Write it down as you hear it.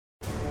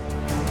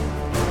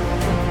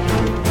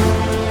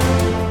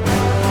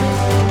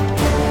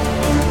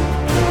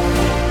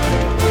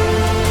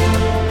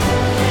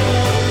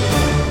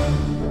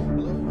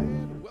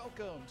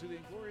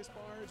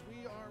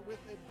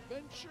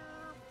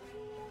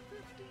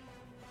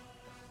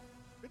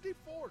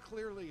more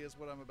clearly is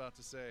what I'm about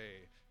to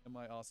say in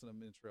my awesome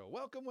intro.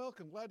 Welcome,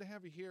 welcome. Glad to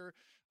have you here.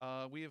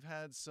 We have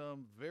had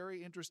some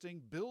very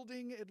interesting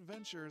building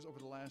adventures over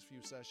the last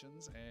few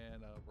sessions,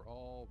 and we're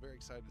all very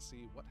excited to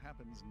see what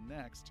happens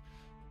next.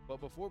 But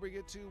before we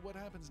get to what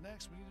happens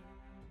next, we need to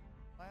do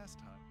last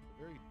time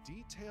a very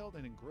detailed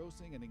and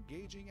engrossing and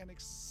engaging and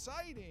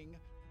exciting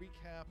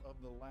recap of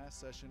the last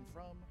session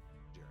from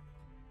Jeremy.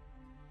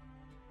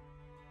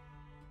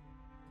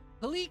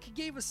 Halik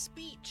gave a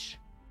speech,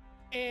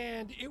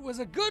 and it was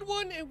a good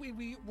one, and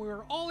we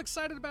were all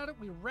excited about it.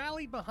 We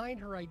rallied behind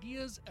her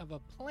ideas of a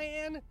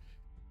plan,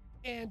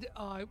 and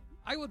I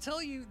will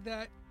tell you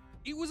that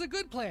it was a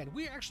good plan.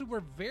 We actually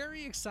were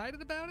very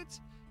excited about it,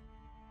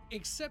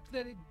 except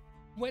that it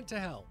went to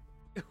hell.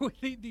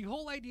 The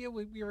whole idea,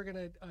 we were going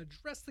to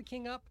dress the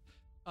king up.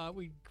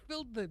 We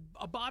filled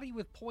a body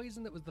with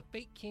poison that was the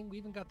fake king. We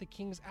even got the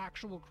king's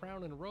actual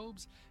crown and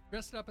robes,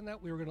 dressed it up in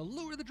that. We were going to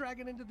lure the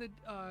dragon into the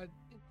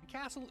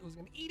castle. It was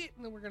going to eat it,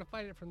 and then we're going to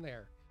fight it from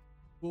there.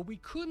 Well, we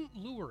couldn't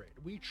lure it.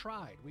 We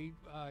tried.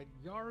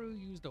 Yaru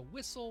used a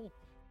whistle,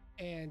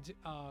 and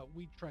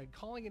we tried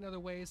calling it other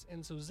ways.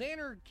 And so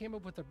Xander came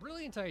up with a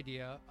brilliant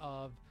idea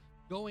of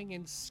going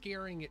and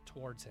scaring it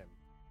towards him.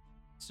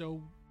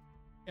 So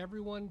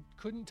everyone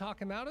couldn't talk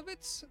him out of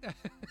it,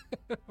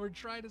 or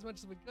tried as much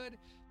as we could.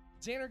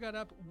 Xander got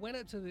up, went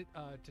up to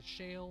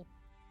Shale,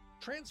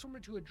 transformed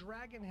into a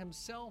dragon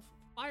himself,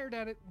 fired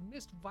at it,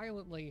 missed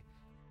violently,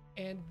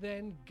 and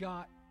then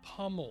got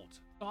pummeled.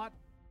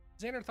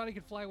 Xander thought he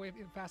could fly away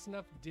fast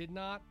enough, did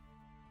not.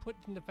 Put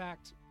in the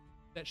fact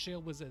that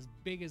Shale was as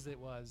big as it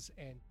was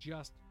and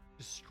just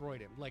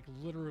destroyed him. Like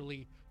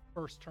literally,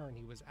 first turn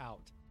he was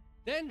out.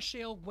 Then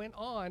Shale went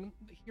on,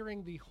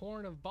 hearing the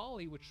Horn of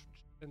Bali, which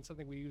has been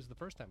something we used the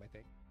first time, I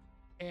think,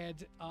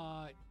 and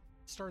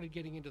started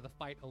getting into the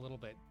fight a little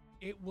bit.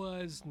 It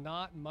was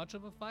not much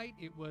of a fight.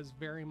 It was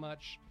very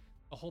much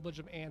a whole bunch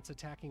of ants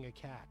attacking a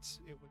cat.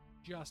 It was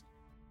just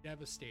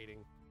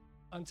devastating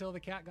until the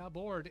cat got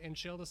bored and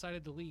Shale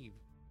decided to leave.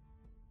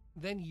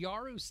 Then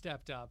Yaru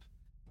stepped up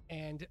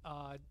and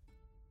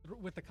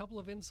with a couple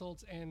of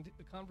insults and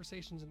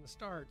conversations in the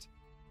start,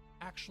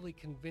 actually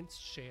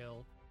convinced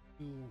Shale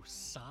to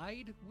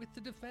side with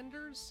the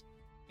defenders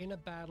in a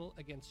battle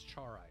against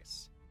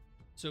Charice.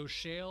 So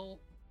Shale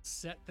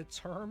set the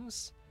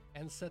terms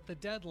and set the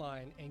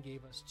deadline and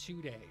gave us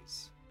 2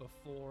 days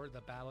before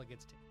the battle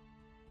gets taken.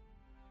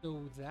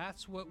 So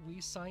that's what we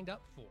signed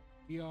up for.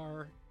 We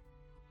are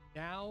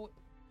now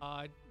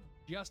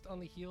just on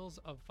the heels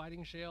of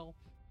fighting Shale,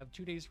 have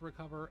 2 days to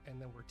recover,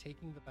 and then we're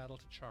taking the battle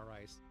to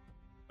Charice,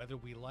 whether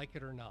we like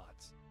it or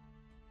not.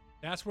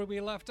 That's where we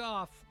left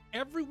off.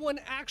 Everyone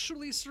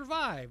actually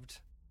survived,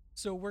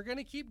 so we're going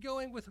to keep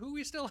going with who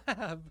we still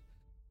have,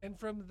 and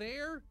from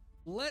there,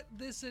 let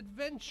this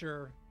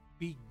adventure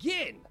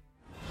begin.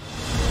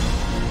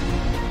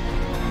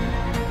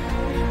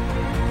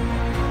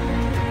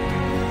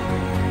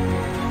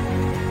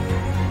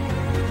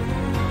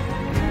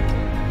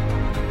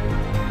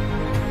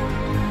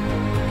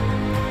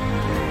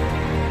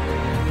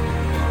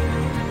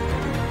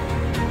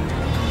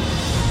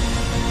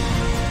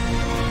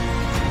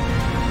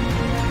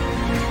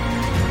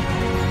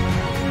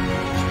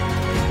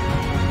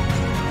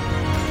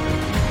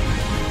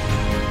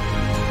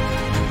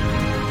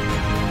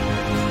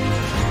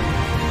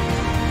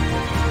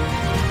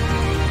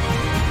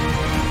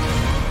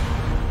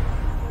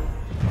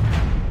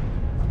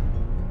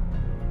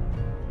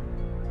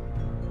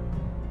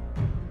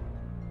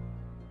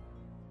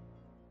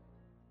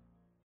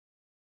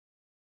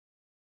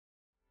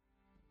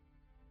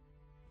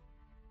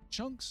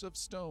 Chunks of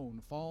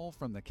stone fall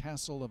from the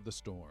Castle of the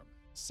Storm.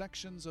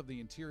 Sections of the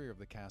interior of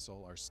the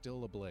castle are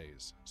still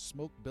ablaze.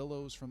 Smoke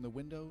billows from the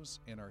windows,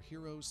 and our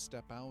heroes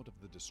step out of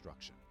the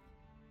destruction.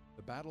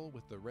 The battle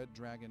with the Red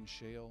Dragon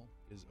Shale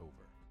is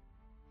over.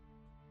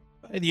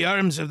 By the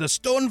arms of the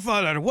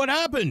Stonefaller, what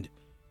happened?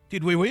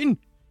 Did we win?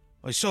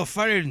 I saw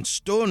fire and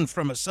stone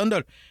from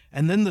asunder,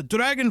 and then the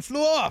dragon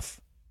flew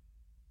off.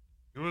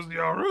 It was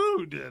Yaru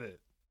who did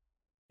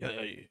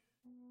it.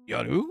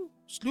 Yaru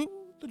slew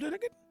the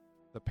dragon?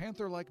 The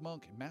panther-like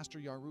monk, Master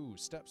Yaru,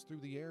 steps through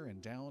the air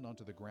and down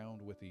onto the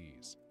ground with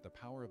ease. The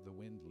power of the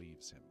wind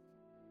leaves him.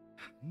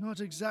 Not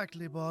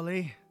exactly,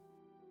 Bali.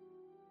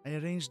 I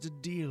arranged a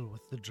deal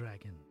with the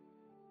dragon.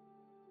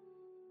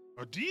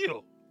 A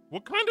deal?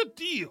 What kind of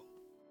deal?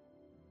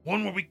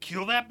 One where we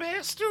kill that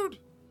bastard?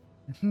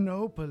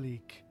 No,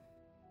 Palik.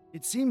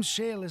 It seems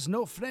Shale is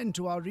no friend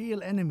to our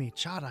real enemy,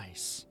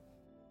 Charice.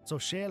 So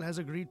Shale has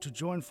agreed to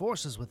join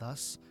forces with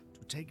us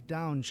to take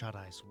down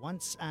Charice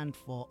once and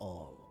for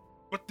all.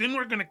 But then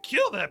we're gonna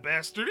kill that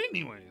bastard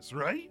anyways,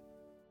 right?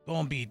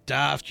 Don't be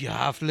daft, you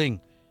halfling.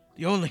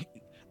 The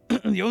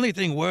only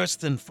thing worse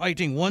than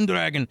fighting one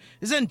dragon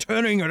is then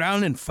turning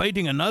around and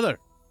fighting another.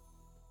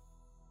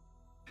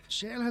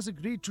 Shale has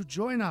agreed to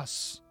join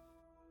us,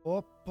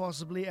 or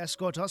possibly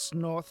escort us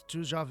north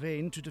to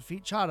Javain to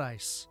defeat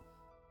Charice.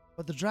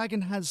 But the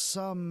dragon has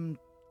some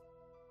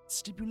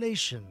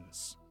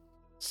stipulations.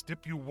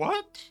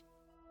 What?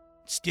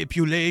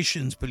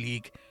 Stipulations,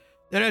 Palik.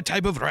 They're a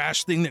type of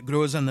rash thing that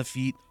grows on the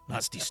feet.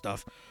 Nasty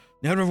stuff.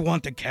 Never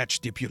want to catch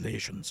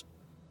stipulations.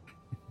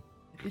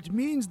 It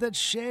means that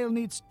Shale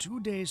needs 2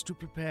 days to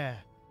prepare.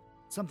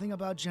 Something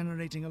about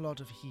generating a lot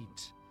of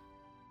heat.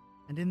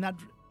 And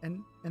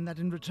that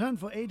in return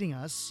for aiding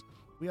us,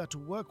 we are to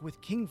work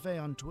with King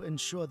Phaon to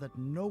ensure that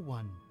no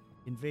one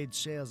invades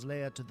Shale's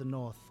lair to the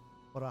north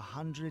for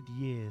 100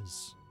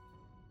 years.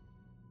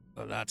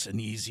 Well, that's an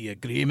easy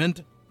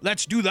agreement.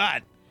 Let's do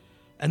that.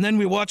 And then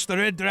we watch the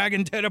red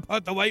dragon tear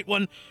apart the white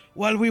one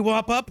while we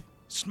whop up.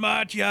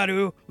 Smart,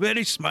 Yaru.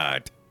 Very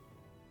smart.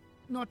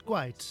 Not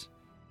quite.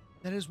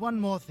 There is one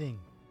more thing.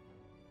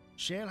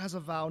 Shale has a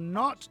vow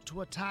not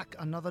to attack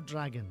another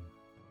dragon.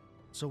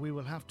 So we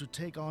will have to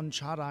take on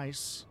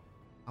Charais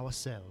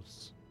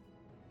ourselves.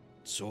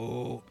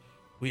 So,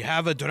 we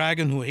have a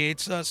dragon who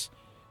hates us,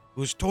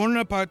 who's torn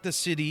apart the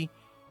city,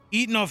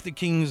 eaten off the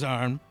king's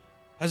arm,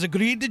 has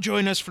agreed to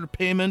join us for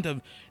payment of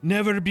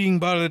never being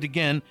bothered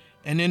again,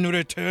 and in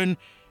return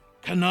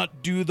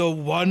cannot do the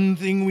one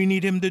thing we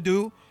need him to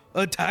do,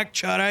 attack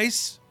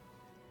Charais?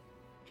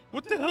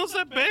 What the hell's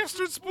that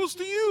bastard supposed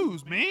to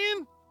use,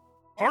 man?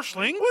 Harsh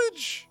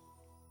language?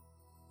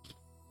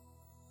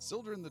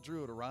 Sildren the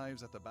Druid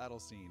arrives at the battle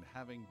scene,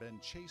 having been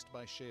chased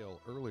by Shale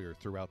earlier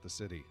throughout the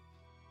city.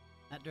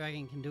 That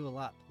dragon can do a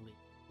lot,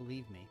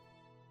 believe me.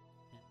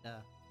 And,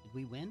 did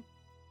we win?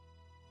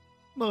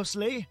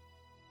 Mostly.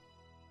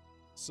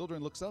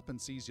 Sildren looks up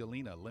and sees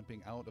Yelena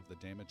limping out of the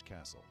damaged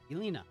castle.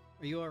 Yelena,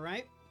 are you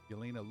alright?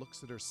 Yelena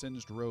looks at her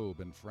singed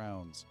robe and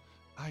frowns.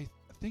 I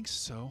think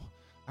so.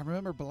 I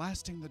remember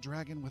blasting the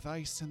dragon with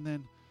ice and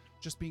then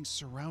just being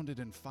surrounded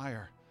in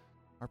fire.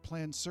 Our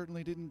plan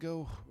certainly didn't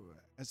go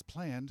as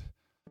planned.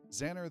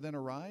 Xander then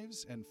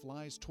arrives and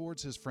flies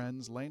towards his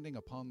friends, landing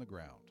upon the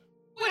ground.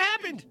 What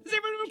happened? Is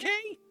everyone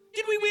okay?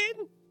 Did we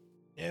win?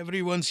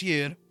 Everyone's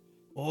here,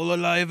 all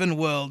alive and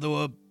well,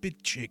 though a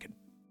bit shaken.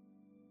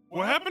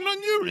 What happened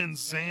on your end,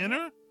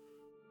 Xander?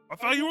 I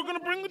thought you were gonna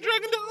bring the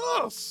dragon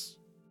to us,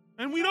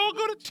 and we'd all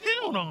go to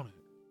town on it.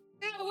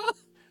 Yeah, well,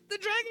 the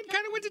dragon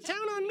kind of went to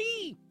town on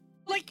me.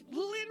 Like,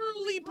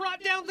 literally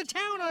brought down the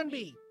town on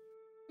me.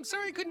 I'm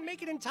sorry I couldn't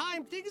make it in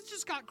time. Things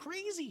just got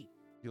crazy.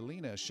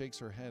 Yelena shakes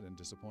her head in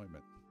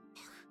disappointment.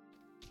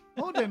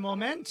 Hold a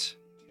moment.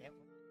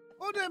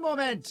 Hold a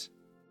moment.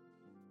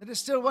 There is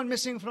still one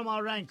missing from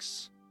our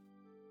ranks.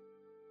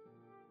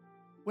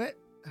 Where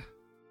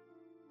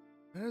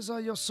is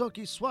our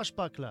Yosoki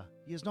swashbuckler?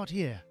 He is not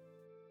here.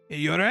 Hey,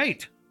 you're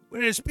right.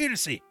 Where is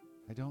Piercy?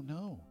 I don't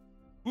know.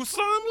 Who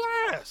saw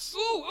him last?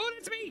 Oh,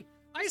 that's me.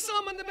 I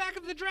saw him on the back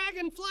of the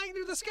dragon flying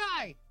through the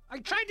sky. I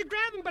tried to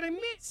grab him, but I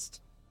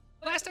missed.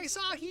 Last I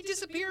saw, he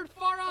disappeared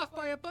far off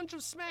by a bunch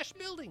of smashed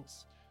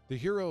buildings. The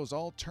heroes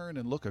all turn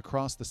and look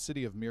across the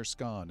city of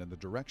Mirskan in the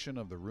direction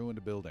of the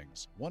ruined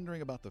buildings,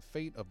 wondering about the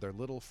fate of their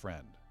little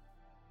friend.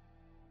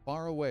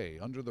 Far away,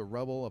 under the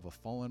rubble of a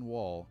fallen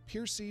wall,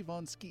 Piercy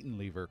von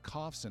Skeetenlever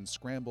coughs and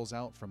scrambles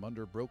out from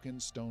under broken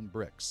stone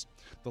bricks.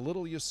 The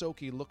little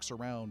Yosoki looks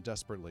around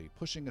desperately,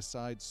 pushing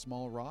aside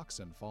small rocks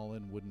and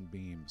fallen wooden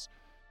beams.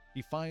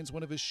 He finds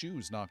one of his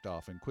shoes knocked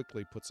off and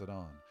quickly puts it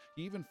on.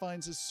 He even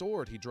finds his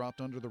sword he dropped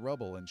under the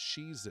rubble and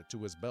sheathes it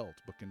to his belt,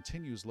 but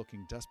continues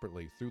looking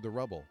desperately through the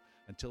rubble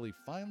until he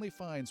finally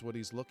finds what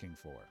he's looking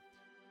for.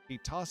 He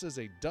tosses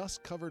a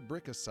dust-covered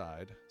brick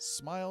aside,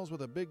 smiles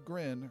with a big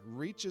grin,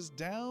 reaches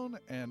down,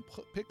 and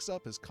picks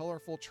up his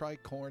colorful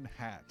tricorn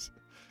hat.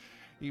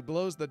 He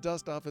blows the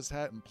dust off his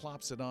hat and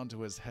plops it onto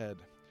his head.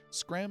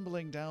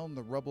 Scrambling down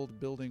the rubbled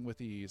building with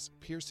ease,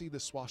 Piercy the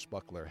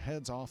swashbuckler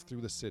heads off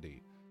through the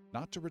city,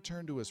 not to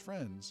return to his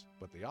friends,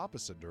 but the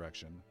opposite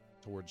direction,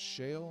 towards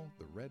Shale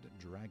the Red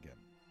Dragon.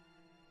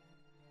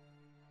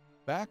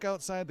 Back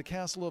outside the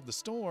Castle of the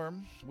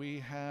Storm, we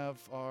have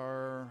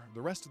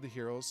the rest of the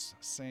heroes.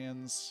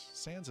 Sans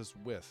is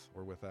with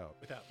or without?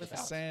 Without.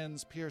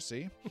 Sans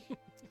Piercy.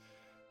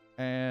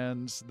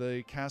 And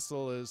the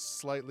castle is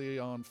slightly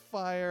on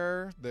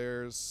fire.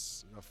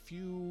 There's a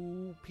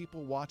few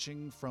people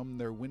watching from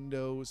their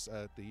windows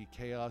at the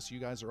chaos. You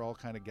guys are all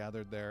kind of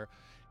gathered there.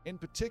 In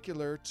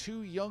particular,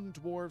 two young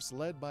dwarves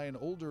led by an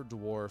older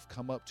dwarf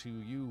come up to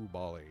you,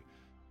 Bali.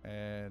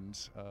 And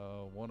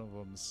one of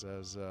them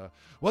says,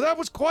 well, that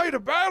was quite a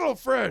battle,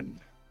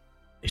 friend.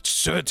 It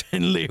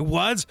certainly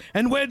was.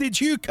 And where did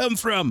you come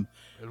from?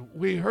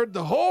 We heard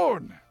the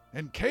horn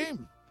and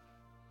came.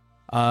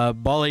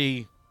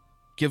 Bali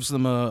gives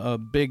them a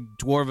big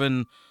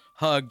dwarven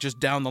hug just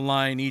down the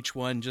line, each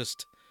one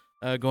just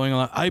going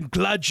along. I'm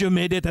glad you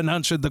made it and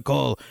answered the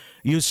call.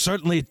 You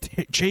certainly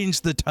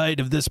changed the tide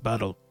of this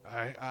battle.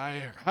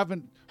 I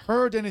haven't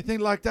heard anything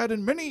like that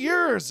in many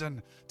years,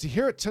 and to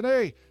hear it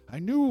today, I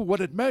knew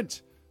what it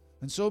meant.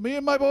 And so me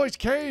and my boys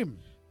came.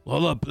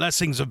 Well, the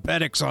blessings of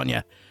Bedex on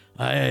you.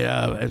 I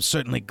am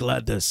certainly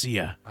glad to see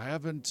you. I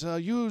haven't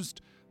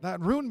used that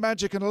rune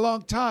magic in a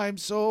long time,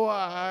 so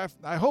I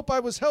hope I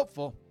was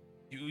helpful.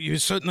 You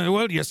certainly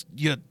will.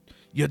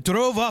 You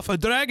drove off a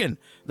dragon.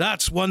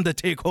 That's one to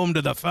take home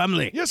to the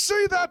family. You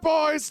see that,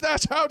 boys?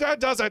 That's how Dad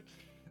does it.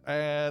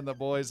 And the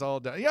boys all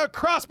done. Yeah,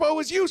 crossbow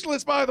is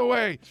useless, by the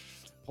way.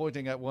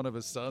 pointing at one of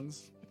his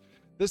sons.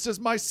 This is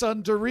my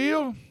son,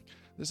 Dario.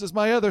 This is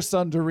my other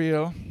son,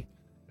 Dario.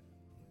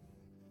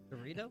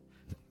 Dorito?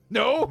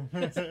 No.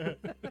 Why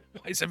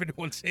does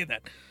everyone say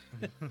that?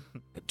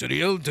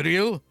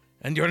 Duriel?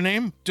 And your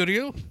name?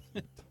 Duriel?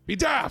 Be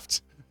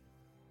daft.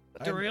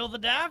 Doril the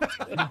Daft?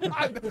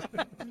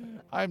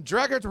 I'm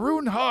Dragot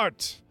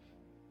Runeheart.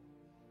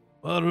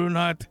 Well,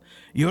 Runart,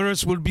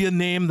 yours will be a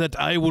name that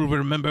I will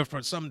remember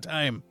for some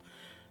time.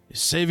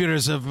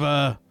 Saviors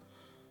of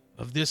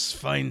this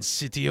fine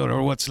city,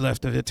 or what's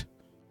left of it.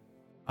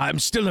 I'm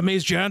still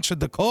amazed you answered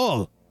the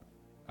call.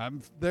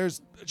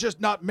 There's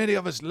just not many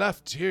of us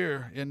left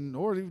here,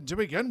 or even to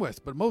begin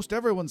with. But most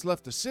everyone's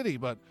left the city.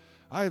 But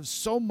I have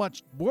so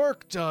much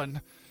work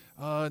done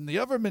in the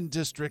Everman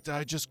district.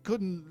 I just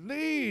couldn't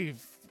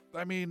leave.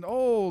 I mean,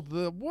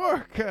 the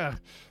work.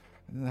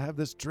 And have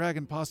this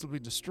dragon possibly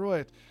destroy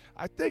it.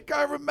 I think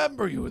I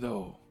remember you,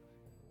 though.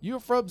 You're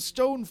from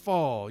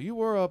Stonefall. You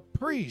were a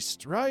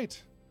priest,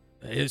 right?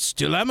 I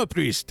still am a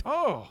priest.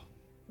 Oh,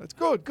 that's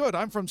good, good.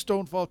 I'm from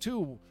Stonefall,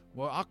 too.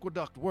 Well,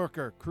 aqueduct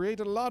worker.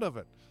 Created a lot of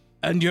it.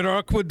 And your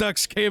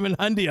aqueducts came in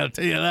handy, I'll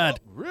tell you that.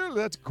 Oh, really?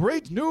 That's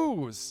great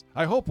news.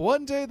 I hope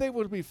one day they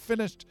will be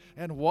finished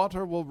and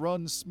water will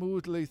run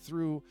smoothly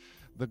through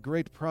the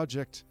great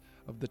project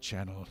of the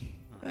channel.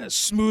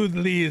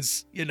 Smoothly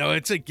is,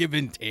 it's a give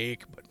and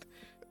take, but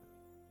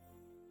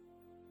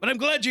I'm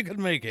glad you could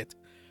make it.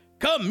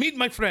 Come, meet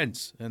my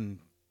friends. And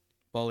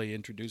Polly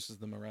introduces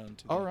them around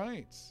to All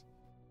right.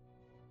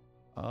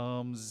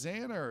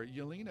 Xander,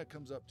 Yelena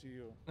comes up to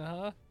you.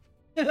 Uh-huh.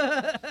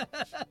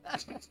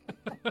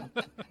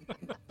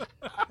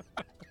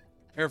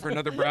 Prepare for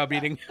another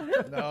browbeating.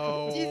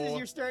 No. Jesus,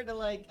 you're starting to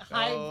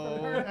hide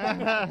from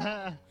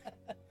her.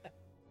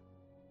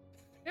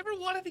 Never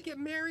wanted to get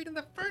married in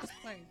the first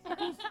place.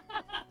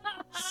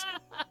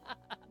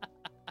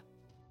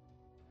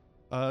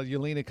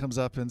 Yelena comes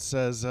up and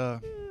says, so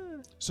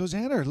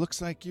Xander,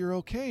 looks like you're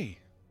okay.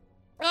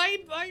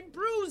 I'm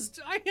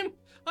bruised.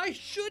 I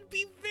should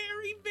be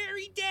very,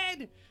 very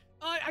dead.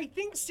 I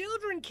think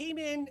Sildren came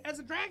in as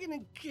a dragon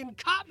and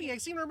caught me. I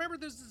seem to remember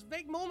there's this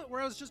vague moment where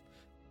I was just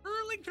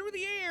hurling through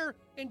the air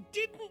and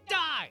didn't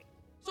die.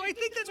 So I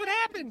think that's what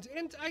happened.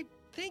 And I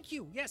thank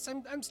you. Yes,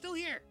 I'm still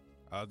here.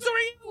 So are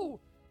you.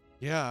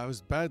 Yeah, I was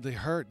badly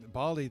hurt.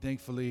 Bali,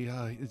 thankfully,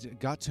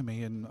 got to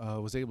me and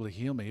was able to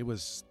heal me. It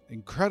was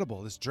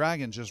incredible. This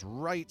dragon just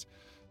right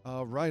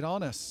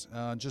on us,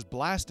 just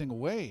blasting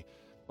away.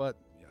 But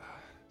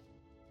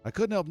I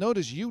couldn't help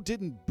notice you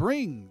didn't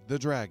bring the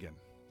dragon.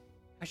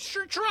 I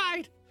sure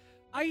tried.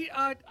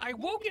 I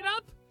woke it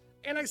up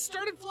and I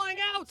started flying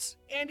out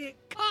and it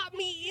caught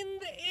me in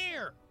the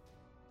air.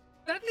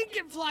 That thing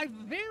can fly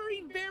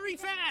very, very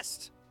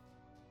fast.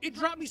 It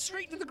dropped me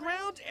straight to the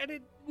ground and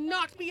it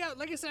knocked me out.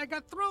 Like I said, I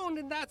got thrown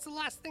and that's the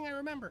last thing I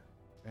remember.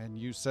 And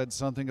you said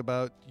something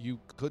about you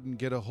couldn't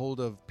get a hold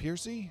of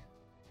Piercy?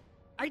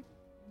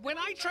 When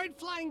I tried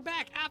flying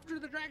back after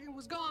the dragon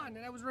was gone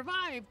and I was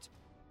revived,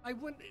 I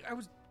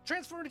was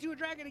transformed into a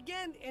dragon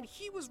again, and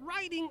he was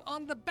riding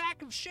on the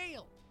back of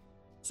Shale.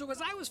 So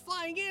as I was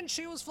flying in,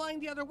 Shale was flying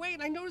the other way,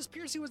 and I noticed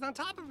Piercy was on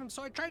top of him,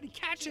 so I tried to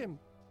catch him,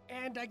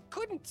 and I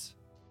couldn't.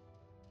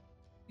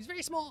 He's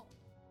very small.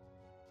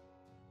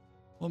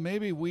 Well,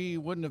 maybe we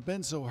wouldn't have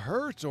been so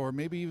hurt, or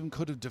maybe even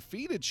could have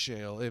defeated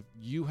Shale if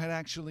you had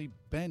actually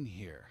been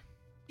here.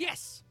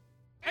 Yes,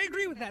 I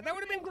agree with that. That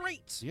would have been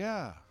great.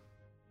 Yeah.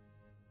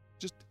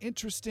 Just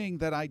interesting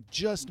that I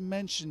just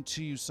mentioned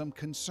to you some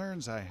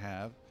concerns I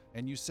have,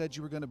 and you said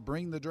you were going to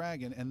bring the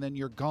dragon, and then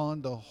you're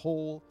gone the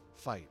whole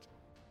fight.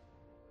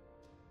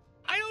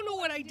 I don't know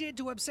what I did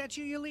to upset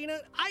you, Yelena.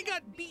 I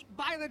got beat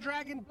by the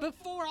dragon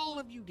before all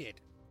of you did.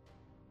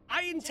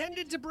 I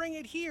intended to bring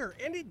it here,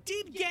 and it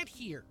did get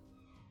here.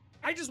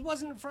 I just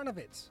wasn't in front of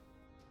it.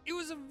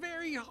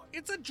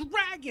 It's a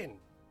dragon.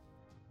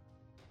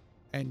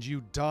 And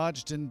you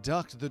dodged and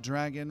ducked the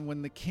dragon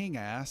when the king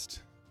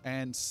asked,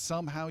 and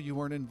somehow you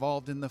weren't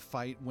involved in the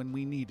fight when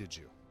we needed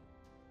you.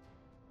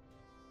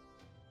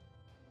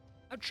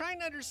 I'm trying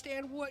to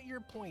understand what your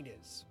point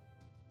is.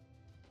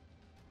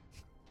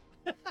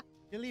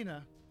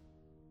 Yelena,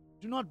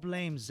 do not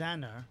blame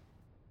Xander.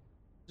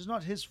 It is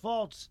not his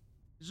fault.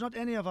 It is not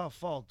any of our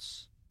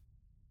faults.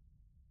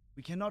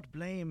 We cannot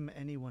blame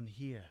anyone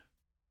here.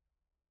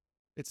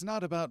 It's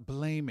not about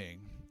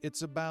blaming.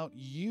 It's about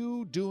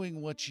you doing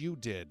what you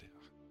did,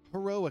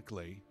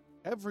 heroically.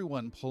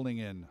 Everyone pulling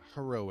in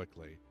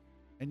heroically.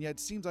 And yet it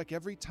seems like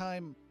every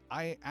time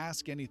I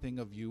ask anything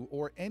of you,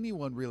 or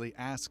anyone really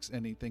asks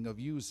anything of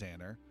you,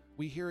 Xander,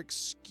 we hear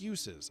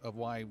excuses of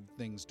why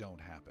things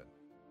don't happen.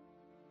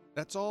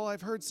 That's all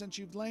I've heard since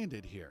you've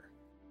landed here.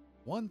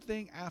 One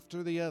thing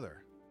after the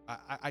other.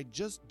 I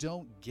just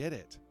don't get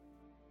it.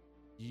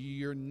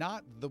 You're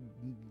not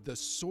the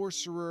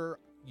sorcerer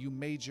you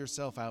made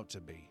yourself out to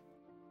be.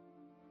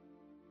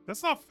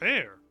 That's not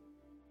fair.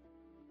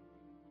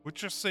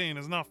 What you're saying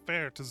is not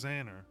fair to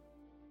Xander.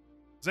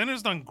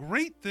 Xander's done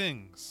great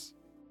things.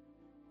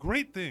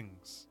 Great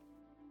things.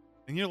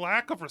 And your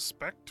lack of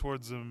respect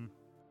towards him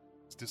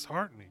is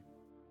disheartening.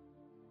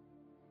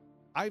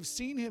 I've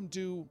seen him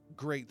do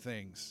great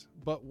things,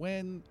 but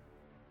when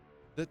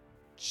the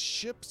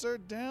chips are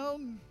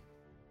down,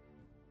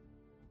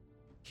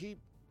 he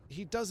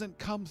doesn't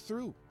come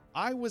through.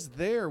 I was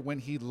there when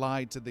he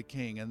lied to the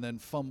king and then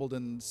fumbled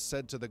and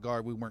said to the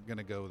guard we weren't going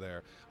to go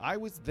there. I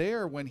was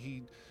there when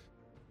he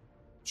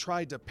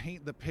tried to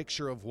paint the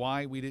picture of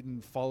why we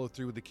didn't follow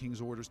through with the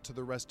king's orders to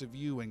the rest of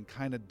you and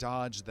kind of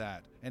dodge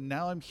that. And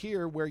now I'm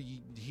here where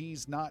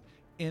he's not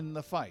in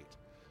the fight,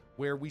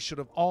 where we should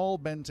have all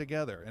been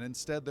together. And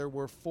instead there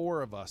were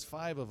 4 of us,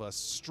 5 of us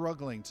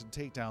struggling to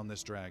take down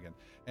this dragon.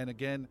 And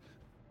again,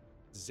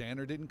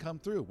 Xander didn't come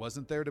through,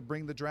 wasn't there to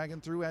bring the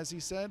dragon through as he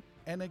said,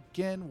 and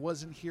again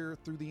wasn't here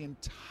through the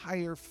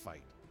entire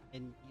fight.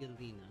 And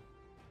Yelena,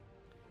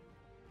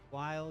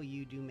 while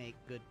you do make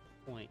good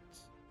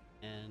points,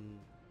 and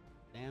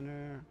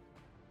Xander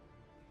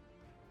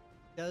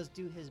does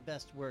do his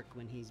best work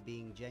when he's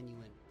being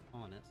genuine,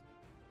 honest,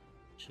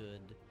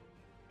 should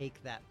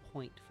take that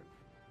point from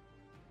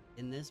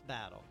you. In this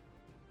battle,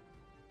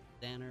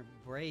 Xander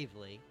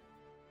bravely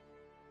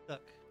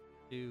took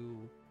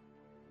to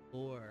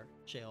lure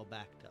Shale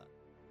back to us.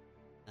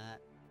 That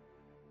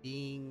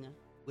being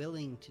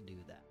willing to do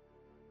that,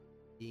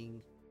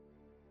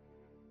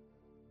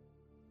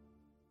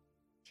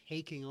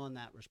 taking on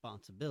that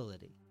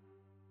responsibility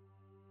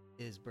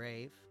is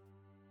brave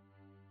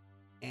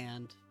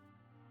and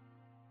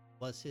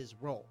was his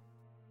role.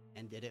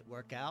 And did it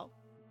work out?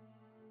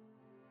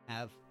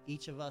 Have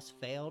each of us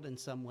failed in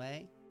some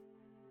way?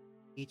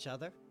 Each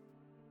other?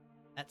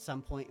 At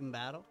some point in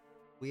battle?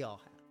 We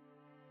all have.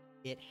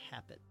 It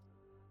happened.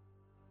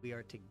 We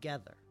are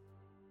together,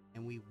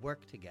 and we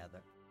work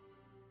together.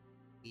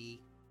 We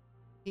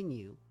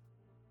continue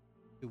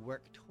to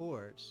work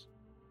towards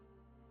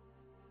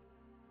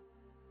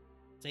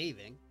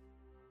saving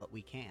what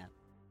we can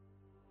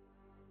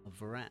of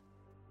Varent.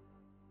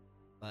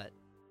 But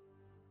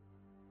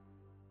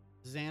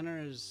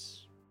Xander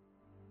is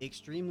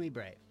extremely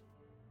brave.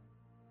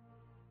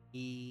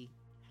 He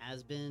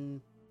has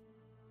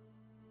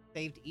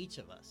saved each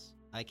of us.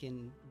 I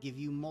can give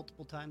you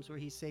multiple times where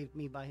he saved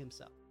me by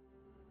himself.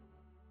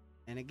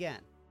 And again,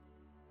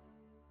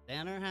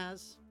 Xander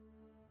has,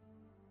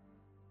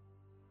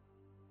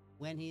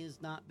 when he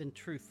has not been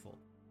truthful,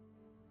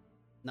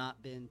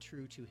 not been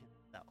true to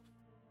himself.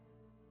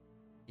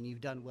 And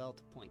you've done well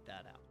to point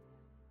that out.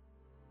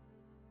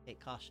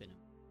 Take caution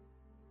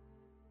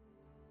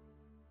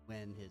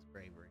when his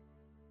bravery.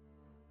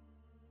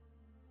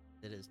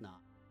 It is not.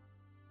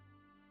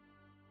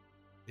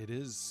 It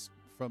is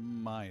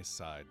from my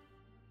side.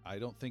 I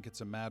don't think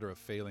it's a matter of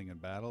failing in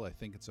battle. I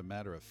think it's a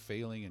matter of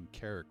failing in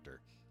character.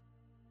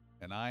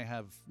 And I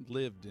have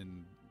lived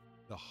in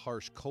the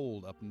harsh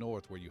cold up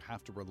north where you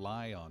have to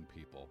rely on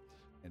people.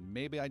 And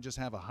maybe I just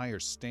have a higher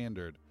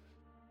standard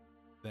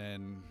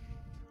than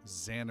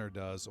Xander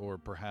does, or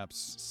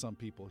perhaps some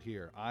people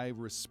here. I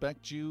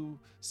respect you,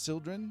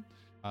 Sildren.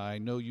 I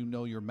know you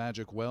know your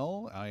magic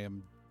well. I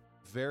am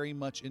very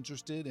much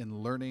interested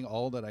in learning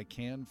all that I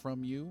can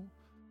from you.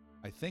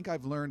 I think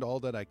I've learned all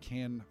that I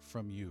can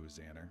from you,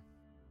 Xander.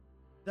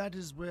 That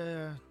is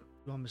where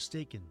you are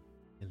mistaken,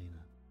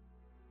 Elena.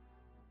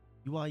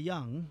 You are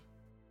young,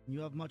 and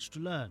you have much to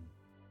learn,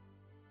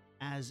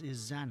 as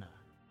is Xander.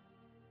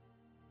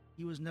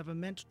 He was never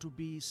meant to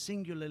be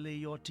singularly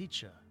your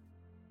teacher,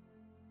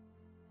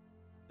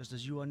 just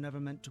as you are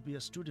never meant to be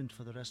a student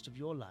for the rest of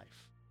your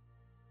life.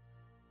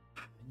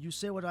 You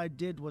say what I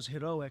did was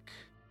heroic,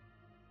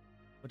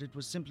 but it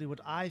was simply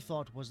what I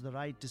thought was the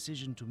right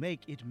decision to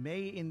make. It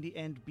may in the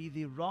end be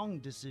the wrong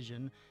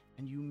decision,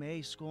 and you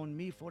may scorn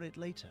me for it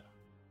later.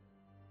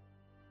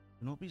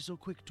 Do not be so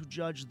quick to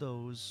judge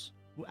those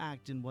who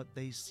act in what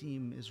they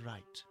seem is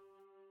right.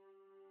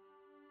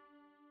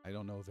 I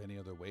don't know of any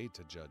other way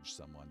to judge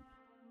someone.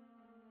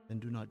 Then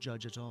do not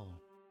judge at all.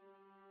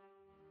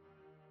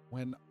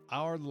 When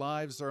our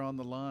lives are on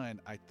the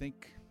line, I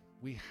think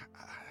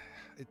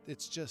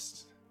it's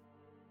just...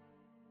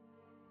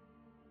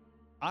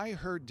 I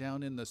heard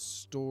down in the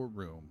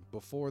storeroom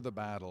before the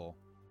battle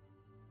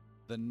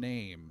the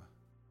name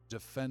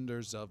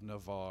Defenders of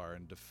Navarre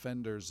and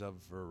Defenders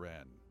of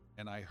Varenne.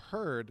 And I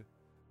heard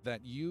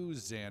that you,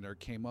 Xander,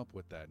 came up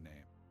with that name.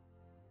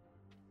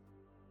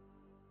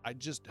 I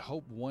just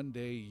hope one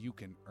day you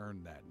can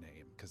earn that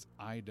name, because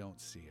I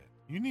don't see it.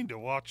 You need to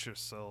watch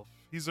yourself.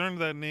 He's earned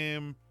that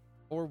name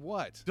Or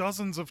what?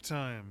 dozens of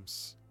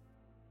times.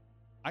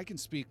 I can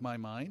speak my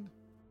mind.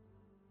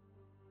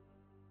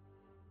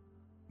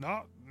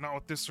 Not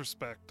with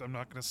disrespect. I'm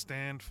not going to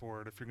stand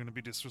for it if you're going to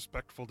be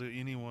disrespectful to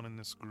anyone in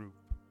this group.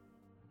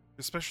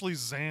 Especially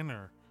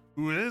Xander,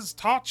 who has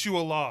taught you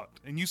a lot,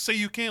 and you say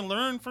you can't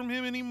learn from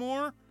him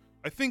anymore?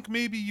 I think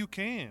maybe you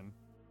can.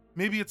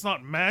 Maybe it's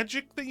not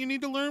magic that you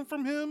need to learn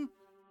from him,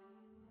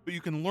 but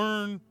you can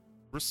learn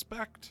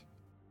respect.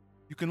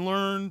 You can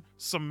learn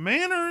some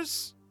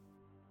manners.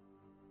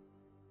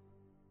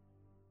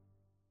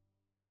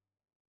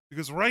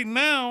 Because right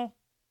now,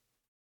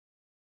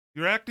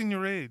 you're acting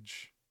your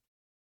age.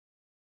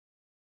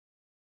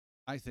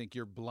 I think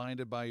you're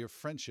blinded by your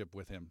friendship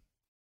with him.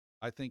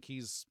 I think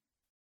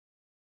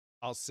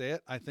I'll say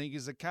it, I think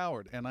he's a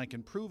coward, and I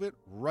can prove it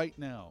right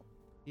now.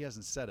 He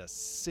hasn't said a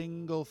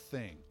single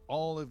thing.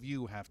 All of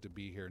you have to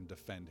be here and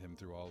defend him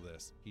through all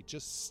this. He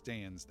just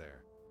stands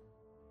there.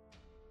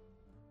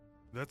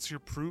 That's your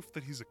proof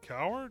that he's a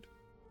coward?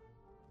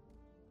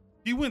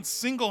 He went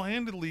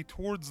single-handedly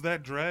towards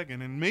that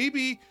dragon, and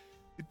maybe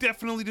it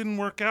definitely didn't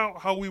work out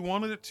how we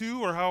wanted it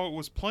to or how it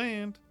was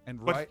planned. And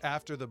but right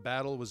after the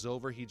battle was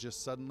over, he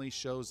just suddenly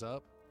shows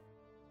up.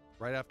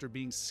 Right after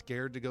being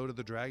scared to go to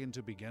the dragon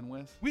to begin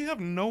with. we have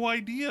no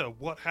idea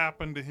what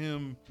happened to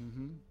him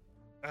Mm-hmm.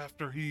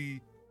 after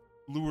he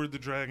lured the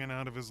dragon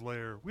out of his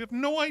lair. We have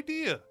no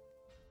idea.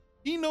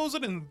 He knows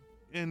it,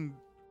 and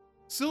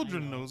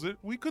Sildren know. knows it.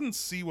 We couldn't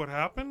see what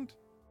happened.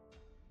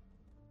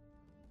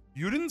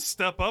 You didn't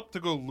step up to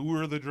go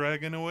lure the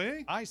dragon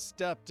away? I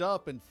stepped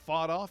up and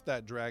fought off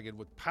that dragon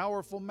with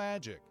powerful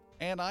magic,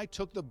 and I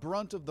took the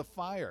brunt of the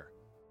fire.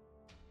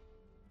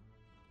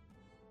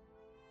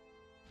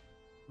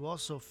 You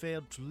also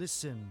failed to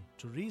listen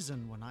to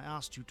reason when I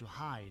asked you to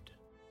hide.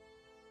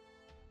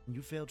 And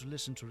you failed to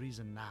listen to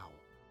reason now.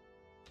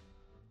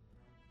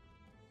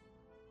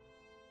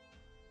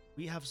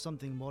 We have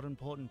something more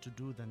important to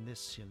do than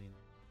this, Yelena.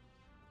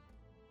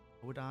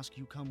 I would ask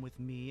you come with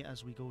me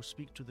as we go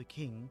speak to the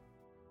king.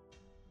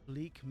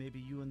 Bleak, maybe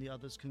you and the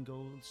others can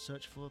go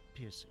search for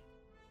Piercy.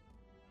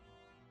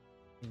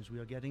 Seems we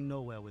are getting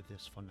nowhere with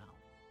this for now.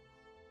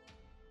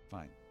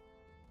 Fine.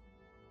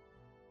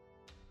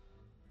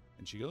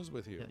 And she goes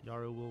with you. Yeah,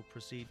 Yaru will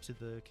proceed to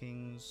the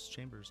king's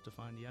chambers to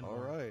find the All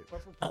Enhorn. right.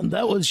 And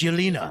that was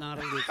Yelena. Not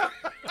a week.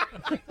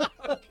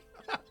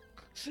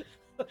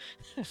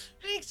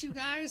 Thanks, you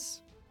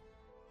guys.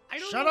 I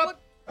don't Shut know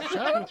up! Shut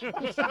up!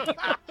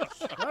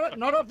 Shut up!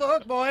 Not off the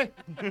hook, boy!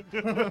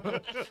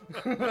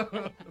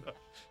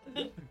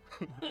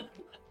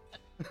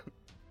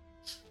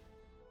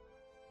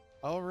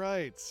 All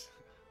right.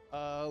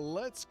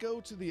 Let's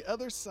go to the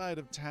other side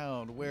of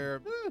town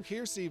where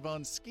Piercy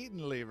von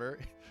Skeetenlever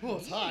Oh,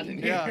 it's hot in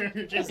yeah,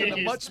 is in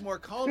a much more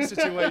calm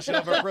situation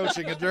of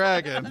approaching a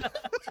dragon.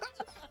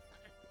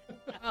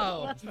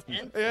 Oh,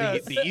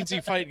 Yes. The easy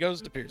fight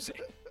goes to Piercy.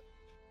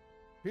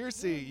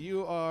 Piercy,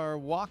 you are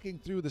walking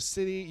through the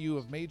city. You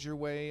have made your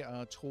way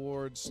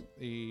towards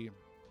the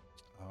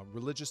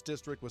religious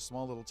district with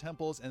small little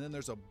temples, and then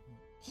there's a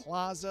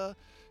plaza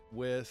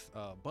with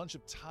a bunch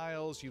of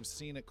tiles. You've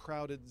seen it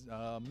crowded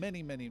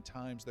many, many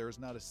times. There is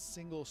not a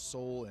single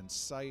soul in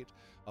sight.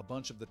 A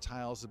bunch of the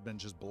tiles have been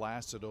just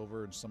blasted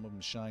over, and some of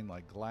them shine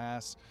like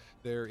glass.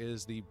 There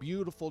is the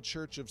beautiful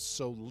Church of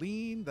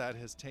Solene that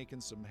has taken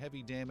some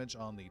heavy damage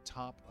on the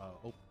top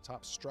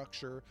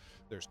structure.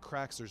 There's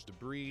cracks, there's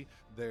debris,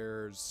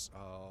 there's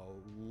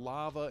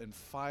lava and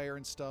fire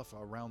and stuff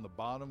around the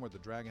bottom where the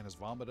dragon has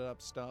vomited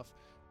up stuff.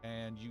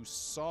 And you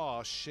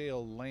saw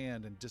Shale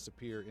land and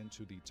disappear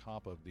into the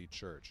top of the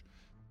church.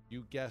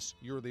 You guess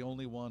you're the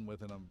only one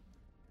within a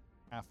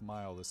half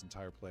mile of this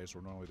entire place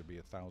where normally there'd be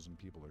 1,000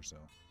 people or so.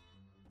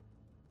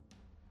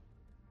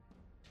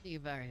 You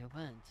very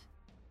went.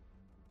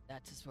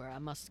 That is where I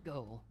must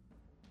go.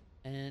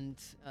 And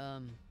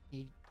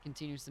he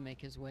continues to make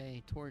his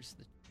way towards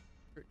the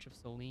Church of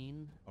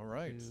Solene. All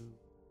right. To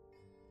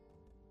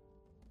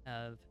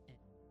have a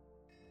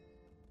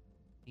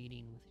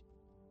meeting with.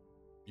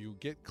 You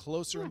get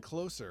closer and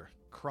closer,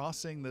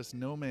 crossing this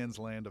no man's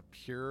land of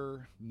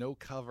pure, no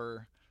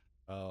cover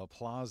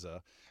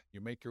plaza. You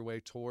make your way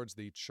towards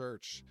the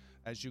church.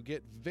 As you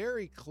get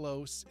very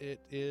close, it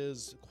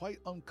is quite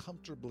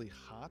uncomfortably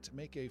hot.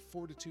 Make a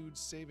fortitude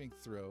saving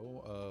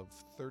throw of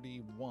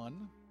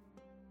 31.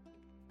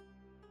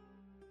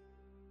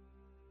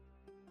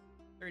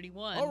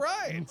 31. All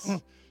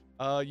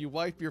right. You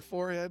wipe your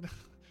forehead.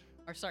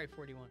 Or sorry,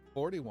 41.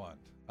 41.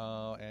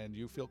 And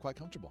you feel quite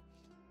comfortable.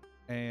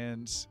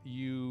 And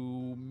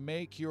you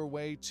make your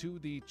way to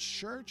the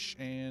church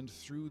and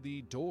through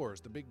the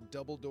doors, the big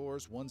double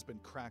doors. One's been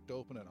cracked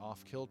open and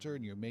off kilter,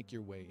 and you make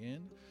your way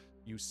in.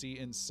 You see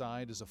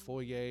inside is a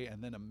foyer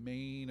and then a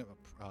main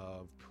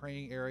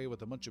praying area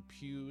with a bunch of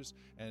pews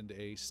and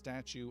a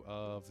statue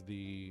of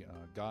the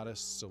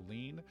goddess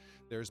Solene.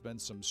 There's been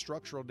some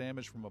structural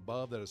damage from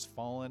above that has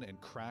fallen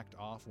and cracked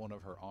off one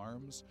of her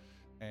arms.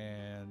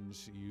 And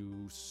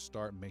you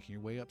start making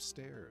your way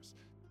upstairs.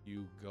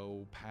 You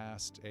go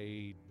past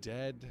a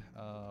dead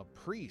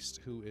priest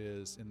who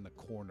is in the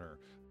corner,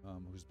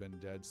 who's been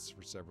dead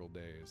for several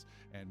days,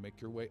 and make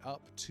your way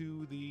up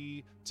to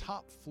the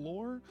top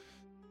floor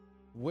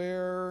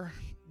where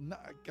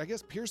I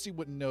guess Piercy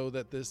wouldn't know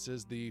that this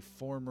is the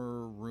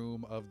former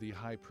room of the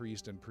high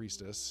priest and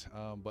priestess,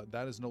 but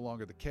that is no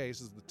longer the case.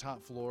 This is the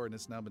top floor, and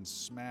it's now been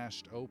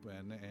smashed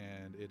open,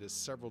 and it is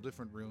several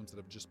different rooms that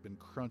have just been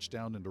crunched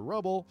down into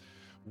rubble,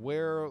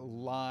 where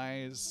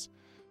lies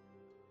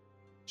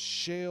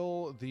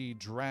Shale the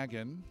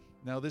Dragon.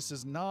 Now, this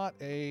is not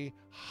a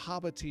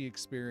hobbity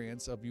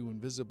experience of you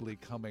invisibly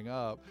coming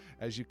up.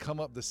 As you come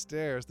up the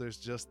stairs, there's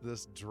just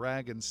this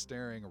dragon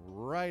staring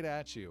right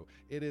at you.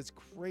 It is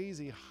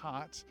crazy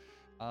hot.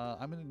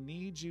 I'm going to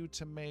need you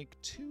to make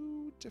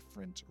 2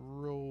 different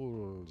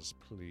rolls,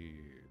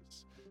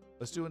 please.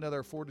 Let's do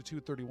another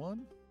Fortitude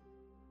 31.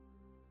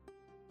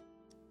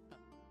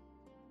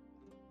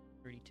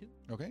 32.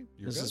 Okay,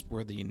 you're This good. is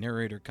where the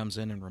narrator comes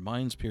in and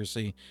reminds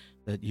Piercy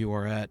that you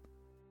are at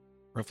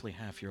roughly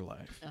half your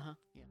life. Uh-huh.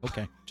 Yeah.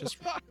 Okay, just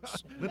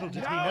Little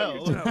did he Now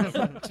you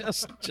know.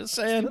 just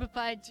saying.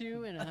 Stupefied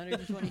 2 and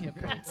 120 hit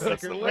points.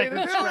 That's the way to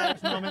do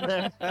it. moment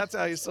there. That's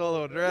how you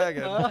solo a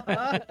dragon.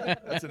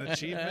 That's an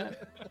achievement.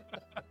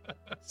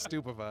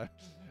 Stupefy.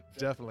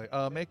 Definitely.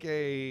 Make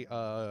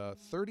a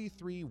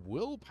 33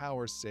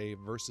 willpower save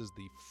versus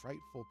the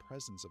frightful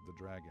presence of the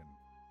dragon.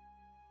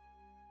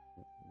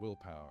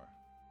 Willpower.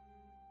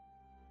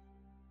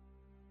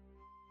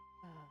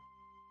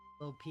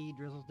 Little pee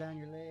drizzles down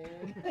your leg.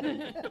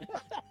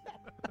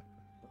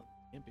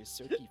 Can't be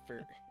silky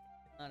fur.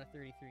 Not a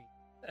 33.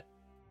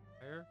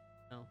 Fair?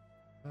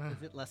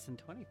 Is it less than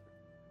 20?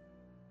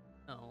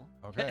 No.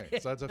 Okay,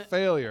 so that's a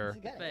failure.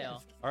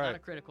 Fail. All Not right. a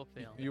critical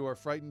fail. You are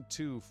frightened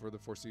 2 for the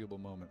foreseeable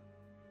moment.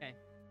 Okay.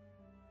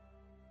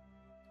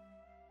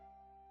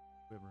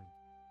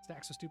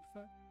 Stacks of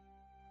stupefy,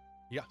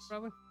 Yes.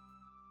 probably.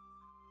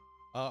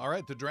 All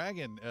right, the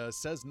dragon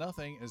says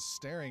nothing, is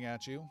staring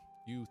at you.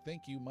 You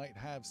think you might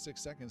have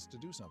 6 seconds to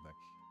do something.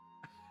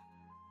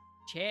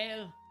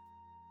 Chael,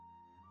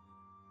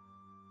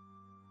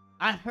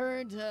 I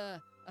heard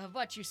of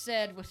what you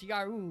said with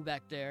Yaru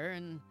back there,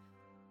 and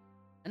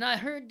I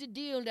heard the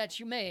deal that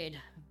you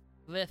made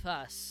with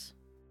us.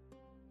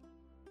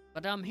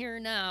 But I'm here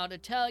now to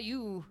tell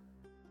you,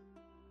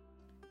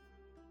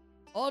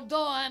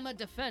 although I'm a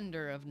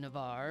defender of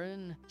Navarre,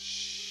 and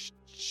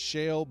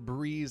Shale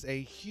breathes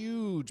a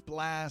huge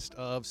blast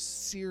of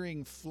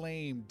searing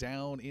flame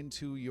down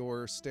into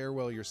your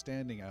stairwell you're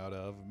standing out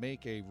of.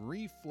 Make a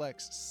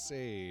reflex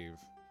save.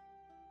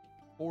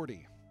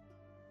 40.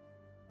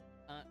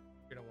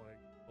 You don't want to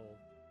roll.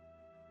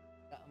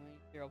 got me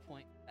 0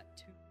 point at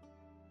 2.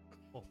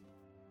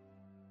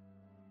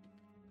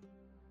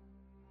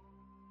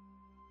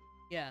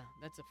 Yeah,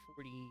 that's a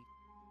 40.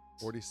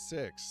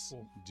 46.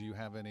 Cool. Do you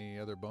have any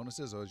other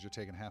bonuses, or is you're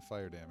taking half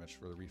fire damage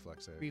for the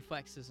reflex save?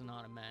 Reflex is an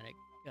automatic.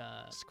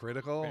 It's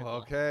critical? critical.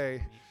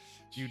 Okay.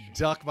 You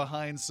duck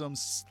behind some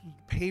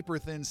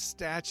paper-thin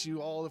statue.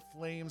 All the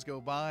flames go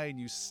by, and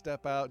you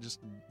step out, just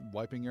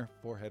wiping your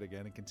forehead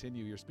again, and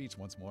continue your speech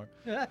once more.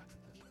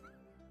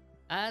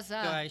 As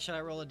Should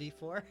I roll a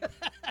d4?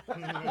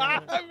 Yeah,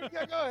 go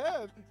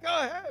ahead. Go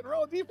ahead.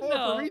 Roll a d4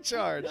 No. for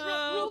recharge.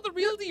 Roll the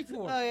real d4.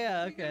 Oh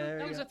yeah, okay. There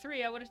that we was go. a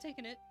 3, I would have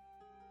taken it.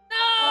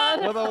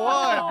 With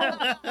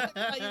a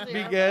 1.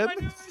 Begin.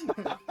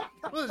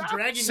 What is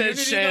dragon Says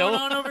unity Shale.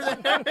 going on over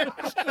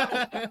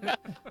there?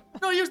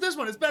 No, use this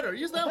one. It's better.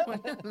 Use that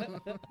one.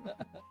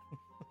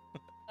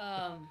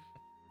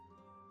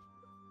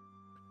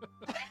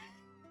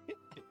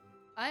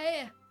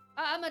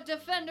 I'm a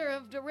defender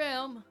of the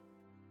realm,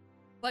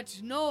 but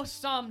know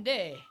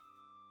someday,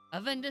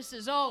 when this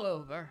is all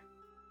over,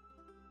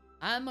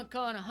 I'm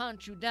gonna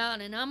hunt you down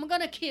and I'm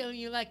gonna kill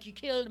you like you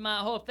killed my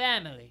whole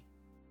family.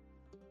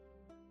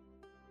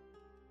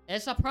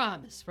 It's a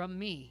promise from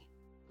me,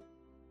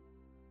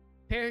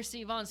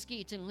 Percy von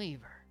Skeeton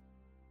Lever.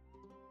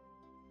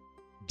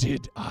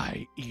 Did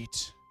I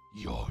eat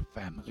your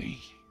family?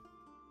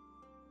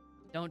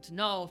 Don't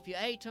know if you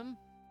ate them,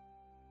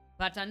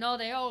 but I know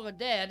they all are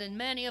dead and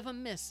many of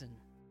them missing.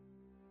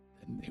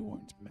 Then they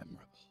weren't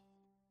memorable.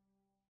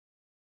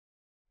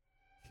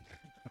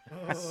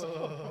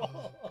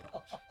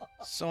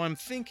 So I'm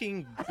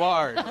thinking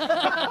Bard.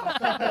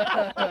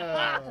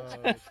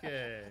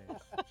 Okay.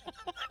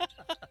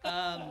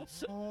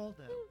 Hold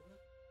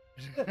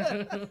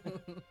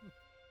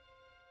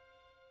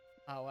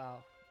Oh wow.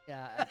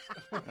 Yeah.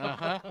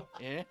 Uh-huh.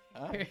 Yeah.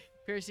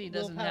 Percy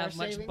doesn't Willpower have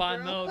much saving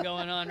bon throw? mot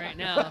going on right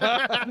now.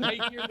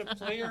 Right here, the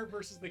player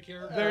versus the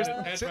character. There's-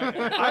 That's right.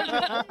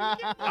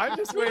 I'm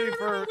just waiting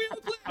for.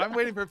 I'm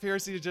waiting for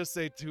Piercy to just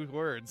say 2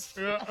 words.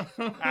 Yeah.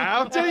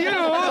 After you.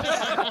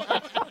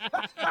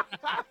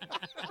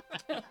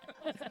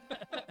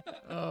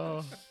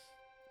 Oh.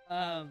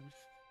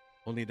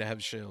 We'll need to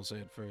have Shale say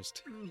it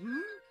first.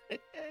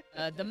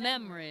 The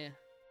memory.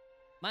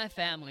 My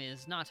family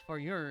is not for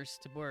yours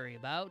to worry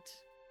about.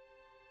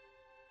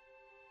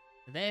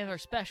 They are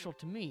special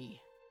to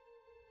me.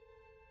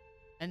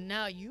 And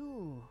now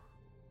you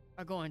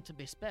are going to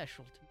be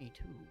special to me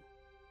too.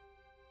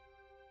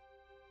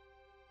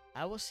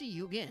 I will see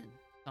you again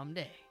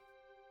someday.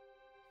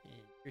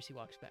 And Percy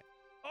walks back.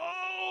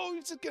 Oh,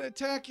 he's just gonna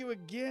attack you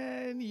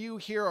again. You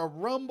hear a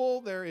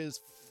rumble. There is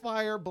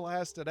fire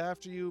blasted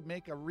after you.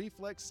 Make a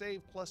reflex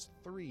save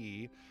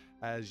 +3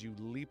 as you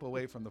leap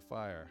away from the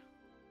fire.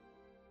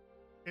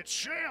 It's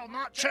Shale,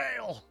 not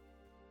Shale.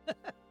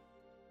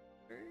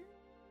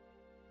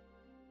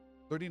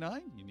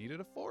 39. You needed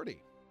a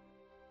 40.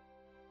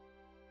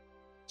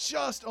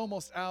 Just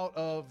almost out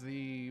of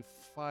the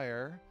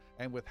fire,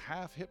 and with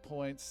half hit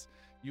points,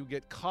 you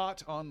get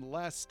caught on the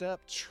last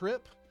step,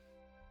 trip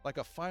like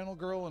a final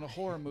girl in a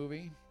horror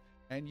movie,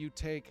 and you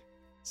take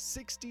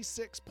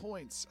 66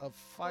 points of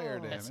fire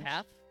damage. That's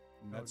half?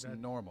 That's that-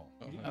 normal.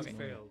 You that's you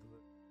normal. failed.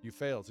 You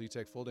failed, so you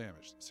take full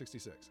damage.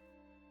 66.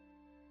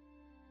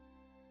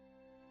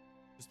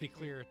 Just be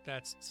clear,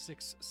 that's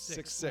 6,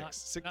 6, not,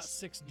 6. not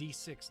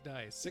 6d6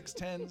 dice. 6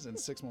 10s and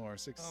 6 more.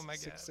 Six, Oh my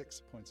six, God.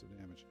 6 points of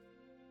damage.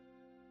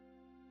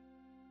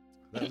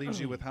 That leaves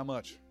you with how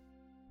much?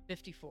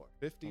 54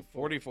 54.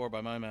 44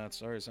 by my math.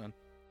 Sorry, son.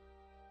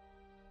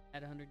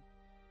 at 100.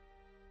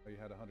 Oh, you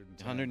had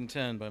 110.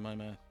 110 by my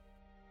math.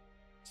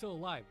 Still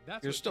alive.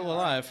 That's You're what- still yeah,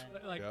 alive.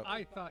 Like Yep.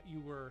 I thought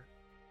you were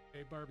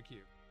a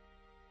barbecue.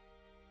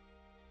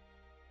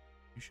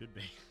 You should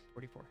be.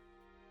 44.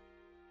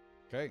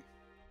 Okay.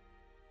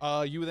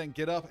 You then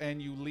get up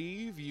and you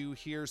leave. You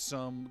hear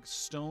some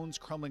stones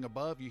crumbling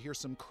above. You hear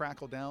some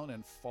crackle down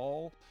and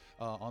fall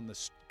on the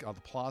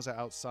plaza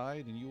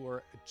outside, and you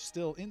are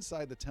still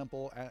inside the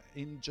temple,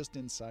 just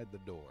inside the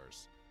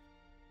doors.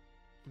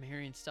 I'm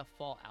hearing stuff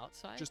fall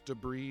outside. Just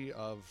debris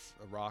of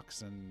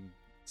rocks and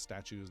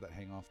statues that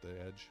hang off the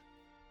edge.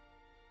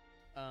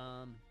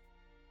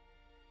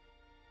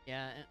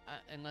 Yeah,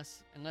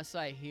 unless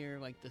I hear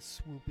like the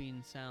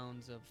swooping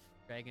sounds of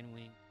dragon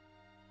wing,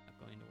 not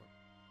going to work.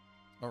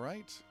 All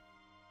right.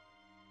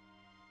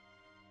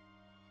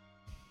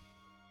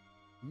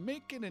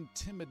 Make an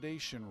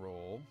intimidation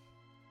roll.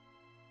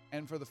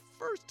 And for the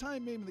first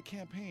time maybe in the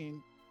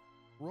campaign,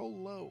 roll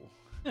low.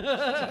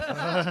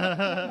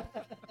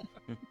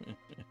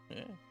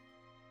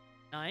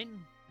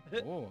 9.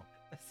 Oh.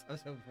 So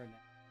for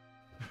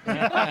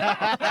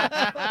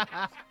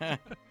now.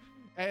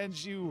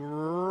 And you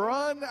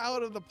run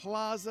out of the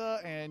plaza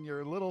and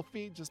your little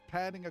feet just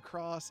padding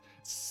across.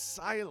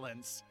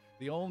 Silence.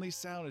 The only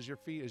sound is your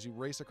feet as you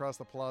race across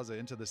the plaza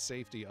into the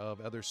safety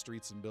of other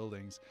streets and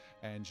buildings,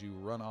 and you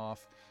run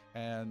off.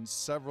 And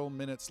several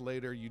minutes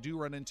later, you do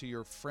run into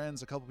your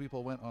friends. A couple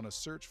people went on a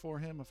search for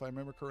him, if I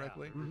remember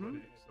correctly. Everybody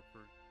except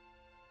for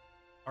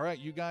All right,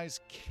 you guys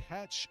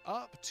catch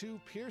up to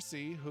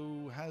Piercy,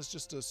 who has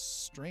just a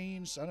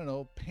strange, I don't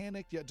know,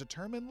 panicked yet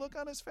determined look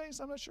on his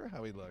face. I'm not sure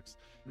how he looks.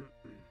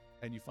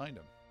 And you find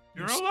him.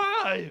 You're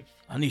alive!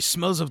 And he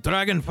smells of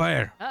dragon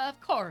fire.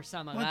 Of course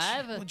I'm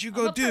alive. what'd you I'm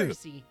go a do?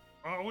 Percy.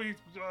 Oh, wait,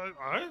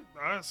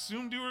 I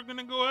assumed you were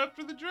gonna go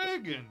after the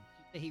dragon.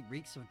 He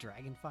reeks of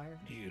dragon fire.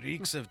 He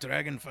reeks of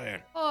dragon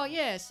fire. Oh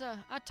yes,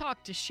 I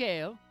talked to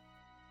Shale.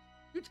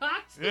 You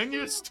talked. And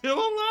you're still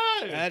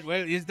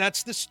alive!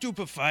 That's the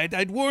stupefied.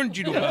 I'd warned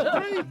you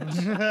about.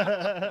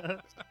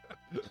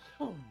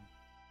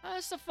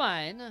 That's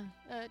fine.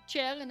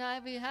 Chell and I,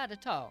 we had a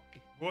talk.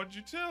 What'd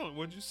you tell him?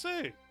 What'd you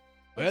say?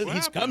 Well, What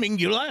he's happened? coming.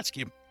 You'll ask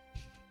him.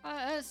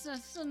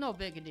 It's no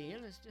big a deal.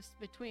 It's just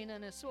between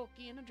an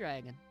Asoki and a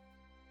dragon.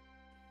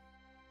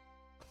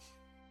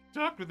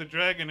 Talked with the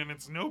dragon and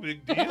it's no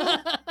big deal.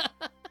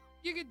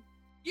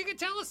 You could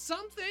tell us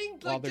something.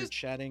 While Like they're just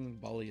chatting,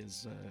 Bali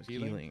is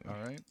healing. All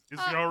right. Is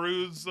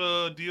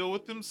Yaru's deal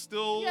with him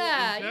still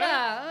Yeah, intact?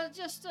 yeah.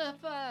 Just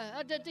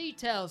the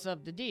details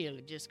of the deal.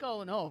 Just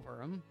going over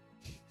them.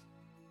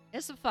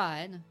 It's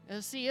fine.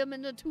 I'll see him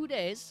in 2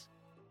 days.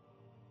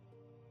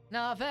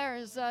 Now, where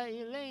is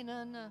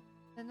Elena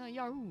and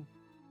Yaru?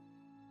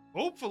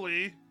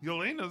 Hopefully,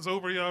 Yelena's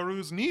over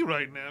Yaru's knee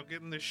right now,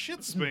 getting the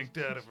shit spanked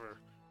out of her.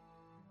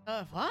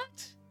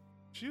 What?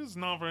 She was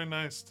not very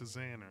nice to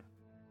Xander.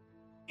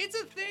 it's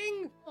a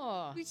thing.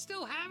 Oh, We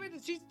still have it.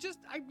 She's just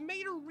I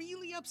made her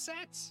really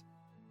upset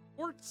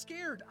or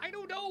scared. I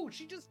don't know.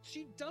 She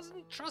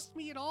doesn't trust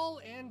me at all,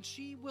 and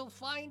she will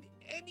find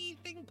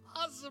anything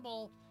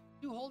possible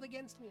to hold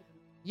against me.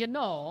 you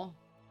know,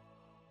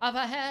 I've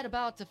had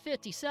about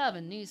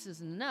 57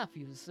 nieces and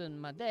nephews in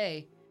my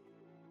day.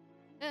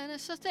 And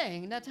it's a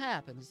thing that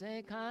happens.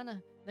 They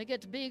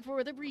get big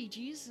for the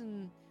breeches,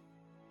 and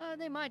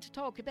they might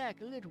talk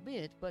back a little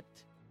bit, but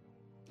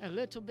a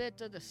little bit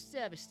of the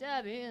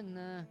stabby,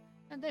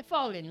 and they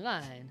fall in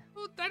line.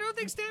 Well, I don't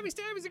think stabby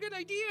is a good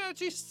idea.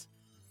 She's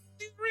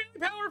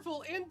really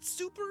powerful and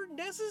super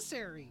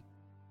necessary.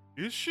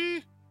 Is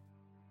she?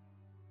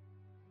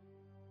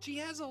 She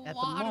has a At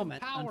lot the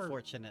moment, of power.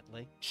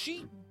 unfortunately.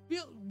 She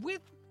built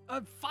with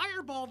a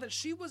fireball that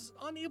she was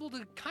unable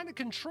to kind of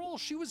control.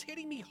 She was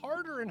hitting me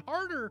harder and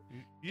harder.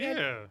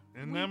 Yeah,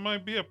 and that we-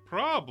 might be a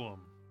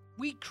problem.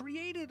 We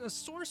created a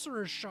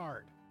sorcerer's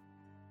shard.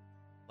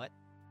 What?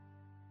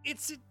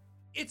 It's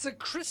a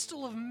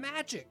crystal of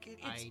magic.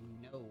 It's, I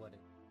know what it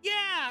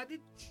yeah.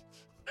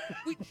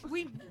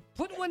 We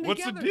put one What's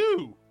together. it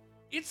do?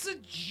 It's a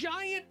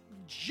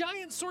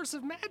giant source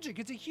of magic.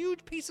 It's a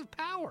huge piece of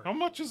power. How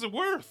much is it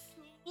worth?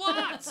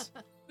 Lots.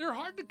 They're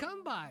hard to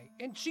come by,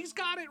 and she's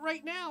got it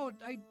right now.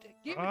 I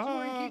gave it to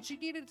her in case she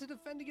needed to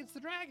defend against the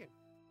dragon.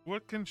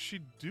 What can she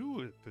do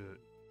with it?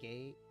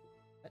 gay.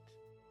 What?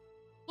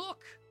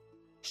 Look,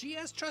 she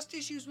has trust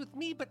issues with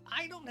me, but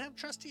I don't have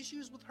trust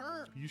issues with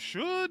her. You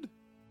should.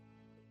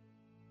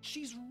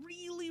 She's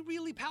really,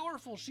 really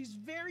powerful. She's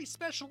very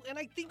special, and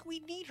I think we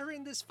need her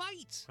in this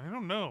fight. I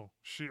don't know.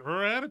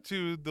 Her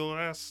attitude the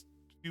last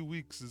few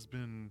weeks has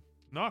been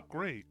not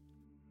great.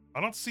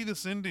 I don't see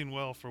this ending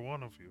well for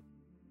one of you.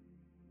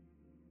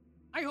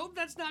 I hope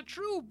that's not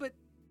true, but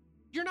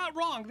you're not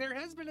wrong. There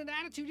has been an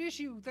attitude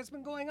issue that's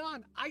been going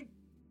on. I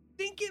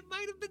think it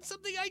might have been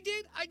something I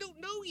did. I don't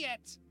know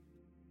yet.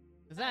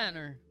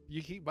 Xander.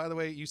 You keep, by the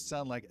way, you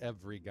sound like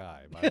every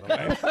guy, by the way.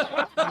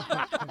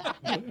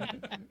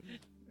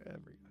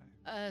 Every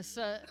guy.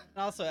 So And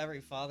also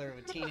every father of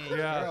a teenage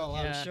Yeah. girl,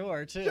 I'm Yeah.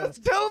 sure, too.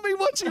 Just tell me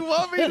what you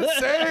want me to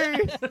say.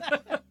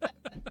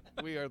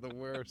 We are the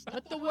worst.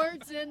 put the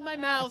words in my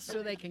mouth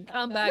so they can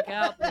come back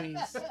out,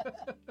 please.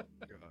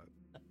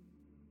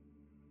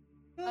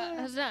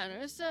 God.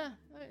 Xander,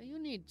 you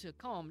need to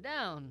calm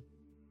down.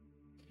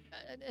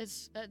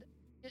 It's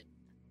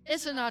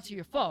not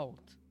your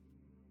fault.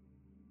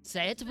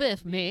 Say it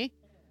with me.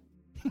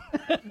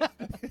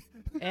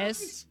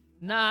 It's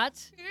not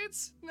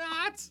It's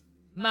not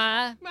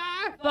my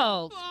my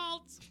fault.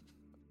 fault.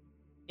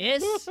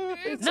 It's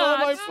It's not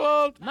all my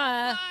fault. my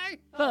My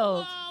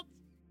fault. fault.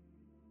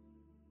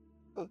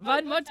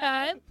 One more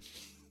time.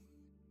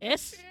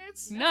 It's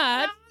It's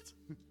not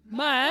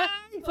my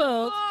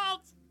fault.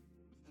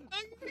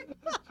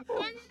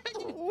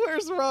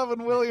 Where's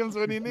Robin Williams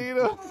when you need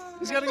him?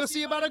 He's got to go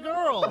see about a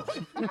girl.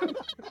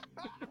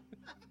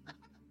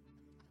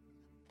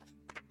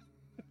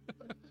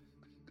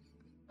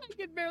 I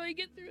can barely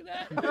get through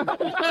that.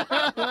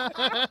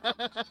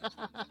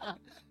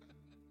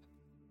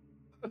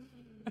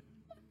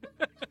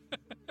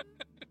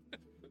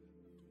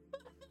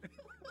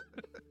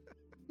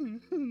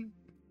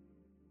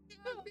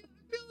 I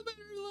feel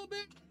better a little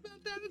bit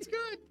about that. It's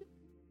good.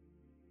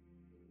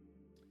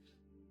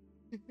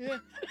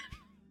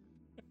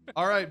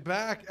 All right,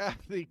 back at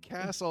the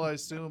castle, I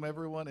assume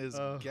everyone is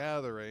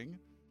gathering.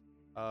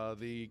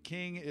 The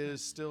king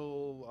is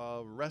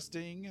still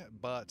resting,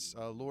 but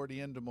Lord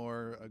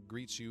Yendamore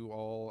greets you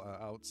all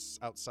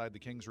outside the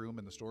king's room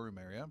in the storeroom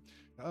area.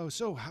 Oh,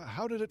 so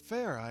how did it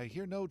fare? I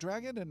hear no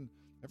dragon, and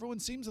everyone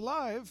seems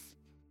alive.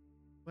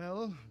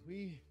 Well,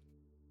 we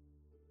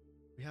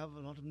have a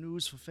lot of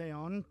news for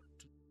Phaon.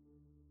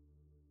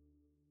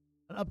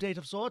 An update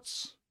of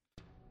sorts.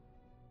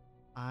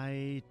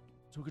 I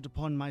took it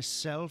upon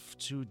myself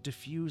to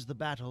defuse the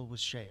battle with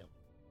Shale.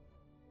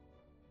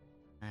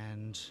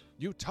 And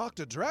You talked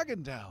a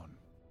dragon down.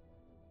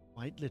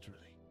 quite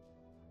literally,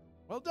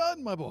 Well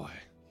done, my boy.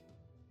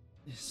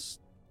 it's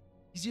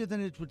easier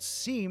than it would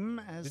seem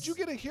as... Did you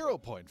get a hero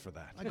point for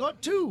that? I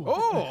got 2!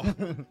 Oh!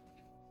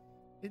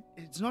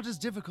 It's not as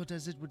difficult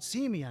as it would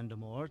seem,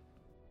 Yandamore.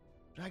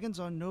 Dragons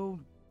are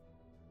no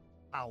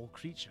foul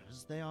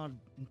creatures. They are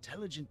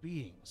intelligent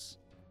beings.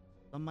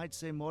 Some might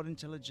say more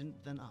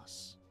intelligent than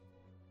us.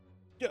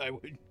 I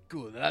wouldn't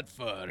go that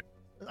far.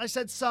 I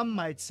said some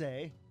might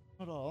say,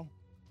 not all.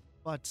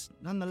 But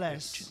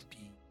nonetheless,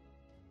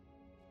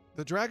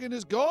 The dragon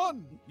is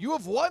gone. You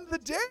have won the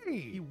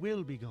he day.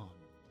 will be gone.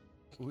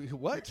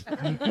 What?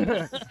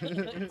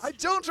 I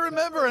don't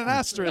remember an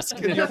asterisk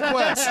in your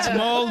quest.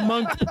 Small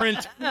monk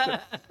print.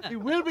 He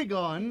will be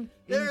gone.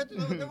 There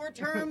were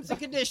terms and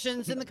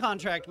conditions in the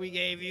contract we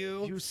gave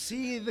you. You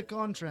see the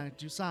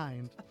contract you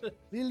signed.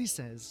 Clearly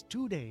says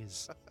 2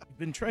 days. I've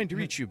been trying to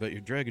reach you about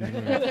your dragon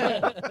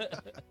warranty.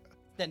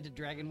 Extended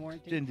dragon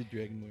warranty. Extended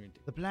dragon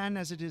warranty. The plan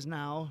as it is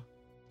now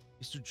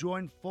is to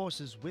join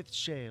forces with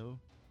Shale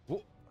Wh-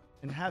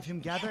 and have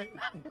him gather.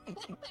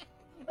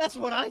 That's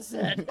what I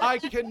said. I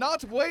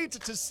cannot wait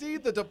to see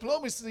the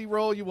diplomacy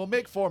roll you will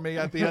make for me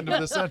at the end of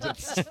the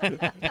sentence.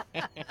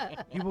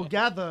 He will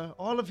gather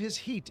all of his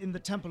heat in the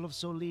Temple of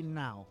Solin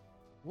now.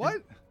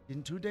 What?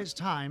 In 2 days'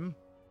 time,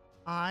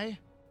 I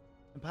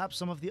and perhaps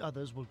some of the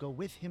others will go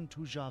with him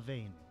to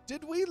Jarvain.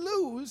 Did we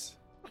lose?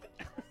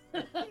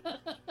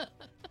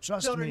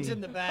 Trust Children's me,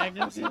 in the bag.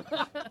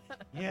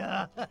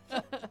 yeah.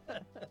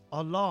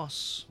 A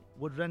loss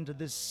would render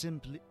this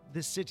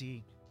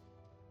city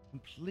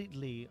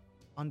completely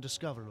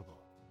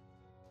undiscoverable.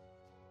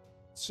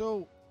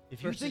 So,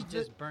 If you Versus think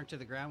just burnt to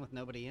the ground with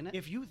nobody in it.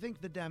 if you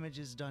think the damage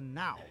is done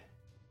now,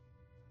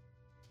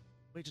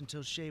 wait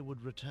until Shay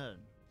would return.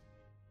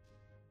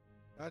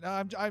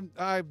 I'm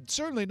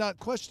certainly not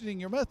questioning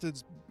your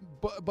methods,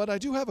 but I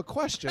do have a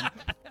question.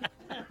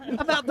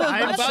 About the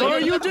I'm sure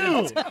you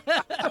do.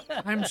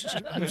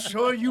 I'm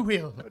sure you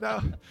will.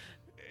 Now,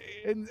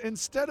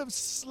 instead of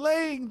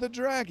slaying the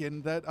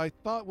dragon that I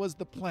thought was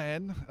the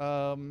plan,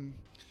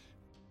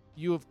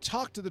 you have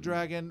talked to the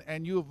dragon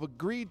and you have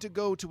agreed to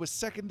go to a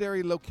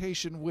secondary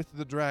location with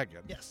the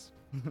dragon. Yes.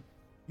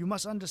 You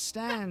must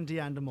understand,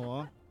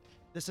 Deandamore,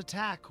 this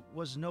attack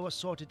was no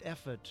assorted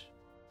effort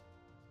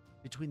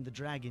between the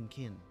dragon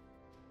kin.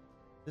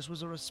 This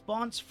was a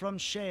response from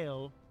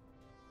Shale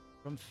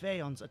from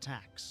Phaon's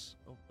attacks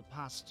over the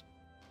past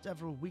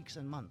several weeks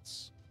and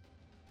months.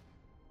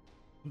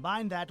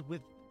 Combine that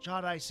with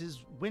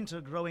Charice's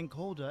winter growing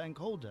colder and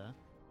colder,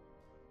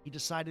 he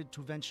decided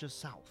to venture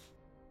south.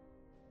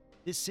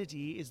 This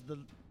city is the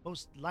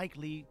most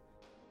likely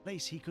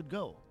place he could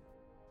go,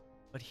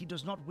 but he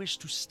does not wish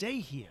to stay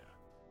here.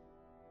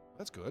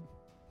 That's good.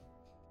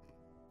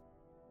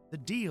 The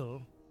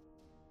deal,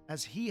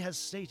 as he has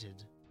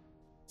stated,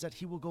 is that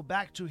he will go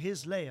back to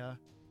his lair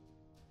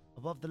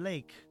above the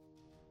lake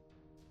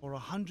for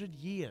 100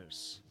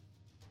 years.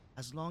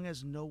 as long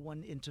as no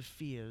one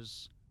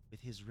interferes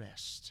with his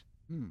rest.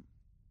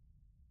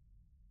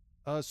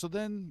 So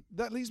then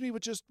that leaves me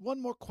with just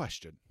one more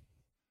question.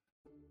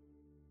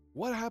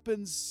 What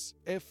happens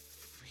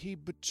if he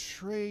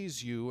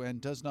betrays you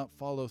and does not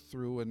follow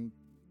through and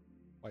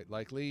quite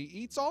likely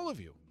eats all of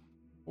you?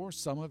 Or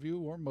some of you,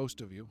 or most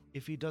of you?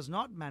 If he does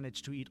not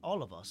manage to eat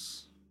all of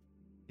us,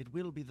 it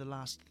will be the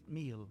last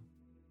meal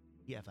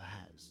he ever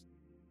has.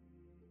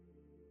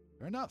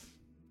 Fair enough.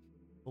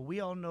 But we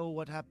all know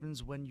what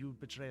happens when you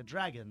betray a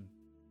dragon.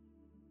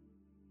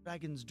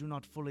 Dragons do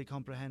not fully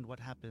comprehend what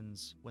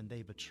happens when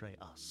they betray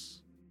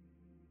us.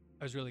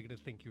 I was really going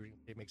to think you were going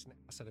to say makes an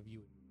ass out of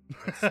you.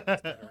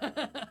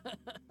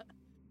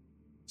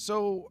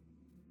 So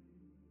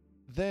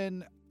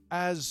then,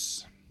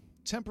 as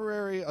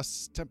temporarily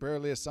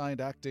assigned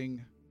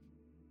acting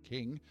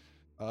king,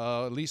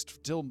 at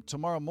least till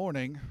tomorrow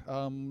morning,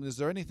 is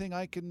there anything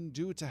I can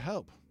do to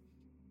help?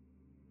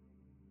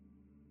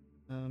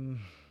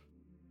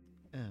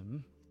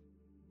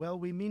 Well,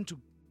 we mean to,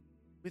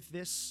 with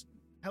this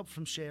help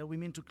from Shale, we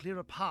mean to clear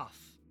a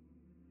path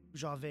to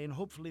Jarvain,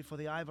 hopefully for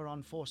the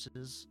Iveron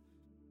forces.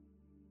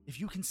 If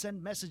you can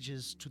send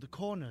messages to the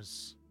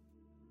corners,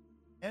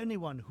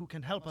 anyone who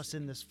can help us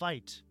in this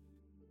fight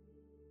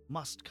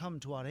must come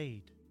to our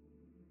aid.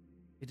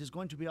 It is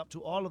going to be up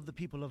to all of the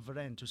people of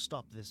Varen to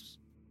stop this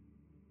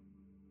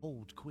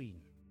old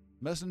queen.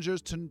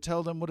 Messengers to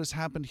tell them what has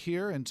happened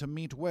here and to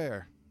meet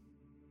where?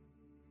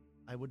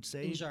 I would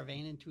say In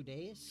Jarvain in 2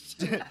 days?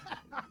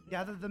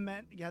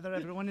 gather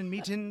everyone and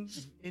meet in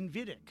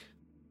Vidic.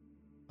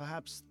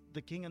 Perhaps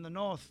the king in the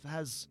north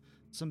has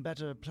some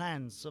better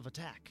plans of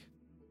attack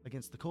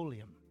against the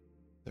Colium.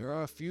 There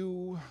are a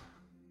few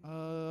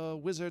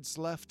wizards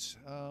left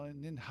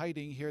in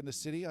hiding here in the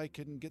city. I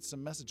can get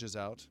some messages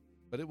out,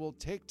 but it will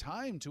take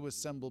time to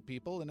assemble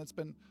people, and it's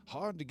been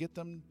hard to get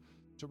them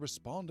to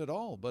respond at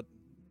all. But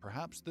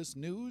perhaps this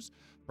news,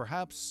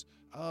 perhaps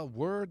a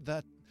word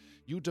that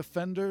you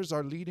defenders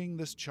are leading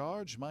this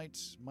charge might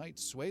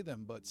sway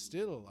them. But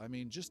still, I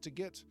mean, just to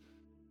get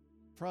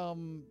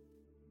from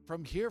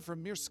here,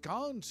 from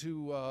Mirskan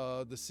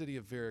to the city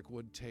of Virik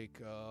would take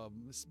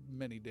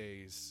many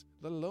days,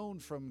 let alone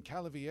from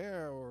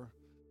Calavier or...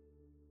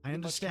 I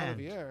understand.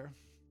 Calavier.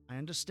 I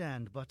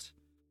understand, but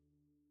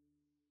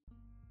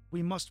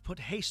we must put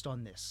haste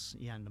on this,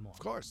 Yandamor. Of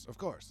course, of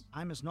course.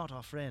 Time is not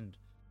our friend.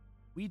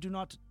 We do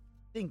not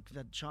think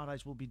that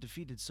Charais will be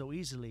defeated so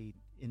easily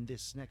in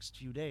this next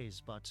few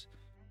days, but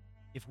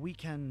if we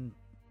can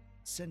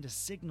send a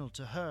signal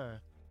to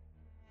her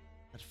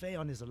that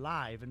Phaon is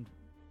alive and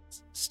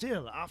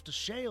still after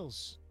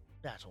Shale's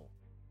battle,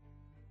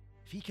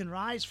 if he can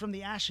rise from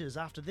the ashes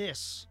after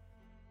this,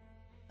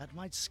 that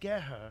might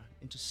scare her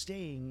into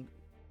staying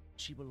where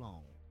she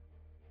belongs.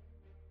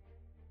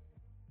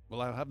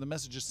 Well, I'll have the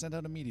messages sent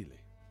out immediately.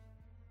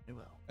 Very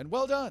well. And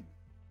well done.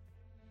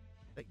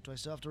 Do I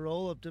still have to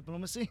roll up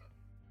diplomacy?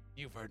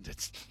 You've earned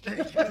it.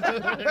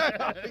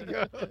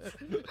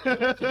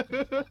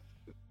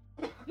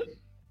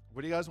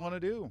 What do you guys want to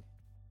do?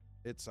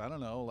 It's, I don't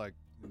know, like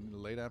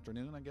late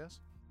afternoon, I guess.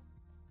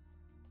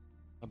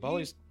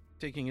 Bali's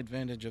taking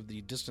advantage of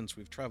the distance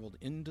we've traveled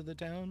into the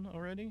town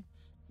already.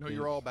 No,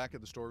 you're all back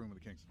at the storeroom of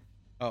the Kings,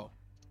 Oh,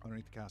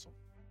 underneath the castle.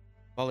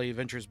 Bali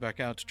ventures back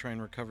out to try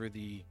and recover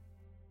the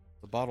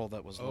bottle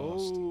that was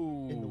lost.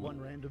 In the one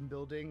random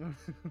building.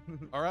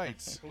 All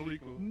right.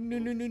 Malik will,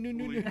 No.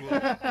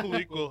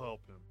 Malik will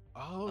help him.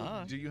 Oh,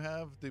 Ah. do you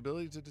have the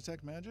ability to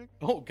detect magic?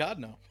 Oh, God,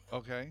 no.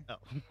 Okay. Oh.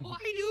 Oh,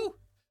 I do.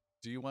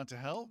 Do you want to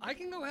help? I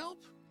can go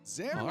help.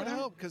 Zarin All would right.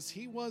 help because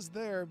he was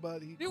there,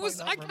 but he It was.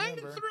 might I not kind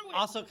of remember. threw it.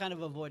 Also kind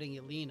of avoiding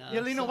Yelena.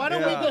 Yelena, so- why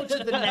don't Yeah. we go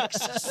to the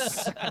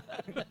Nexus?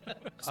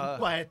 Some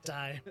quiet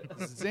time.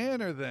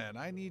 Xander, then,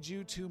 I need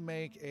you to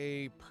make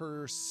a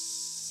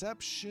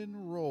perception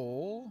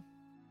roll.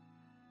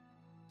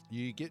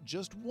 You get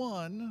just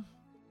one,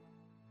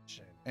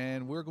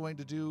 and we're going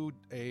to do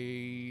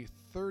a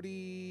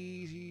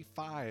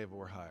 35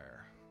 or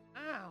higher.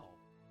 Ow.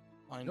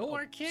 Find No a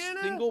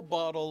arcana? Single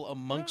bottle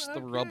amongst Oh, the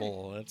okay.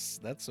 rubble.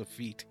 That's a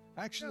feat.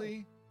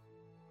 Actually,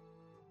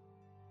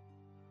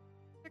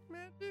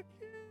 Magic.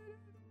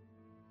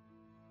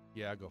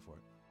 yeah, go for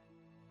it.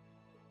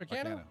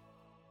 Arcana.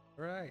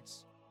 All right.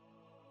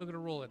 Still gonna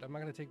roll it. I'm not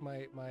gonna take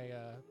my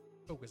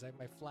focus. I have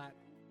my flat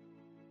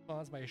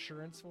bonds, my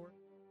assurance for it.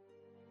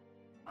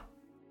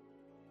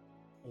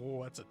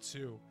 Oh, that's a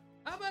 2.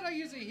 How about I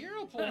use a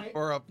hero point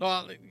Or a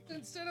Well,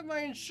 instead of my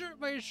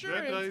assurance?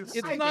 It's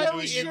It's not not- doing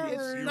you it's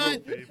zero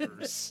not-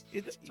 favors.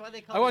 it's, That's why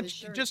they call I it want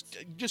insurance.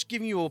 just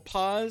giving you a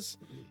pause.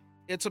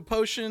 It's a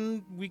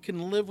potion. We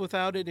can live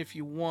without it if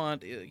you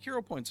want.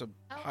 Hero point's a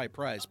high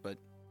price, but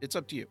it's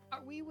up to you.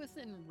 Are we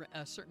within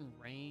a certain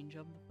range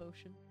of the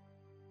potion?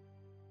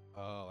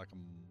 like a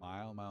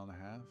mile and a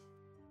half.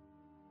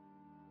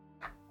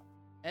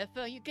 If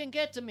you can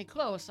get to me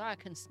close, I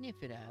can sniff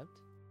it out.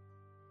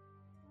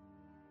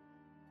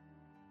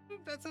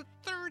 That's a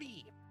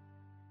 30.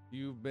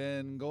 You've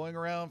been going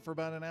around for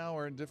about an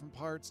hour in different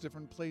parts,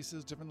 different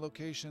places, different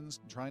locations,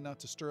 trying not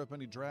to stir up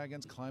any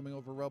dragons, climbing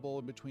over rubble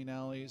in between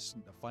alleys,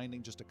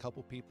 finding just a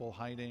couple people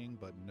hiding,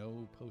 but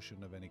no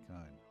potion of any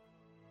kind.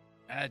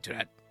 That's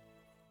right.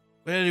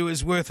 Well, it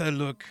was worth a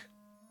look.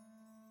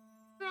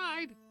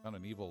 Tried. Found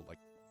an evil, like,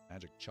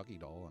 magic Chucky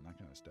doll and that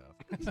kind of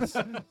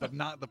stuff. But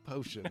not the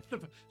potion.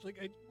 Like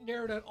I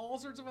narrowed out all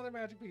sorts of other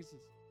magic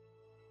pieces.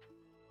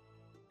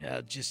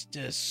 I'll just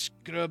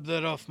scrub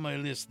that off my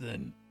list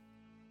then.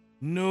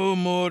 No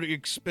more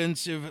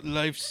expensive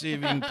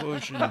life-saving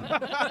potion.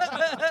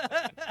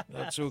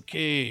 That's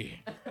okay.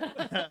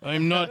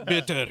 I'm not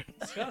bitter.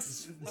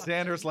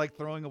 Xander's like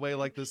throwing away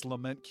like this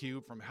lament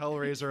cube from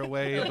Hellraiser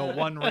away, the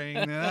One Ring.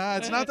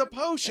 It's not the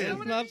potion.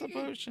 It's not the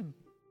potion.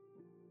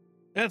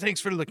 Yeah, thanks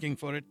for looking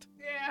for it.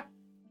 Yeah.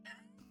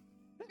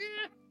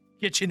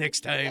 Get you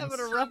next time. Having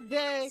a rough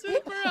day.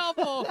 Super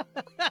helpful.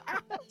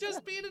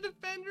 Just being a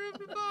defender of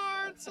the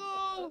barn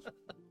soul.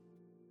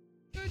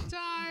 Good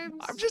times.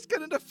 I'm just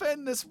going to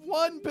defend this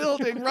one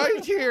building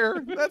right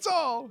here. That's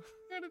all.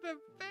 Gonna defend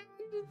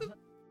the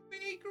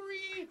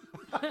bakery.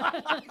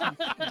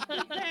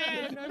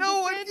 Japan. I'm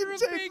No one defender can of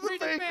take the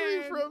bakery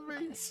Japan. from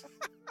me.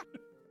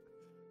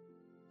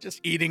 Just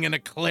eating an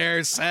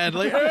eclair,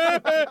 sadly.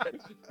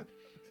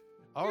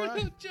 All right.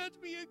 Don't judge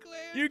me,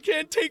 Eclair. You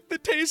can't take the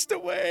taste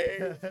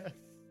away.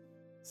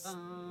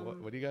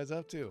 What are you guys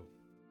up to?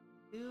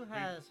 Who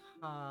has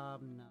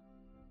hobnob?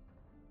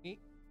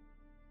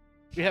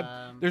 We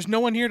have. There's no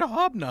one here to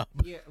hobnob.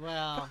 Yeah,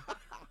 well,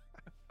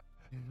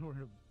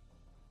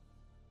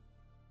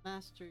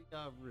 Master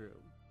Yaru.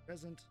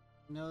 Present.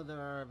 No, there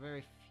are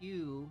very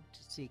few to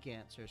seek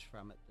answers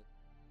from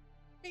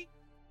it.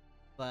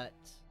 But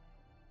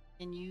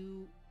can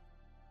you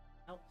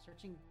out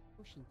searching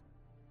potions?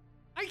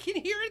 I can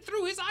hear it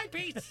through his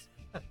eyepiece.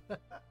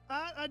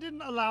 I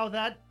didn't allow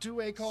that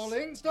two-way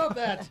calling. Stop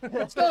that.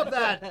 Stop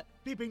that.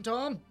 Peeping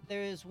Tom.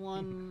 There is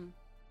one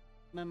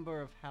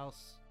member of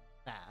House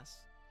Bass,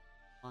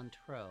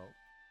 Montreux,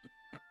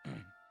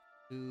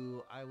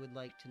 who I would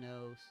like to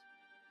know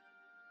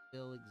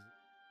still exists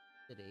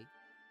in the city.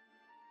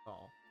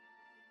 All.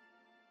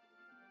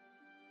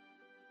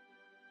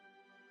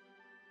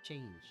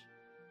 Change.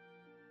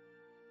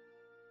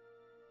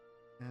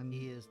 And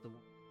He is the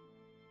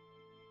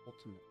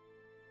ultimate.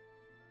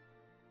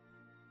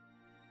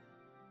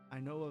 I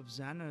know of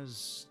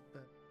Xana's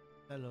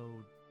fellow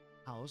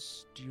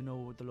house. Do you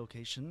know the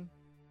location?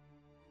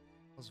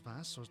 Was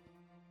vast, or I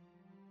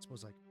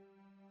suppose like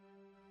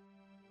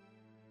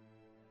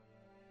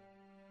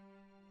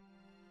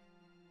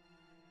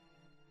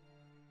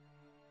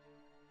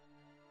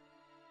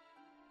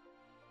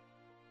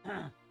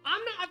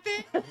I'm not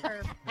there.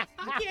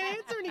 I can't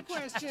answer any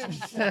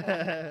questions.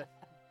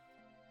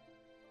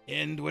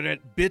 And we're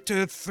at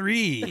bitter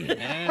 3.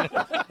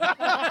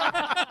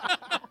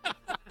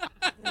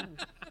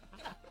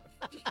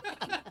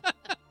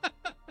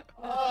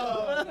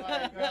 Oh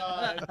my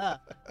god.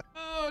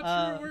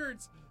 Oh, true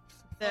words.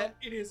 there-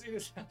 It is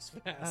House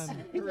Pass.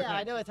 Yeah,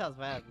 I know it sounds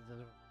bad.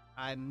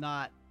 I'm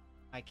not.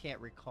 I can't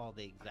recall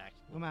the exact.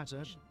 No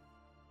matter.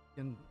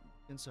 Can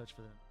search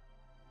for them.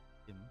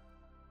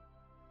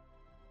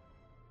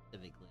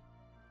 Specifically.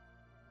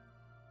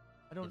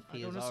 I don't. If he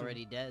I don't is assume.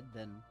 already dead,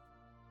 then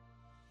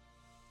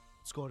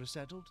Score is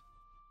settled.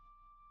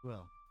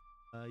 Well,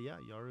 yeah,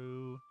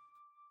 Yaru.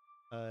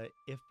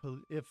 If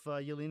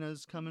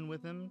Yelena's coming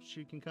with him,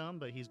 she can come,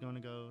 but he's going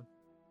to go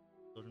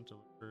to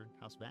her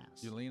House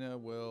Bass. Yelena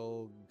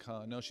will.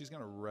 No, she's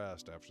going to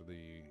rest after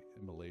the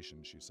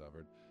immolation she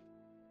suffered.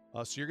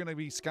 So you're going to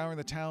be scouring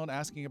the town,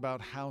 asking about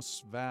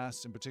House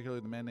Vast, in particular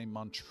the man named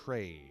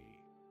Montreux.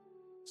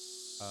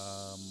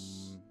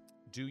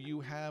 Do you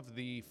have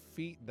the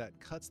feat that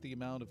cuts the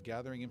amount of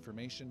gathering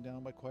information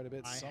down by quite a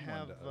bit? I Someone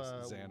have,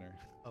 does. Xander.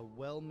 A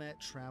well-met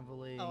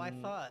traveling. Oh, I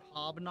thought-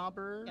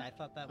 hobnobber. yeah, I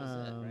thought that was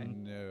it, right?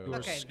 No. Who are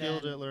Okay,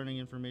 skilled then- at learning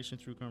information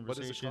through is it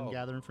conversation, called?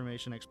 gather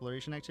information,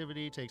 exploration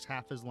activity takes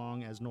half as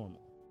long as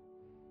normal,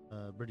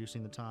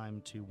 reducing the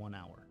time to 1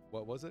 hour.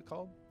 What was it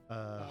called?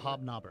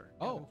 Hobnobber.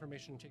 Oh.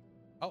 Information take.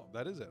 Oh,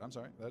 that is it. I'm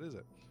sorry. That is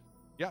it.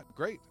 Yeah,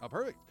 great.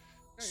 Perfect. Yeah,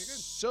 you're good.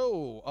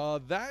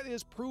 So that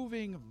is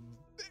proving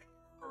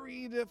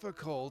very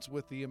difficult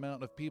with the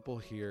amount of people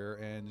here,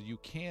 and you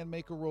can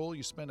make a roll.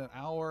 You spend an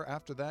hour.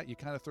 After that, you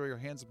kind of throw your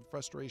hands up in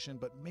frustration,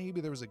 but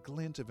maybe there was a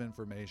glint of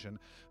information.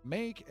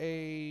 Make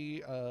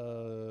a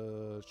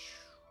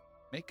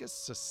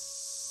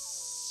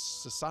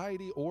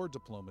society or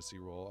diplomacy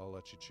roll. I'll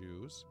let you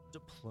choose,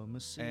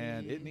 Diplomacy.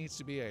 and it needs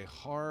to be a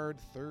hard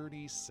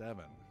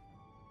 37.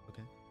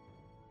 Okay.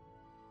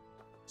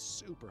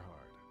 Super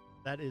hard.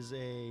 That is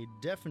a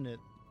definite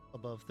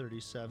above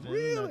 37.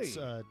 Really?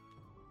 That's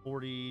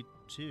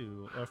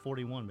 42 or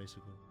 41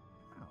 basically.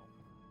 Wow,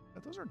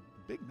 those are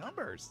big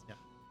numbers.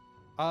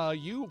 Yeah.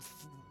 You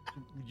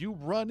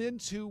run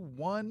into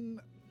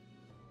one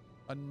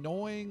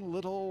annoying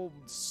little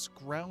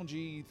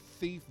scroungy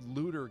thief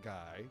looter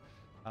guy,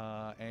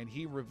 and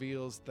he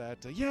reveals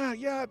that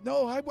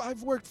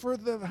I've worked for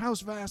the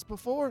House Vast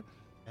before.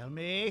 Tell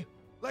me.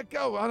 let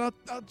go. I'll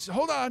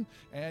hold on.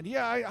 And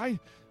yeah,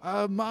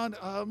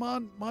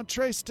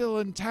 Montre's still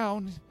in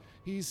town.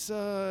 He's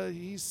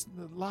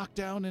locked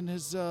down in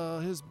his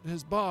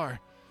bar,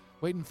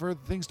 waiting for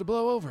things to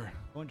blow over.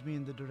 Point me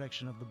in the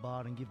direction of the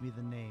bar and give me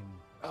the name.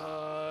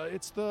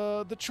 It's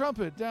the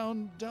Trumpet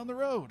down the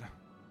road.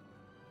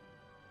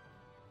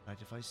 Right,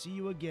 if I see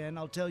you again,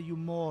 I'll tell you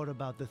more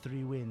about the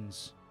Three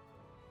Winds.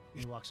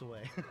 He walks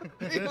away.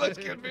 He looks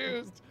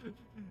confused.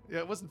 Yeah,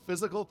 it wasn't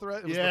physical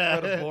threat. It was Yeah.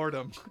 the threat of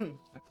boredom.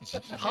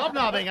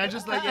 Hobnobbing, I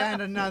just like your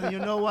hand and nothing. You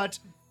know what?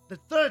 The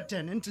third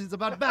tenant is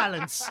about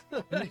balance.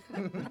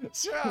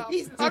 Stop.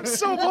 I'm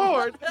so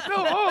bored.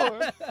 No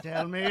more.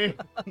 Tell me.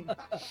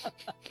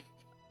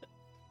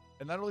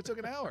 And that only took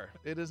an hour.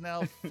 It is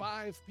now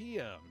 5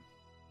 p.m.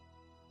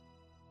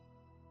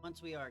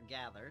 Once we are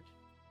gathered,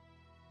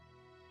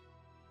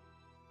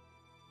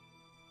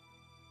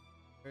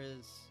 there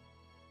is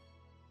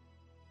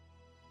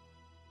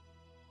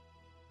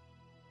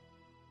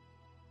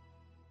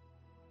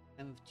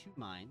I have two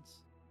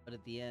minds, but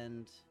at the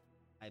end,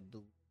 I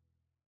believe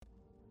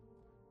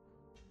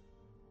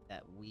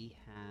that we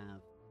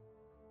have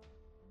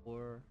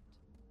more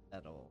to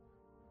settle.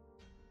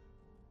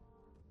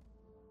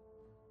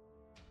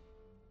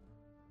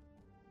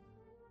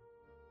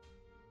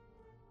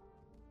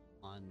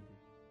 On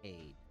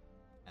paid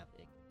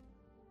epic.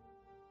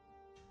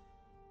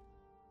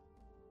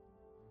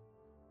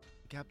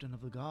 The captain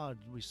of the guard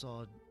we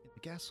saw in the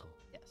castle.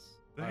 Yes.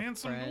 The Our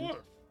handsome friend-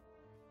 dwarf.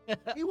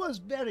 He was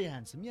very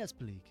handsome, yes,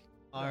 Bleak.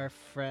 Our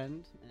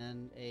friend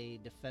and a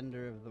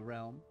defender of the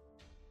realm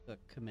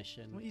took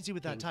commission. Well, easy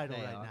with that King title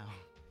Fear. right now.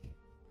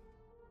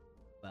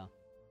 Well,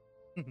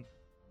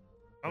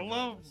 I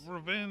love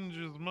revenge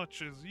as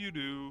much as you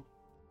do.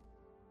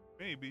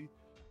 Maybe.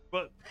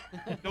 But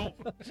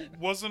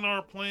wasn't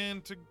our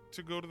plan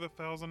to go to the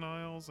Thousand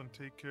Isles and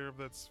take care of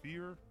that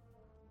sphere?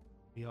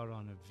 We are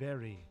on a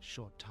very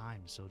short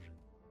time, Sodrin.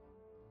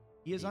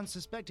 He is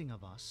unsuspecting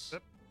of us.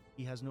 Yep.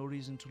 He has no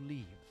reason to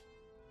leave.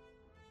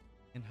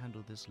 Can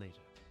handle this later.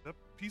 That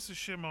piece of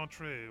shit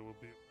Montre will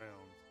be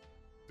around.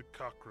 The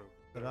cockroach.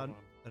 There that are, one.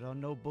 there are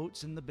no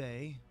boats in the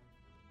bay.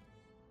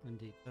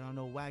 indeed. There are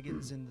no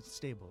wagons in the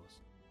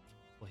stables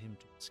for him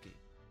to escape.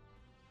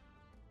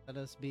 Let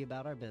us be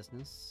about our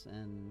business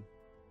and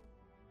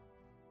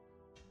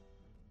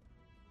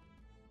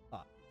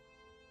thought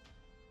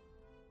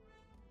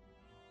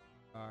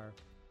are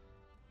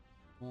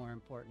more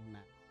important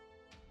matters.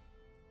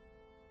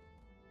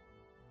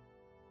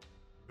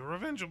 The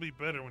revenge will be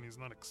better when he's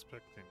not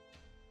expecting.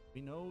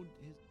 We know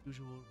his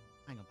usual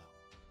hangabout.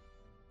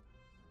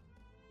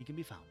 He can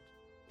be found.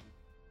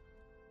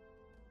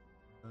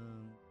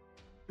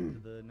 To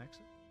the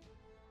Nexus?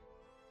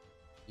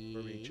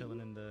 Were we chilling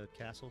in the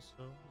castle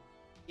still?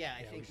 Yeah,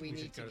 I think we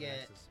need to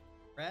get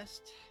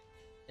rest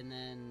and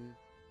then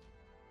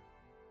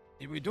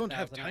We don't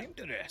have Thousand time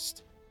to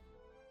rest.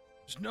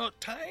 There's not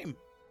time.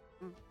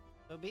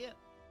 so be it.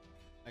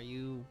 Are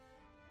you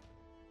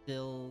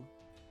still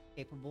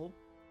capable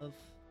of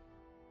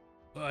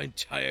Oh, I'm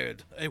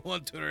tired. I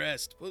want to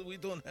rest, but we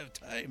don't have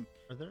time.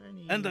 Are there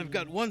any? And I've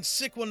got one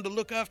sick one to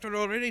look after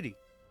already.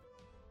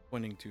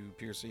 Pointing to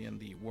Piercy and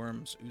the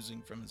worms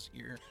oozing from his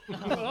ear.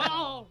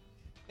 Oh,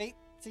 they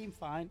seem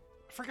fine.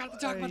 I forgot to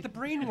talk about the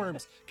brain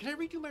worms. Can I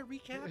redo my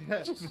recap?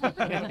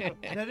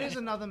 There is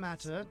another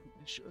matter,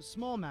 a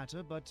small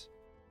matter, but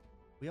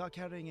we are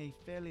carrying a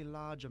fairly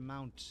large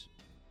amount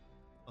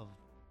of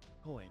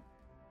coin.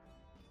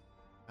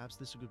 Perhaps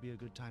this would be a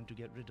good time to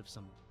get rid of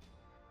some.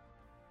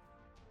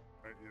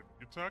 Right, if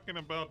you're talking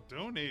about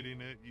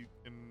donating it, you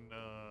can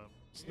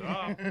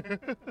stop.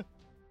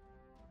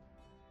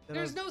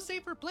 There's no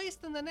safer place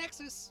than the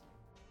Nexus.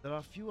 There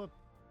are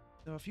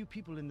few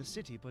people in the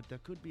city, but there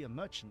could be a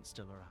merchant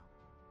still around.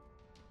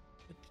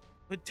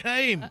 But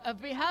time.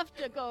 If we have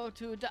to go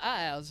to the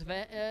Isles,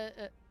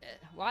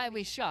 why are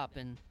we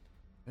shopping?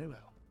 Very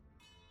well.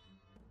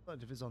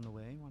 But if it's on the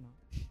way, why not?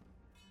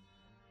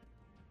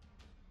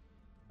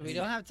 We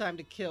don't have time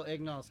to kill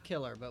Ignal's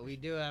killer, but we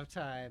do have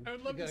time I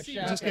would love to go to see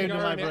shopping. It just came to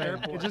my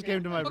brain. It just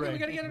came to my Okay, brain. we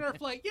gotta get on our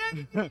flight.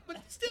 Yeah, but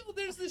still,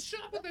 there's this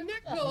shop with a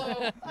neck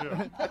pillow.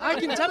 Yeah.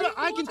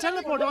 I can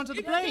teleport onto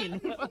the plane.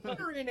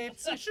 Water in it,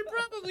 so I should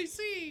probably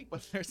see.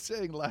 But they're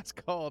saying last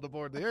call to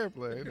board the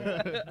airplane.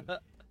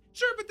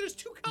 Sure, but there's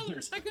two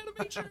colors. I gotta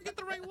make sure I get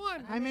the right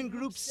one. I'm in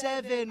group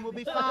 7. We'll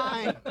be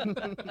fine.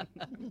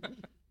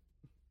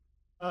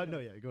 No,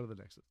 yeah, go to the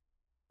Nexus.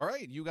 All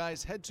right, you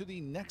guys head to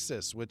the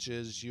Nexus, which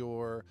is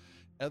your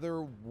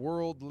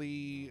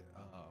otherworldly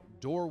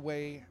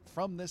doorway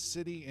from this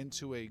city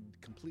into a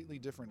completely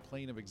different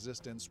plane of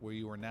existence where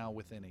you are now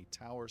within a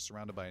tower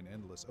surrounded by an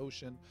endless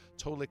ocean,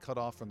 totally cut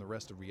off from the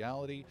rest of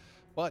reality.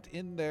 But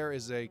in there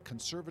is a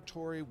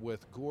conservatory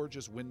with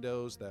gorgeous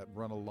windows that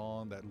run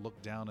along that look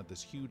down at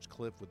this huge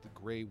cliff with the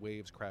gray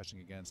waves crashing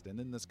against. And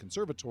in this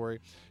conservatory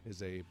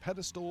is a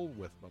pedestal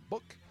with a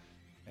book.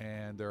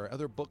 And there are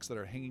other books that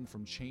are hanging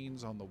from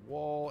chains on the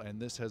wall, and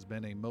this has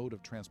been a mode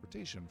of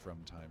transportation from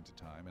time to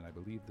time, and I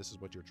believe this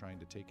is what you're trying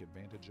to take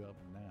advantage of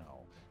now.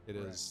 It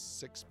is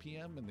 6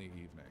 p.m. in the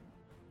evening.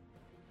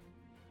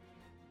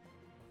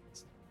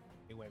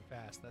 It went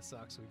fast. That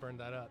sucks. We burned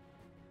that up.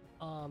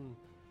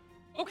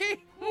 Okay,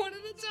 one at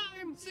a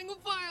time, single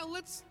file.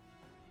 Let's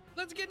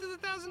get to the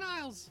Thousand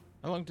Isles.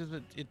 How long does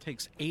it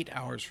takes 8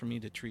 hours for me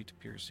to treat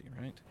Piercy,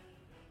 right?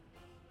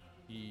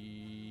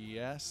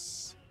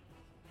 Yes.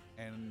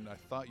 And I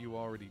thought you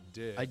already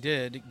did. I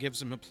did. It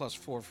gives him a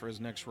 +4 for his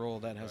next roll.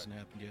 That hasn't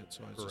happened yet,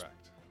 so I was just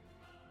Correct.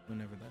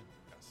 whenever that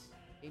Yes.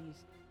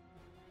 Amy's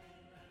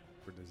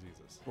For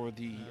diseases. for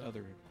the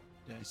other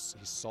day. He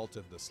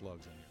salted the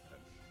slugs in your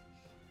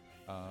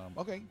head.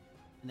 Okay.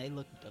 And they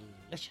look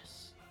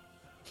delicious.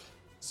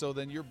 So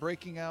then you're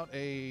breaking out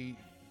a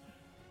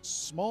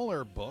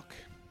smaller book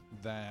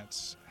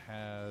that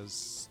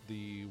has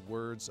the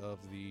words of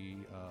the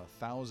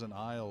Thousand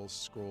Isles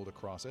scrolled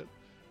across it.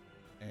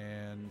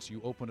 And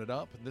you open it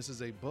up. This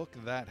is a book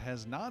that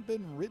has not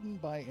been written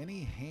by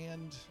any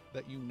hand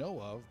that you know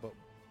of, but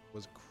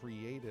was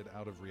created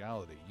out of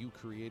reality. You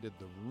created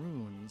the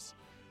runes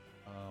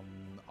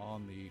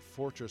on the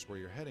fortress where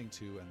you're heading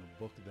to, and the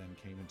book then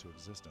came into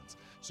existence.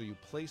 So you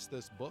place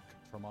this book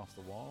from off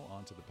the wall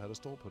onto the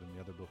pedestal, putting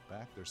the other book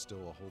back. There's still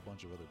a whole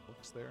bunch of other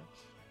books there.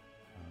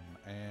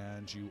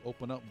 And you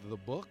open up the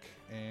book,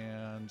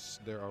 and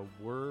there are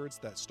words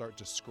that start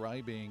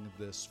describing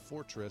this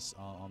fortress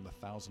on the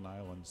Thousand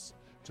Islands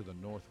to the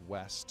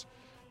northwest.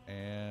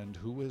 And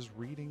who is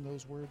reading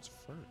those words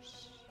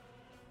first?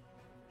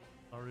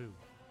 Aru.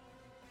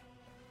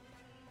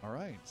 All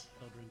right.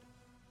 Children.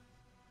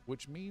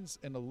 Which means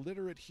an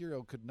illiterate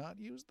hero could not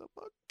use the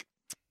book.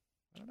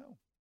 I don't know.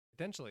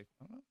 Potentially.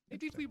 I don't know.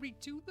 Maybe if we read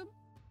two of them?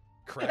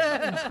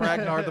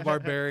 Kragnar the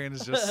Barbarian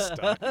is just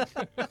stuck.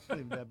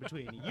 Leave that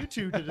between you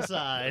two to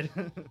decide.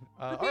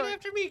 All Repeat right.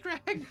 after me,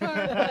 Craig.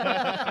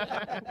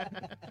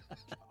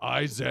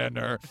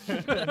 Eisenner.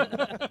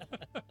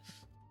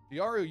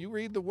 Yaru, you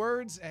read the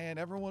words, and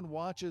everyone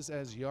watches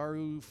as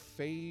Yaru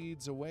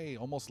fades away,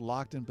 almost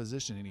locked in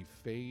position, and he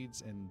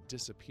fades and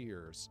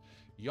disappears.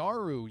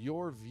 Yaru,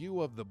 your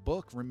view of the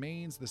book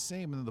remains the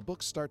same, and then the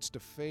book starts to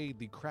fade.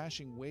 The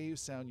crashing wave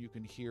sound you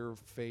can hear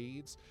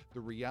fades. The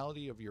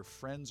reality of your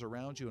friends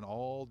around you and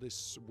all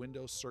this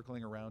windows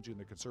circling around you in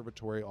the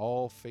conservatory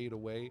all fade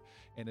away,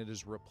 and it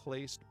is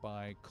replaced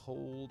by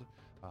cold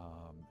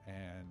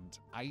and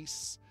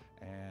ice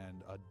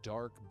and a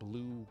dark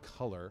blue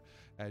color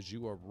as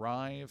you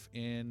arrive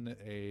in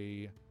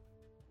a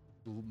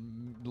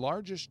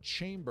largest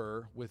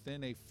chamber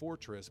within a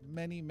fortress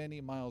many,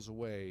 many miles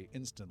away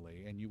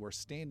instantly, and you are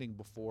standing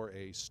before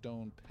a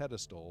stone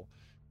pedestal,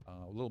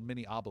 a little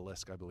mini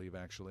obelisk, I believe,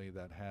 actually,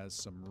 that has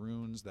some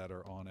runes that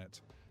are on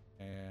it,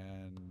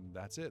 and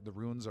that's it. The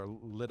runes are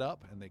lit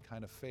up, and they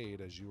kind of fade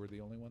as you are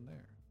the only one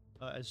there.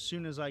 As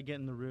soon as I get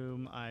in the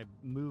room, I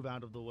move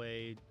out of the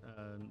way,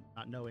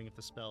 not knowing if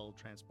the spell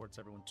transports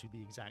everyone to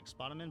the exact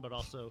spot I'm in, but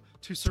also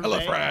to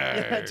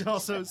survey, to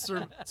also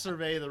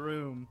survey the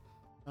room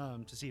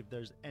to see if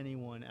there's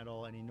anyone at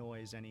all, any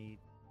noise, any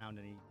sound,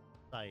 any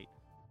sight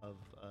of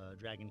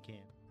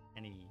Dragonkin,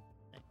 anything.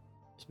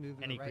 Just move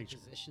in Any the right creature.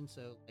 position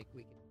so like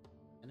we can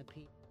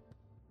centipede.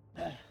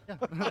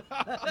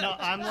 No,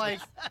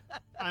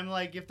 I'm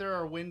like, if there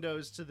are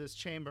windows to this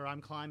chamber,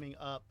 I'm climbing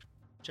up,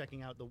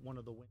 checking out one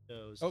of the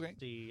windows. Okay. To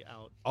see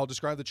out. I'll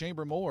describe the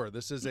chamber more.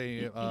 This is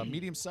a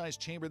medium-sized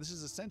chamber. This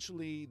is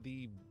essentially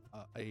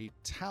a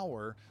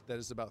tower that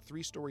is about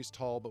 3 stories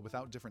tall, but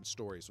without different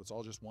stories. So it's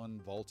all just one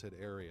vaulted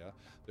area.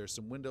 There's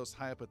some windows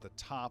high up at the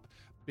top,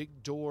 big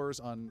doors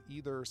on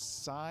either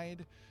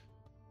side.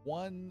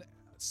 One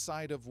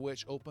side of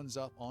which opens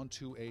up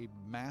onto a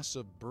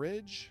massive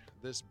bridge.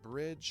 This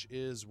bridge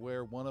is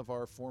where one of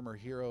our former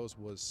heroes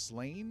was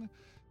slain.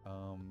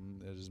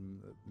 It is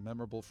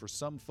memorable for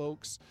some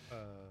folks.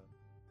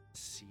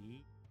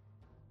 See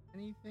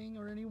anything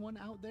or anyone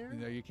out there? You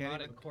know, you can't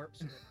Rotted corpse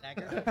with a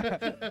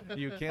dagger.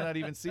 you cannot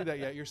even see that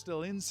yet. You're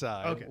still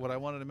inside. Okay. What I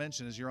wanted to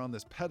mention is you're on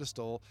this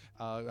pedestal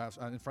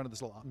in front of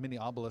this little mini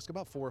obelisk,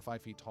 about 4 or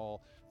 5 feet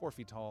tall, 4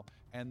 feet tall,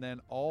 and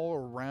then all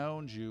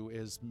around you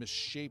is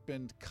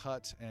misshapen,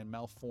 cut, and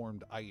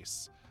malformed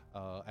ice,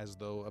 as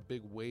though a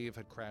big wave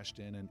had crashed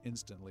in and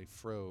instantly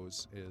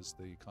froze. Is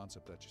the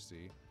concept that you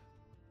see?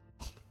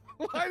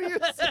 Why do you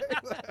say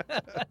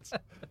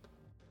that?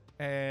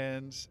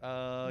 And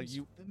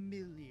you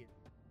familiar.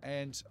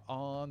 and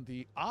on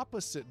the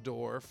opposite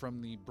door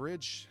from the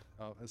bridge,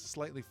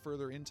 slightly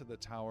further into the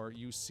tower,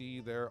 you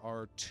see there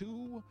are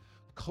 2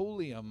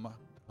 Colium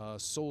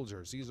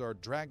soldiers. These are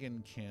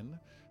Dragonkin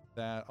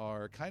that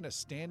are kind of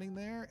standing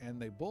there,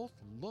 and they both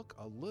look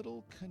a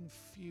little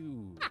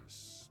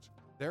confused.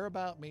 They're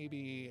about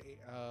maybe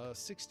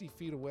 60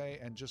 feet away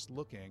and just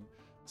looking,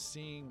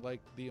 seeing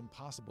like the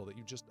impossible that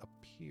you just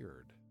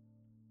appeared.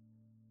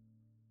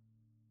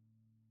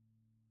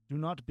 Do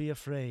not be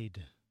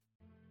afraid.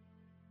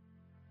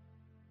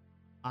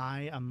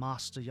 I am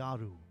Master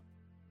Yaru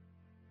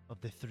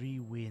of the 3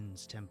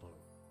 Winds Temple.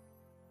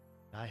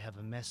 I have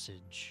a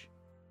message.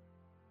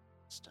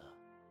 Master.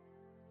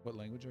 What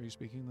language are you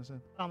speaking this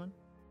in? Common.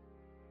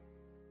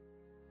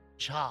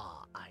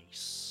 Cha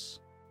ice.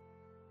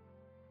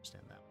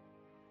 Understand that.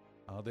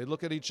 They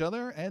look at each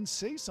other and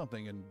say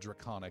something in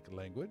draconic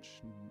language.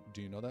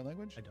 Do you know that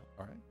language? I don't.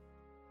 All right.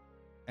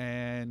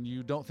 And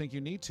you don't think you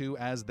need to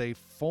as they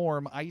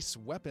form ice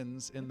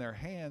weapons in their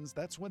hands.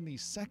 That's when the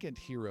second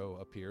hero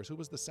appears. Who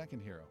was the second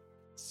hero?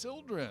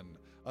 Sildren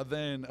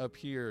then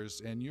appears,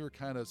 and you're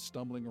kind of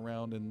stumbling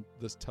around in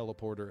this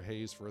teleporter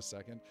haze for a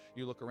second.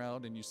 You look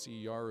around and you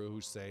see Yaru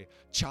who say,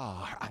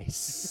 "Char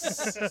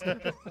ice."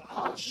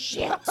 Oh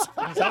shit! Is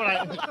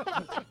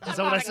that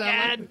what I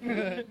sound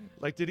like?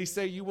 Like, did he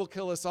say, "You will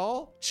kill us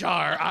all"?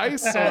 Char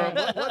ice? Or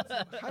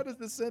how does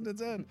this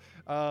sentence end?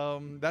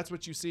 That's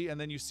what you see. And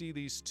then you see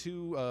these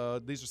two,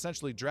 these are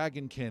essentially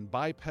dragonkin,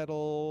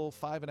 bipedal,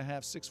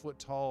 5.5, 6 foot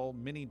tall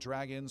mini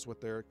dragons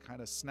with their kind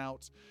of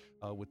snouts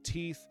with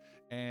teeth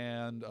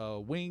and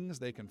wings.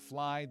 They can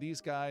fly.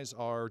 These guys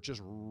are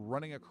just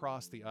running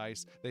across the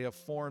ice. They have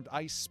formed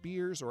ice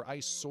spears or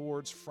ice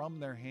swords from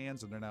their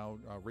hands, and they're now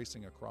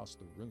racing across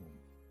the room.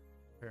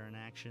 Prepare an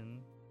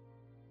action.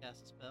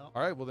 Cast a spell.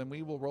 All right, well, then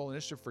we will roll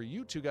initiative for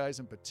you two guys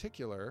in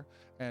particular.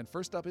 And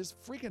first up is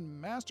freaking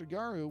Master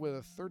Yaru with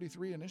a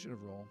 33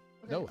 initiative roll.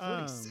 No,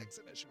 36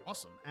 initiative.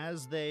 Awesome.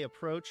 As they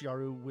approach,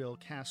 Yaru will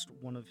cast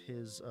one of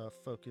his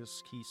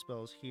focus key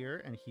spells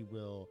here, and he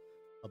will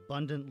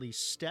abundantly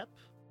step,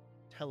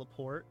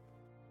 teleport.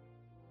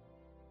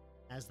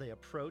 As they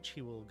approach,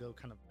 he will go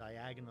kind of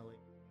diagonally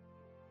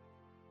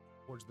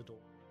towards the door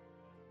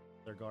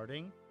they're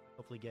guarding.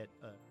 Hopefully get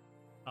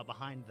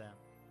behind them,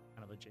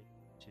 kind of adjacent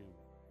to.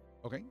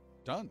 Okay,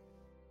 done.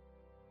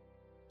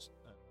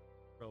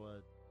 Throw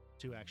a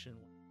 2-action.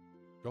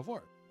 Go for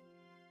it.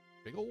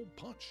 Big old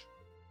punch.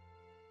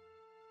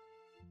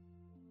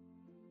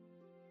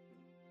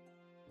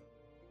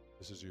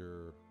 This is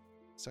your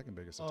second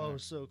biggest attack. Oh,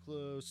 so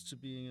close to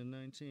being a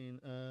 19.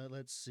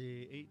 Let's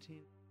see,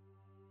 18.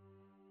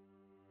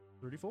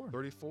 34.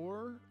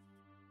 34,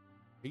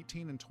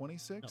 18 and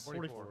 26? No,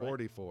 44. Right?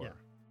 44. Yeah.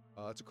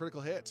 That's a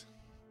critical hit.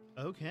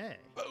 Okay.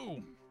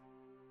 Boom.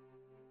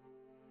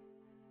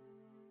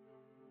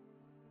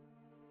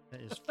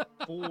 That is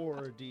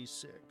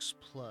 4d6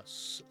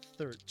 plus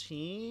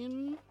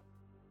 13.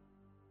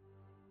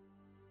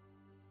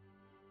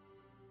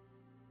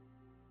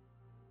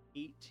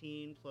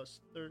 (18 plus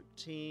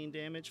 13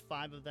 damage.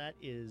 5 of that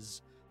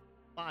is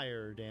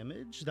fire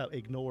damage that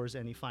ignores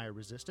any fire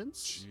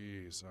resistance.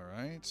 Jeez, all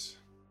right.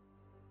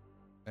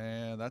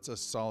 And that's a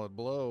solid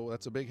blow.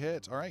 That's a big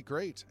hit. All right,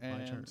 great. My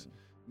And turn.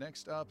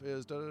 next up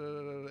is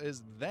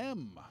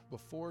them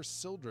before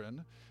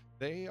Sildren.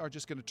 They are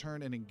just going to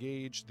turn and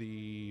engage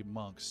the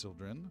monk,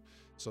 Sildren.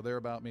 So they're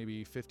about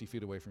maybe 50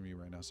 feet away from you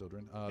right now,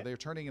 Sildren. They're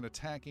turning and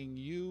attacking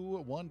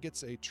you. One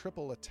gets a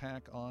triple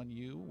attack on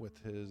you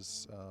with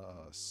his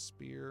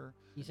spear.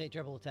 You say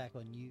triple attack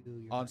on you.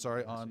 On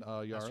Yaru.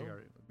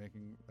 Yaru.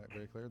 Making that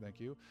very clear. Thank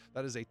you.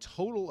 That is a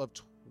total of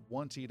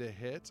 20 to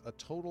hit, a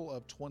total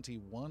of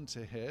 21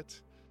 to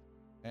hit,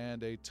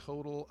 and a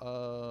total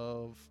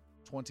of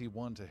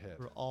 21 to hit.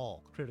 For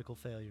all critical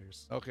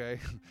failures. Okay.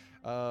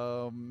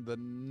 The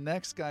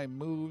next guy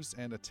moves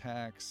and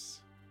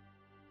attacks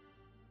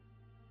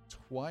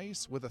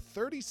twice with a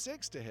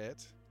 36 to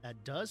hit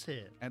That does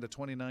hit. and a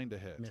 29 to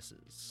hit.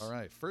 Misses. All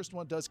right. First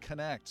one does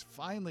connect.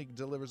 Finally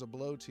delivers a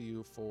blow to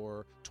you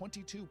for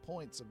 22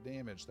 points of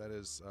damage. That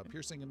is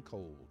piercing and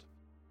cold.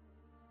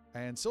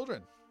 And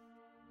Sildren.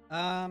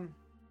 I'm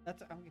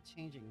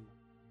changing.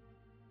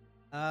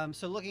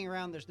 So looking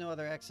around, there's no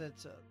other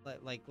exits.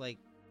 Like,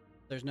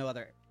 there's no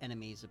other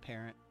enemies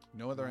apparent.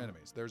 No other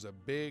enemies. There's a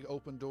big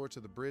open door to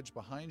the bridge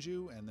behind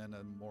you, and then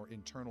a more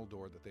internal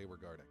door that they were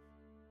guarding.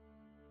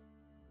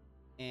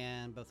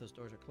 And both those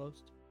doors are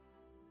closed.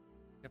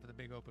 Except for the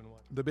big open one.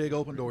 The big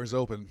open door is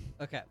open.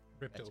 Okay.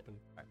 Ripped Gotcha. open.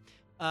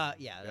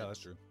 Yeah, That's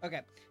true.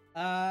 Okay.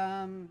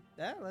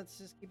 Let's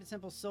just keep it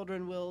simple.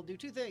 Sildren will do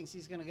two things.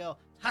 He's gonna go,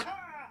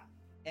 ha!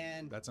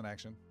 And That's an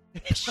action.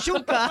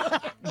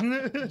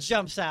 Shuka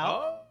jumps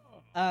out.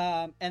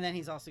 And then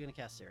he's also gonna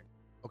cast Searing.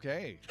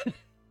 Okay.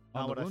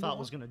 Not On what the I wounded thought one?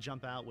 was going to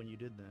jump out when you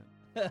did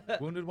that.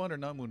 Wounded one or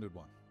non-wounded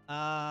one?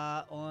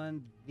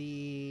 On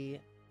the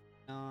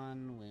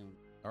non-wound.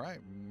 All right.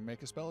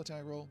 Make a spell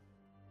attack roll.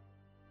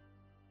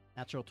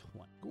 Natural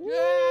 20.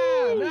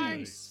 Yeah,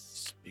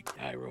 nice. Big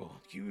die roll.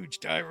 Huge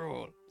die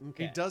roll.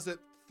 Okay. He does it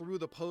through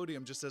the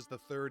podium just as the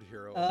third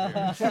hero.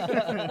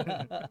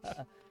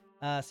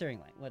 Searing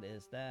Light. What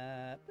is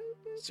that?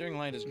 Searing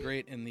light is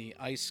great in the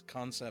ice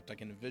concept. I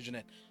can envision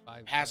it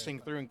Five, passing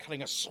five, through and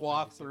cutting a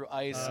swath through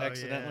ice Oh,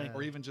 accidentally. yeah.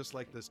 Or even just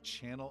like this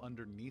channel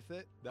underneath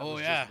it. That Oh,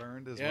 was yeah. just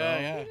burned as Yeah,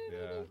 well.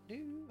 yeah. Yeah.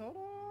 Hold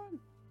on.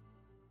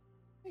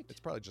 Wait. It's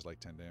probably just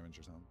like 10 damage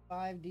or something.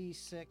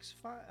 5d6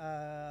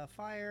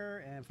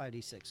 fire and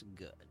 5d6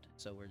 good.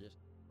 So we're just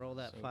roll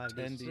that So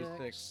 5d6.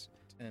 10d6,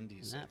 And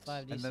 10d6. that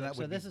 5d6. And then that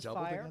so would this be is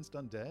doubled fire. against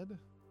undead?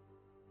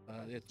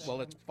 It's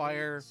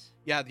fire. 8,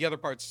 Yeah, the other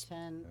part's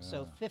 10.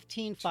 So Yeah.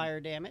 15 fire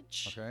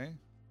damage. Okay.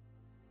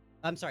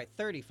 I'm sorry,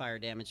 30 fire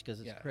damage because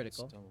it's yeah,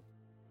 critical. still-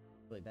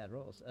 Really bad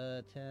rolls.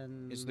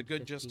 10. Is the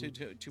good just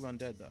 15, two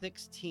undead though?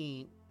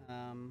 16.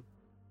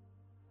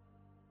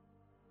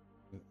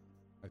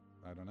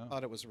 I don't know. know.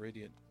 thought it was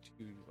radiant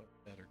 2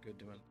 that are good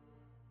doing.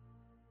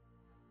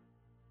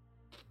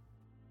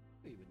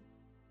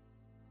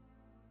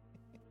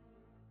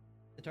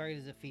 The target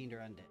is a fiend or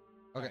undead.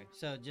 Okay. Alright,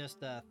 so just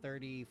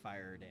 30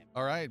 fire damage.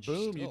 All right,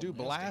 boom! You Oh, do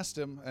nasty. blast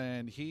him,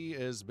 and he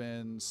has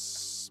been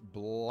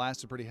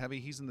blasted pretty heavy.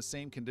 He's in the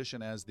same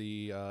condition as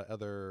the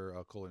other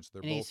Kolians.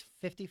 They're And both he's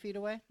 50 feet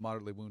away?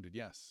 moderately wounded.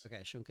 Yes.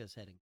 Okay, Shunka's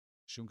heading.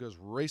 Shunka's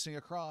racing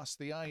across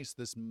the ice.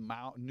 This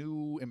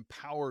new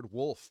empowered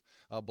wolf,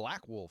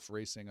 black wolf,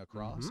 racing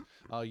across.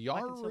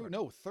 Yaru, silver.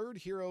 no, third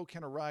hero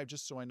can arrive.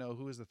 Just so I know,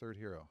 who is the third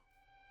hero?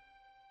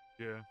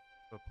 Yeah,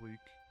 a Pleek.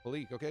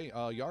 Palik. Okay,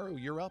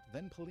 Yaru, you're up.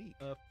 Then Palik.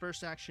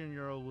 First action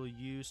Euro will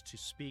use to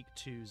speak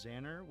to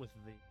Xander with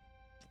the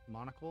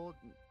monocle.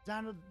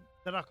 Xander,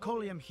 there are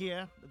Colium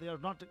here. They are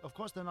not, of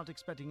course, they're not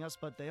expecting us,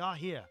 but they are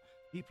here.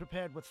 Be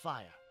prepared with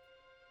fire.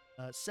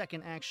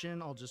 Second action,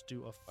 I'll just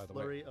do a By the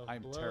way, flurry of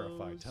I'm blows.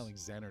 terrified telling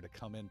Xander to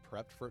come in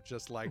prepped for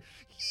just like,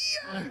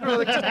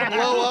 like just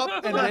blow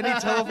up, and then he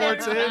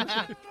teleports in.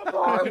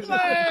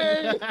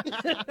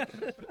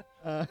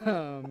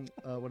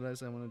 What did I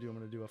say I'm going to do? I'm going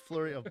to do a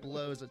flurry of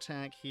blows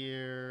attack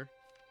here.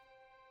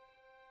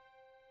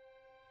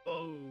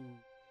 Oh.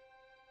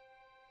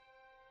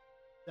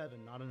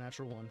 7, not a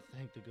natural 1.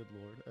 Thank the good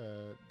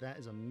Lord. That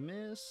is a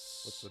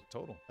miss. What's the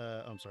total?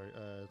 I'm sorry.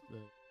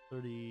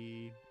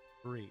 33.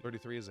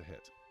 33 is a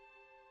hit.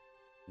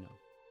 No.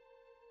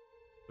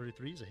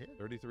 33 is a hit.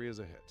 33 is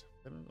a hit.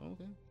 7,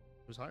 okay.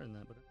 It was higher than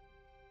that,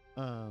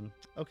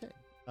 but okay.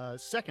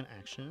 Second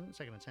action,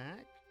 second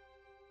attack.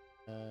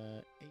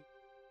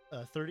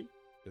 30.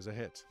 Is a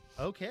hit.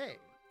 Okay.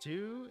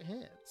 2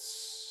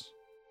 hits.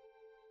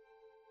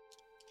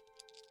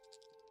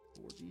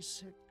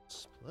 4d6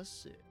 plus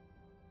 6.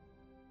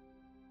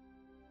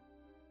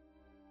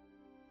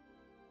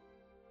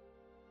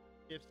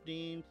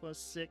 15 plus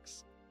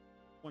 6.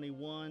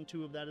 21.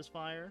 2 of that is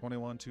fire.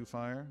 21, 2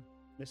 fire.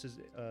 Misses,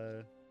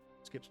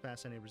 skips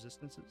past any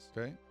resistances.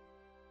 Okay.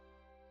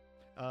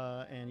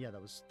 And yeah,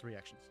 that was 3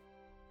 actions.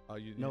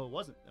 No, it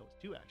wasn't. That was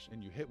 2 actions.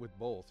 And you hit with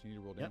both. You need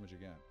to roll Yep. damage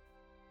again.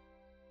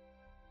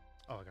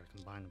 Oh, I gotta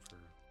combine them for.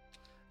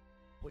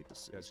 Wait,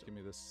 this Yeah, just give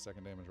me this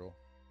second damage roll.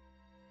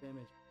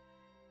 damage.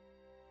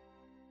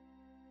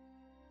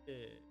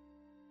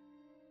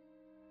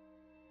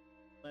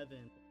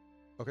 11.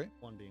 Okay,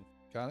 1 being.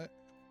 got it.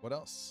 What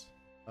else?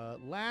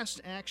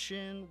 Last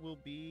action will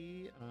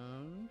be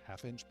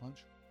Half-inch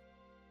punch.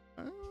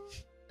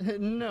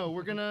 no,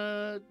 we're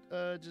gonna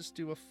just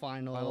do a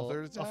final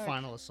third attack.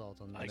 final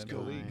assault on I this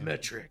go guy.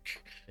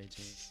 metric.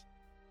 18.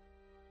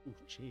 Ooh,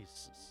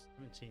 Jesus.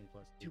 17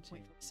 plus 18.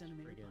 2.5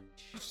 centimeter Friggin'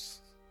 punch.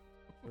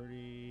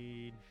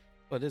 30.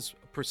 But it's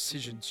a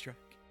precision strike.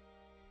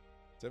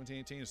 17,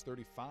 18 is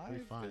 35.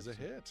 35, Is a so-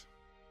 hit.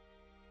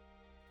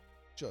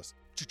 Just.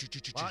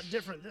 A lot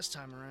different this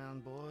time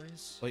around,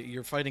 boys. Like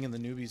you're fighting in the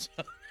newbies.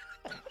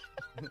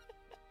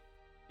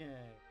 Okay.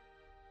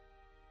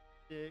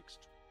 6,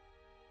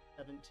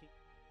 17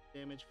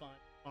 damage,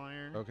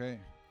 fire. Okay.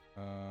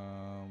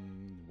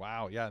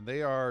 Wow. Yeah,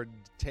 they are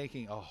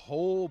taking a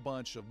whole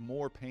bunch of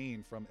more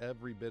pain from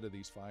every bit of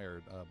these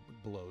fire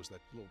blows.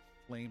 That little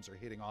flames are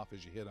hitting off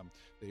as you hit them.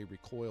 They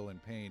recoil in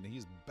pain.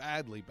 He's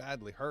badly,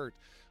 badly hurt.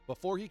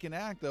 Before he can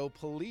act, though,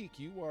 Palik,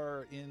 you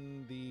are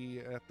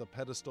at the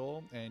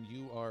pedestal, and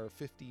you are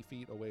 50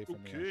 feet away from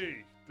the action.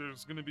 Okay,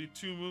 there's gonna be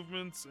 2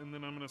 movements, and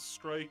then I'm gonna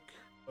strike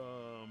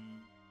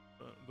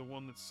the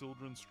one that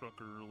Sildren struck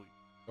early.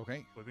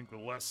 Okay. I think the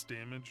less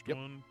damaged Yep.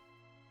 one.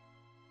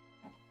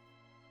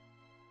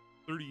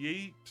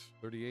 38.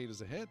 38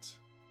 is a hit.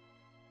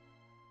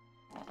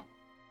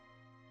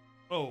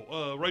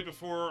 Oh, right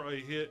before I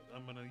hit,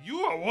 I'm gonna. You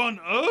are one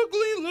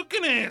ugly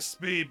looking ass,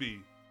 baby.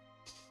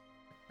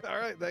 All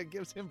right, that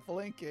gives him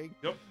flanking.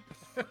 Yep.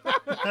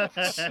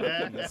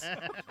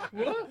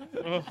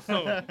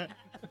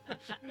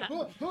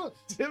 Oh,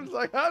 Tim's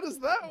like, how does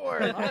that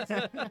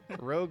work?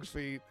 Rogue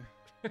feet.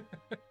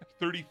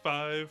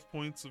 35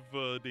 points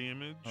of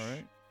damage. All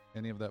right.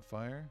 Any of that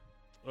fire?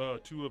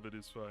 2 of it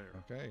is fire.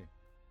 Okay.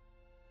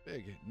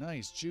 Big,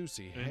 nice,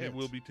 juicy And hit. it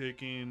will be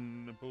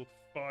taking both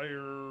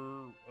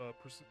fire,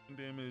 persistent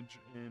damage,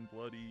 and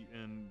bloody,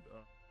 and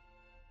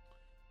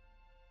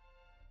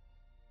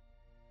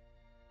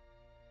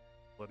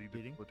bloody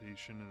Bleeding?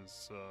 debilitation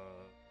is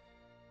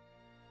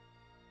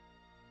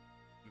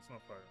it's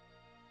not fire.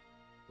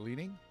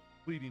 bleeding.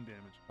 Bleeding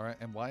damage. All right.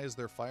 And why is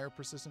there fire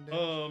persistent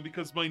damage?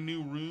 Because my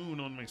new rune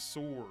on my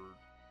sword.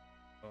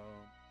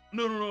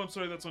 No, I'm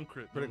sorry, that's on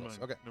crit. Never Criticals,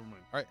 mind. okay. Never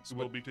mind. All right. So So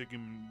we'll be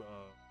taking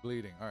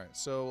bleeding. All right.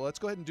 So let's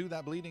go ahead and do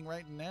that bleeding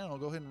right now.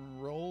 Go ahead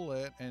and roll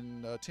it.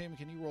 And Tim,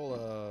 can you roll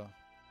a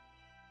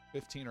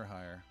 15 or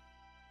higher?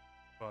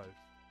 5.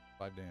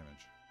 5 damage.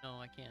 No,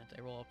 I can't.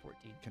 I roll a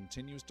 14.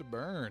 Continues to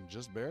burn,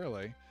 just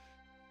barely.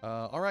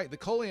 All right, the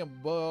Colium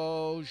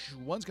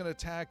one's going to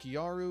attack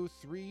Yaru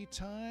 3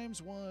 times.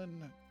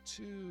 1,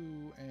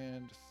 2,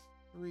 and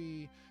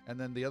 3. And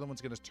then the other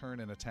one's going to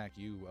turn and attack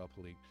you,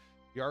 Palik.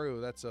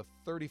 Yaru, that's a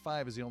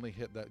 35 is the only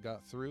hit that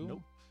got through.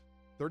 Nope.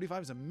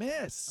 35 is a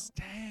miss.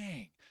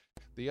 Dang.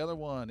 The other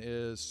one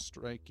is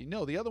striking.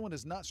 No, the other one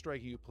is not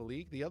striking you,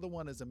 Palik. The other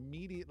one is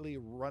immediately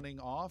running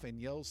off and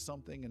yells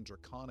something in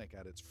Draconic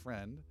at its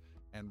friend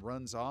and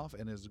runs off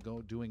and is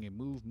doing a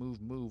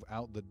move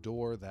out the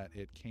door that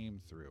it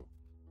came through.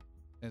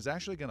 And is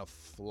actually going to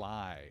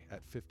fly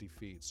at 50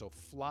 feet. So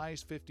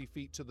flies 50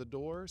 feet to the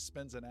door,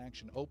 spends an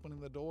action opening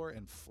the door,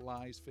 and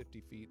flies 50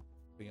 feet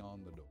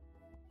beyond the door.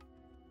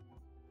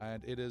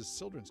 And it is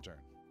Sildren's turn.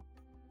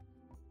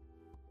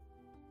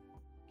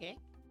 Okay.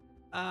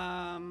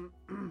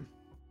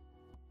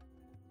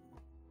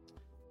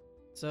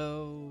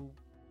 So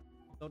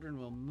children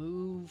will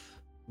move,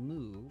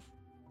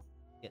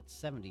 get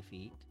 70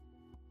 feet.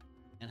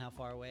 And how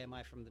far away am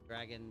I from the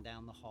dragon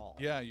down the hall?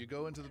 Yeah, you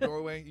go into the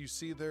doorway. You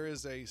see there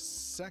is a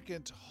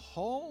second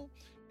hall,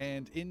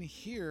 and in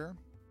here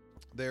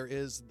there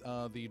is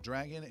the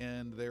dragon,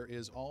 and there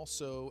is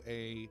also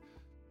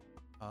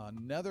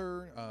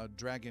another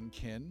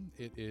dragonkin.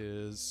 It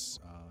is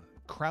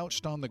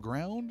crouched on the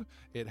ground.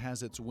 It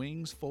has its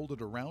wings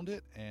folded around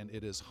it, and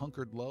it is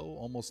hunkered low,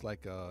 almost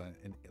like a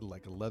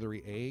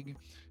leathery egg.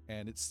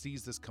 And it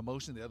sees this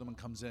commotion. The other one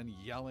comes in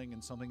yelling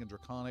and something in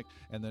Draconic,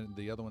 and then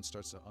the other one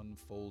starts to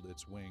unfold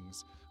its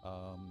wings.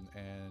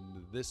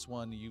 And this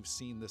one, you've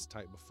seen this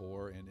type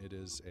before, and it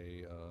is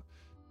a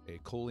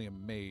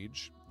Colium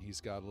mage. He's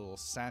got a little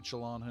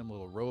satchel on him, a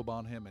little robe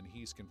on him, and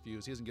he's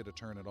confused. He doesn't get a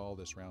turn at all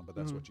this round, but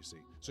that's what you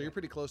see. So you're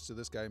pretty close to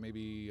this guy,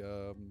 maybe,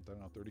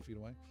 30 feet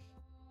away.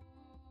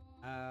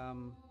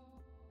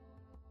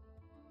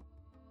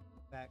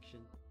 Action.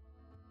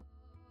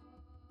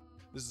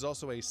 This is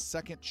also a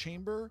second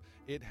chamber.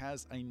 It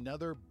has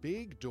another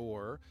big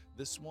door.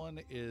 This one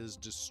is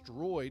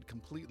destroyed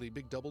completely.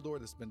 Big double door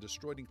that's been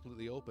destroyed and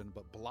completely open,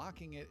 but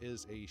blocking it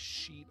is a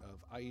sheet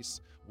of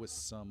ice with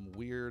some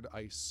weird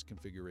ice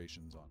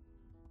configurations on it.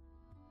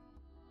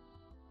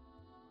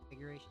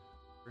 Configuration.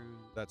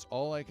 That's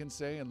all I can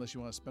say, unless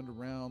you want to spend a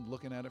round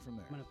looking at it from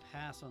there. I'm gonna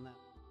pass on that.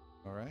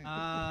 All right.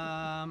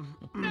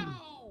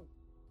 No!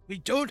 We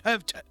don't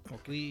have time.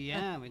 We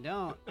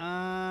don't.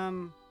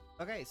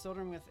 Okay,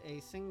 Sildren with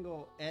a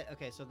single.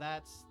 Okay, so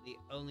that's the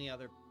only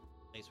other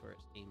place where it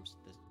seems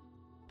this.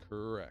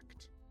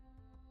 Correct.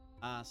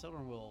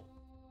 Sildren will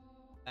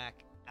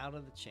back out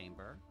of the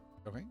chamber,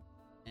 Okay.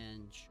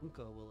 and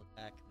Shunka will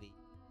attack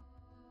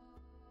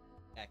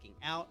backing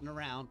out and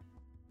around,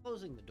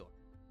 closing the door.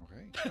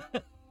 Okay.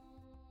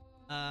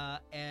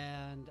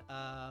 And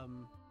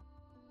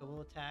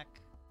will attack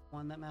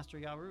one that Master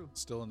Yaru.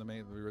 Still in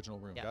the original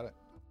room. Yeah. Got it.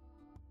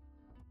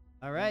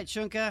 All right,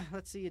 Shunka,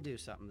 let's see you do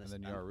something this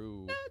And then time.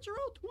 Yaru.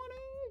 Natural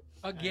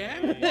 20.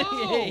 Again?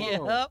 Hey.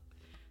 Whoa! Yep.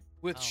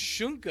 With Oh.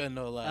 Shunka,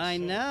 no less. I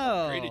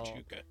know. Upgraded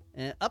Shunka.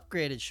 And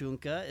upgraded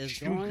Shunka is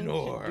going to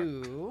Shunka.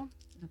 do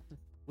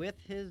with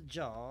his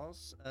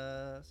jaws.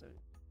 So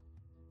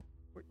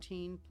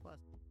 14 plus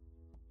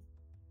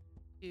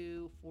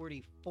 2,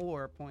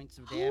 44 points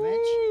of damage.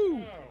 Woo!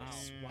 Wow.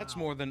 That's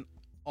more than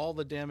all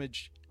the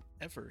damage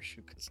ever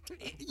Shunka's done.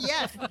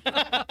 Yes.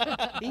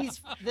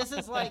 This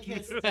is like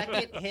his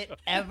second hit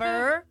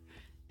ever.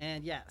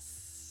 And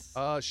yes.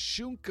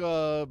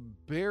 Shunka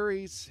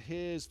buries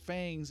his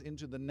fangs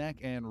into the neck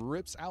and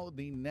rips out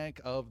the neck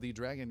of the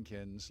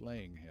dragonkin,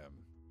 slaying him.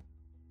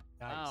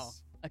 Wow.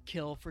 A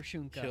kill for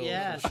Shunka. Kill.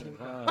 Yes.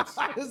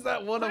 Is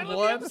that one of Title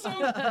one? of the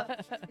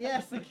episode?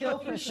 Yes, the kill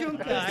for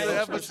Shunka. That's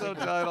the episode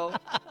title.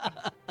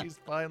 He's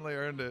finally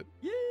earned it.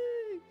 Yay.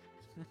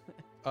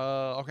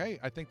 Okay,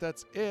 I think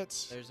that's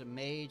it. There's a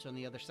mage on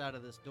the other side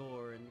of this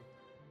door, and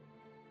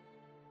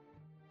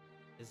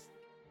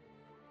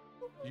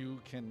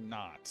You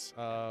cannot.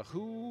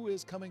 Who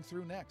is coming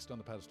through next on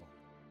the pedestal?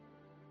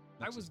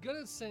 I was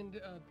gonna send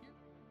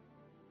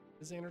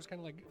Xander's kind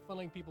of like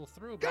funneling people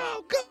through.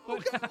 but- Go,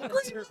 but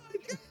green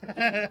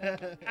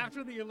light.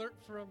 after the alert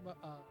from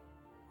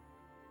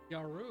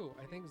Yaru,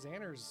 I think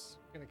Xander's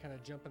gonna kind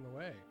of jump in the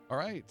way. All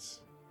right.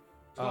 So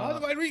how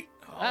do I read?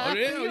 Oh, Ah,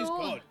 yeah, he's you.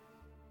 gone.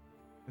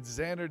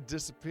 Xander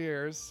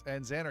disappears,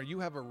 and Xander, you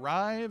have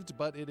arrived,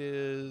 but it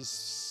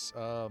is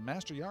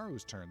Master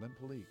Yaru's turn, then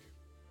Palik.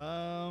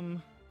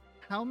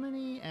 How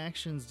many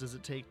actions does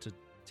it take to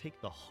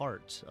take the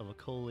heart of a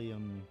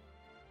Colium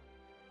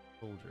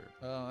soldier?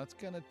 That's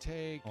gonna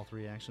take. All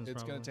 3 actions.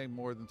 It's probably? gonna take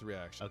more than 3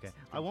 actions. Okay,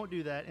 I won't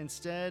do that.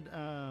 Instead,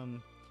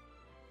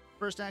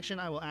 first action,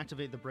 I will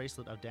activate the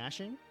Bracelet of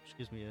Dashing, which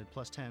gives me a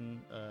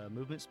 +10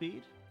 movement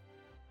speed.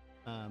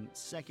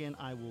 Second,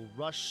 I will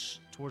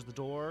rush towards the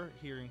door,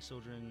 hearing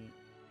Sildren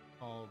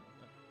call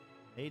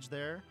mage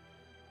there.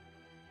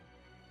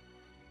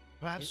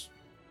 Perhaps.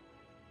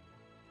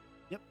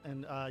 Yep,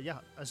 and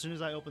yeah, as soon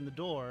as I open the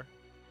door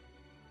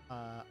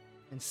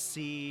and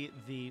see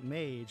the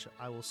mage,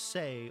 I will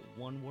say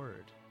one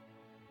word.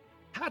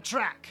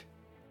 Hatrak!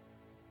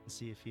 And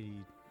see if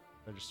he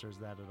registers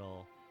that at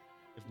all.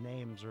 If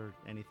names or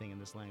anything in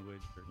this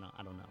language or not,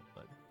 I don't know,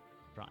 but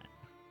I'm trying.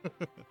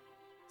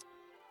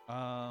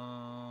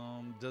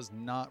 Does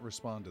not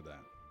respond to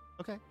that.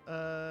 Okay.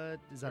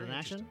 Is that Very an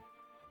action?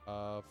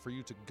 interesting. For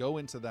you to go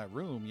into that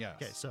room, yes.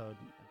 Okay, so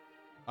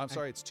I'm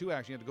sorry, it's 2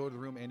 actions. You have to go to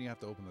the room and you have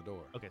to open the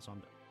door. okay, so I'm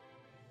done.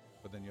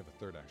 but then you have a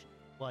third action.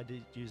 Well, I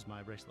did use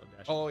my bracelet of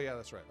dash. Oh yeah,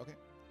 that's right. Okay.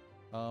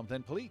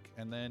 Then Palik,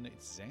 and then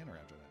it's Xander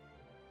after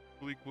that.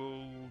 Bleak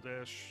will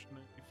dash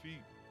 90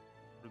 feet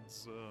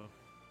towards,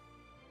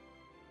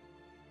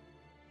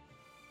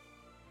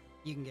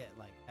 You can get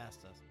like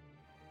past us.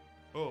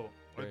 oh.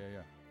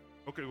 Yeah.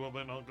 Okay, well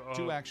then I'll go.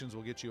 2 actions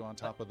will get you on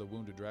top of the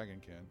wounded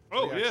dragonkin.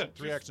 Oh, Three yeah, action-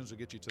 3 just- actions will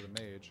get you to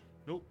the mage.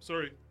 Nope,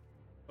 sorry.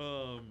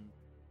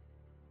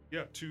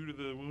 Yeah, 2 to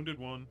the wounded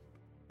one.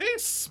 Hey,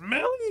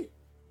 Smelly!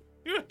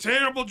 You're a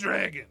terrible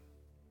dragon!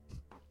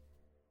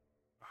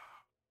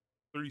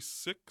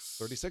 36.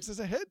 36 is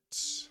a hit.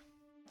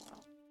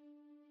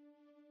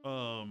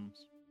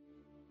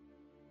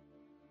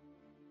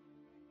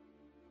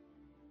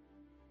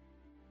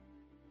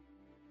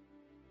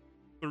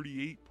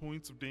 38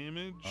 points of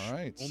damage. All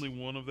right. Only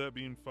one of that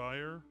being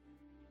fire.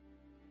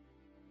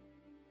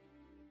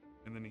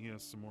 And then he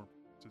has some more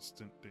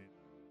persistent damage.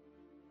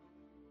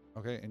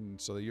 Okay, and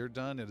so you're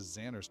done. It is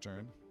Xander's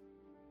turn.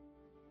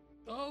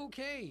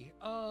 Okay.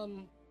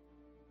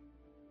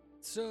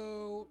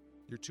 So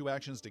Your 2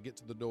 actions to get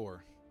to the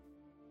door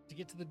to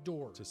get to the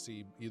door. to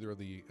see either of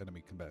the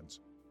enemy combatants.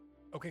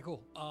 Okay,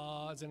 cool.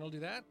 Then I'll do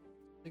that.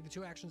 Take the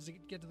 2 actions to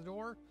get to the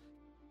door,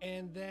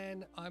 and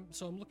then I'm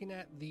looking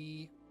at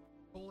the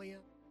Colia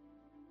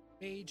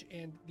mage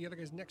and the other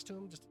guys next to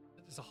him. Just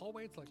it's a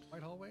hallway. It's like a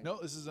white hallway. No,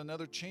 this is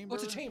another chamber. Oh,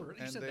 it's a chamber.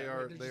 You And said they that, right?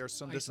 are They're they are just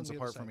some ice distance on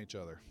the other apart from side. each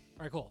other.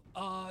 All right, cool.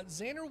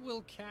 Xander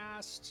will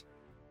cast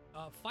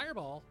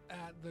Fireball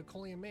at the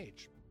Colian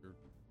mage. Your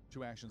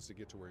 2 actions to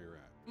get to where you're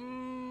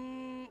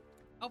at.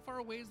 How far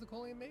away is the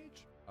Colian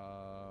mage?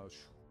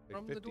 Say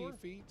From 50 the door?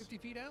 feet. 50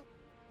 feet out?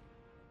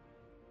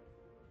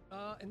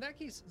 In that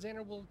case,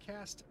 Xander will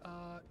cast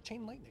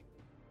Chain Lightning.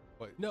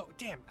 Wait. No,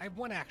 damn, I have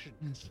 1 action.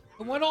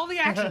 I want all the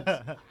actions.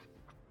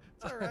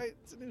 It's all right.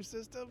 It's a new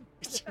system.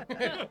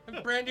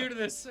 I'm brand new to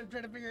this. I'm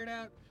trying to figure it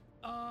out.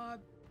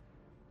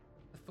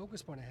 The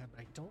focus point I have,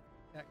 but I don't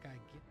think that guy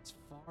gets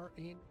far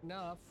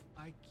enough.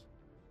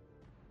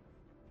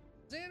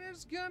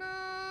 Xander's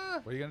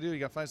gonna... What are you gonna do? You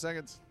got 5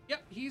 seconds.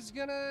 Yep, he's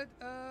gonna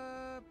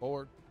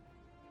 4,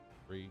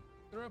 3,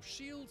 throw up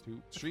shield.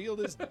 2. Shield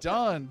is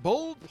done.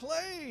 Bold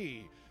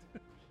play.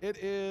 It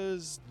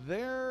is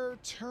their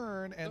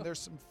turn, and there's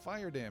some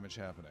fire damage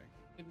happening.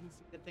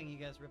 Good thing you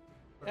guys ripped.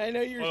 I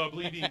know you're...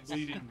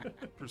 Bleeding,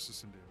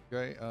 persistent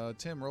damage. Okay,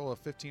 Tim, roll a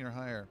 15 or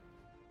higher.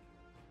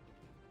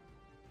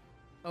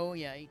 Oh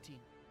yeah, 18.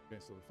 Okay,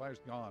 so the fire's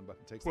gone, but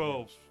it takes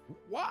 12.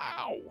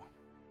 Wow,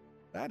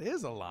 that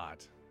is a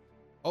lot.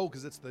 Oh,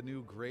 because it's the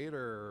new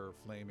greater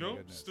flaming Nope,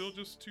 goodness. still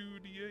just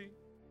 2d8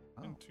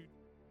 Oh, and 2.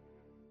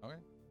 okay.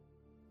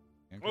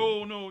 And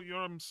Oh no, yeah,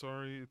 I'm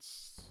sorry.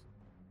 It's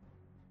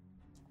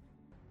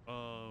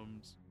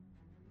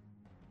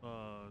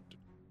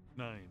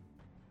 9.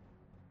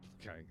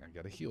 okay, I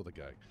gotta heal the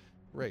guy.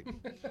 Great.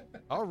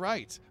 All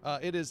right,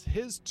 it is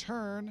his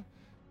turn.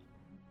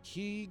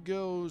 He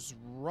goes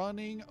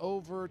running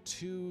over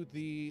to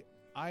the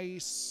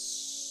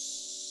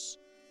ice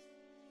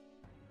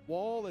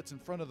wall that's in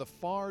front of the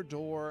far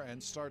door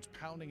and starts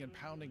pounding and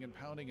pounding and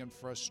pounding in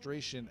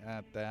frustration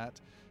at that.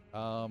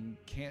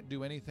 Can't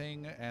do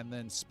anything, and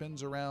then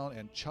spins around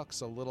and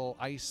chucks a little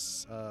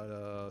ice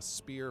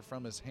spear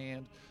from his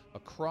hand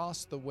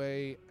across the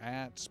way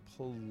at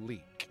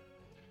Palik.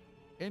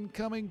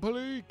 Incoming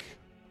Palik!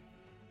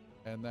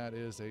 And that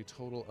is a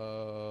total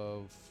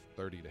of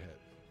 30 to hit.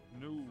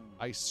 No.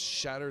 Ice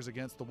shatters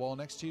against the wall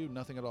next to you.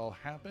 Nothing at all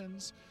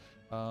happens.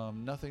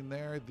 Nothing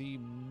there. The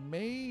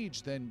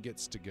mage then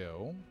gets to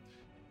go,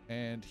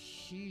 and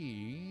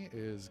he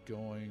is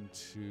going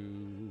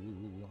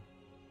to...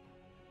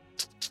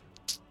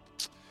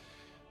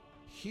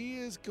 He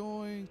is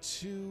going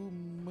to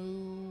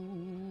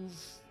move...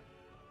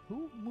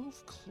 Who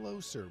moved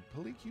closer?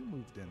 Palik, you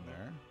moved in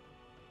there.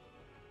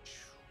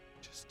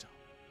 Just don't.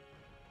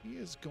 He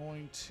is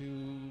going to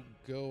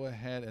go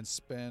ahead and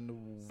spend,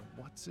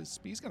 what's his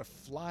speed? He's going to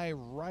fly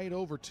right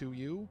over to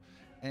you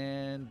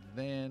and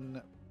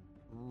then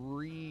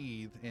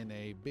breathe in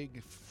a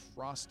big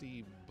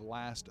frosty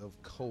blast of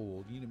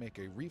cold. You need to make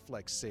a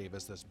reflex save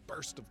as this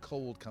burst of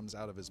cold comes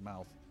out of his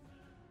mouth.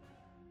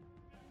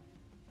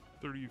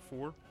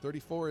 34.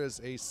 34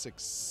 is a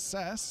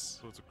success.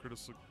 So it's a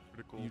critical.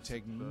 You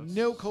take success.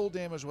 no cold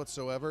damage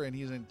whatsoever, and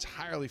he's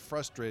entirely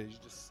frustrated. You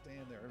just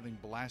stand there, everything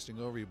blasting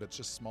over you, but it's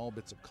just small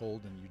bits of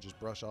cold, and you just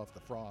brush off the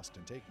frost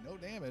and take no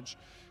damage.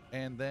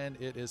 And then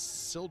it is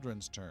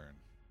Sildren's turn.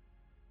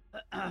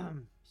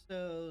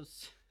 So,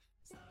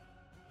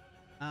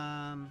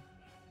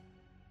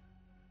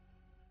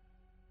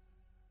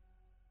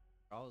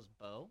 draw his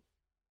bow,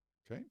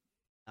 Okay.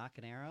 knock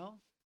an arrow,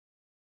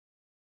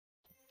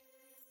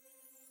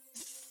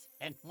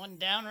 And one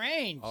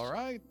downrange. All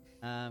right.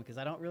 because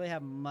I don't really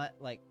have much.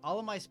 Like all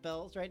of my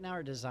spells right now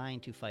are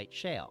designed to fight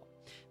Shale.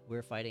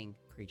 We're fighting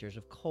creatures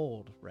of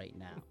cold right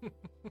now,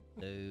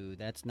 so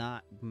that's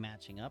not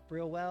matching up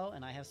real well.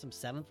 And I have some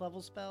 7th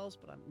level spells,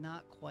 but I'm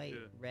not quite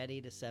Yeah.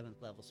 ready to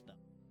 7th level spell.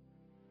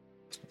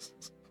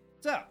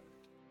 So,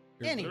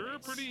 Anyways. They're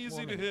pretty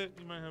easy to hit.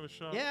 You might have a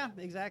shot. Yeah,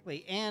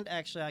 exactly. And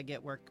actually, I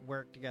get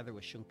work together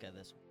with Shunka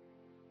this week.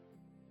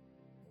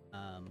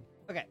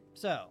 Okay,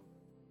 so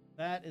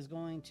that is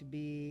going to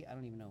be, I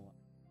don't even know what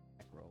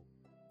attack roll.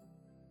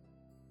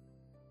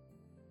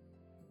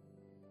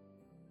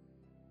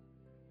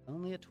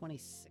 Only a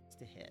 26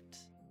 to hit.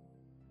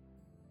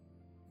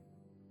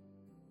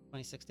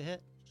 26 to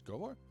hit? Just go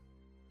for it.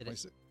 Did it,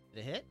 26. did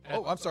it hit?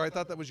 Oh, I'm sorry. I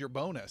thought that was your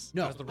bonus.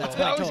 No, That's the that's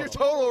roll. my That was your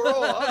total.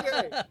 total roll.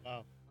 Okay.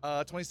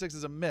 Wow. 26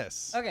 is a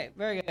miss. Okay,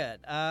 very good.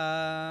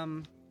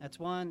 That's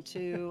 1,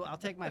 2. I'll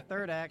take my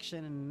third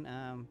action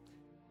and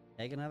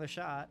take another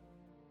shot,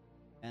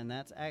 and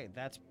that's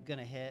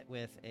gonna hit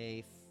with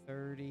a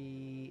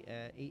 30,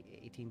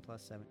 18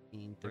 plus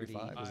 17,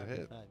 35 is a hit.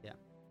 35, yeah,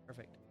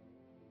 perfect.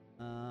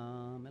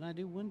 And I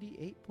do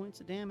 1d8 points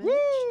of damage.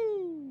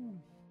 Woo!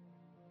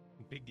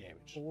 Big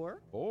damage.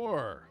 4.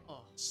 4.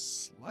 Oh.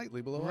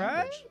 Slightly below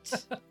Right?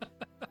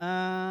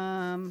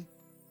 average.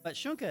 But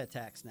Shunka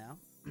attacks now.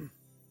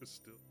 But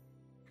still.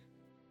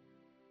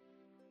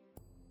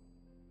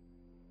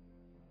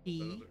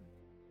 He,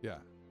 Yeah.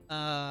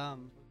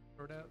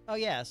 Throw it out. oh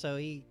yeah, so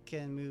he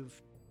can move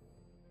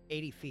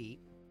 80 feet.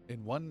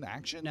 In one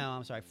action? No,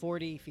 I'm sorry,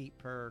 40 feet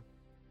per.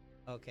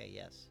 Okay,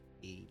 yes.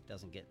 He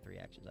doesn't get 3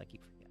 actions. I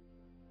keep forgetting.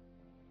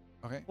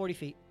 Okay. 40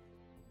 feet.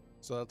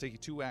 So that'll take you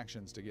 2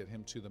 actions to get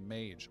him to the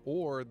mage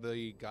or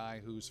the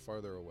guy who's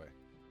farther away.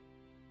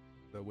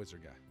 The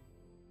wizard guy.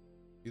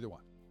 Either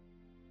one.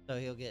 So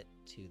he'll get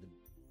to the.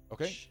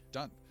 Okay.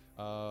 Done.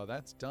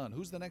 That's done.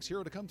 Who's the next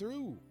hero to come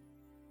through?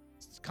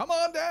 Come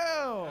on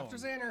down. After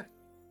Xander.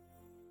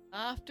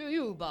 After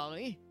you,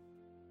 Bolly.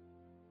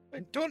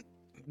 Don't.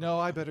 No,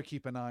 I better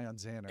keep an eye on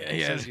Xander,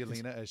 Yeah. says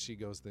Yelena as she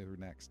goes through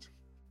next.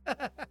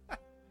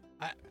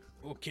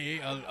 Okay,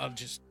 I'll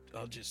just.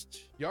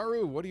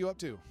 Yaru, what are you up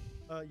to?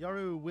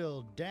 Yaru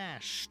will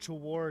dash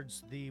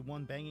towards the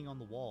one banging on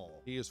the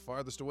wall. He is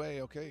farthest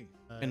away. Okay.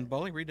 Can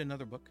Bolly read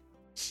another book?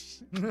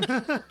 You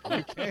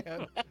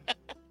can.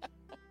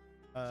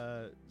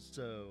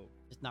 So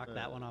Just knock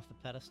that one off the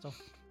pedestal.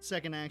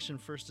 second action,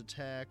 first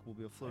attack will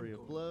be a flurry of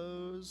Who is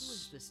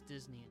blows. this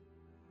Disney?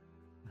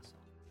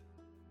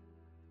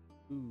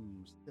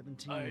 Ooh,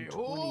 17,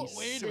 Oh,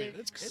 wait a minute,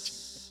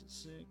 26,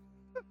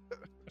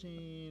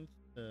 16,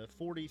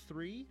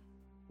 43.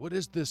 What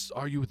is this?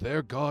 Are you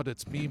there, God?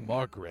 It's me,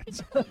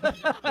 Margaret.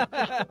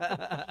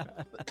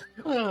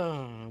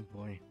 Oh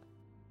boy.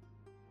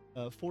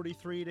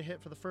 43 to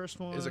hit for the first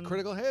one. Is a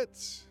critical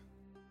hit.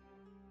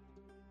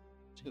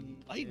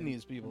 Lighten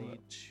these people up.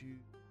 22.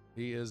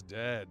 He is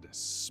dead.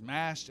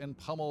 Smashed and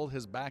pummeled.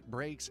 His back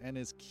breaks and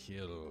is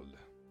killed.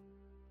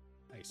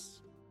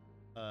 Nice.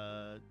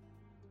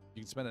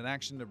 You can spend an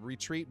action to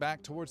retreat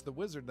back towards the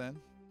wizard then.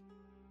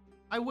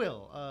 I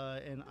will,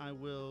 and I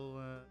will.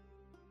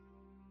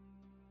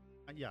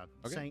 Yeah,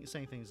 Okay.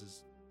 saying things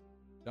is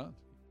Done.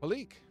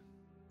 Malik.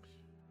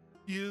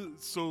 Yeah,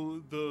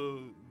 so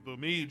the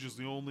mage is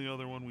the only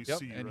other one we Yep,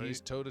 see, and right?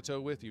 he's toe to toe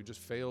with you. Just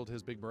failed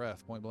his big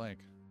breath, point blank.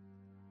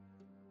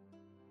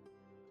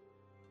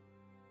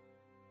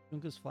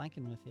 Shunka's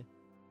flanking with you.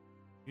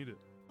 Need it.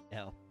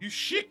 Hell. You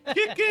shit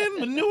kicking,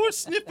 manure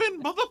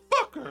sniffing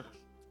motherfucker.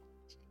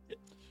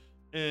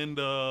 And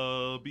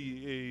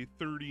be a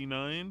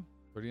 39.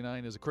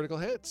 39 is a critical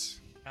hit.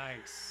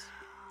 Nice.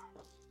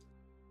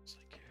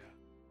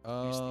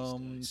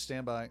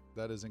 Stand by.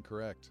 That is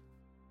incorrect.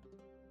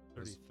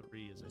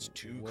 33 is It's a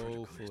two critical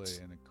Woefully hits.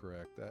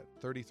 incorrect. That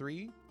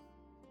 33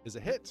 is a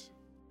hit.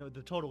 No,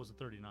 the total was a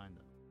 39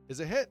 though. Is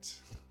a hit.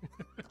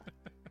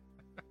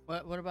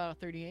 What about a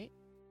 38?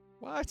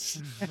 What?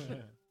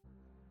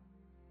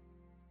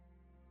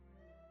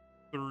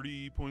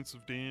 30 points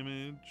of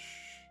damage.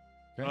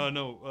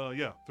 Okay.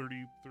 Yeah,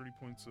 30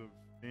 points of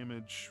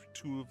damage,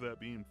 2 of that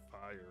being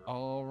fire.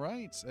 All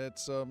right.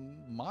 It's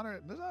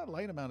moderate. There's not a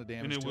light amount of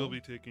damage. and it to will him.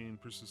 be taking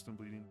persistent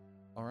bleeding.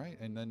 All right,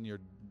 and then you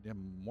have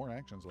more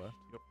actions left.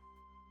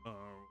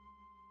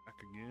 Back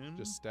again.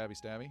 Just stabby,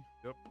 stabby.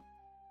 Yep.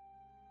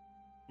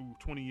 Ooh,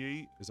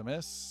 28. Is a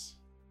miss.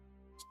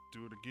 Let's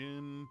do it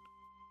again,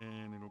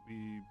 and it'll be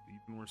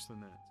even worse than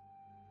that.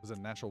 Was it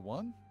a natural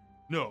one?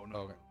 No.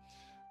 Okay.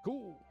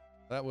 Cool.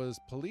 That was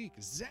Palik.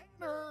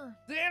 Xander.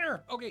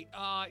 Xander. Okay.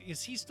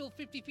 Is he still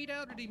 50 feet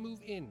out, or did he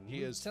move in?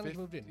 He is Sounded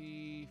moved in.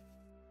 50.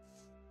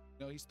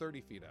 No, he's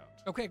 30 feet out.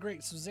 Okay,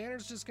 great. So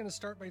Xander's just gonna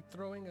start by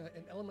throwing an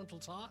elemental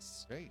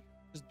toss, Great.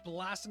 just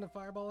blasting a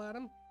fireball at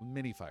him.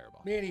 Mini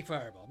fireball. Mini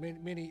fireball,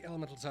 mini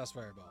elemental toss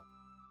fireball.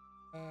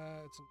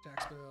 It's an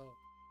attack spell.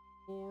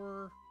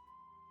 4.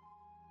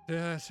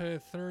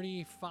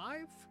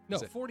 35? No,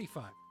 Is it-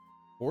 45.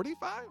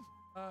 45?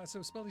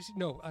 So spell DC.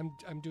 No,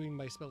 I'm doing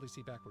my spell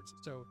DC backwards.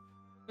 So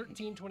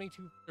 13,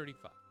 22,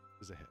 35.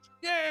 Is a hit.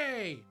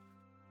 Yay!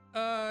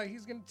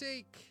 He's gonna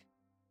take.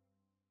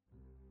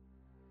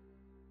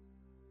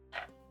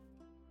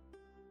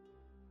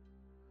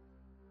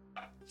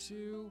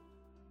 Two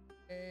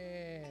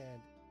and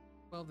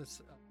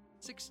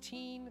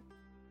 16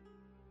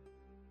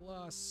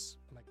 plus,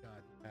 oh my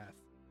god, math.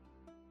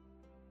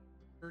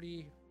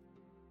 30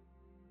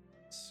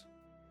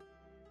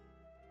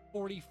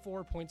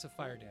 44 points of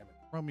fire damage.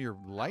 From your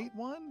light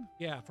one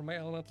Yeah, from my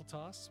elemental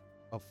toss.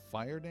 of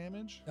fire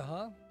damage?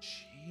 Uh-huh.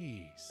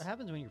 Jeez. What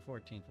happens when you're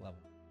 14th level?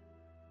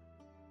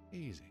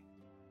 Easy.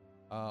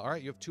 All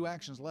right, you have 2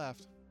 actions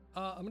left.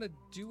 I'm gonna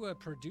do a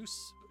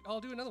produce.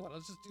 I'll do another one.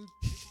 Let's just do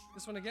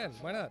this one again.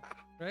 Why not?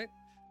 Right?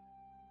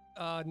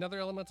 Another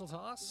elemental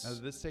toss. Now,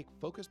 does this take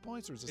focus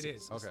points or is this? It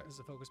is. Okay. This is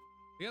a focus.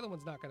 The other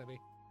one's not gonna be.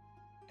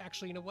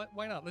 Actually, you know what?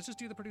 Why not? Let's just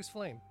do the produce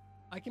flame.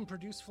 I can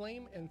produce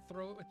flame and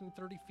throw it within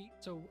 30 feet.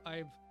 So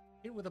I've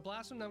hit with a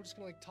blast one. Now I'm just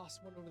gonna like toss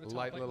one over the top,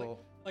 Light like, little.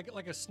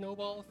 like a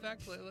snowball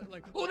effect.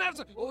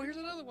 Here's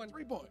another one.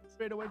 3 points.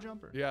 Straightaway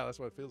jumper. Yeah, that's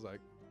what it feels like.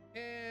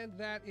 And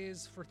that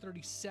is for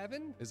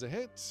 37. Is a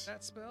hit.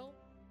 That spell.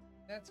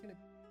 That's gonna.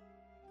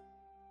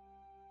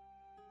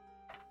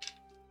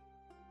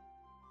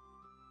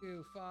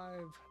 2, 5,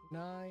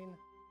 9,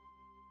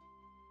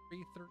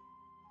 3,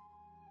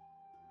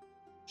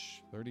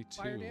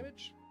 32. fire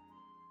damage.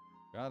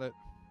 Got it.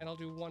 And I'll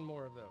do one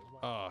more of those.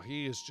 Oh,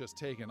 he is just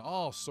taking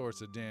all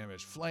sorts of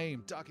damage.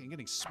 Flame, ducking,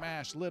 getting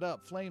smashed, lit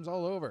up, flames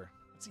all over.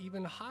 It's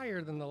even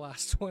higher than the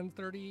last one,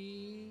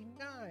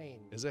 39.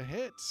 Is a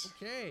hit.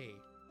 Okay.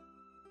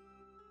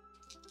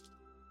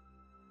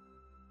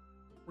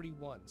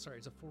 41. Sorry,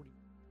 it's a 40.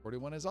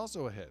 41 is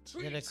also a hit.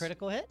 Is it a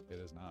critical hit? It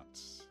is not.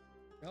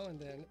 Well, and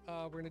then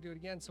we're going to do it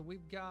again. So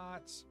we've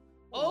got...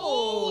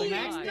 Oh,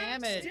 max my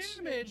damage.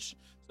 damage.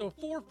 So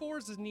 4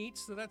 4s is neat.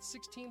 So that's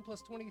 16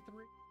 plus 23.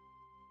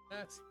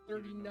 That's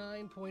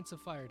 39 points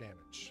of fire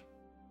damage.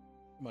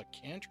 From a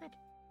cantrip?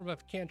 From a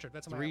cantrip.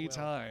 That's my 3 at will.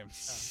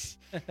 times.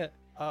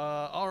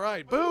 All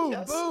right. Boom,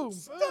 Yes. boom,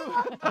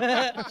 boom.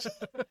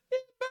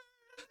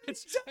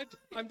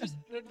 I'm just,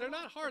 they're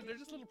not hard. They're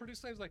just little produce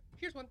flames like,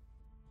 here's one.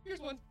 Here's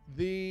one.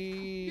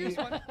 The Here's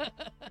one.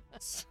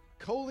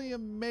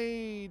 Colium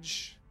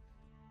Mage.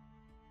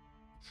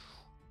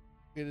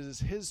 It is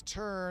his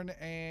turn,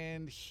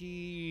 and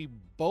he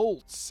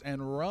bolts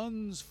and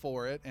runs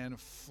for it and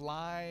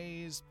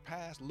flies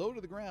past, low to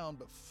the ground,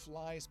 but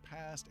flies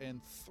past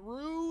and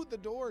through the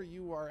door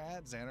you are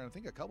at, Xander. I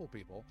think a couple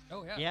people,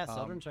 Oh, yeah. Yeah,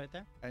 Sildren's right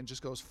there. and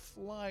just goes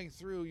flying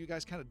through. You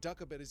guys kind of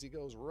duck a bit as he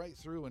goes right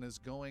through and is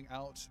going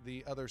out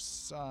the other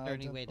side. Is there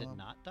any way to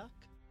not duck?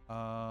 You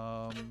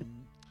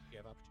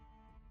have opportunity.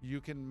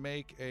 You can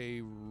make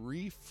a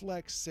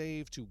reflex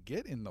save to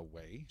get in the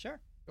way.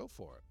 Sure. Go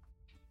for it.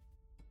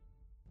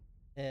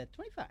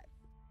 25.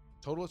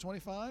 Total of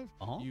 25.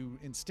 Uh-huh. You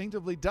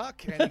instinctively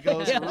duck, and he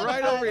goes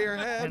right over your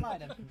head.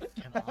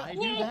 Can I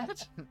do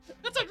that?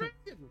 That's a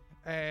dragon.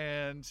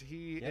 And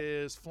he Yep.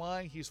 is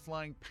flying. He's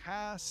flying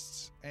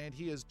past, and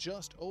he is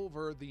just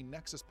over the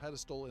Nexus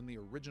pedestal in the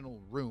original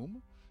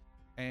room.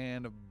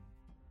 And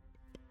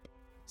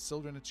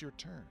Sildren, it's your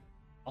turn.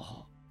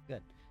 Oh,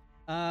 good.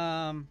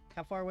 How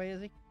far away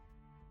is he?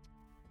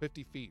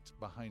 50 feet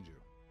behind you.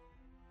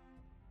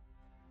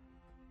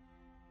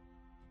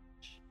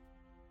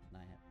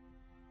 Not yet.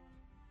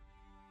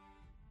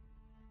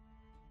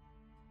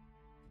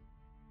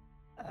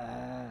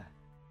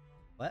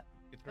 What?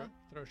 You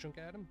throw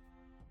Shunka at him.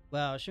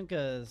 Well,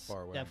 Shunka's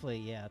Far away.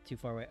 definitely too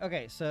far away.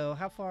 Okay, so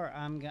how far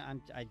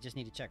I just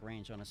need to check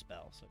range on a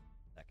spell. So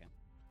second.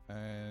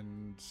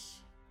 And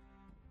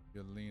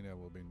Yelena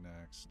will be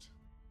next.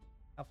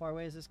 How far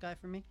away is this guy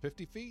from me?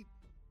 50 feet.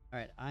 All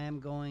right, I am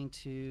going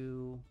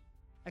to.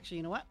 Actually,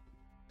 you know what?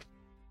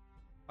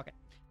 Okay,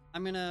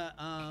 I'm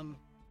gonna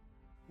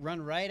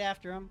run right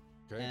after him,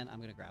 Okay. and I'm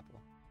gonna grapple.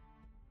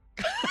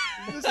 A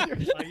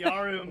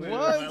Yaru move.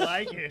 What? I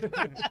like it.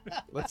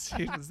 Let's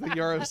see if it's the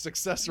Yaru's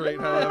success rate,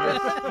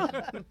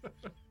 however.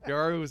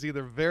 Yaru is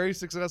either very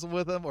successful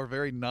with him or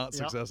very not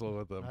Yep. successful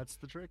with him. That's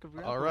the trick of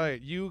All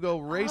right, you go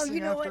racing oh, you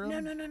know after what?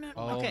 him. No.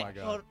 Oh okay, my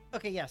God. hold-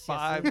 okay, yes.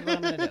 5, This is what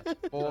I'm gonna do.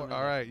 4.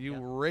 All right, you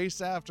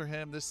race after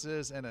him. This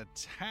is an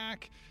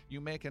attack. You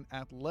make an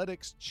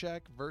athletics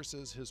check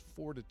versus his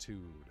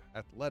fortitude.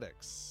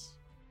 Athletics.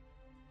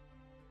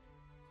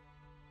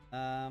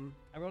 I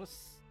rolled a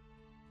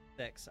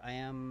 6. I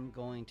am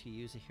going to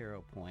use a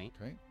hero point.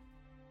 Okay.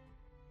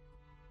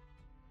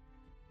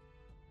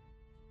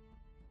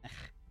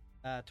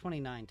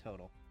 29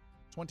 total.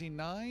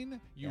 29.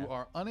 You Yeah.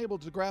 are unable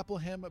to grapple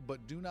him,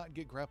 but do not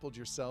get grappled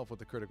yourself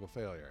with a critical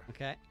failure.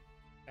 Okay.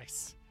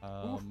 Nice.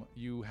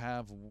 You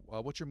have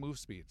what's your move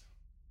speed?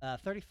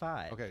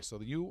 35. Okay, so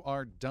you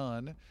are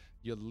done.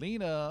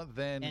 Yelena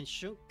then And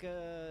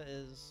Shunka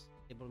is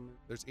able to move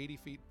there's 80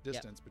 feet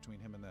distance between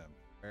him and them.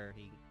 where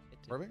he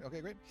get to. Perfect. Okay,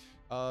 great.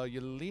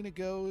 Yelena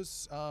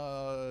goes.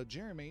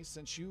 Jeremy,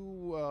 since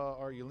you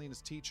are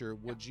Yelena's teacher,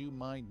 would you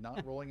mind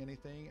not rolling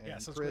anything? And Yeah,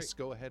 sounds Chris,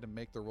 go ahead and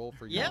make the roll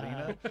for Yep.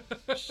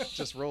 Yelena.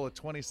 Just roll a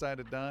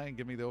 20-sided die and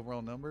give me the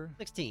overall number.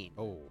 16.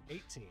 Oh.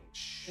 18.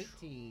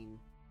 18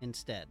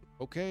 instead.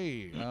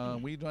 Okay,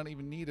 we don't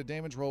even need a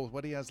damage roll with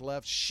what he has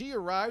left. She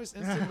arrives,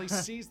 instantly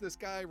sees this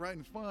guy right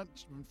in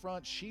front.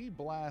 She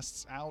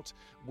blasts out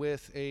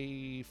with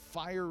a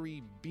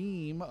fiery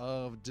beam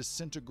of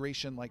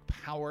disintegration-like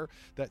power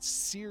that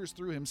sears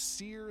through him,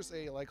 sears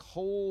a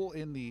hole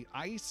in the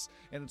ice,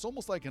 and it's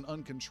almost like an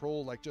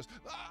uncontrolled, just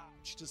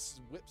she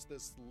just whips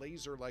this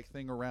laser-like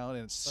thing around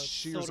and it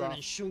shears Sodern off.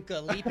 and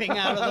Shunka leaping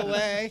out of the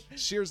way.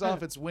 Shears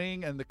off its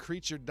wing, and the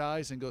creature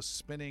dies and goes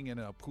spinning in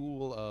a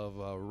pool of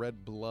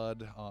red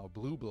blood,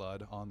 blue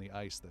blood on the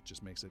ice that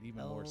just makes it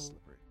even more Oh.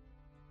 slippery.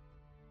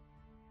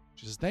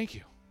 She says, "Thank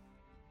you,"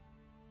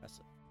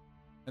 Impressive.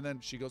 and then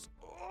she goes,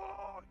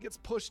 "Oh!" Gets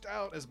pushed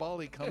out as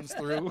Bali comes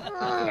through.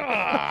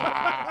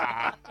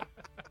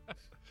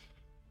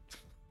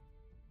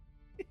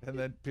 And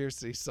then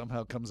Piercy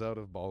somehow comes out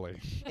of Bali.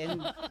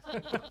 And They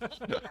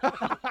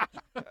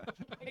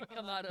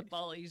come out of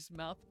Bali's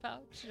mouth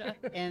pouch.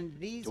 and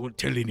these Don't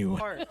tell anyone.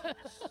 hearts,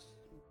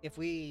 if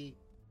we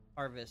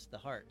harvest the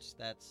hearts,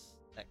 that's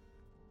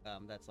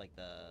like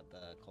the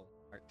cold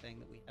heart thing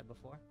that we had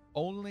before.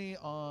 Only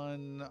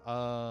on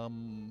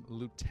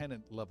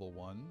lieutenant level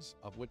ones,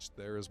 of which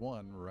there is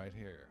one right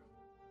here.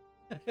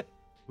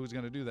 Who's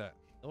going to do that?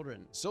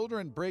 Sodern.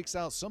 Sildren breaks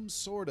out some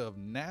sort of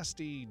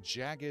nasty,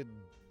 jagged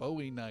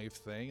Bowie knife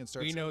thing and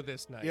starts. We know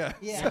this knife. Yeah.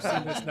 Yeah. We've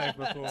seen this knife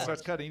before.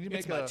 Starts cutting. You need to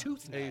It's make my a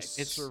tooth knife.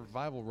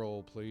 survival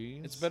roll,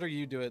 please. It's better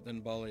you do it than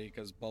Bully,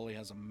 because Bully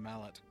has a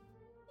mallet.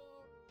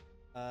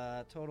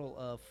 Total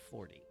of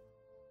 40.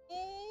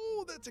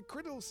 Oh, that's a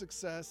critical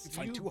success. You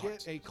find two get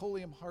hearts. a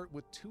Colium heart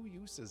with 2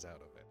 uses out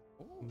of it.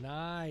 Oh.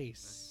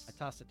 Nice. I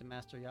tossed it to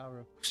Master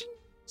Yaru.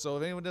 So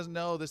if anyone doesn't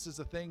know, this is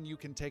a thing you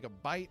can take a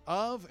bite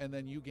of, and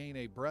then you gain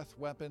a breath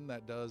weapon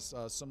that does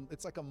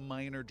it's like a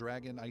minor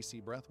dragon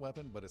icy breath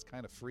weapon, but it's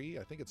kind of free.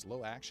 I think it's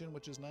low action,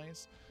 which is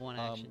nice. One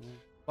action.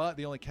 But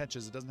the only catch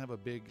is it doesn't have a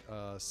big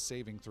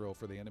saving throw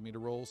for the enemy to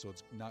roll, so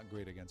it's not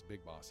great against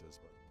big bosses,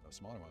 but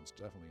smaller ones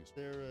definitely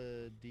useful. There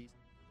a decent.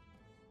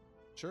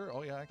 Sure.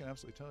 Oh yeah, I can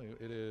absolutely tell you.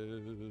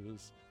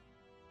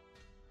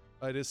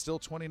 It is still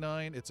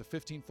 29. It's a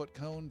 15-foot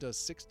cone, does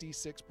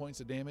 66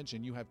 points of damage,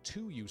 and you have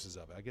 2 uses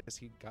of it. I guess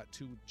he got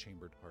 2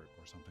 chambered heart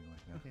or something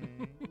like that. Okay.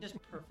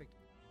 Just perfect.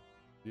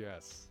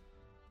 Yes.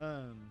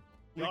 Yaru.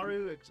 Go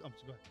ahead.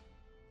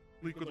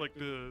 Leek would like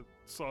to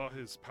saw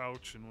his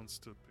pouch and wants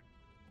to pick.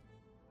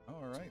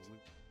 All right.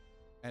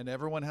 And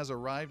everyone has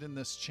arrived in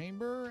this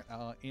chamber,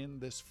 in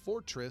this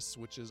fortress,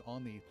 which is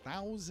on the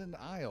Thousand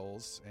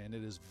Isles, and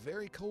it is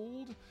very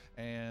cold.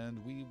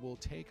 And we will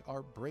take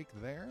our break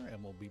there,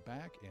 and we'll be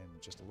back in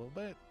just a little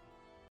bit.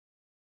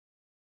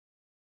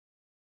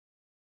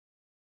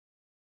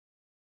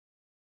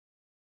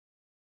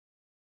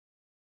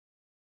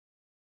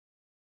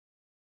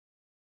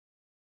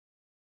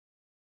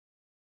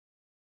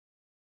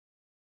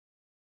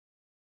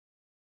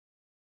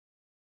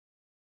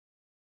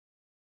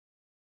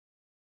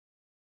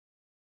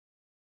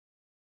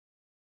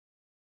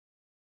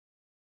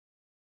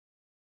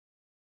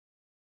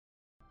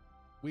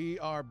 We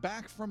are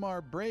back from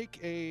our break.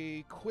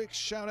 A quick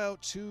shout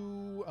out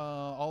to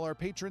all our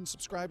patron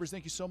subscribers.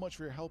 Thank you so much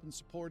for your help and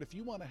support. If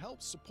you want to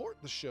help support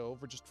the show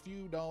for just a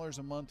few dollars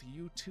a month,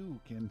 you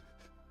too can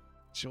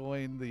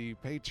join the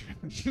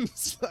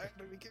patrons. I have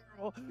to be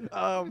careful.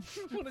 Want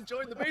to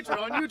join the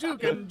Patreon? You too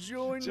can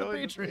join the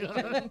Join-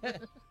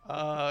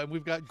 Patreon.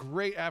 We've got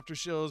great after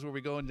shows where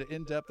we go into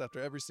in-depth after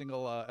every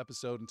single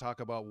episode and talk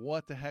about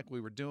what the heck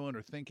we were doing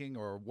or thinking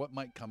or what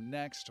might come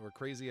next or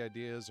crazy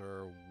ideas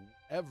or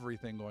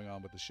everything going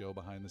on with the show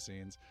behind the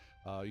scenes.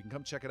 You can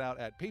come check it out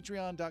at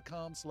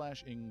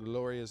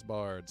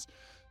patreon.com/ingloriousbards.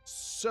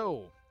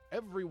 So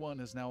everyone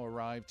has now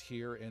arrived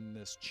here in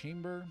this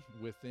chamber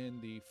within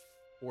the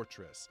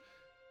fortress.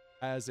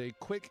 As a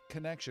quick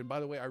connection, by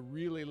the way, I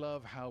really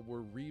love how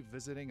we're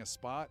revisiting a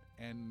spot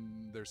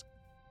and there's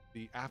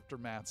the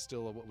aftermath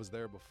still of what was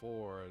there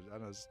before. I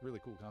don't know, it's a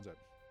really cool concept.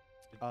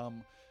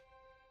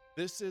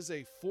 This is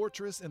a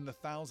fortress in the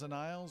Thousand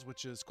Isles,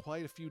 which is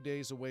quite a few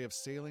days away of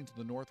sailing to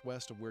the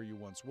northwest of where you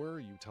once were.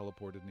 You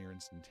teleported near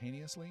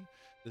instantaneously.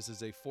 This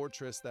is a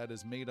fortress that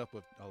is made up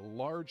of a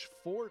large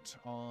fort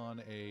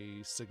on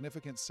a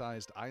significant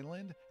sized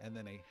island and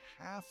then a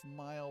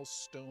half-mile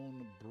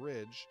stone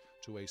bridge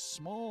to a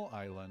small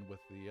island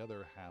with the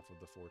other half of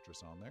the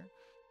fortress on there.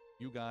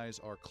 You guys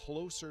are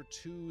closer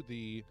to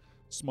the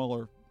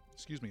smaller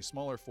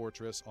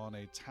fortress on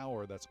a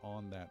tower that's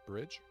on that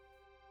bridge.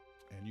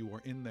 And you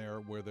are in there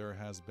where there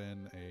has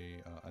been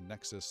a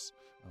Nexus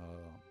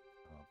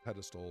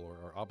pedestal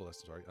or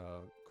obelisk,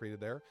 created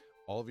there.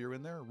 All of you are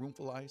in there, a room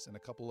full of ice, and a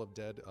couple of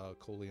dead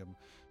Colium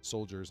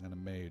soldiers and a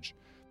mage.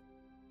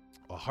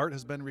 A heart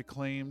has been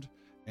reclaimed,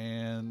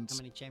 and How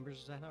many chambers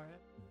is that already?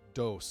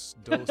 dose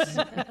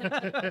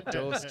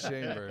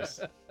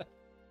chambers.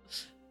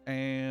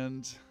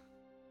 And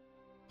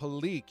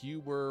Palik,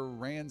 you were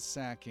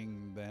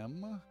ransacking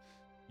them.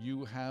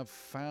 You have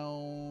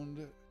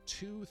found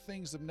 2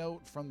 things of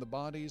note from the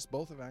bodies,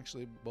 both of them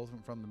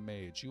from the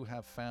mage. You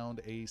have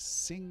found a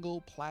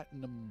single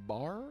platinum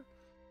bar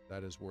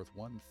that is worth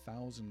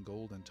 1,000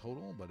 gold in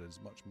total, but is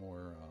much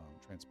more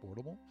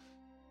transportable.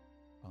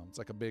 It's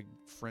like a big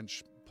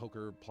French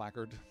poker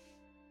placard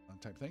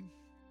type thing.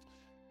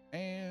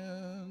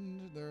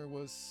 And there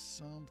was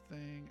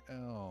something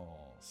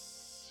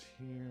else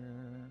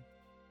here.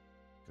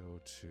 Go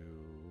to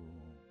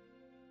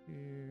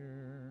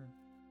here.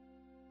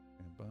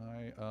 And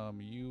buy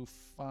You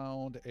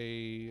found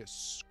a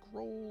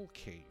scroll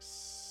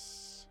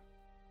case.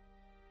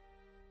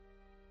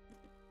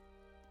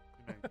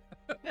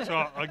 So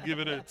I'll give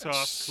it a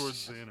toss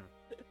towards Xander.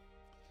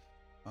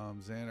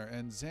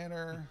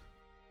 Xander,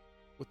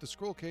 with the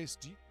scroll case,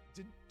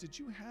 did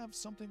you have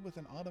something with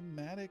an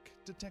automatic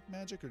detect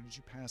magic, or did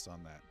you pass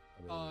on that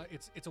ability?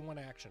 It's a one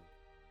action.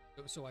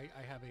 So I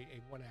have a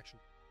one action.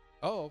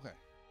 Oh, okay.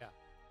 Yeah.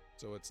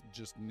 So it's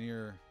just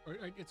near Or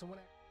it's a one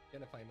action.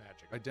 Identify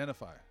magic.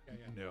 identify. Yeah.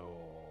 No.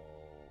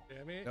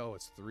 Damn it. No,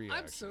 it's 3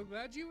 I'm action. so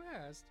glad you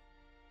asked.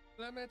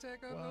 Let me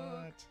take a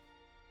look. What?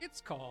 It's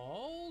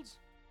called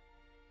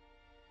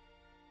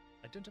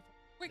Identify.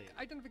 Quick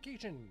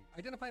Identification.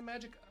 Identify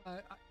magic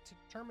to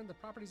determine the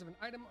properties of an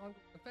item, on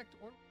effect,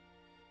 or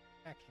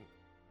action.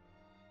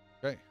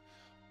 Okay.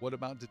 What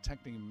about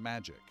detecting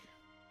magic?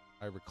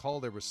 I recall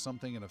there was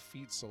something in a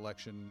feat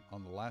selection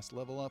on the last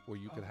level up where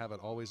you could have it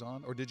always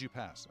on, or did you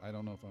pass? I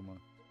don't know if I'm a...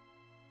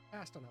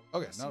 Passed on that.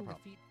 Okay, I've not a seen the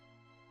problem. feat-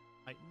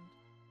 Heightened.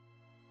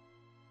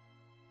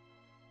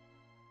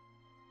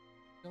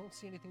 Don't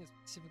see anything that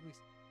specifically.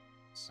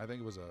 I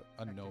think it was a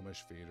Okay.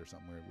 gnomish feat or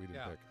something we didn't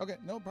Yeah. pick. Okay,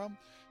 no problem.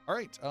 All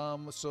right,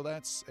 so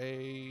that's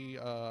a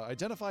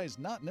identify is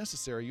not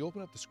necessary. You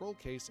open up the scroll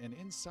case, and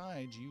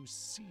inside you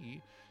see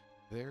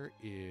there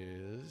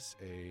is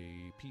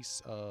a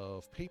piece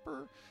of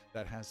paper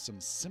that has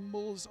some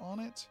symbols on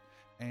it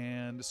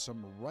and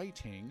some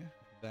writing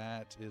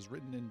that is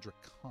written in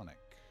Draconic.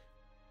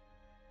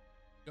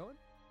 Going?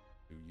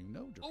 Do you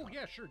know Draconic? Oh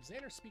yeah, sure.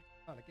 Xander speaks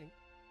Draconic.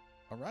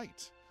 All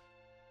right.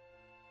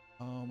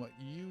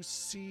 You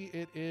see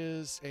it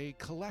is a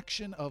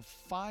collection of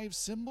 5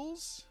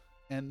 symbols,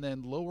 and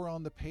then lower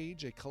on the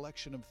page, a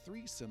collection of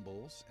 3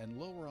 symbols, and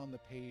lower on the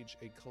page,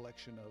 a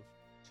collection of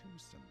 2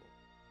 symbols.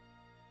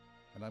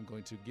 And I'm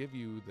going to give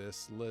you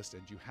this list,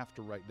 and you have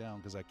to write down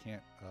because I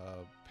can't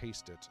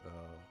paste it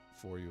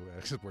for you,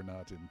 because we're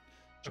not in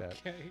chat.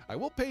 Okay. I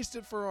will paste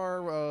it for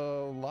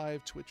our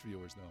live Twitch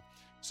viewers, though.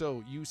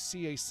 So you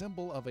see a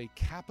symbol of a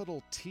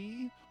capital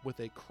T with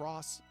a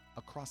cross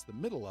across the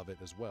middle of it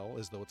as well,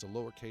 as though it's a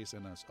lowercase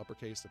and an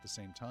uppercase at the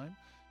same time,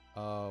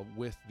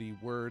 with the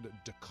word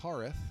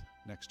Dakareth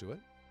next to it.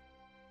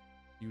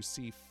 You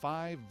see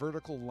 5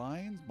 vertical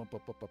lines, bump,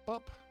 up, up, up,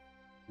 up,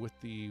 with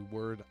the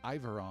word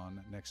Iveron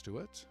next to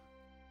it.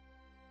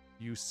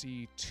 You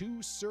see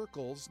 2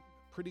 circles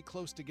pretty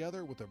close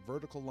together with a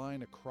vertical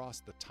line across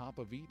the top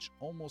of each,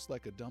 almost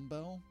like a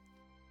dumbbell,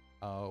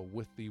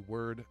 with the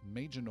word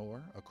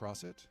Maginor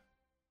across it.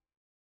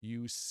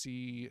 You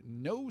see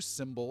no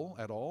symbol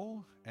at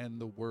all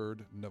and the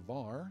word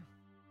Navar.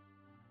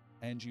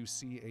 And you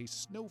see a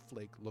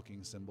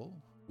snowflake-looking symbol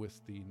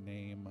with the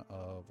name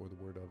of, or the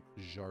word of,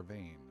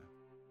 Jarvain.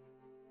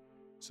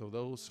 So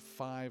those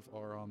 5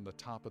 are on the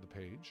top of the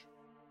page.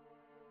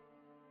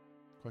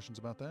 Questions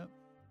about that?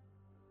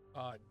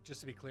 Just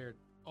to be clear,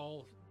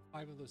 all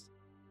 5 of those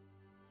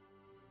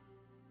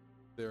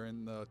They're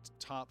in the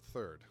top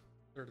third.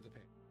 third of the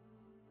page.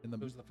 In the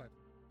Those are the 5.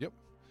 Yep.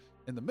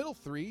 In the middle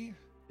 3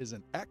 is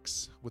an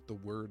X with the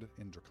word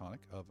in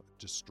Draconic of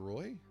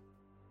destroy.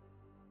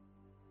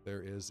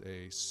 There is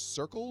a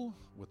circle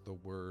with the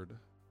word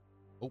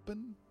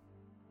open.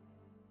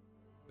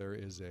 There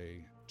is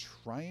a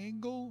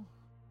triangle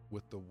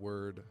with the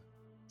word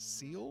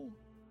seal.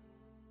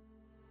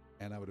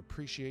 And I would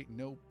appreciate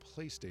no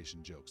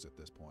PlayStation jokes at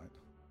this point.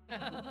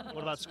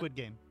 What about Squid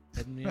Game?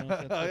 Oh,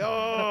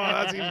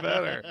 that's even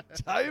better.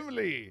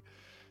 Timely.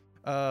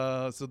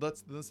 So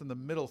that's in the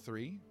middle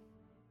 3.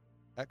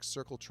 X,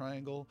 circle,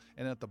 triangle.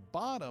 And at the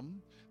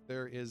bottom,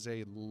 there is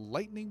a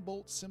lightning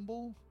bolt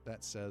symbol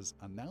that says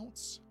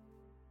announce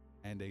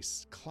and a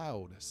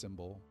cloud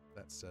symbol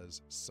that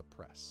says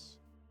suppress.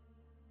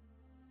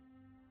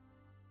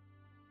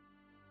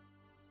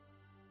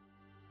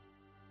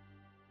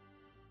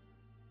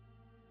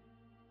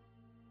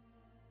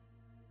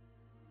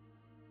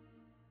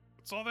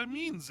 What's all that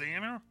mean,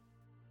 Xander?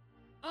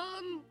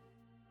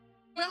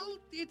 Well,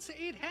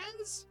 it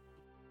has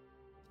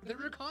the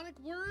Draconic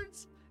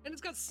words, and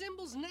it's got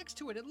symbols next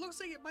to it. It looks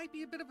like it might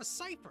be a bit of a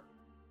cipher.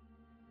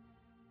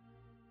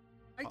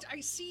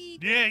 I see.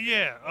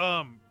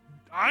 Yeah.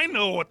 I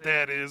know what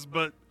that is,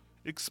 but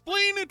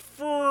explain it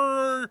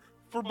for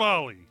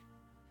Bali.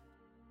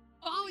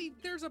 Ollie,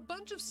 there's a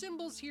bunch of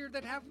symbols here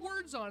that have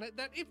words on it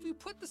that if you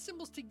put the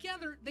symbols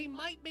together, they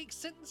might make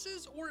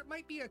sentences, or it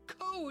might be a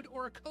code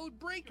or a code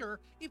breaker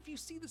if you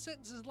see the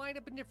sentences lined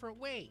up in different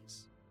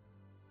ways.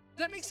 Does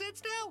that make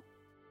sense now?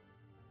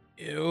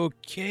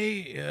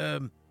 Okay,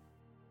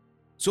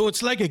 so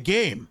it's like a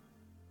game.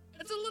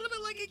 It's a little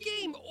bit like a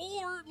game,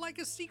 or like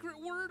a secret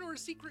word or a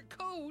secret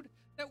code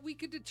that we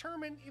could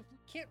determine if we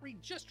can't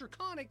read just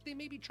Draconic, they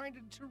may be trying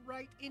to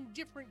write in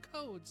different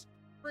codes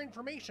for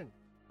information.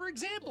 For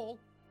example,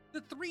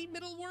 the 3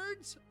 middle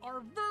words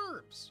are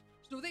verbs,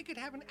 so they could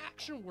have an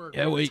action word.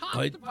 Yeah, The wait, top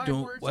I of the 5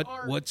 don't. words What?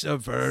 are What's a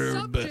verb?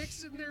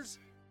 subjects, and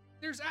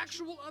there's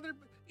actual other.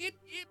 It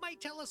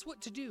might tell us what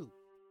to do.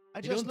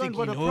 I don't just think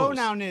learned what he a knows.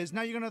 pronoun is.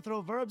 Now you're gonna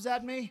throw verbs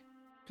at me?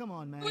 Come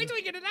on, man. Wait till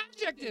we get at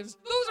adjectives.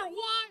 Those are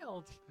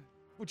wild.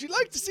 Would you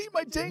like to see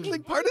my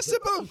dangling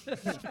participle?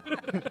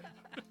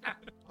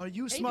 Are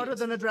you smarter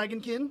than a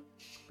dragonkin?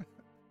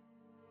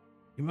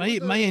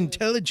 My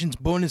intelligence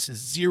bonus is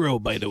 0,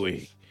 by the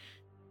way.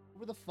 What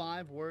were the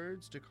 5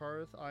 words?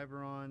 Dakarth,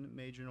 Iveron,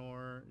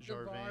 Maginor,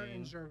 Jarvar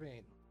and Jarvain.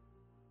 Jarvain.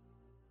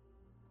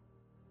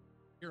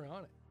 You're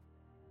on it.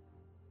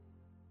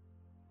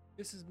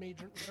 This is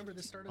major. Remember,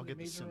 this started I'll with get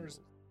the Major's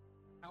symbol.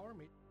 power.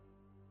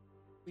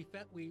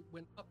 We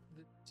went up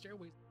the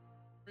stairways,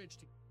 bridge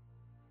to.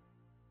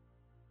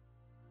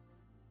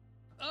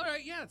 All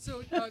right, yeah.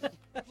 So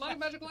a lot of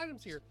magical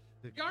items here.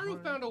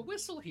 Garu found a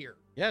whistle here.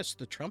 Yes,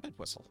 the trumpet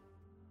whistle.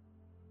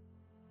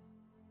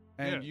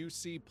 And Yeah. you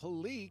see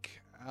Palik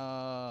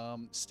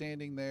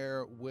standing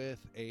there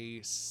with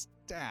a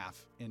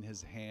staff in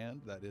his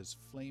hand that is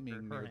flaming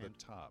Her near hand. the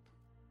top.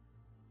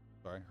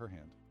 Sorry, her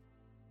hand.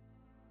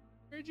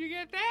 Where'd you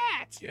get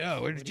that? Yeah,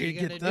 where What did are you you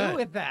gonna get do that?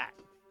 with that?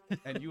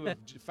 And you have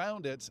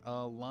found it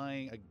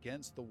lying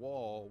against the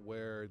wall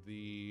where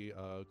the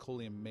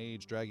Colium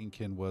Mage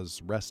Dragonkin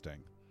was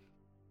resting.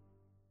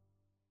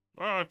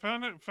 Oh, I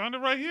found it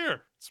right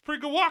here. It's a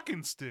pretty good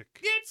walking stick.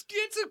 It's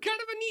a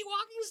kind of a neat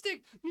walking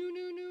stick.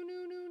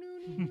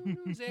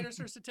 No. Xander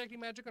starts detecting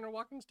magic on her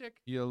walking stick.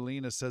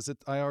 Yelena says it.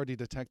 I already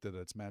detected it.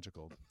 It's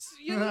magical.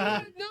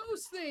 Yelena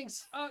knows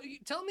things.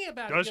 Tell me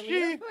about Does it. she?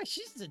 Yelena. Oh,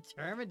 she's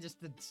determined just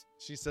to.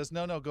 She says,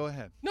 "No, go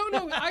ahead." No.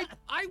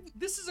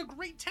 This is a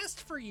great test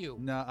for you.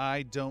 No,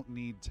 I don't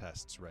need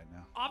tests right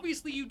now.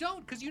 Obviously, you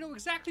don't, because you know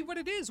exactly what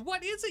it is.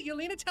 What is it,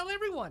 Yelena? Tell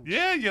everyone.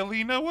 Yeah,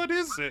 Yelena, what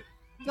is it?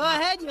 Go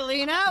ahead,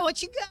 Yelena.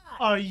 What you got?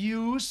 Are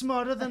you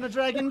smarter than a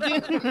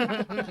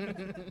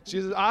dragonkin? She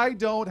says, "I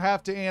don't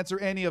have to answer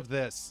any of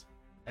this."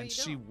 No, And you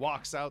she don't.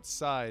 walks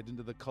outside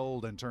into the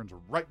cold and turns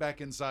right back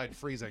inside,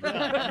 freezing.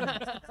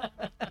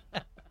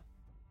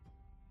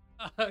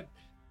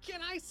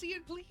 Can I see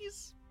it,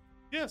 please?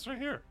 Yeah, it's right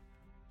here.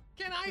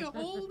 Can I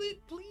hold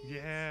it, please?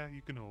 Yeah,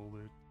 you can hold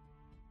it.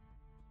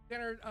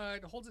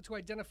 Xander holds it to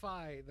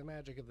identify the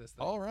magic of this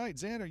thing. All right,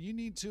 Xander, you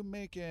need to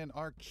make an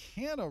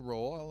Arcana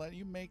roll. I'll let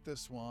you make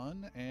this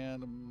one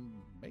and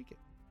make it.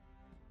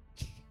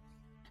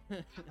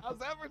 How's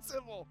that for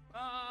simple?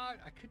 I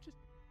could just.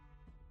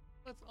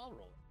 I'll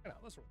roll it. Yeah,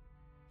 let's roll.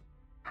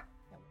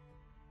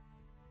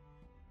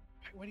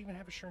 Why do you even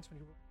have assurance when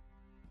you roll?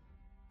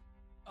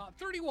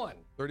 31.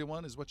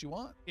 31 is what you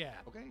want? Yeah.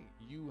 Okay,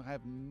 you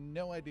have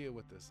no idea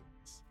what this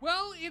is.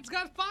 Well, it's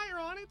got fire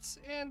on it,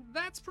 and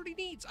that's pretty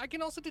neat. I can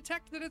also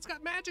detect that it's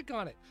got magic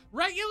on it.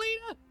 Right,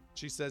 Yelena?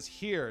 She says,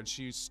 "Here," and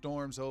she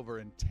storms over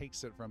and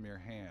takes it from your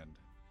hand.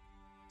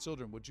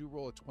 Children, would you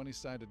roll a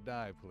 20-sided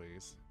die,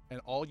 please? And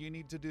all you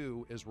need to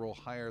do is roll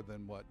higher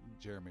than what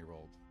Jeremy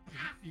rolled.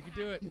 You can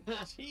do it.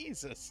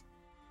 Jesus.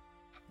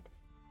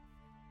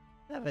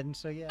 7,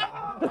 so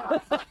yeah.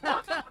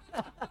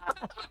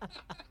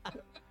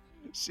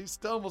 She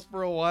stumbles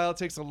for a while,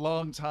 takes a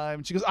long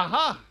time. She goes,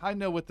 "Aha! I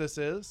know what this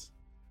is.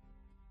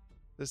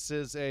 This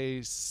is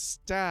a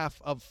staff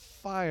of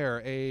fire,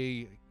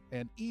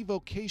 an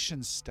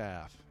evocation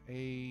staff,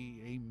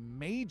 a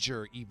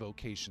major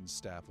evocation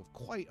staff with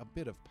quite a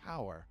bit of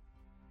power.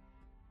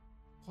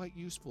 Quite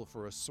useful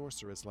for a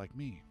sorceress like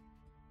me."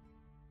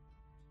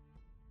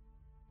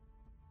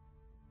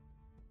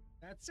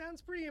 That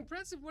sounds pretty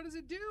impressive. What does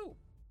it do?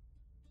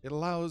 It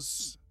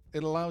allows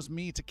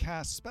me to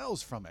cast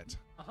spells from it.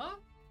 Uh-huh.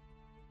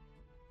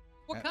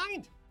 What Uh,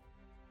 kind?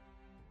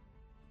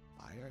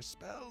 Fire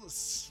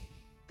spells.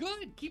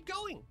 Good. Keep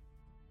going.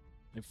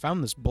 I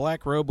found this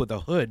black robe with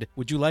a hood.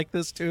 Would you like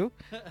this too?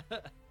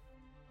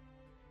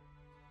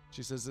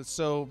 She says that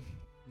so.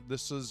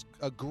 This was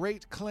a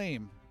great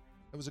claim.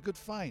 It was a good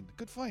find.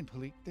 Good find,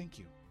 Palik. Thank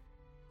you.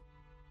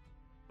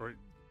 Right.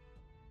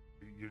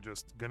 You're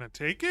just gonna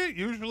take it?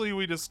 Usually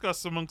we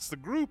discuss amongst the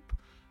group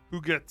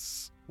who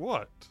gets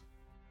what.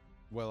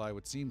 Well, I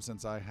would seem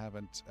since I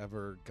haven't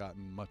ever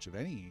gotten much of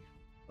any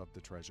of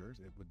the treasures,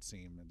 it would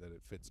seem that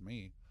it fits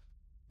me.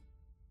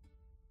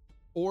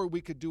 Or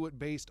we could do it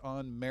based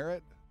on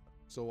merit.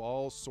 So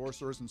all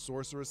sorcerers and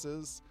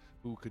sorceresses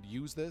who could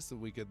use this,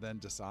 and we could then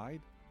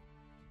decide.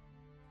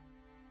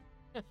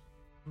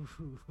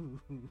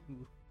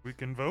 We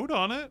can vote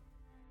on it.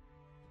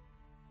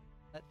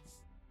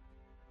 Let's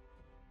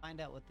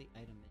find out what the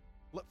item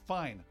is.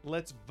 Fine,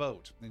 let's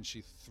vote. And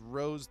she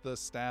throws the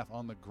staff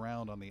on the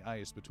ground on the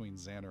ice between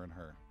Xander and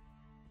her.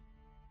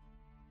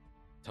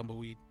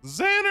 Tumbleweed.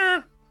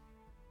 Xander!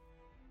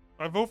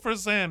 I vote for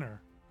Xander.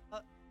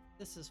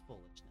 This is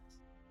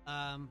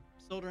foolishness.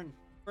 Soldrin,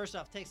 first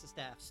off, takes the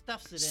staff,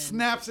 stuffs it in.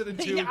 Snaps it in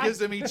two, Yeah, gives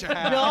them each a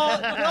half.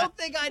 Don't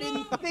think I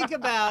didn't think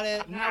about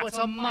it. Now it's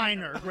a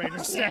minor greater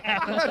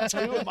staff.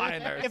 Two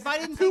minors. If I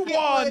didn't Two think it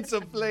wands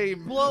would of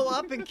flame. blow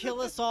up and kill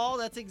us all,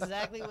 that's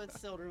exactly what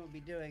Sildren would be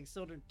doing.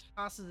 Sildren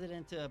tosses it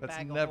into a That's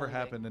bag of never holding.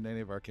 happened in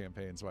any of our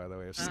campaigns, by the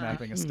way, of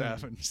snapping a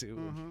staff into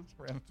Mhm.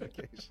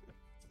 ramifications.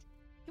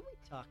 Can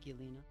we talk,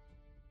 Yelena?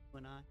 You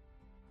and I?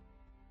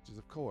 She says,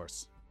 "Of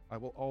course. I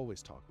will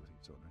always talk with you,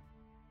 children."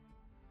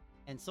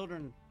 And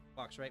Sildren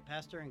walks right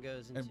past her and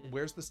goes into And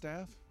where's the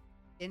staff?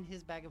 in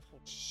his bag of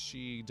holding.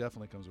 She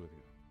definitely comes with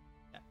you.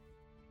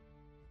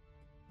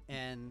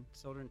 And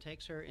Sildren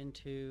takes her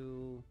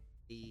into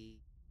the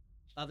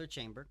other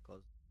chamber.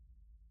 Close.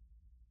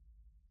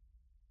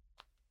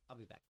 I'll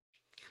be back.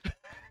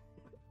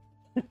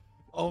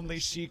 Only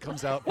she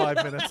comes out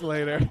 5 minutes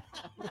later.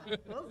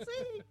 We'll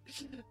see.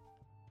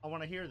 I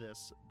want to hear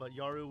this, but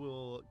Yaru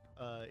will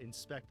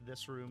inspect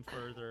this room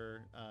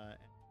further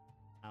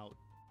out.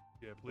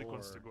 Yeah, Bleak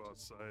wants to Or go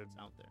outside It's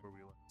out there. where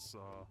we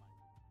saw.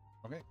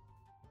 Okay.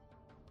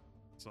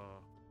 Saw.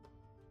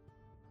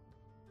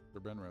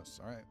 For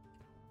Benros. All right.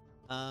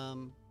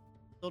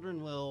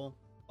 Children will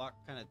walk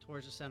kind of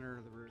towards the center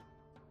of the room,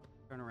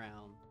 turn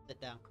around, sit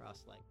down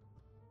cross-legged.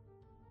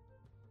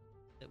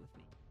 Sit with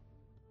me.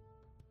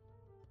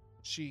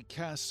 She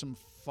casts some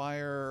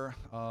fire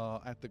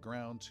at the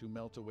ground to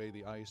melt away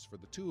the ice for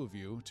the two of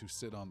you to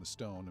sit on the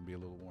stone and be a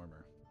little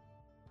warmer.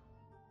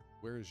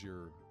 Where is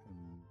your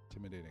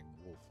intimidating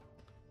wolf?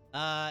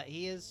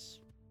 He is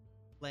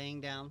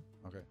laying down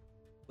Okay.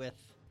 with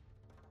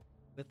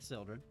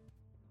Sildren.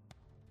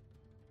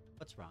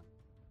 What's wrong?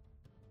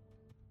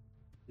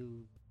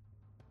 You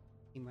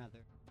seem rather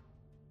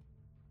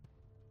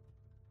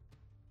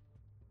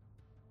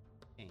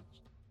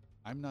changed.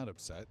 I'm not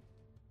upset.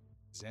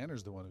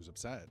 Xander's the one who's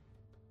upset.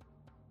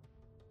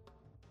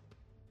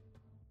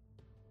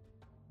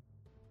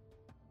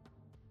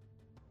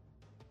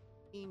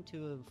 Seem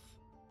to have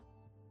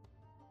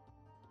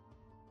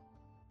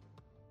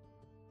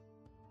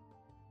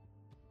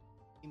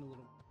seem a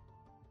little.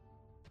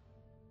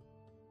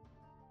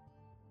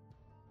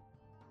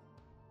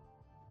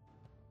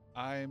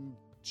 I'm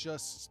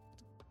just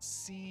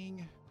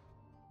seeing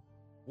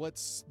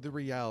what's the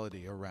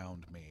reality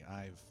around me.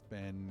 I've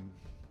been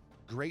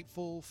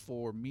grateful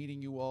for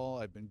meeting you all.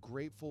 I've been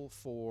grateful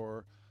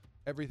for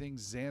everything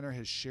Xander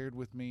has shared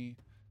with me.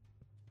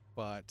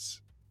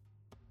 But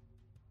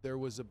there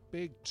was a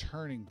big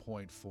turning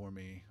point for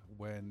me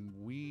when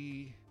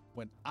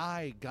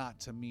I got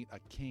to meet a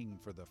king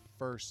for the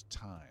first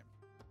time.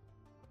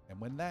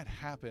 And when that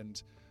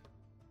happened,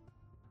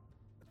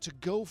 to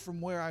go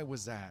from where I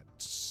was at,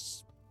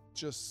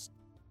 just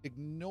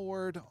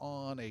ignored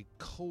on a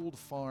cold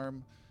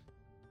farm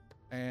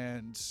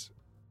and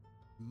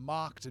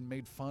mocked and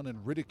made fun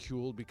and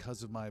ridiculed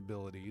because of my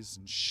abilities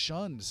and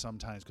shunned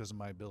sometimes because of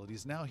my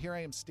abilities. Now here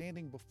I am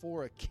standing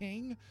before a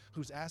king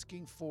who's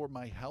asking for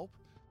my help,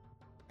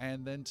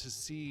 and then to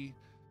see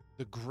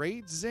the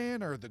great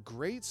Xander, the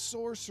great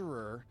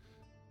sorcerer,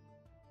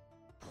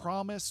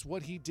 promise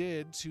what he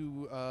did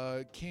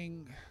to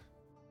King,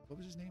 what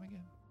was his name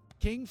again?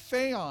 King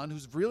Phaon,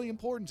 who's really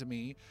important to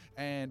me,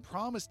 and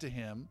promise to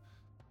him,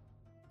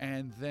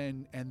 and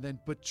then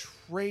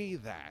betray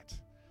that.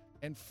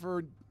 And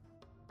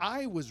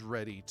I was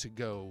ready to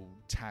go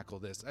tackle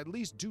this, at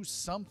least do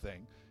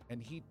something,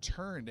 and he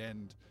turned,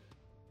 and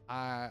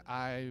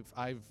I've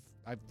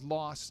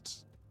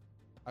lost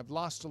a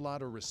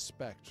lot of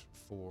respect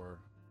for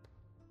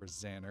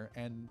Xander,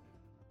 and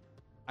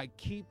I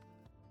keep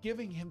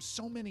giving him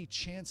so many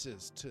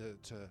chances to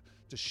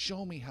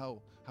show me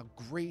how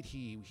great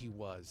he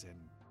was, and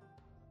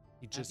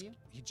he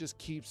just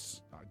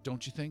keeps.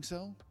 Don't you think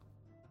so?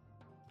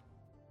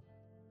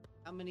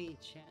 How many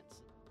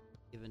chances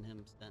given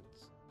him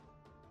since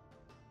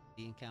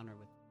the encounter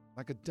with?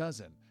 Like a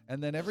dozen,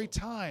 and then every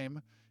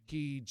time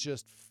he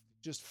just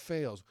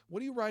fails.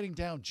 What are you writing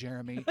down,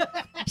 Jeremy?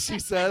 She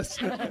says,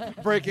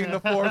 breaking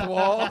the fourth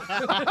wall.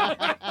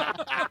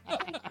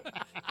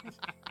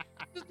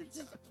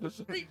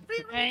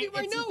 Read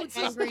my notes.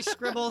 Angry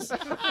scribbles.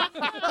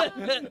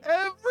 Everything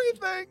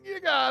you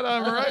got,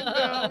 I'm writing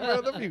down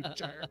for the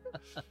future.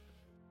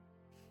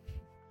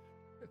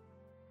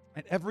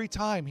 And every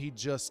time he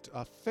just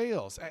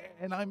fails,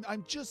 and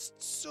I'm just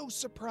so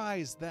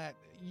surprised that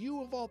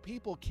you of all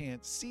people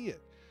can't see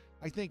it.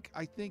 I think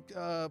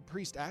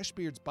Priest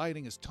Ashbeard's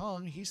biting his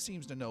tongue. He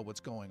seems to know what's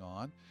going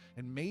on,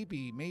 and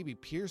maybe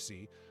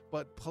Piercy.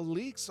 But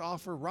Palik's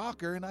off her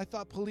rocker, and I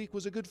thought Palik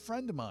was a good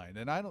friend of mine,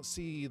 and I don't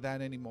see that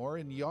anymore.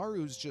 And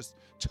Yaru's just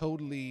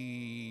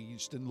totally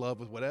just in love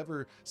with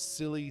whatever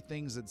silly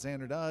things that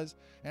Xander does,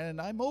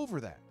 and I'm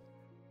over that.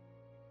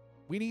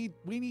 We need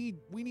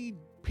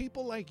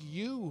people like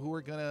you who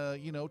are gonna,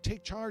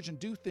 take charge and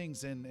do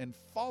things and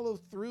follow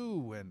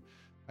through. And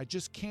I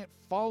just can't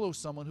follow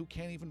someone who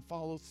can't even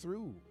follow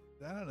through.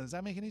 I don't know. Does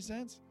that make any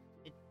sense?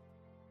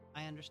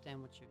 I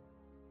understand what you're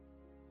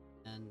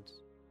and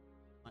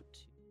want to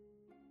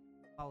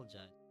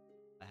apologize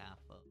on behalf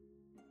of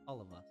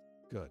all of us.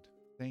 Good.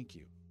 Thank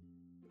you.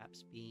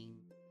 Perhaps being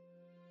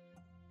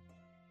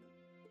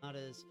not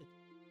as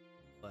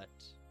but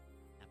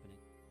happening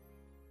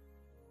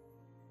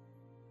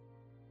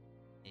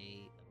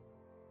a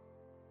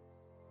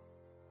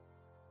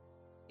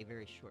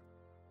very short.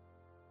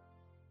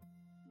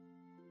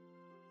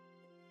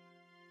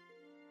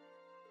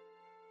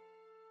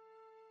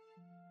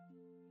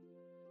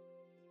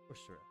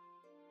 Sorcerer.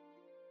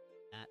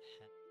 That has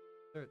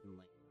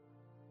certainly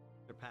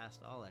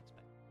surpassed all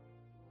expectations.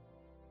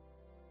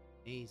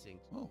 Amazing.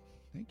 Oh,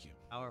 thank you.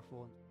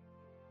 Powerful.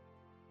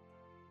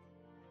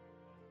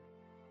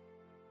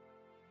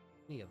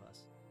 Many of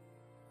us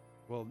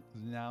Well,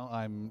 now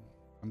I'm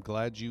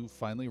glad you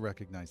finally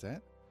recognize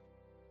that.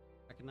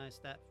 Recognize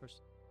that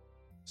first.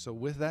 So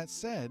with that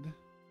said,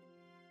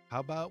 how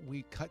about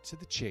we cut to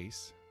the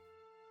chase?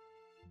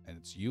 And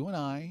it's you and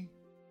I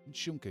and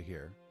Shunka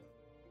here.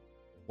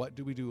 What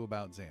do we do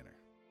about Xander?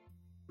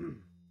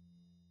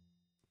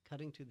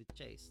 Cutting to the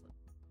chase.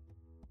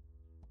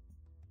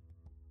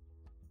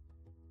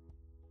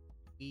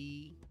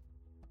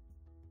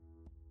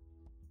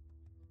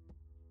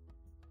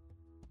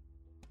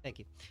 Thank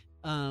you.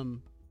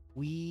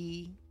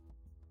 We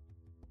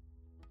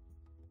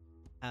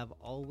have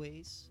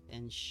always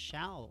and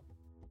shall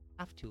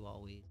have to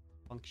always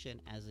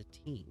function as a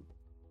team.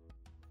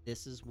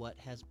 This is what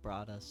has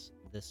brought us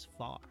this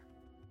far.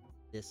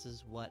 This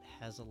is what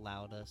has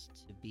allowed us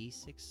to be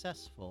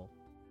successful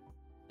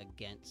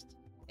against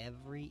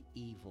every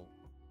evil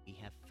we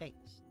have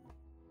faced.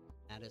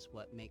 That is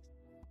what makes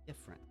us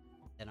different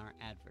than our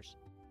adversaries.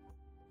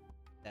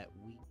 That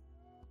we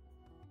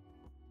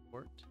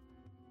support,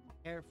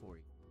 care for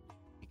you,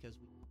 because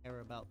we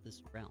care about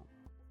this realm,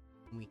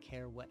 and we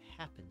care what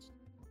happens,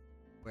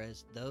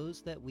 whereas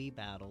those that we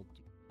battle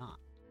do not.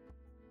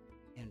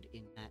 And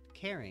in that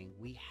caring,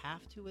 we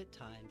have to at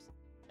times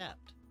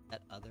accept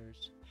that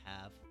others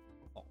have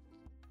faults.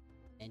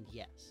 And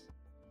yes,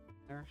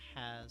 there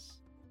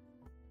has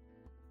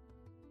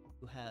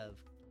who have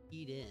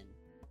keyed in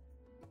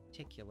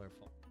particular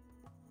fault.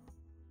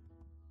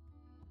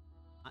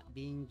 Not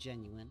being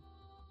genuine,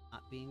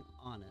 not being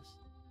honest,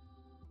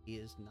 he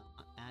is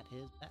not at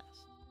his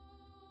best.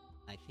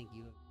 I think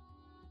you have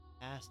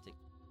fantastic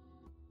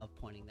of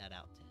pointing that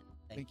out to him.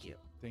 Thank you.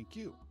 Thank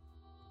you.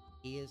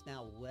 He is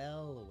now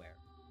well aware,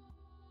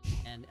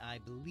 and I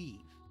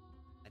believe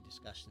my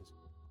discussions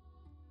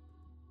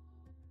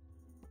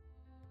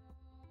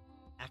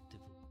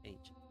actively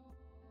changing.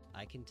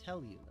 I can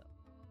tell you though,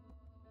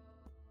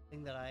 the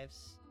thing that I have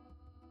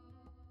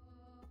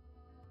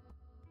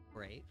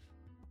brave,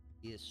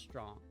 he is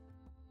strong,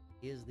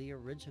 he is the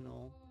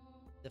original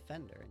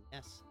defender, and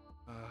yes,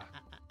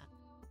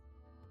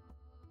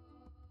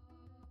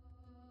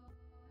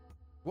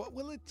 what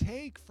will it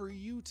take for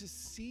you to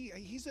see?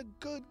 He's a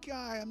good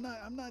guy.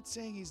 I'm not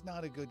saying he's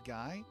not a good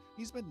guy.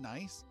 He's been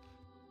nice.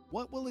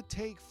 What will it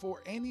take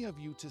for any of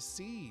you to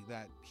see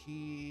that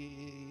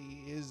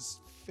he is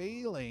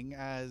failing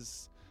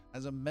as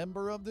a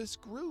member of this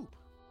group?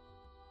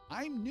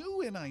 I'm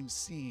new and I'm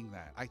seeing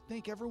that. I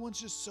think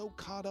everyone's just so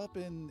caught up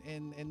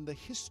in the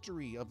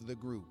history of the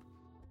group.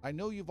 I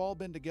know you've all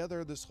been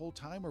together this whole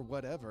time or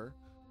whatever,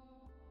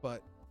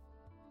 but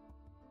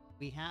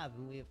we have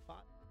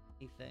fought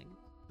anything.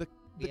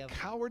 The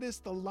cowardice,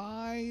 the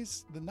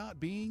lies, the not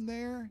being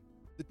there,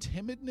 the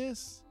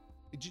timidness.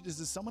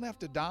 Does someone have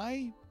to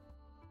die?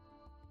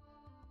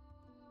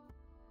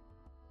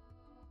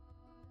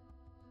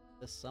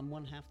 Does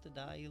someone have to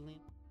die, Yulene?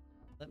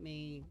 Let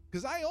me...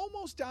 Because I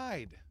almost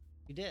died.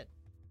 You did.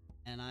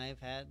 And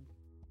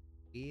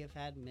we have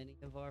had many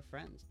of our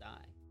friends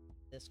die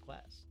this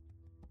quest,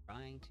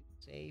 trying to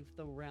save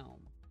the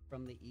realm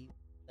from the evil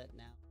that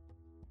now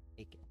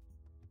take it.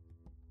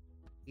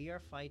 We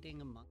are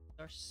fighting amongst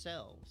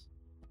ourselves.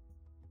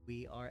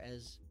 We are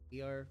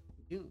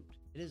doomed.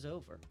 It is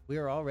over. We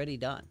are already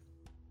done.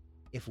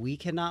 If we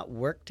cannot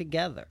work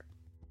together,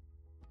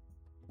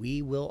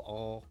 we will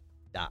all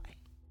die.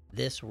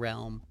 This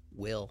realm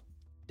will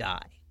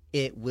die.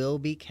 It will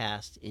be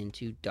cast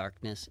into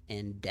darkness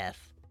and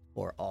death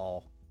for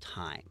all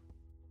time.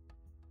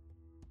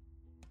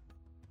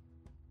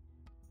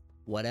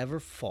 Whatever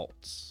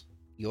faults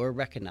you're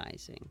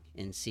recognizing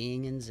and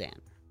seeing in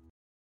Xander,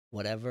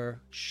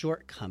 whatever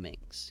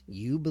shortcomings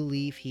you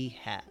believe he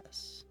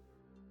has,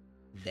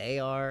 they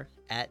are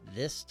at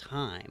this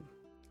time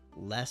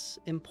less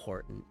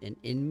important and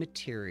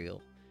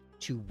immaterial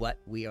to what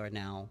we are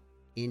now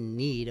in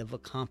need of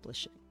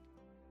accomplishing.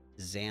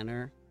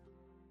 Xander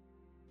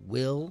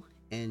will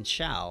and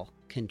shall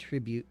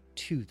contribute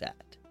to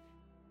that.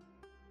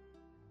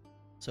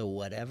 So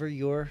whatever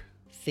you're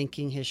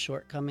thinking his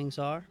shortcomings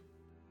are,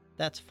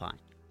 that's fine.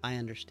 I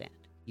understand.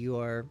 You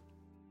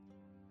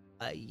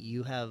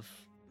have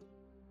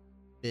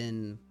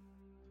been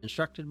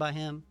instructed by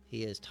him.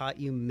 He has taught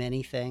you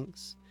many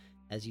things.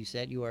 As you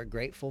said, you are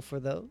grateful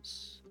for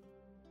those.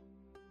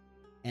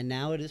 And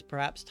now it is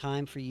perhaps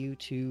time for you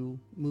to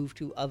move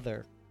to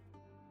other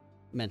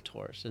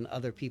mentors and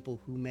other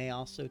people who may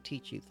also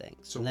teach you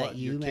things. So and what, that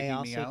you you're may kicking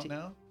also me out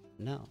now?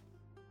 No.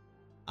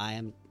 I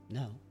am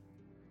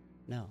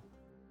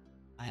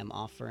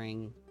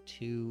offering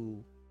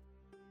to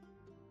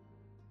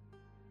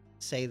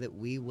say that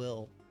we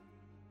will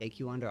take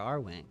you under our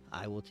wing.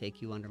 I will take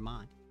you under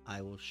mine.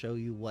 I will show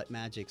you what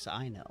magics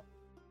I know.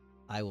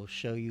 I will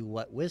show you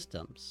what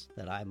wisdoms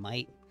that I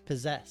might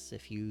possess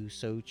if you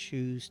so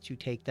choose to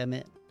take them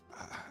in.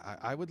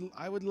 I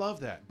would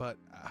love that, but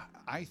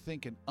I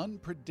think an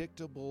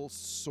unpredictable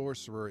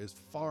sorcerer is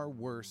far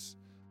worse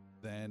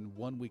than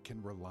one we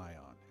can rely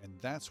on, and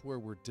that's where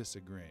we're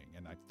disagreeing.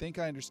 And I think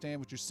I understand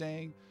what you're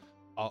saying.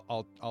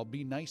 I'll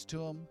be nice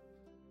to him.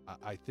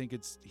 I think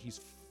he's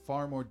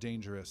far more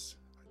dangerous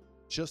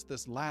just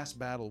this last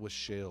battle with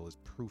Shale is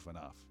proof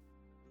enough.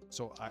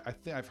 So I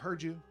think I've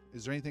heard you.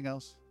 Is there anything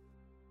else?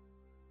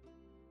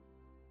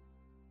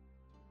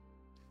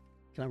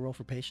 Can I roll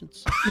for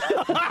patience?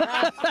 I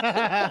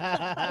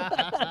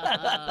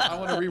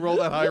want to re-roll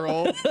that high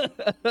roll.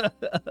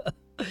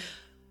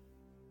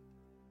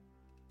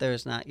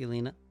 There's not,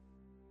 Yelena.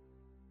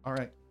 All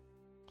right.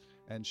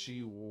 And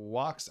she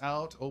walks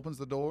out, opens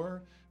the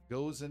door,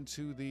 goes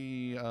into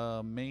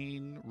the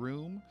main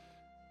room,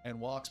 and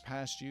walks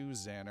past you,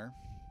 Xander,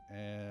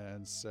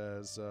 and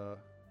says,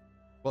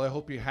 well, I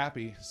hope you're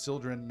happy.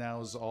 Sildren now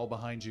is all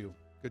behind you.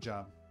 Good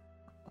job.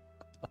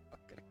 I'm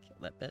gonna kill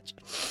that bitch.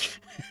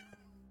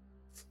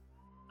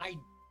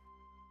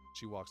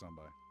 She walks on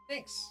by.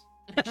 Thanks.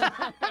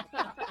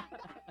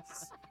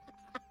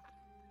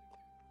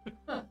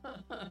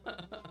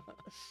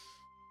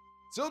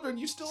 Sildren,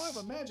 you still have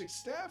a magic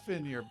staff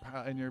in your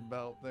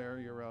belt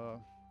there, your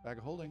bag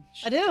of holding.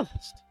 I do.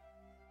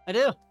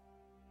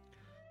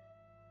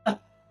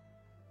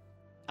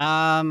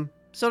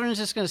 Sildren's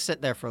just gonna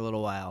sit there for a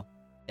little while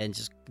and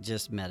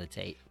just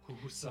meditate.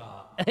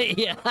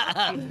 Yeah.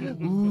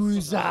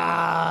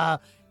 Wooza.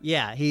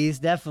 Yeah, he's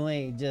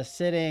definitely just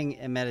sitting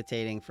and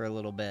meditating for a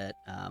little bit,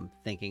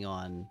 thinking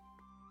on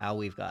how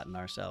we've gotten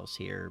ourselves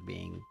here,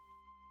 being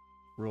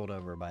ruled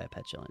over by a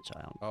petulant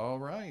child. All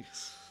right.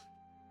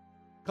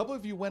 A couple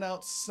of you went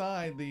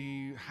outside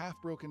the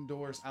half-broken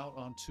doors out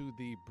onto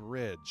the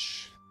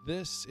bridge.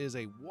 This is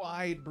a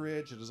wide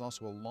bridge. It is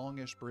also a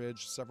longish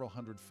bridge, several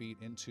hundred feet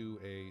into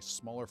a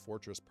smaller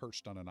fortress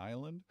perched on an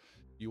island.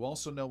 You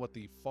also know at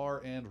the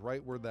far end,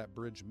 right where that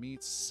bridge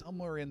meets,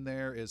 somewhere in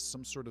there is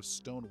some sort of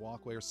stone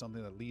walkway or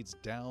something that leads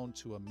down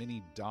to a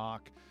mini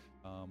dock,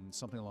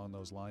 something along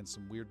those lines,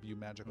 some weird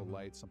magical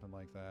light, something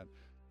like that.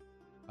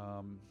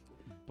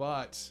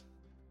 But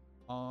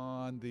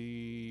on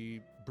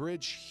the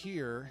bridge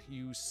here,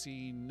 you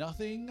see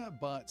nothing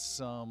but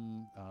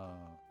some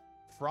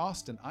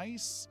frost and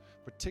ice,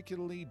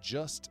 particularly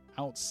just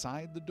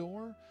outside the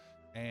door.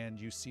 And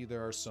you see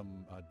there are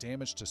some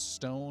damage to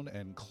stone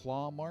and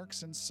claw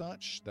marks and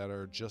such that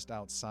are just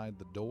outside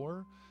the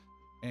door.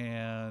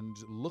 And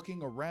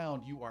looking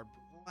around, you are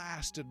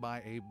blasted by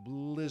a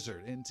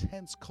blizzard,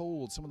 intense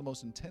cold, some of the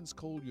most intense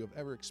cold you have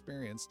ever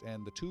experienced.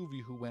 And the two of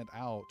you who went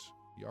out,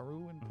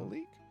 Yaru and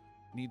Palik,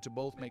 need to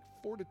both make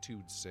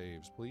fortitude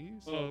saves,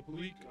 please.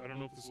 Palik, I don't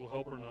know if this will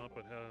help or not,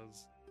 but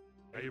has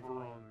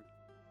Averon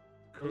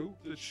coat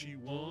that she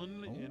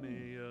won in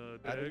a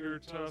dagger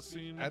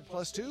tossing. Add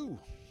 +2.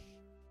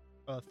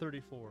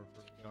 34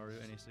 for Yaru.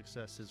 Any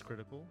success is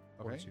critical.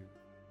 Okay. Fortitude.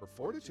 For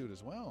fortitude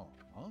as well.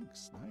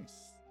 Monks,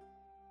 nice.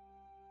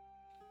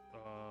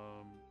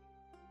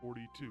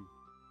 42.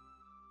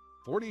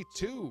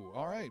 42.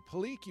 All right.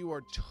 Palik, you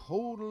are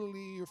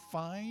totally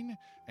fine.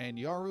 And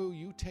Yaru,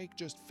 you take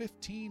just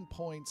 15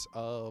 points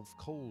of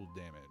cold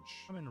damage.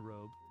 I'm in a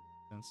robe.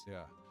 Sense.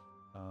 Yeah.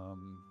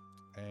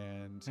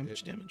 And How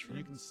much damage for you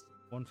him?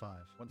 can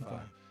 1-5.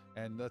 1-5.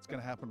 And that's going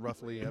to happen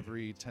roughly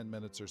every 10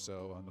 minutes or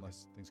so,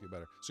 unless things get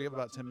better. So you have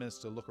about 10 minutes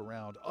to look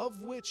around,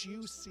 of which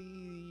you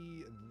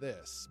see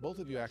this. Both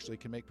of you actually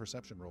can make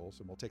perception rolls,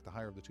 and we'll take the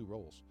higher of the two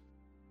rolls.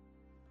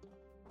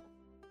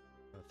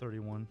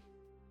 31.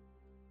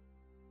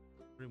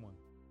 31.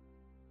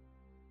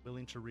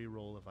 Willing to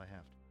re-roll if I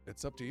have to.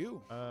 It's up to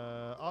you.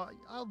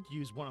 I'll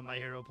use one of my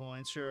hero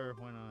points. Sure,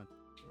 why not?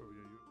 Oh,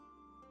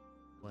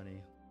 yeah,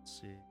 Plenty.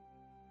 Let's see.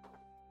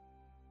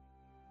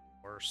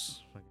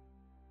 Worse.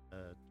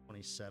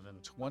 27.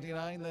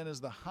 29 then is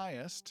the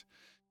highest.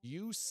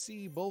 You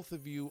see both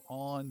of you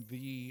on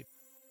the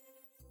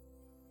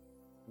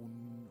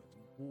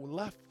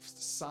left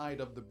side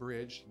of the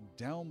bridge.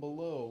 Down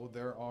below,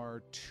 there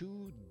are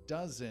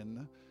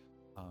 24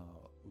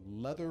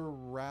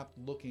 leather-wrapped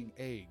looking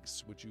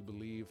eggs, which you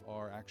believe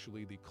are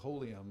actually the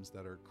coleums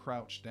that are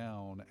crouched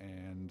down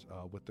and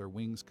with their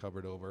wings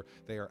covered over.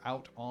 They are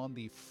out on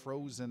the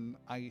frozen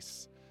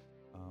ice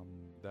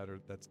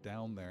that's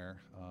down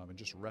there and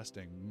just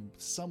resting,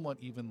 somewhat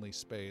evenly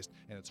spaced,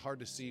 and it's hard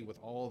to see with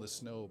all the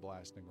snow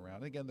blasting around.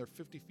 And again, they're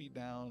 50 feet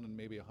down and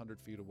maybe 100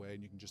 feet away,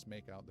 and you can just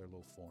make out their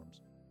little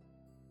forms.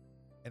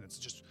 And it's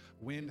just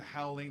wind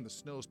howling, the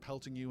snow's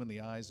pelting you in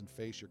the eyes and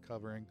face you're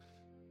covering.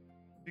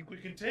 Think we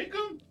can take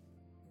them?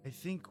 I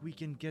think we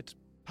can get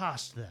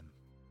past them.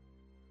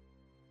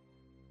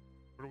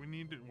 Why do we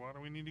need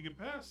to get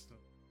past them?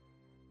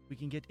 We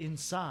can get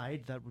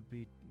inside. That would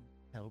be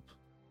help.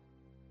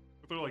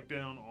 But they're like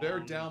down on... They're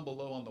down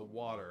below on the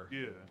water.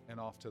 Yeah. And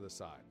off to the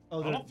side.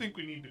 Oh, I don't think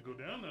we need to go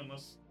down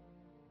unless...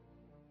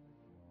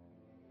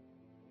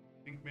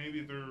 I think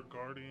maybe they're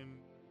guardian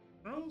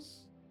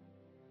generals?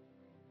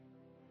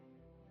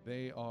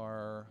 They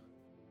are...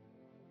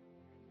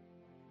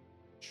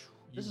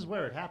 This is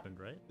where it happened,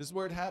 right? This is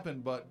where it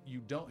happened, but you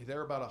don't...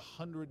 They're about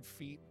 100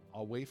 feet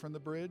away from the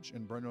bridge,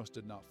 and Brenros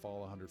did not fall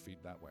 100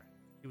 feet that way.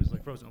 He was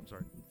like frozen. I'm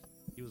sorry.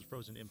 He was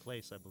frozen in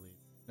place, I believe.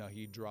 No,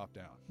 he dropped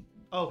down.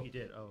 Oh, he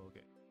did. Oh,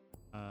 okay.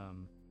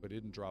 But he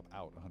didn't drop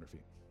out 100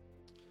 feet.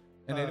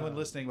 And anyone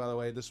listening, by the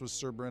way, this was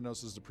Sir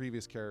Brenos, is the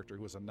previous character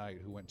who was a knight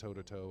who went toe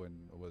to toe and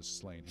was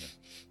slain here.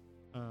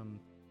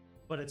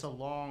 But it's a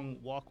long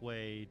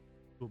walkway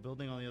to a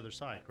building on the other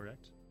side,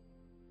 correct?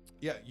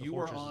 Yeah, you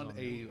are fortress is on on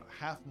the a other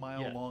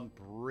half-mile Yeah. long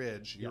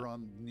bridge. You're Yeah.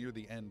 on near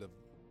the end of.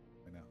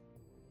 I know.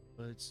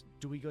 But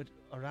do we go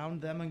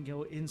around them and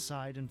go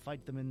inside and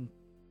fight them in?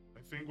 I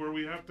think where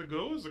we have to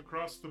go is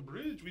across the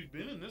bridge. We've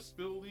been in this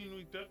building.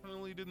 We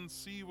definitely didn't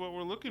see what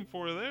we're looking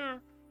for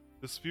there.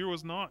 The sphere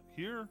was not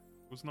here.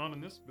 It was not in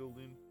this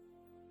building.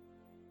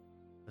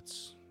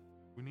 Let's.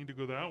 We need to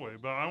go that way.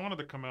 But I wanted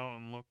to come out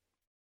and look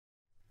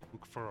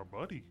for our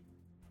buddy.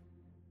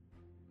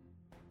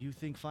 You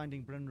think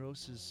finding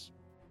Brenros is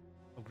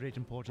of great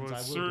importance? Well, I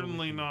it's will go with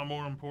certainly you. not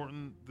more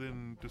important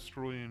than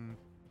destroying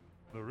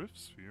the Rift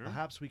Sphere.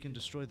 Perhaps we can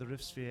destroy the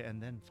Rift Sphere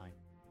and then find.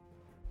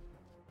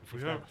 If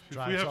we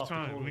have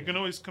time, we can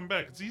always come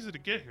back. It's easy to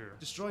get here.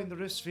 Destroying the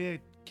Rift Sphere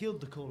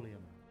killed the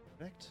Colium,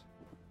 correct?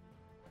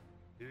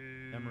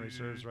 Memory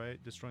serves,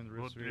 right? Destroying the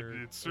Rift Well,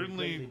 Sphere it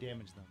certainly- greatly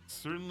damaged them.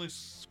 Certainly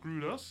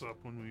screwed us up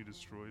when we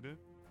destroyed it.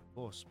 Of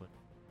course, but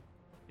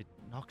it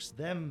knocks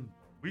them.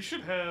 We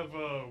should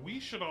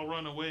all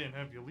run away and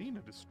have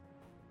Yelena destroy.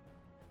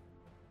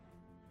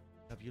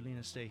 Have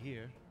Yelena stay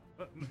here.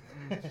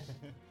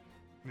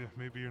 Yeah,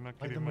 maybe you're not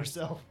Fight getting them my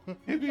herself.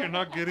 maybe you're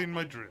not getting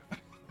my drift.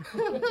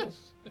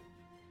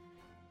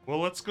 Well,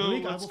 let's go.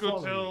 Malik, I Let's will go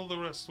follow tell the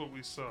rest what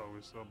we saw.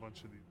 We saw a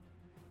bunch of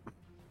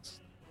these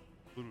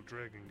little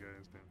dragon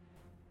guys down.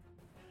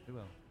 We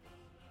will.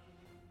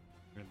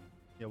 And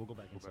Yeah, we'll go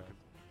back go inside.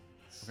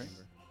 back. Okay.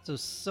 So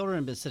Sildren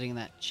had been sitting in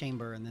that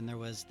chamber, and then there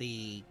was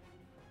the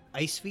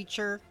ice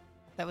feature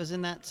that was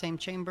in that same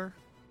chamber.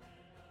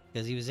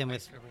 Because he was in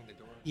with Covering the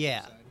door.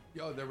 Yeah. Side.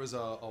 Yo, there was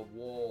a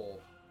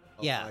wall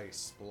of Yeah.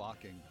 ice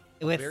blocking.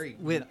 With- a very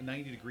with-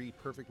 90-degree,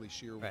 perfectly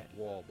sheer Right.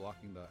 wall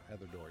blocking the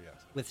other door.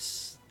 Yes. with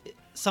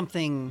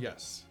something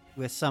Yes.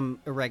 with some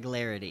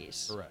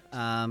irregularities.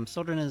 Correct.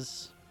 Sildren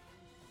is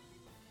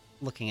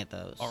looking at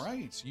those. All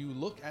right. You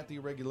look at the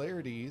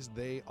irregularities.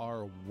 They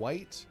are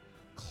white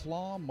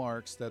claw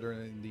marks that are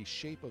in the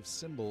shape of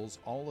symbols,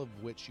 all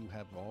of which you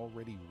have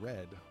already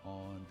read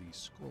on the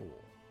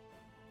scroll.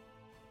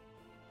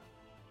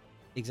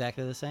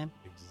 Exactly the same.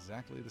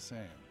 Exactly the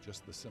same.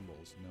 Just the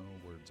symbols. No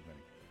words of any.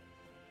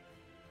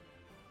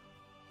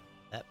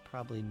 That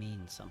probably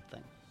means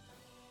something.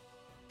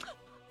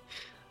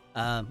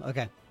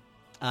 Okay.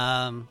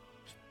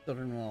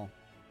 Sildren will.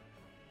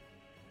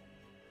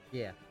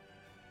 Yeah.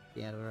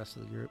 Yeah, the rest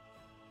of the group.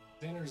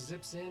 Xander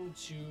zips in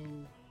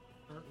to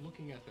start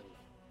looking at them,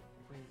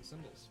 bring the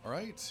symbols. All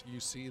right. You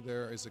see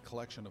there is a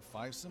collection of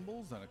 5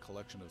 symbols, then a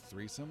collection of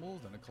 3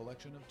 symbols, then a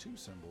collection of 2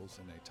 symbols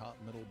in a top,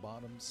 middle,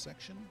 bottom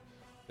section.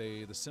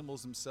 The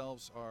symbols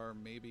themselves are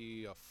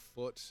maybe a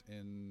foot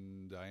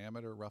in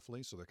diameter,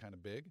 roughly, so they're kind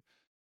of big.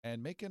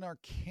 And make an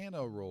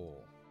Arcana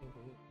roll.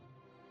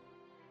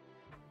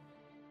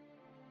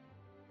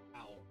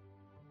 Ow.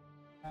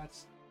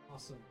 That's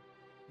awesome.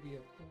 We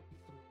have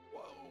 43.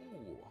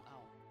 Whoa!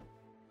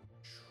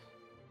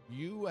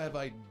 You have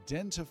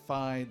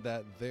identified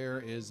that there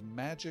is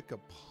magic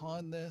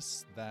upon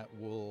this that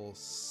will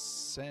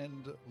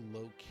send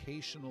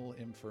locational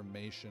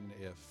information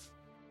if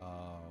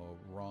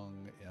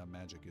wrong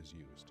magic is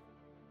used.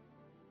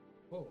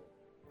 Whoa.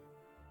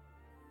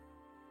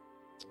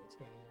 What's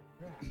going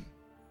on?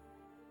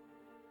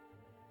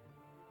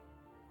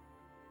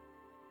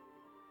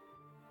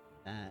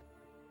 That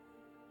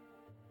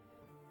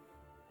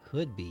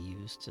could be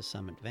used to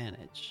some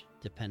advantage,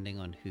 depending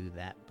on who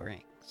that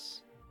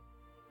brings.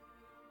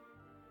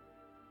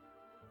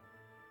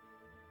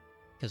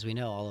 Because we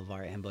know all of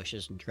our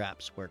ambushes and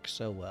traps work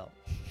so well.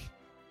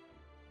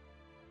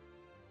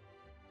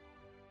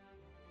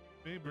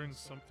 May bring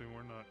something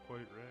we're not quite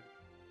ready.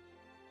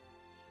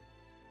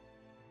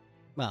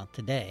 Well,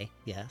 today,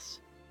 yes.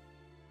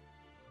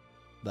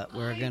 But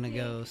we're gonna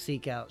go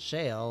seek out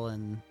Shale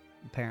and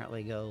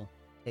apparently go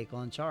take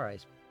on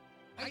Charais.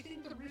 I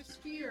think the Rift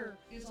Sphere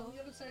is on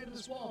the other side of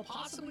this wall,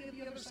 possibly on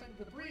the other side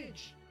of the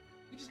bridge.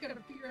 We just gotta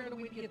figure out a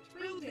way to get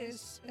through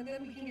this, and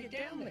then we can get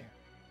down there.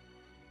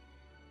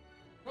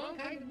 Wrong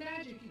kind of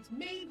magic. It's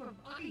made of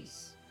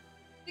ice.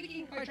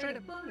 Thinking if I try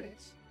to burn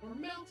it or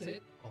melt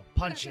it, Oh,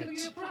 punch that's gonna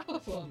be a it.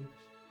 problem,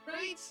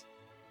 right?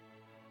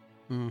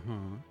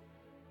 Mm-hmm.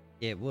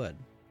 It would.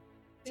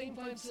 Same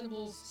 5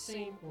 symbols,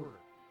 same order.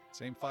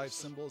 Same 5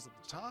 symbols at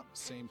the top,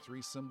 same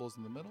 3 symbols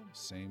in the middle,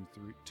 same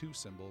 2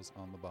 symbols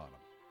on the bottom.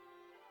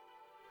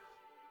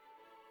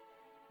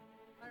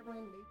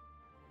 Iron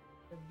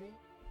Advance.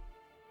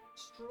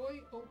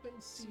 Destroy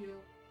open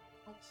seal.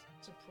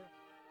 Suppress.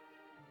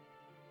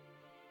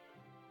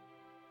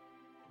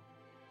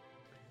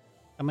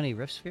 How many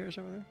rift spheres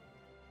over there?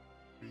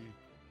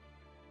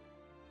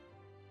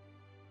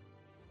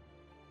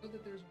 So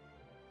that there's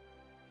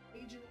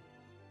agent,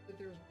 that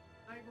there's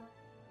Ivor.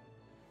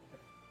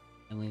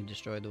 And we've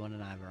destroyed the one in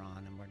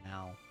Iveron, and we're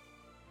now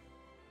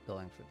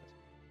going for this.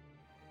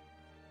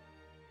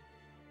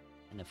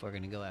 And if we're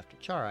going to go after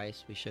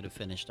Charais, we should have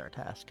finished our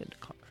task in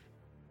Dakar.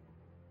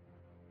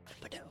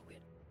 But no, we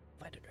had to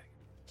fight a dragon.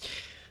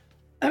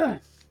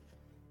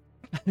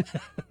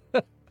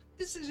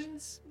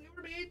 Decisions they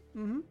were made.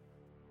 Mm-hmm.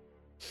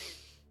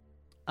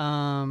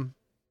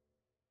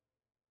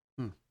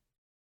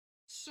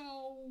 So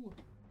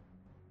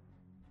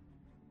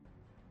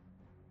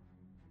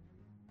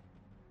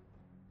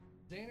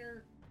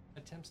Xander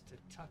attempts to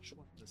touch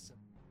one of the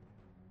symbols.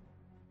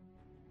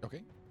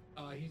 Okay.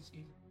 He's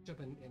up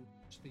and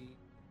the.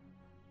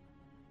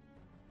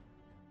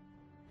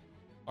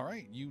 All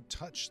right, you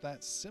touch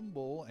that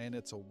symbol, and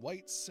it's a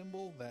white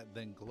symbol that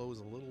then glows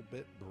a little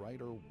bit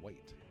brighter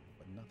white,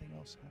 but nothing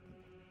else happened.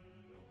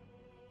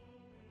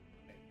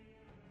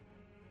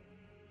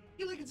 I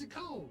feel like it's a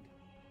code.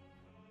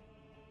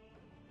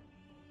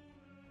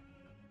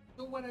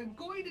 So what I'm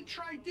going to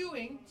try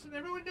doing, so that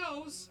everyone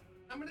knows,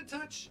 I'm going to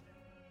touch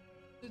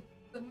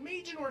the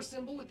Maginor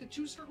symbol with the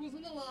 2 circles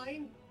in the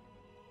line.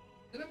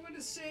 Then I'm going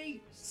to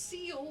say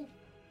seal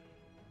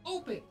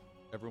open.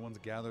 Everyone's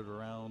gathered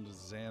around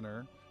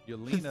Xander.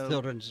 Yelena,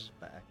 Children's is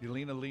back.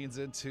 Yelena leans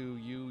into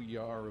you,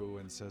 Yaru,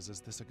 and says, "Is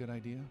this a good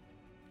idea?"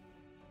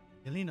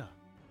 Yelena,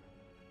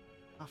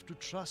 you have to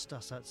trust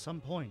us at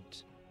some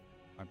point.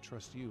 I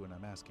trust you, and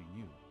I'm asking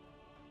you.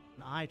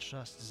 And I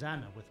trust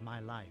Xana with my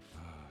life.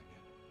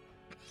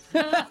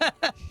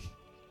 Ah,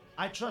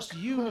 I trust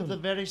you the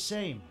very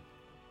same.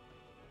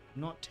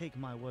 Do not take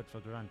my word for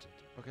granted.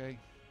 okay.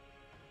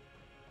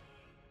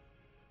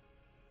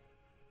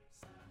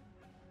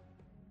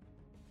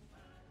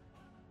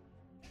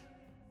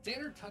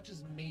 Xander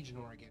touches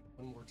Maginor again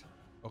one more time.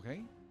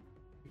 Okay.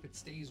 If it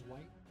stays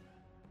white,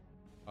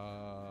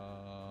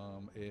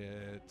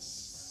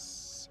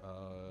 It's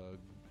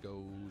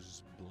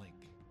goes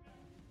blink.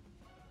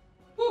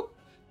 Woo!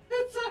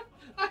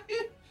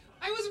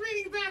 I was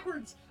reading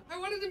backwards. I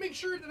wanted to make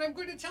sure that I'm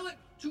going to tell it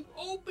to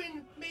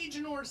open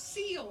Maginor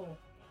seal,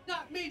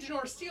 not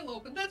Maginor seal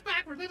open. That's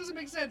backwards. That doesn't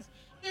make sense.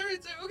 There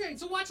it's okay.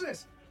 So watch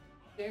this.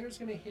 Xander's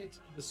going to hit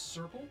the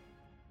circle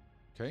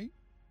Okay.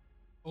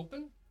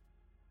 open.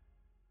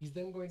 He's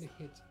then going to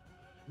hit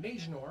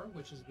Maginor,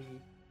 which is the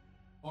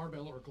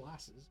barbell or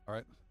glasses, All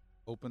right.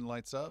 Open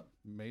lights up.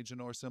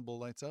 Maginor symbol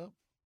lights up.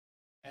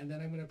 and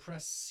then I'm going to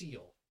press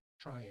seal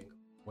triangle.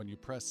 When you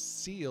press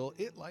seal,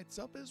 it lights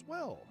up as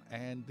well,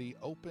 and the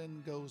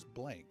open goes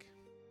blank.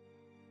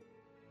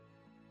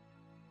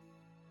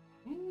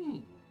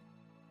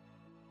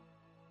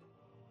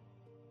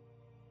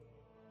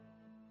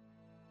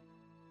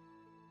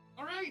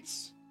 All right.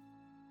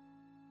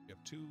 You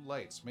have 2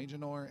 lights,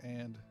 Maginor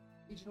and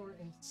Maginor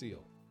and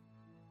seal.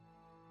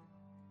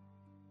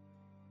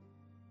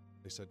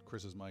 They said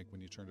Chris's mic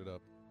when you turned it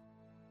up.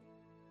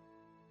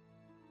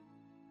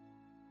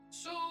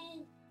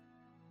 So,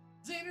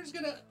 Xander's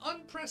gonna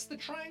unpress the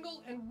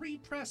triangle and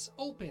repress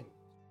open.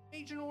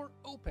 Maginor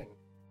open.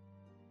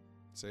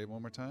 Say it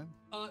one more time.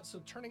 So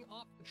turning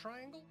off the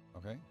triangle,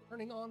 Okay.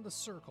 turning on the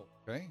circle.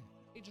 Okay.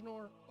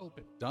 Maginor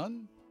open.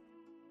 Done.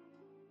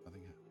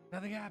 Nothing happened.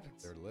 Nothing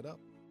happens. They're lit up.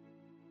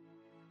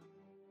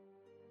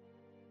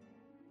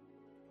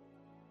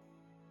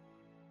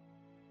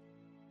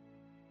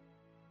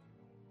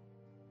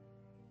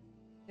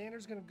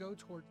 Xander's gonna go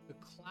towards the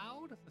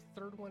cloud, the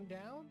third one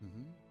down.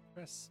 Mm-hmm.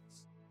 Press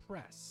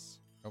suppress.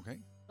 Okay.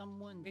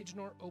 Someone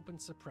Maginor open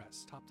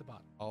suppress, top to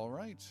bottom. All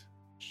right.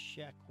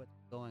 check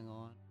what's going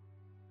on.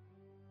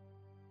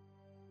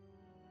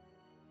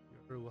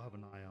 We'll have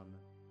an eye on that.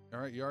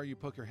 All right, Yar, you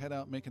poke your head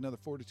out, make another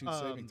fortitude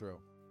saving throw.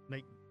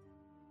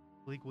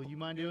 Bleak, will you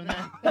mind doing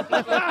that?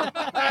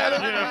 I had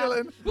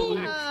a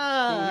feeling.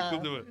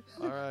 We'll do it.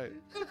 All right.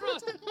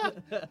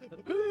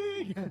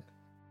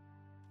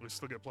 We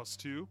still get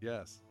 +2.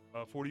 Yes,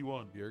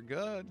 41. you're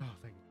good. Oh,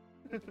 thank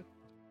you.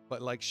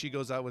 But like she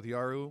goes out with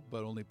Yaru,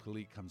 but only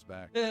Palik comes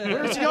back.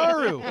 Where's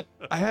Yaru?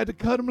 I had to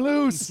cut him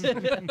loose.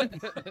 And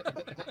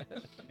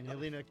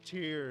Helena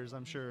tears,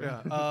 I'm sure.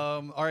 Yeah.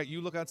 All right, you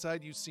look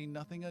outside, you see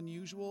nothing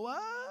unusual.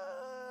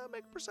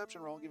 Make a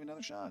perception roll, give you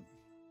another shot.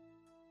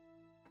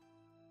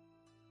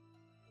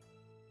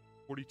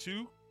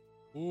 42.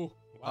 Ooh.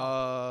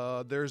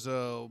 There's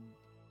a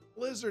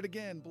blizzard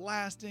again,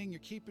 blasting.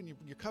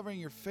 You're covering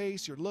your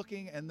face. You're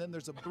looking, and then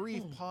there's a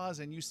brief pause,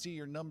 and you see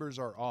your numbers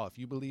are off.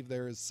 You believe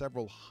there is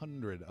several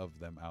hundred of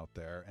them out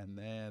there, and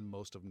then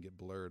most of them get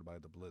blurred by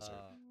the blizzard.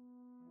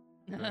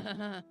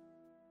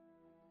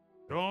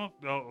 Don't.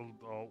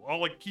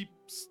 I'll like keep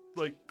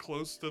like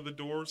close to the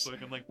door so I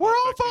can like. We're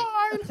walk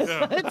all back in. fine.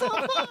 Yeah. It's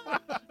all fine.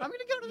 I'm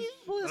gonna go to the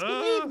Let's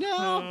leave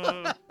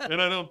now.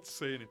 And I don't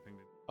say anything.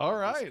 All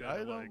Just right, kinda I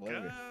don't like, blame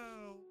you.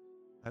 "Oh."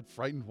 That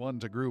frightened one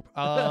to group.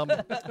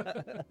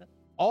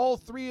 All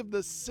 3 of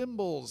the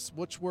symbols,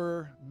 which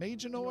were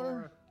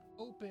Maginor,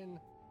 open.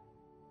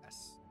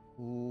 Yes.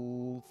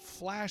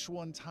 flash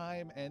one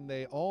time, and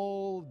they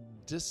all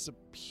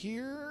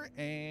disappear,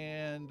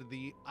 and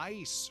the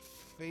ice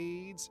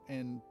fades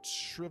and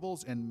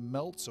shrivels and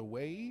melts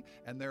away,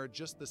 and there are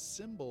just the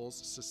symbols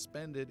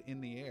suspended in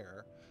the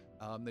air.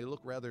 They look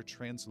rather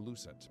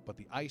translucent, but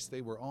the ice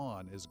they were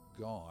on is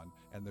gone,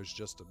 and there's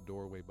just a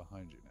doorway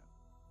behind you now,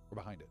 or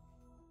behind it.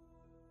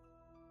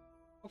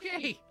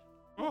 Okay.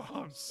 Oh,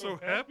 I'm so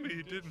happy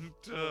you didn't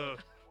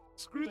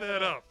screw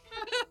that up.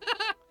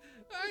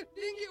 I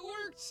think it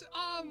works.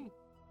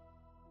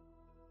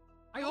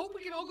 I hope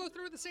we can all go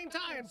through at the same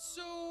time.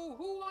 So,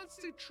 who wants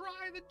to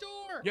try the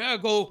door? Yeah,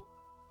 go.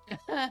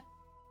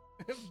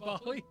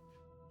 Bolly.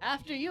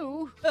 After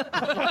you.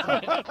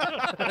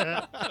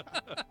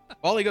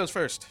 Wally goes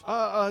first.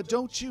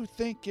 Don't you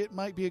think it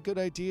might be a good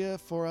idea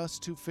for us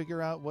to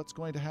figure out what's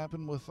going to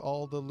happen with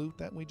all the loot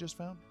that we just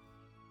found?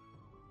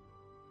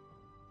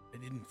 I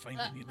didn't find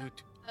any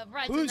loot.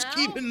 Right Who's now?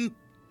 keeping?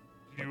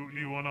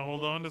 You want to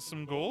hold on to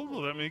some gold?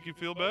 Will that make you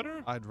feel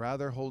better? I'd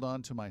rather hold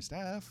on to my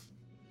staff.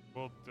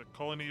 Well,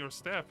 calling it your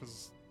staff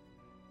is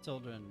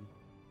Children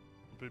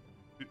a bit,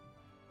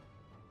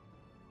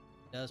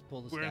 does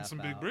pull the wearing staff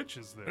some out. big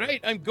britches there. Right,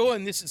 I'm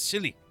going. This is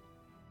silly.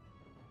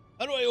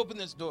 How do I open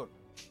this door?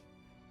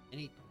 And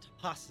he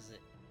tosses it,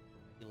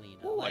 to Elena.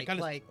 Ooh, I like,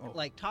 gotta- like, oh.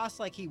 like toss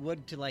like he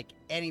would to like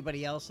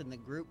anybody else in the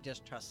group,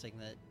 just trusting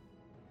that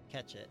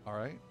catch it. All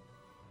right.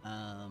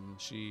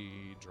 She She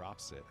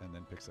drops it and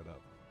then picks it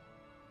up.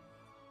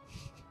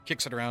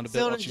 Kicks it around a bit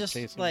while Sildren she's just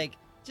chasing. like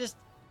just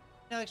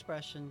no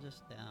expression,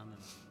 just down,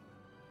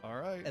 All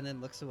right. and then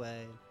looks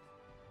away.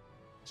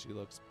 She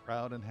looks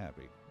proud and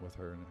happy with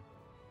her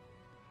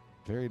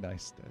very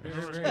nice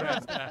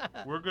staff.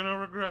 We're gonna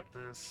regret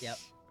this. Yep.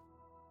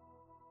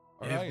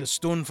 All I have right. the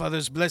Stone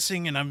Father's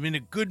blessing, and I'm in a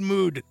good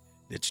mood.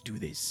 Let's do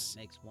this.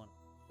 Makes one.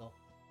 Go.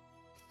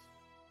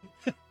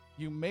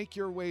 You make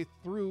your way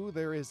through.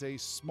 There is a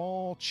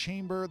small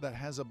chamber that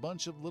has a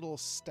bunch of little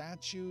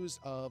statues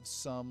of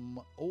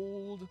some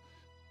old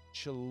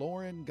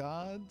Chiloran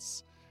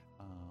gods.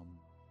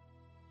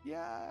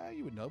 Yeah,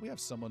 you would know. We have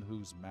someone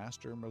who's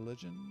master in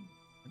religion.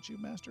 Aren't you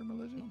master in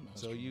religion? Master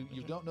So in you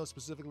religion. don't know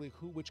specifically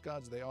which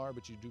gods they are,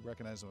 but you do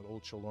recognize them as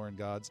old Chiloran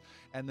gods.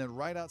 And then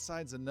right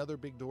outside's another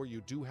big door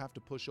you do have to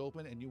push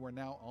open, and you are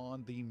now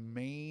on the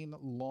main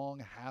long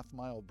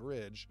half-mile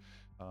bridge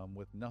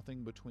with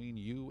nothing between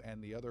you and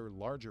the other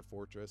larger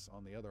fortress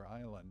on the other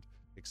island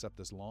except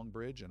this long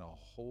bridge and a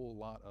whole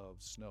lot of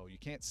snow. You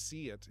can't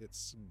see it.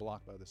 It's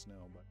blocked by the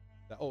snow. But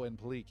and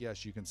Palik,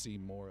 yes, you can see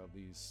more of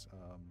these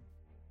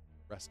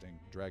resting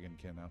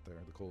dragonkin out there,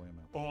 the Colium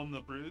out there. On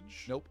the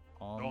bridge. Nope.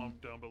 Down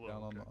below.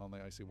 Down okay. on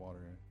the icy water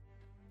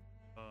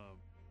here.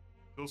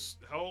 Those.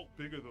 How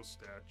big are those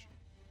statues?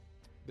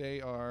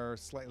 They are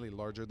slightly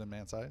larger than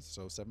man size,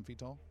 so 7 feet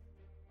tall.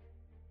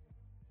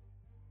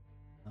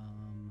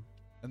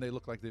 And they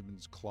look like they've been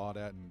clawed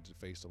at and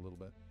defaced a little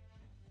bit.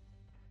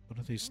 What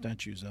are these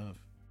statues of?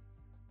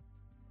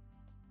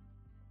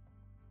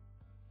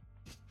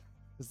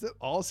 Is it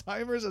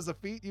Alzheimer's as a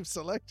feat you've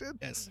selected?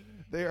 Yes.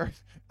 They are.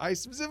 I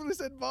specifically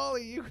said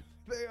Bali.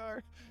 They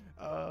are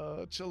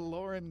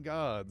Chiloran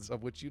gods,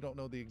 of which you don't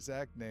know the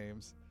exact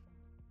names.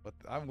 But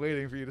I'm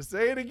waiting for you to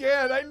say it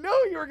again. I know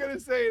you were going to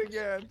say it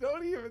again.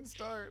 Don't even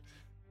start.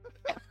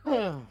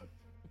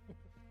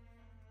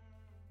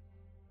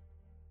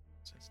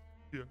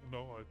 Yeah,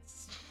 no,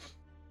 it's.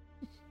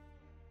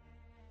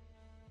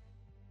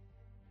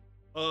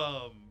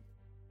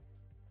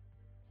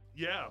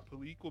 Yeah,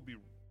 Palik will be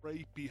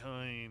right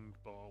behind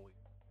Bali,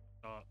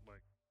 not like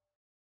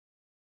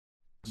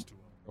next to him.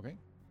 Okay.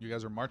 You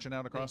guys are marching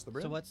out across the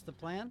bridge. So what's the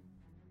plan?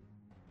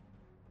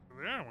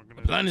 Yeah, we're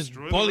gonna. The plan is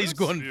destroy the Bali's rest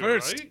going of you,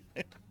 first.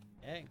 right?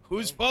 Hey,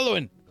 Who's go,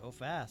 following? go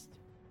fast.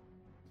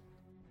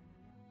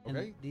 And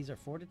Okay. these are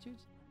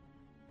fortitudes.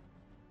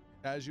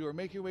 As you are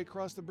making your way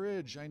across the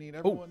bridge, I need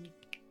everyone.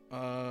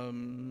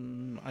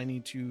 I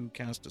need to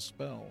cast a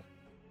spell.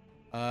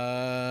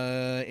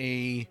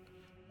 A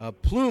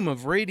plume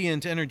of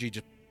radiant energy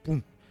just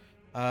boom,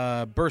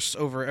 bursts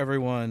over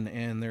everyone,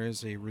 and there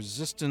is a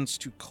resistance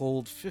to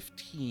cold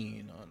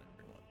 15 on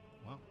everyone.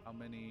 Wow. How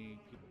many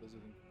people does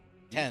it?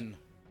 10.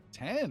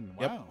 10.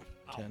 Yep. Wow.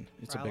 10.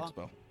 It's For a how big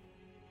long?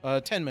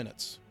 spell. 10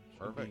 minutes. Should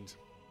be Perfect.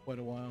 Quite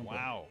a while. but-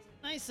 Wow.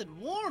 Nice and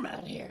warm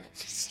out here.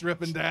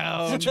 Stripping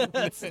down.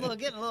 It's getting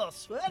a little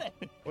sweaty.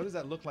 What does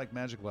that look like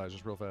magic-wise,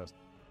 just real fast?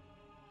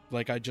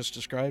 Like I just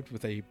described,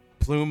 with a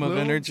plume of Plume?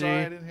 energy.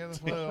 Sorry, I didn't hear the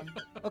plume.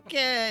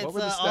 Okay, What it's were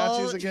the all,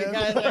 statues again? You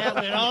guys are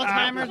having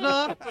Alzheimer's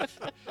now?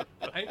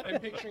 I'm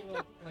picturing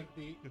like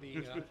the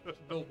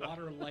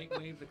water light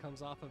wave that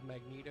comes off of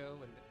Magneto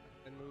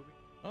in the movie.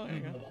 Oh, there you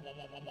go.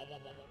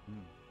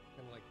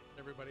 And like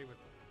everybody with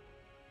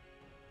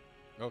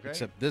Okay.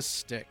 Except this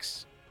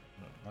sticks.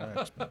 All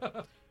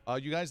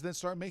right. You guys then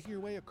start making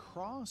your way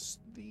across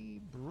the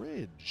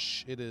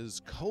bridge. It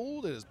is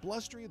cold, it is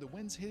blustery, the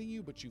wind's hitting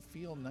you, but you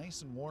feel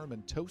nice and warm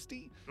and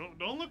toasty.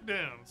 Don't look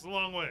down. It's a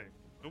long way.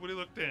 Nobody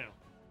look down.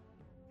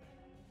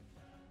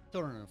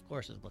 Thorin, of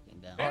course, is looking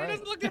down. All Hey, right.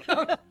 doesn't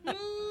look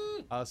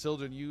down.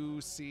 Sildren,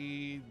 you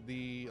see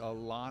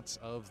lots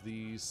of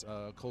these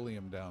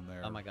Colium down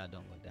there. Oh my God!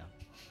 Don't look down.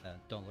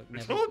 Don't look. I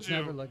Never, told you.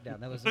 Never look down.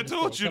 That was. I a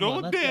told mistake. you, Come don't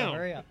on, look let's go, down.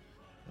 Hurry up.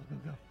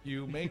 Go.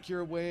 You make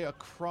your way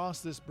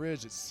across this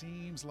bridge. It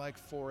seems like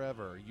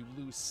forever. You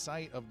lose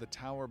sight of the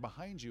tower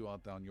behind you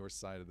out on your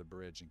side of the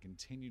bridge and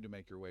continue to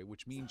make your way,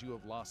 which means you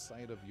have lost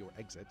sight of your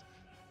exit.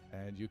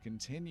 And you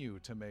continue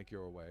to make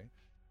your way.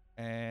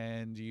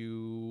 And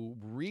you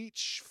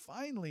reach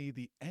finally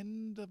the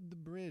end of the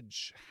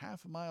bridge.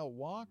 Half a mile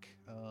walk.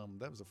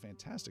 That was a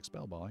fantastic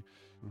spell, Bolly.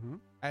 Mm-hmm.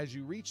 As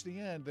you reach the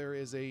end, there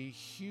is a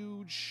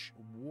huge,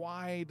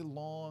 wide,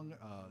 long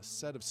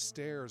set of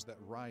stairs that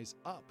rise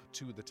up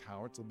to the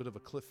tower. It's a bit of a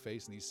cliff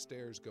face, and these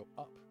stairs go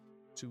up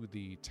to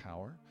the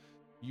tower.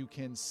 You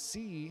can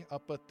see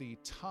up at the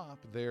top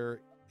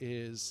there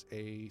is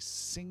a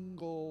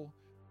single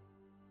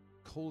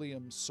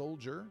Colium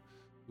soldier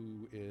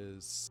who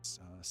is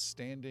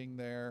standing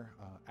there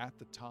at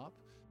the top,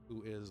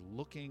 who is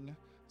looking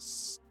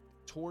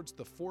towards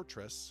the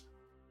fortress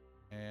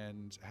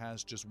and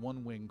has just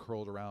one wing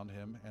curled around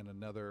him and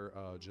another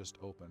just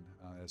open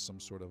as some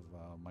sort of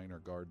minor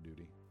guard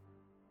duty.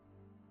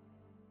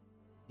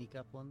 Sneak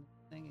up on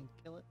the thing and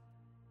kill it.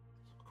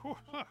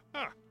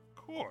 Of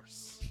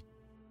course.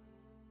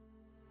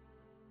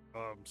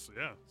 So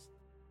yeah,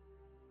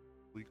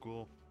 Leek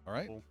will All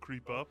right.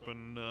 creep up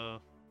and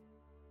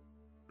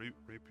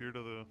rapier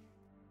to the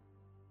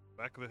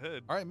back of the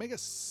head. All right, make a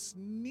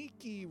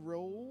sneaky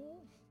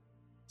roll.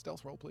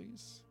 Stealth roll,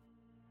 please.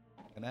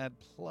 And add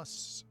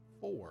 +4.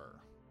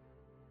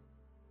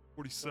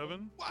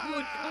 47.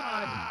 Good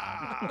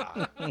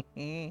God.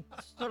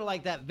 Sort of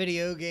like that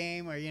video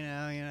game where you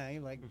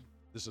like.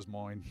 This is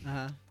mine.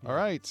 Uh-huh. All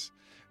right.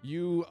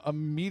 You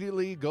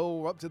immediately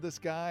go up to this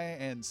guy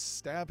and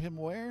stab him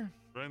where?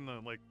 Right in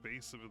the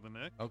base of the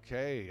neck,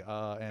 Okay.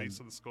 base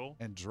of the skull.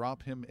 And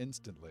drop him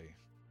instantly.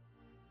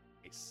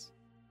 Nice.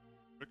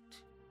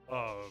 Perfect.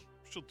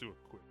 She'll do it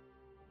quick.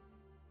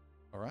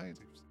 All right.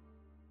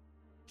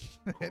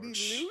 Of Any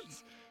course.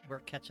 loot? We're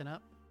catching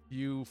up.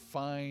 You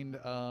find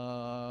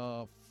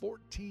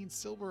 14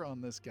 silver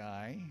on this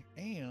guy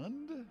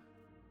and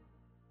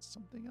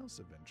something else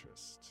of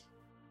interest.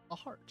 A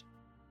heart.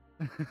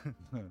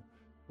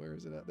 Where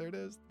is it at? There it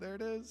is. There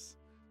it is.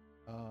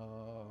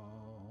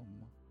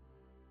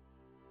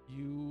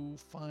 You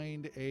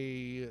find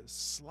a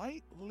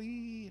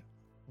slightly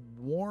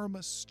warm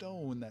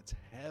stone that's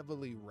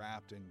heavily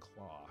wrapped in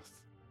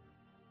cloth.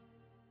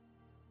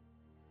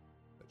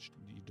 That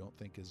you don't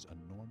think is a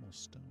normal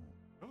stone.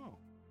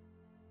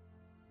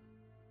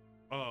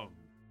 Oh.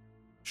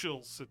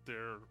 She'll sit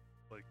there,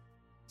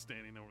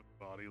 standing over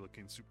the body,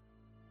 looking super.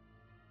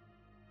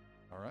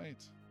 All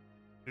right.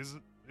 It's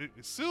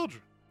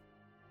Sildren.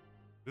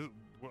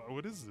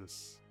 What is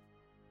this?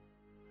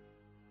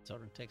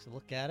 Sort of takes a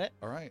look at it.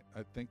 All right.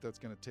 I think that's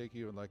going to take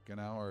you an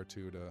hour or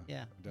two to.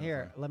 Yeah. identify.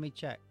 Here, let me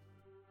check.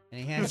 And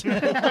he hands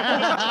just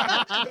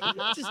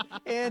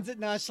hands it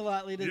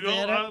nonchalantly to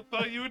Xander. I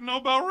thought you would know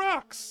about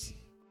rocks.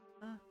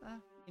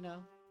 You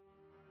know,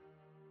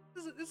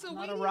 This is a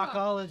not a weenie rock.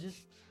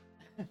 rockologist.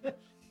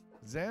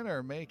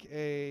 Xander, make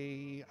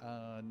a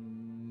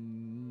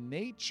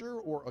nature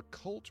or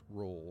occult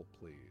roll,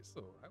 please.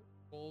 So I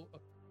will roll a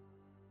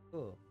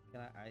Ooh,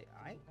 can I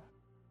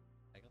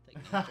can take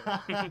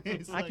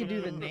nature. I can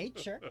do the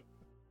nature.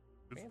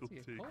 This will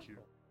fancy take occult you.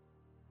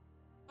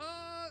 roll.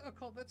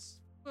 Occult, that's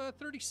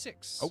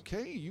 36.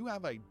 Okay, you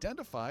have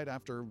identified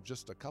after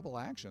just a couple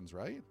actions,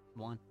 right?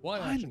 One.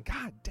 One action.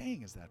 God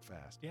dang, is that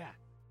fast? Yeah.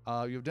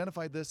 You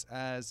identified this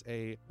as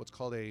what's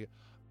called a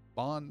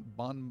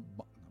Bonmoen,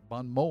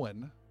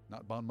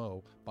 not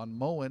Bonmo,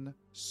 Bonmoen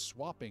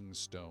swapping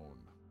stone.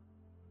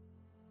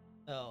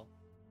 Oh,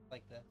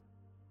 like the.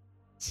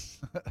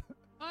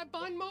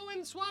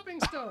 Bonmoen swapping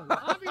stone.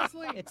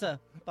 Obviously. It's a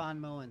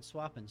Bonmoen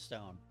swapping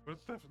stone.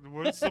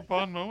 What's the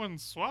Bonmoen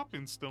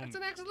swapping stone? That's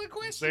an excellent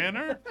question.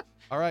 Xander?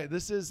 All right,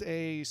 this is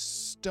a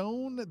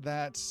stone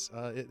that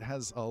it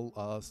has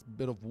a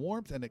bit of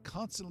warmth and it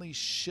constantly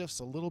shifts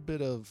a little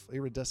bit of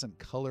iridescent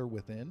color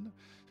within.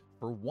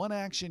 For one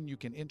action, you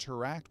can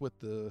interact with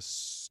the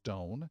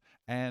stone,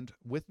 and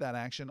with that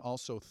action,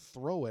 also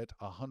throw it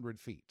 100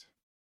 feet.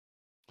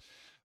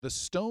 The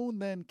stone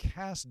then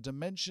casts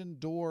Dimension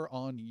Door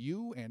on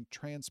you and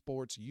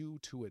transports you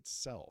to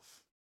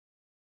itself,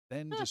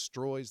 then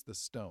destroys the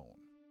stone.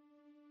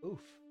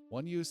 Oof.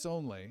 One use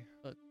only.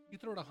 You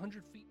throw it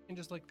 100 feet and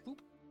just boop.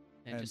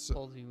 And And just so-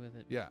 pulls you with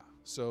it. Yeah,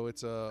 so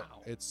it's a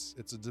Wow. it's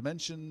a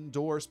Dimension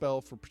Door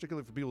spell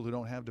particularly for people who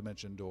don't have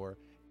Dimension Door.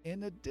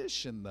 In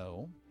addition,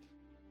 though,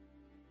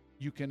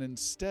 you can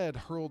instead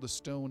hurl the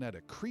stone at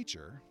a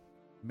creature,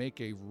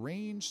 make a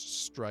ranged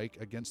strike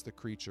against the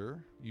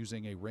creature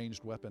using a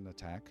ranged weapon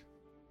attack,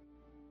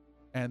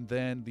 and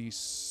then it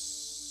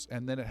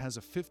has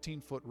a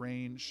 15-foot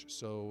range.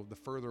 So the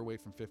further away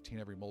from 15,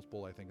 every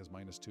multiple I think is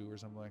 -2 or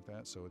something like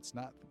that. So it's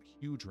not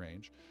huge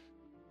range.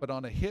 But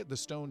on a hit, the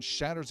stone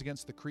shatters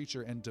against the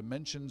creature and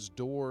Dimensions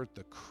Door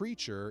the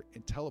creature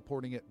and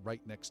teleporting it right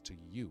next to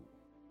you.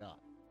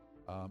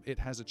 It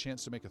has a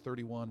chance to make a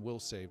 31 will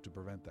save to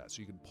prevent that. So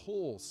you can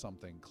pull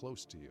something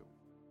close to you.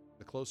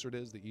 The closer it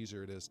is, the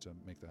easier it is to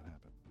make that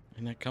happen.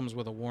 And it comes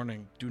with a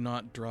warning: do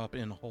not drop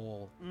in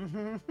hole.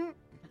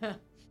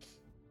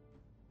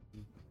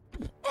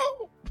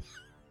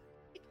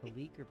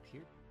 Leak or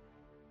Pierce?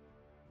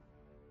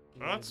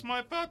 That's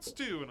my thoughts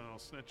too, and I'll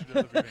snatch it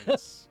out of your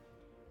hands.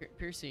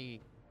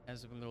 Percy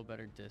has a little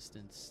better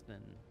distance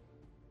than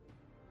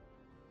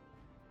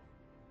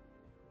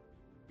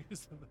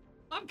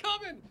I'm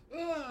coming.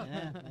 Ugh.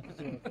 Yeah, that's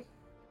true.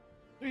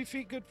 3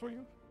 feet good for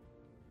you?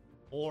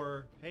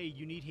 Or, hey,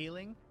 you need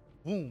healing?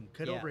 Boom,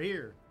 cut Yeah. over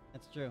here.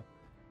 That's true.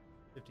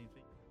 15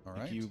 feet. All I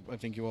right. think I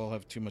think you all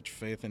have too much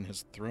faith in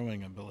his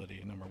throwing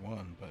ability, number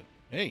one. But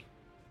hey,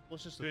 Well,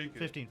 it's just a Take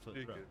it, 15-foot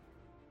take throw. it.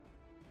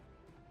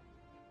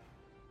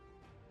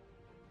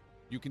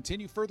 You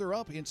continue further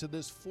up into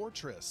this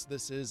fortress.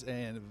 This is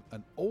an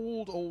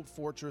old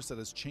fortress that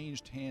has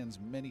changed hands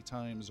many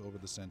times over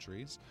the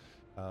centuries.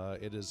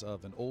 It is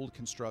of an old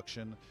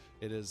construction.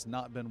 It has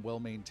not been well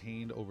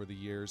maintained over the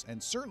years,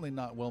 and certainly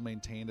not well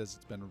maintained as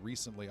it's been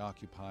recently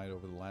occupied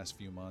over the last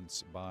few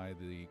months by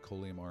the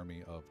Kolium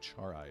army of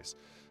Char-Ice.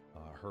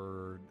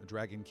 Her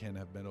dragonkin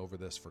have been over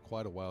this for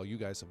quite a while. You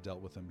guys have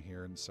dealt with them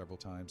here several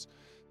times.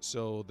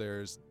 So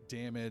there's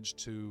damage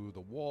to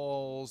the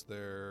walls.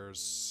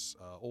 There's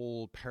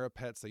old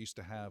parapets that used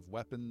to have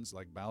weapons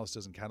like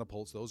ballistas and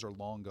catapults. Those are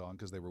long gone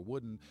because they were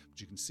wooden,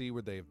 but you can see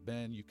where they've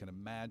been. You can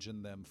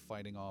imagine them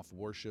fighting off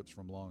warships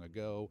from long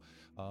ago.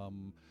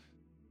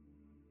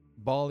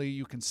 Bali,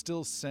 you can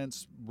still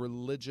sense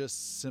religious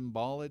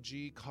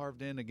symbology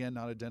carved in. Again,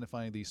 not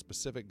identifying these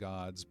specific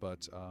gods,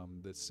 but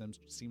this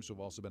seems to have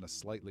also been a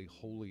slightly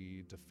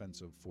holy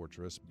defensive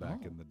fortress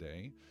back in the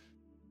day.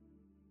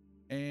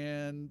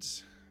 And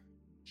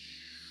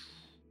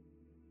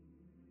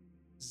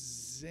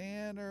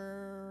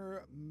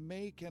Xander,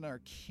 make an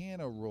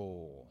Arcana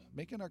roll.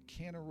 Make an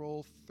Arcana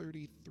roll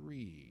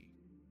 33.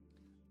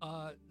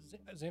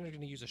 Xander's going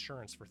to use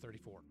assurance for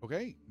 34.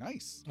 Okay,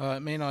 nice.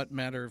 it may not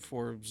matter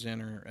for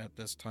Xander at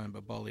this time,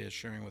 but Bali is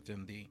sharing with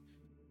him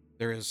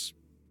there is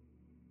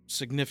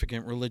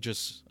significant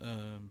religious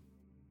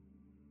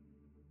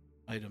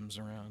items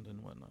around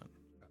and whatnot.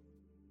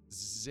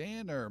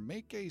 Xander,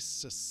 make a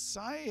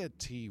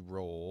society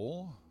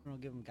roll. We'll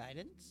give him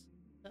guidance.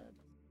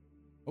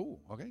 Oh,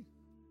 okay.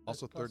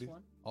 Also Plus 30.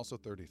 one. Also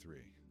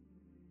 33.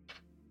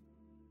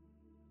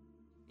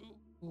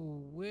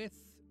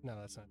 With no,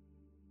 that's not.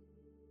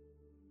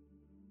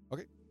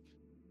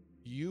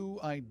 You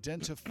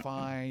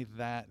identify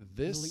that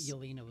this.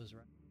 Yelena was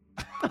right.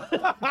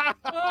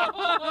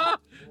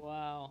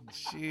 Wow.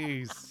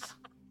 Jeez.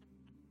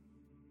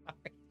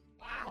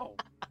 Wow.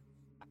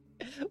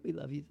 We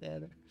love you,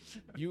 Xander.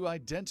 You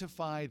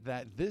identify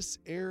that this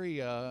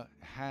area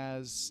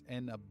has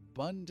an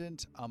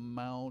abundant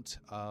amount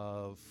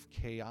of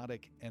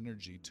chaotic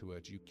energy to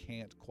it. You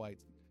can't quite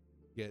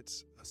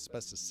get a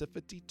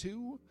specificity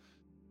to,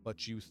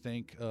 but you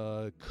think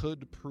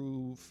could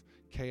prove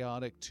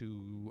chaotic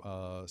to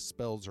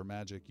spells or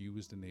magic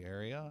used in the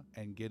area,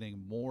 and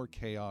getting more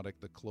chaotic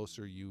the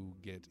closer you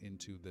get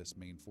into this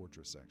main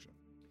fortress section.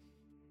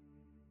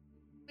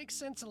 Makes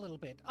sense a little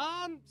bit.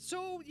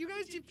 So you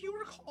guys, if you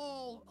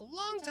recall, a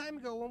long time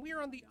ago when we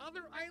were on the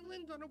other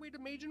island on our way to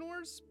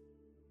Maginors,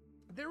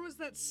 there was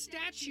that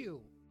statue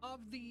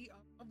of the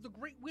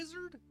Great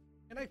Wizard,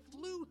 and I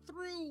flew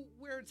through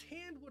where its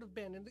hand would have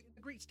been in the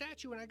Great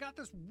Statue, and I got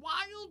this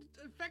wild,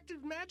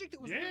 effective magic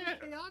that was really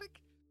chaotic.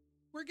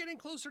 We're getting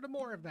closer to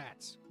more of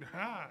that.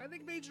 I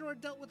think Maginor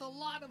dealt with a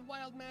lot of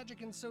wild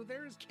magic, and so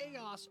there's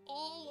chaos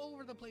all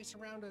over the place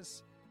around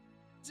us,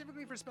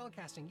 specifically for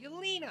spellcasting.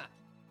 Yelena!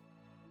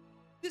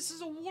 This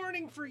is a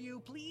warning for you.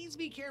 Please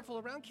be careful.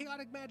 Around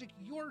chaotic magic,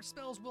 your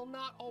spells will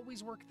not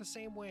always work the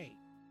same way.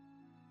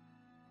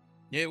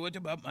 Yeah, what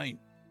about mine?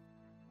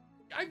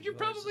 You're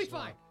probably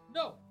fine.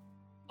 No.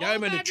 Yeah, All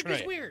I'm gonna magic try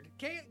is it. weird.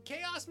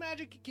 Chaos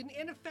magic can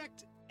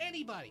affect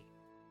anybody.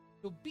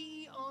 So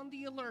be on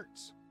the alert.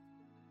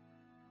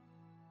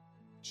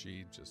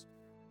 She just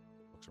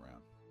looks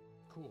around.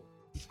 Cool.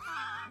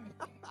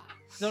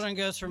 Sildren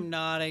goes from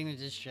nodding to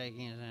just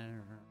shaking his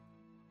head.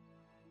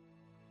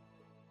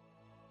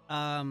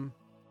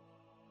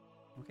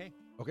 Okay.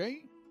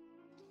 Okay.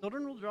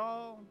 Sildren will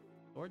draw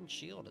sword and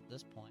shield at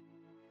this point,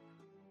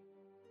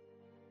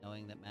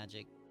 knowing that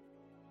magic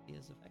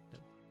is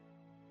effective.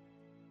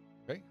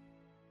 Okay.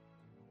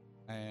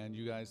 And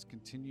you guys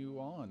continue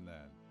on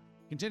then.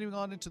 Continuing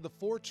on into the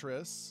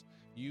fortress,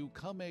 you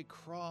come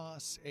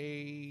across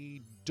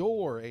a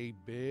door, a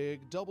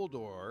big double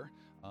door.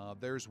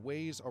 There's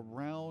ways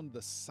around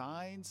the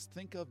sides.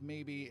 Think of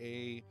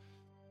maybe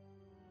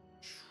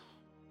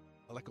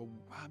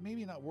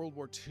maybe not World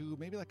War II,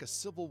 maybe like a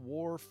Civil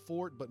War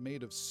fort, but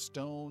made of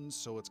stone.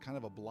 So it's kind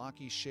of a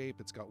blocky shape.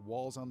 It's got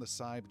walls on the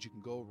side, but you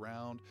can go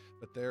around.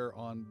 But there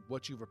on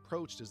what you've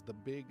approached is the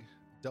big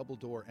double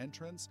door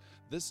entrance.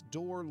 This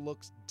door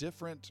looks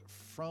different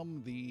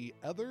from the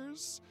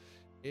others.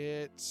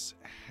 It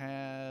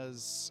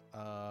has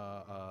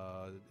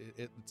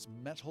its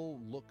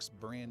metal looks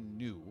brand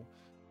new.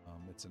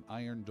 It's an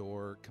iron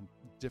door,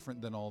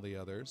 different than all the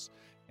others,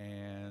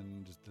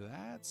 and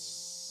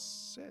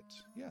that's it.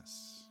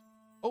 Yes.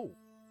 Oh.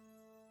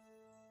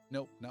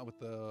 Nope, not with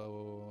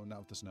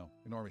the snow.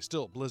 Ignore me.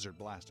 Still blizzard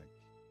blasting.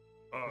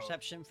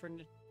 Perception for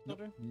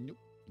children? Nope.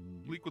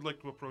 Leek would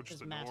like to approach His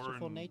the door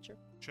masterful and nature?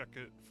 check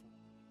it.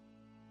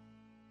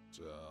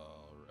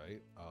 All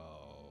right.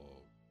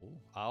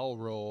 I'll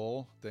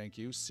roll. Thank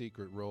you.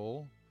 Secret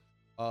roll.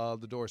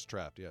 The door's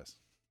trapped. Yes.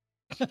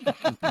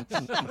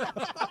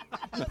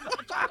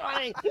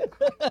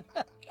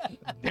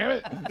 Damn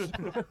it!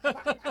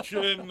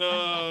 Can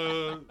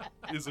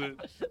is it?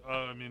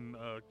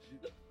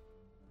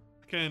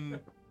 Can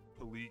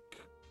Palik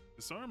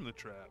disarm the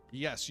trap?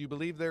 Yes, you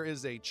believe there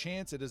is a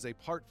chance. It is a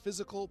part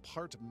physical,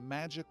 part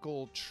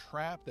magical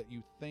trap that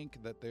you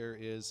think that there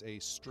is a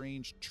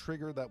strange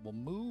trigger that will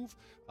move.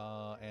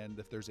 And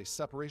if there's a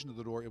separation of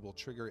the door, it will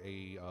trigger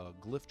a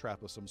glyph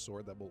trap of some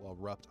sort that will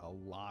erupt a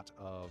lot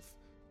of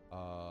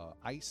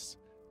ice.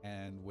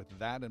 And with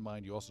that in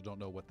mind, you also don't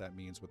know what that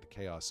means with the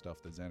chaos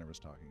stuff that Xander was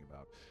talking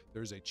about.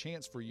 There's a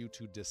chance for you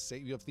to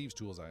disable. You have thieves'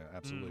 tools, I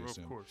absolutely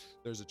assume. Of course.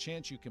 There's a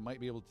chance you might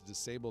be able to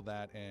disable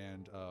that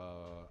and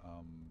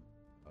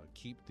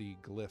keep the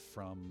glyph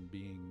from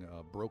being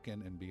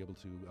broken and be able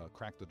to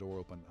crack the door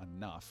open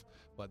enough.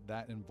 But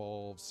that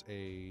involves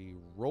a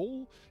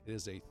roll. It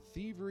is a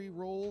thievery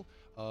roll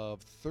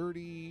of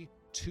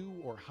 32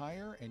 or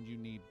higher, and you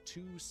need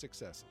 2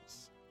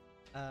 successes.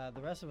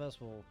 The rest of us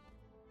will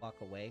walk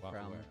away Walk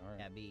from away, all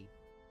right. Abby.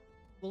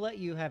 We'll let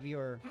you have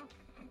your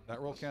That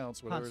roll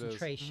counts, whatever it is.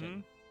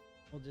 concentration.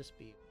 We'll just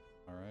be.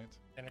 All right.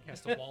 And I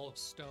cast a wall of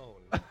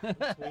stone.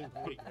 Wink,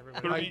 wink,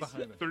 everybody. 30,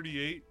 behind it.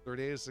 38.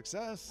 38 is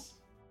success.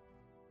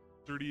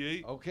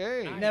 38.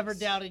 Okay. Nice. Never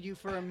doubted you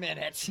for a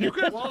minute. You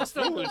could Wall of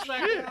stone goes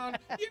back down.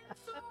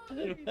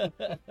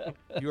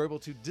 You're able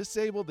to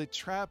disable the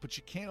trap, but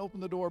you can't open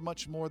the door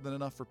much more than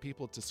enough for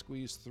people to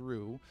squeeze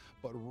through.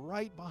 But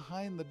right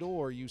behind the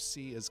door, you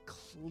see is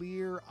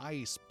clear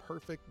ice,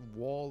 perfect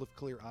wall of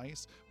clear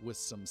ice with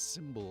some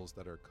symbols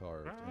that are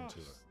carved into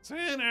it.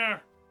 Xander!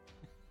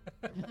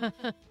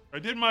 I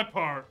did my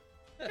part.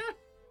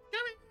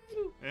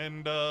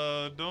 And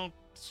don't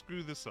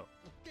screw this up.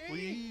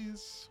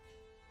 Please.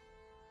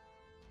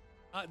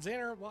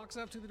 Xander walks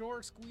up to the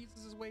door,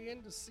 squeezes his way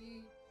in to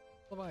see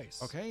of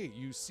ice. Okay,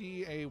 you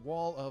see a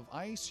wall of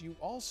ice. You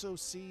also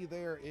see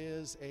there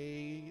is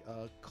a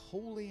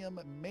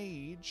Colium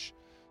mage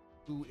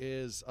who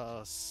is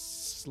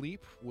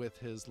asleep with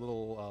his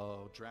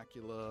little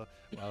Dracula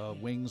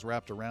wings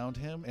wrapped around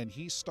him, and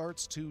he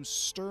starts to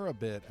stir a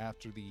bit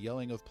after the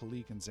yelling of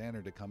Palik and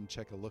Xander to come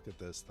check a look at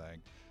this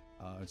thing.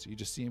 So you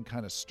just see him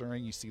kind of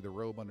stirring. You see the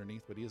robe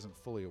underneath, but he isn't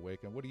fully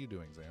awake. And what are you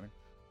doing, Xander?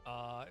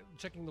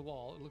 Checking the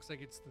wall. It looks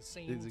like it's the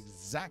same. It's the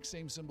exact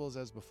same symbols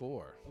as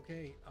before.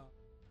 Okay,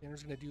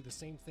 Xander's gonna do the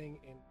same thing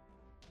in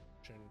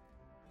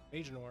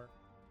Maginor.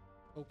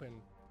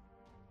 Open.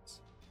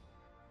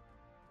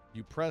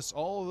 You press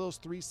all of those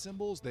 3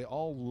 symbols, they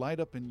all light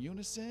up in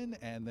unison,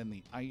 and then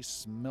the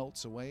ice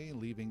melts away,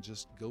 leaving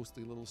just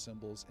ghostly little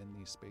symbols in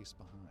the space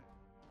behind.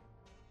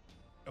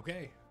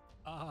 Okay.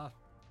 How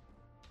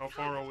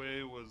far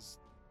away was...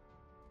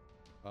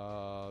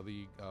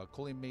 The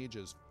Colium mage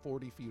is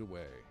 40 feet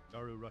away.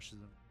 Garu rushes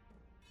him.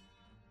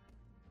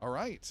 All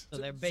right. So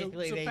they're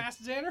basically so they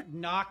past Xander.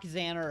 knock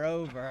Xander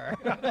over.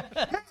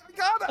 I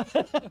got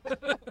it!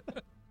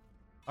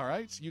 All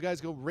right. You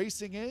guys go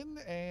racing in,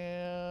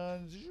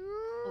 and...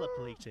 I'll let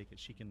Palik take it.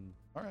 She can.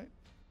 All right.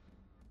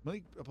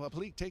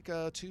 Palik, take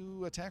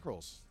 2 attack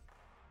rolls.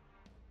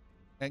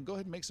 And go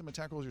ahead and make some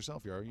attack rolls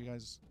yourself, Yarrow. You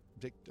guys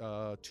take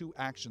 2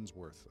 actions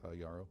worth,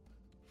 Yarrow.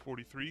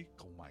 43.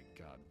 Oh my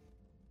god.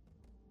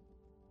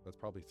 That's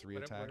probably 3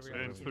 Whatever- attacks.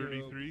 whatever And you do.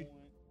 33.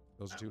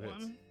 Those are 2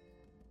 hits.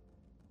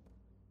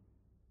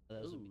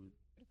 Those would Ooh, be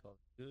critical.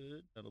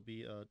 good. That'll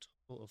be a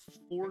total of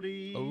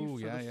 40 Oh,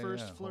 for yeah, the yeah,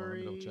 first yeah. Hold on, let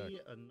me double flurry.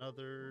 check.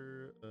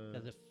 Another.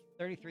 Because if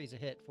 33 is a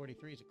hit,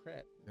 43 is a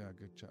crit. Yeah,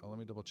 good check. Let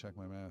me double check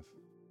my math.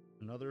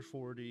 Another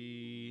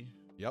 40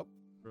 Yep.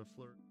 for a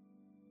flurry.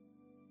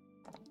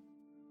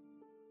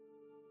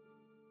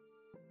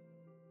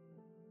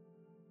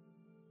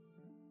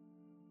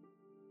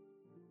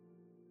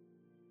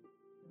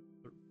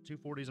 2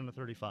 40s and a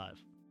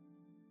 35.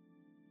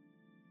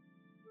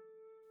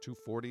 2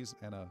 40s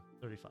and a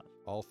 35.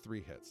 all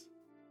 3 hits.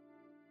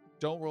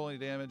 Don't roll any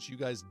damage. You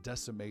guys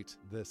decimate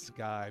this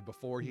guy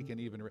before he can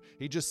even.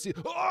 He just see.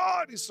 Oh!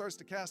 And he starts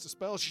to cast a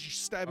spell.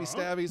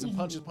 Stabbies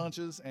and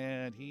punches,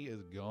 and he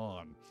is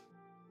gone.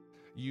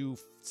 You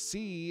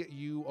see,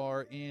 you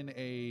are in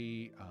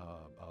a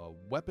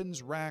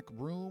weapons rack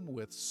room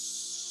with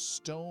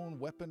stone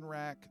weapon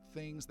rack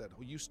things that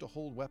used to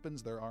hold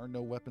weapons. There are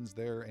no weapons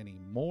there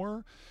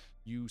anymore.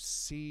 You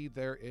see,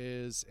 there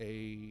is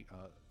a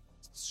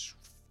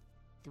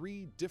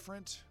 3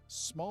 different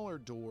smaller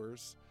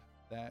doors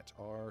that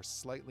are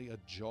slightly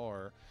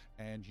ajar,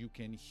 and you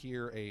can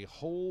hear a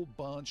whole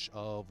bunch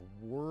of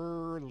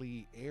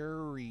whirly,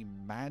 airy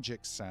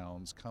magic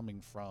sounds coming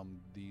from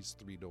these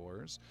 3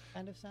 doors.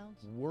 Kind of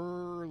sounds.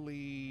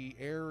 Whirly,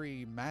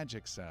 airy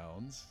magic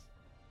sounds.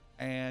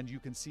 And you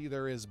can see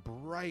there is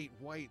bright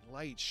white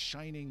light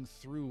shining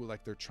through,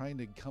 like they're trying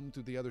to come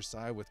through the other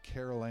side with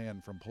Carol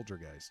Ann from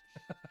Poltergeist.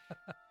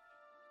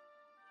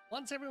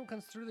 Once everyone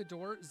comes through the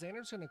door,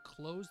 Xander's going to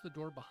close the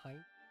door behind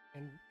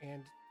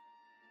and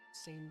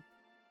same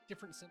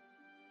different symbol.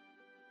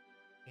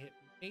 Hit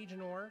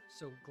Maginor,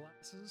 so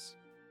glasses,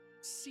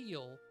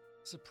 seal,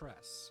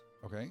 suppress.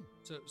 Okay.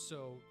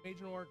 So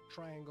Maginor,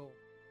 triangle,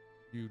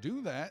 You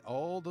do that,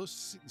 all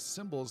those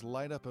symbols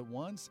light up at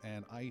once,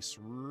 and ice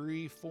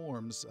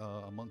reforms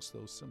amongst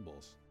those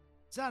symbols.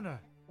 Xander,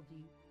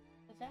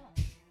 What's that?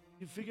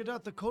 you figured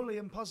out the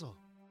Colium puzzle.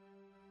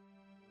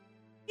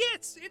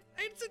 Yes,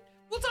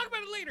 we'll talk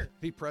about it later.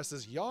 He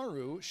presses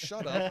Yaru,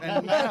 shut up,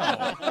 and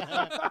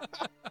now.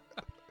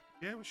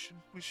 Yeah, we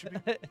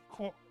should be.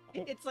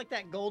 It's like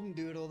that golden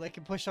doodle that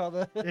can push all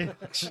the.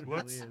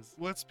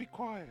 Let's be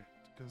quiet,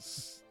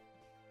 because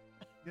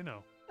we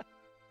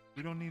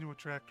don't need to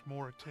attract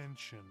more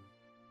attention.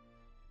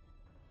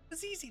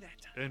 It's easy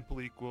that time. And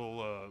Bleak will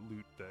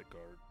loot that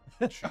guard.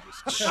 She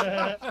just-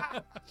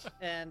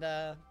 And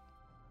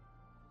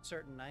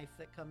certain knife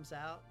that comes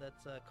out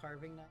that's a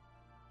carving knife.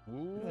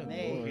 Ooh,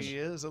 Mage. he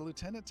is a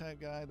lieutenant type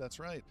guy. That's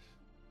right.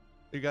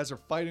 You guys are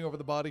fighting over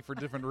the body for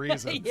different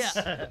reasons.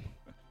 Yeah.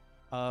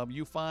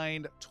 You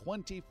find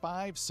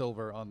 25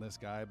 silver on this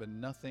guy, but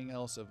nothing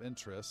else of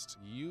interest.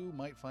 You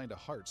might find a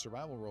heart.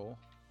 Survival roll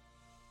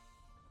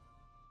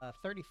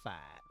 35.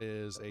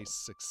 is a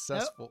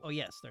successful. Oh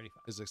yes, 35.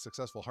 Is a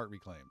successful heart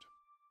reclaimed.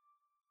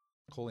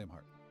 Colium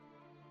heart.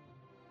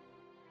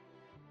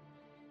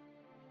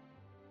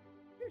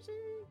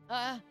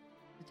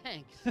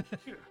 Thanks.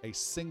 A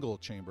single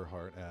chamber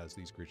heart, as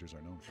these creatures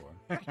are known for.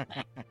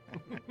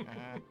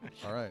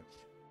 All right.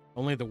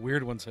 Only the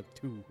weird ones have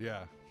two.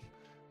 Yeah.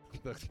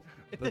 The,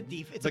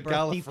 It's the a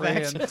birth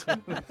defect.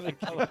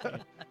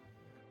 Gallifreyan.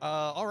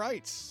 All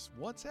right.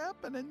 What's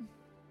happening?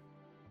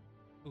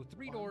 So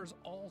 3 doors,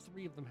 all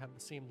 3 of them have the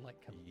same light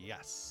coming.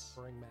 Yes.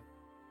 Bring that.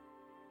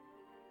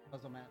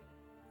 Puzzle map.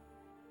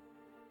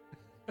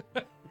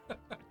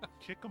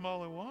 Kick them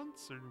all at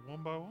once or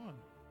one by one?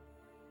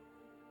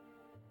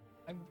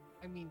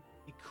 I mean,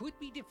 it could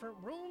be different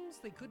rooms.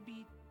 They could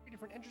be 3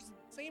 different entrances in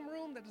the same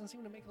room. That doesn't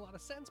seem to make a lot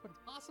of sense, but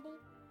it's possible.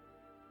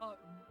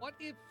 What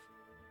if?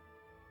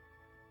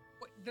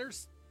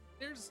 There's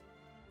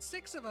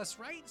 6 of us,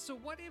 right? So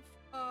what if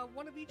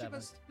one of each of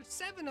us? There's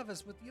 7 of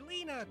us with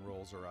Yelena.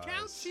 Rolls her eyes.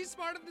 Count. She's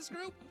part of this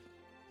group.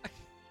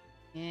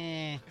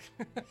 Yeah.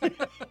 8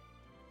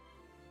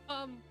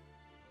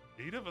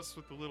 of us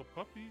with the little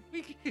puppy.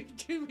 We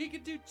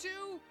could do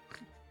 2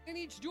 in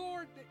each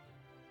door.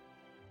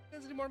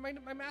 Doesn't anymore. My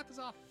math is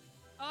off.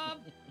 I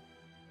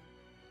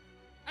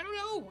don't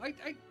know.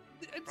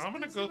 I'm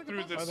gonna go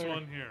through this Are there-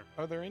 one here.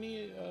 Are there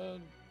any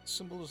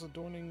symbols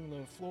adorning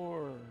the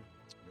floor?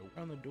 Nope.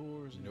 On the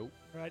doors? Nope.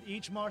 All right,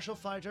 each martial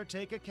fighter,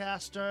 take a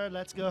caster.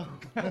 Let's go.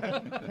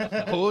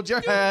 Hold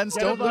your hands.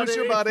 Don't lose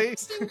your buddy.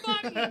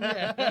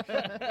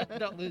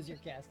 Don't lose your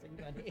casting,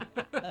 buddy.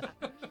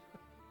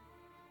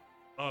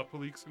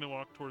 Palik's gonna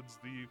walk towards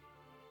the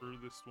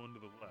furthest one to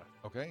the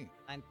left. Okay.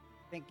 I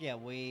think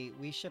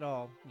we should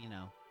all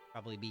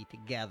probably be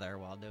together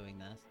while doing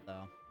this.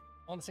 So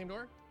On the same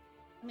door.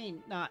 I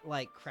mean, not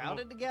like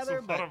crowded So-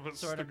 together, so a lot but of us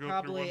sort to of go through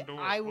probably. one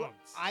door I at would.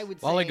 once. I would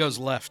Volley say goes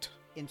left.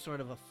 in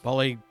sort of a.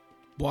 Volley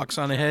walks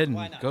on ahead and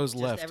Why not? goes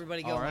Just left.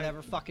 Everybody go All right.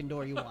 whatever fucking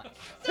door you want.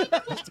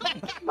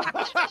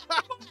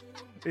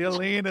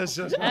 Elena's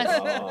just.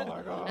 Oh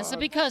my God. That's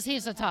because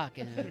he's a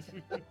talking.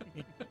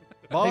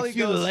 I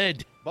feel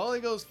led. Bali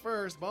goes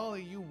first.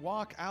 Bali, you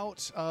walk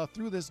out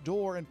through this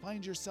door and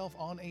find yourself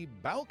on a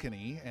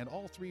balcony, and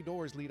all 3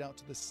 doors lead out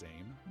to the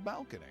same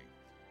balcony.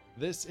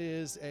 This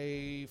is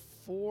a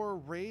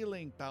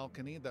 4-railing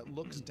balcony that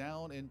looks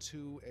down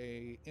into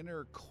a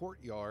inner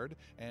courtyard,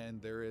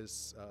 and there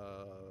is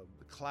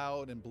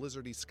cloud and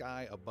blizzardy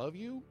sky above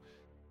you.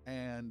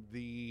 And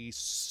the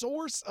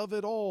source of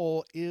it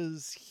all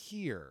is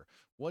here.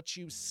 What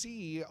you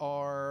see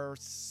are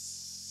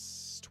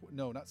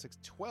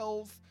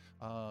 12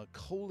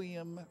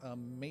 Colium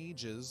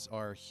mages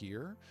are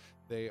here.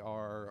 They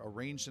are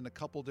arranged in a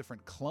couple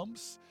different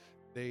clumps.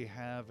 They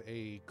have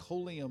a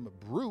Colium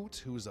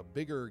brute, who's a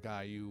bigger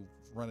guy you've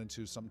run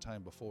into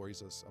sometime before.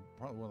 He's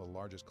probably one of the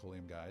largest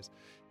Colium guys.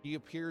 He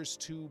appears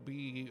to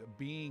be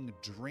being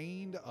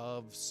drained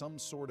of some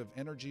sort of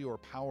energy or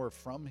power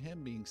from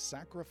him, being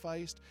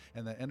sacrificed,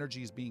 and the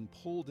energy is being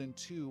pulled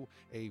into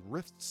a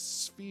rift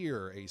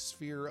sphere, a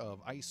sphere of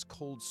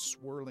ice-cold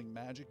swirling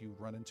magic you've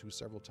run into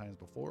several times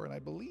before, and I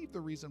believe the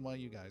reason why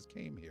you guys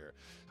came here.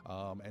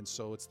 And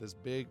so it's this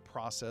big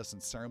process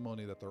and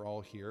ceremony that they're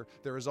all here.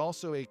 There is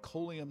also a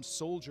Colium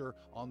soldier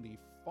on the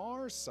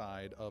far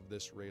side of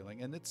this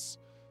railing, and it's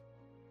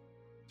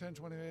 10,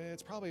 20,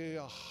 it's probably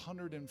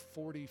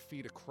 140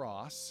 feet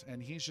across,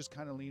 and he's just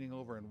kind of leaning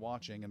over and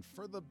watching, and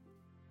for the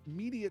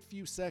immediate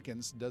few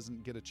seconds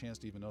doesn't get a chance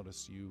to even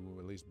notice you, or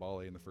at least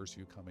Bali in the first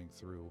few coming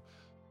through.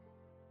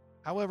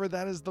 However,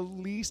 that is the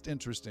least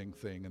interesting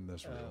thing in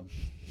this room.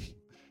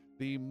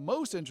 The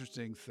most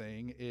interesting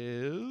thing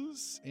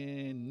is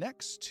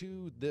next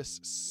to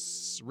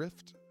this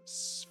rift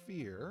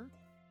sphere.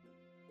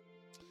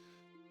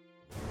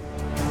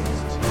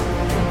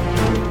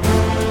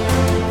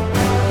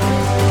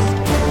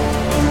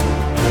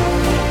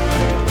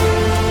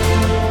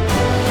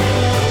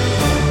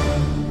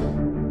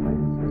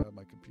 God,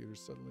 my computer's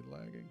suddenly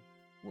lagging.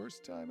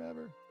 Worst time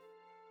ever.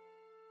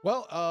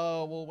 Well,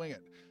 we'll wing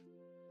it.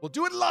 We'll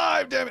do it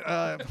live, damn it.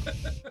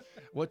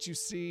 What you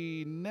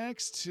see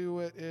next to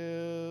it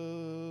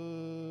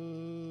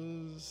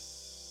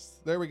is,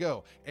 there we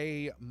go,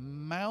 a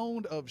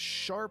mound of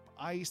sharp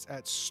ice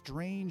at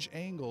strange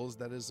angles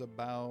that is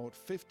about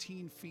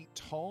 15 feet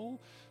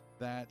tall.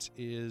 That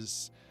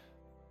is,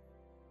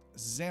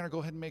 Xander, go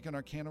ahead and make an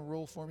Arcana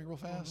roll for me real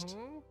fast.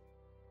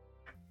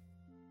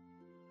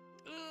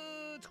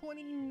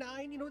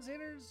 29. You know what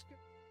Xander's?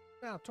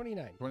 No,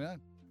 29. 29.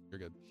 You're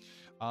good.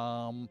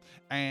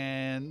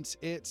 And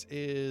it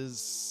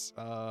is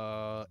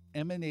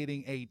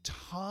emanating a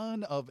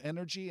ton of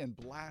energy and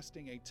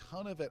blasting a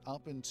ton of it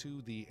up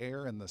into the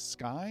air and the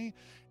sky.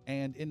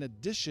 And in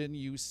addition,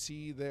 you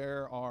see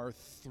there are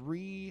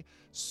 3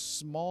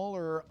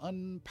 smaller,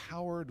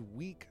 unpowered,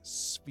 weak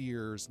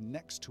spheres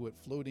next to it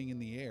floating in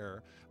the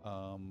air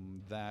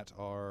that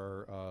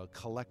are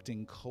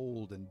collecting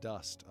cold and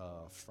dust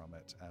from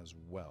it as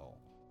well.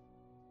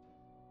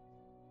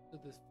 So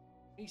the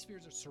mini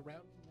spheres are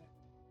surrounding that.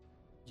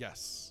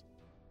 Yes.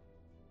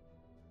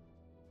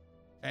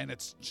 And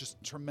it's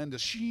just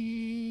tremendous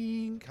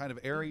shing kind of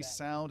airy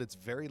sound. It's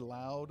very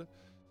loud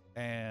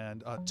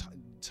and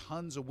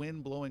tons of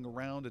wind blowing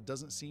around. It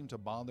doesn't seem to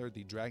bother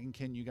the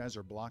Dragonkin. You guys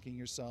are blocking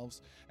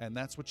yourselves. And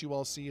that's what you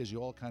all see as you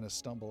all kind of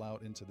stumble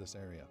out into this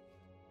area.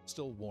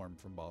 Still warm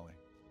from Bali.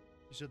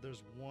 You said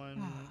there's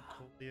one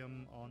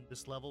Colium on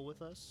this level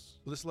with us?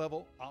 This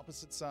level,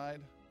 opposite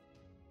side.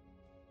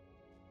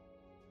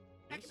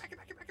 Back.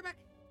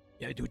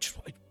 Yeah, I do.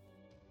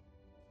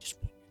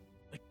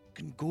 I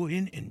can go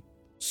in and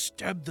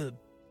stab the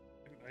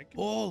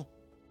ball.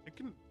 I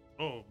can.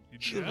 Oh, you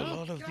Kill a yeah?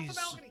 lot of Get off these.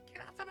 the balcony!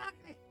 Get off the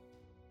balcony!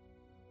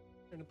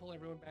 Trying to pull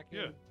everyone back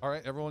Yeah. in. All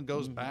right, everyone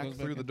goes back goes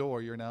back through the in.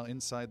 door. You're now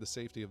inside the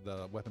safety of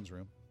the weapons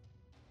room.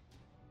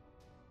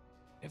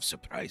 Have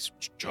surprise.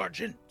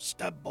 Charge in.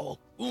 Stab ball.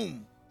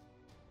 Boom.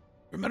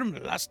 Remember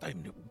the last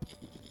time?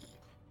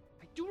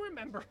 I do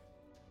remember.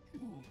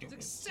 It's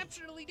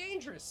exceptionally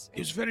dangerous. It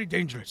was very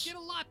dangerous. Get a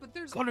lot, but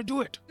there's Gotta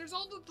do it.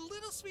 all the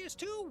little spheres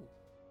too.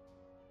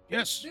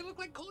 Yes. They look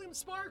like Colium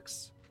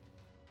sparks.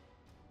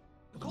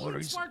 The The Colium more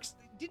reason- sparks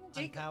didn't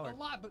take Unpowered. a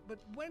lot, but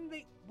when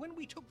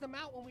we took them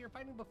out when we were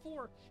fighting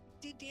before,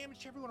 it did damage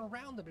to everyone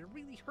around them. It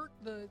really hurt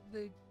the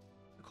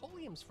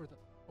Coliums for them.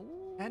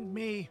 And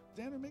me.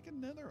 Xander, make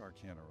another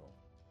Arcana roll.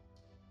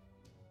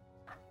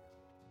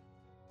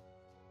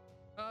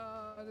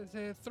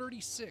 The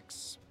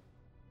 36.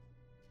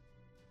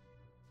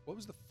 What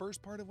was the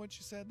first part of what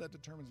you said? That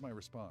determines my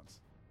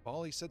response.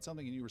 Bali said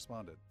something and you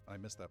responded. I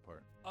missed that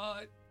part.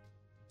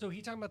 So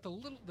he talking about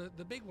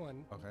the big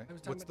one. Okay. I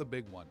was talking What's the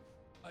big one?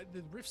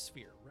 the Rift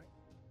Sphere, right?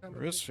 Talking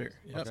about Rift Sphere,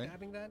 the- yep. Okay.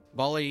 Stabbing that.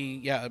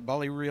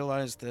 Bali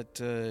realized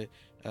that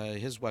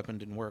his weapon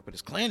didn't work, but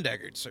his clan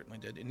dagger certainly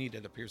did. It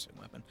needed a piercing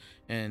weapon,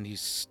 and he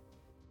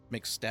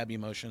makes stabby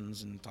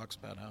motions and talks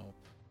about how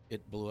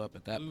it blew up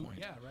at that Ooh, point.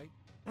 Yeah, right.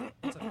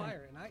 It's a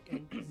fire, and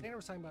Xander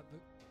was talking about the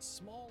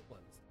small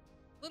ones,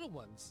 little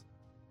ones,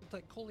 looked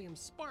like Colium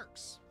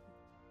sparks.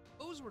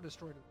 Those were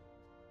destroyed.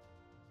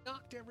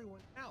 Knocked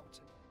everyone out,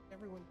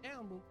 everyone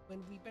down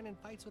when we've been in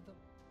fights with them.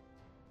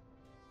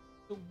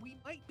 So we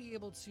might be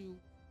able to,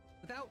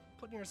 without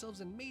putting ourselves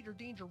in major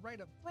danger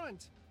right up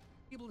front,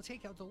 be able to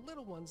take out the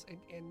little ones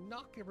and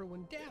knock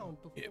everyone down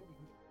before Yeah. we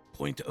can.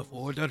 Point of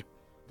order.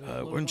 The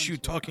little Weren't you ones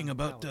were talking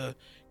about unpowered.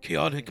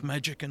 chaotic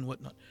magic and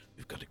whatnot?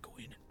 We've got to go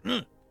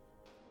in.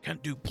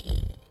 Can't do.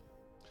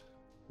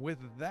 With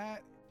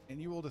that,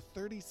 and you rolled a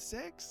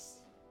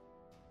 36?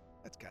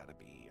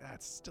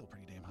 That's still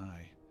pretty damn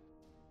high.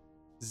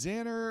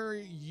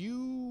 Xander,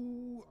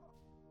 you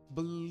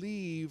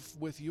believe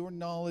with your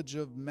knowledge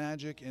of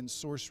magic and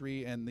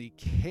sorcery and the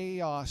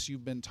chaos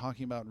you've been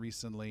talking about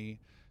recently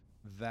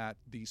that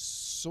the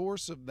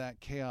source of that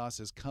chaos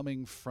is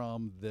coming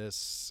from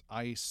this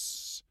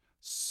ice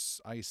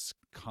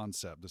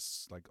concept.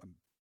 This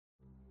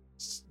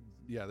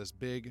this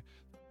big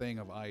thing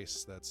of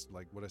ice that's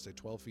like, what did I say,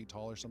 12 feet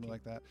tall or something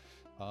like that.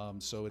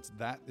 So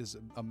that is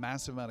a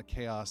massive amount of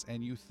chaos.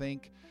 And you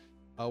think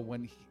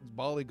when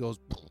Bali goes,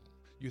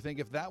 you think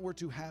if that were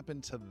to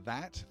happen to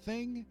that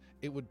thing,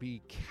 it would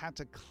be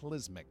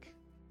cataclysmic.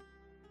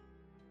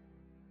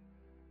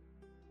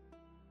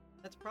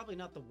 That's probably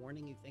not the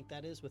warning you think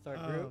that is with our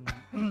group.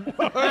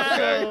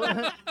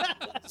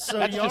 So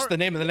That's just the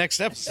name of the next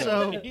So,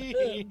 episode.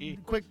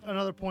 quick,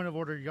 another point of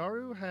order.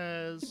 Yaru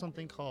has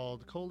something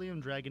called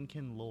Colium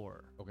Dragonkin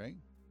lore. Okay.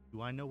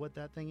 Do I know what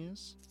that thing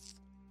is?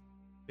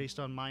 Based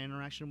on my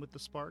interaction with the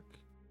Spark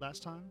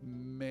last time?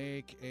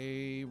 Make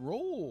a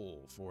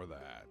roll for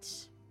that.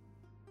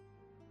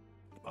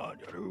 I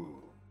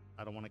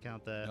don't want to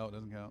count that. No, it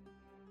doesn't count.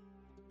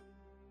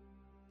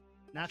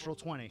 Natural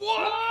 20.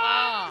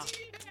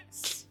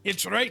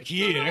 It's right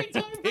here. Right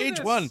time for Page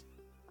this. 1.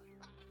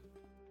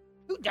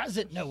 Who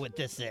doesn't know what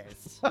this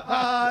is?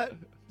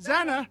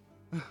 Xana!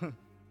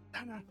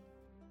 Xana,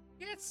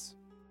 Yes.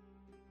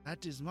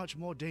 that is much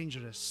more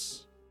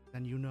dangerous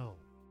than you know.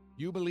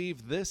 You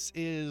believe this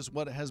is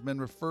what has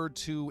been referred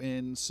to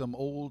in some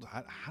old,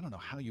 I don't know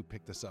how you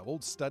picked this up,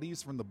 old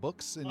studies from the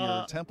books in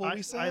your temple,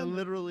 we said?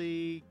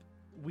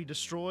 we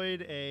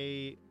destroyed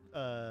a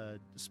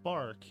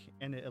spark,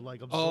 and it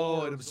like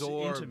Oh, it absorbs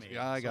absorbed. into me.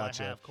 Yeah, I so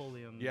gotcha. I have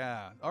Colium.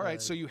 Yeah. All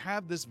right. So you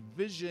have this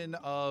vision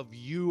of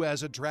you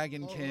as a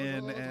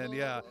dragonkin,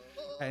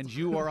 and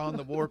you are on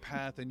the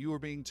warpath, and you are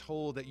being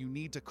told that you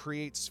need to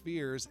create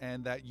spheres,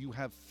 and that you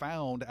have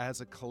found, as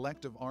a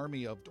collective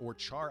army or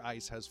Char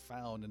Ice has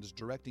found, and is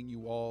directing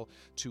you all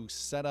to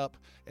set up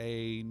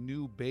a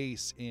new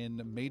base in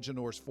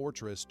Magenor's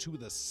fortress to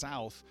the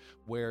south,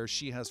 where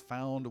she has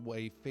found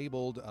a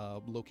fabled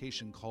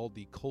location called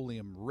the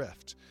Colium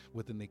Rift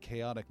within the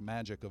chaotic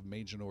magic of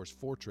Magenor's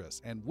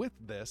fortress. And with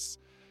this,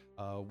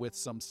 with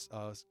some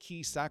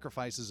key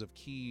sacrifices of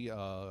key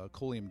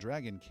Colium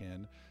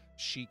Dragonkin,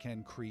 she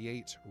can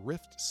create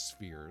rift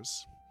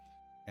spheres,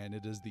 and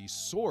it is the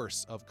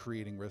source of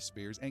creating rift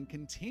spheres and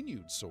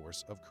continued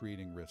source of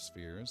creating rift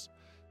spheres,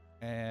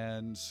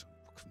 and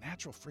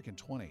natural freaking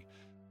 20.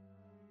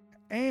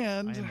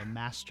 And I am a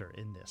master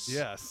in this.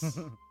 yes.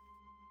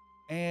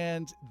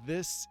 And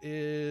this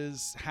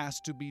has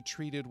to be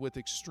treated with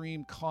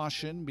extreme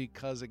caution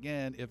because,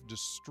 again, if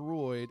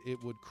destroyed, it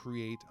would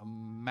create a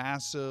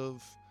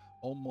massive,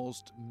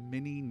 almost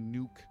mini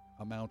nuke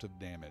amount of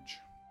damage.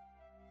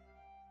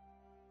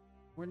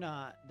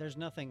 There's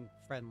nothing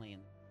friendly in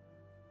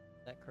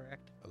Is that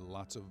correct?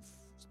 Lots of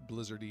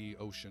blizzardy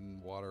ocean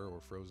water or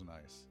frozen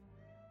ice.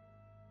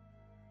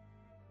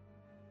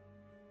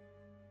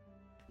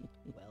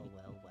 Well.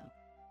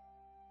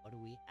 What do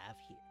we have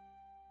here?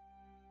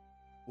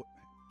 What?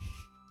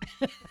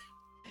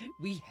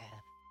 We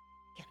have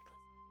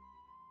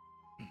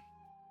Cataclysm.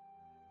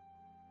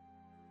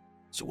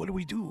 So what do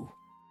we do?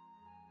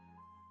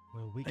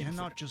 Well, we Thank you for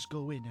cannot that. just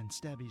go in and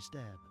stabby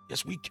stab.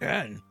 Yes, we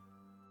can.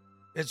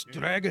 It's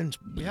dragons.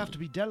 We have to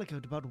be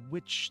delicate about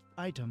which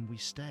item we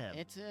stab.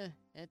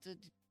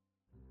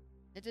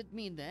 It'd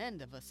mean the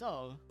end of us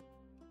all.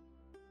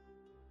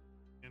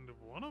 End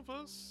of one of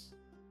us?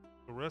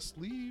 The rest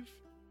leave?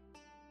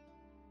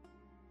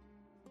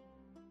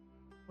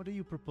 What are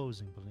you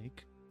proposing,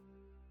 Blake?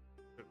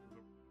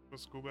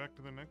 Let's go back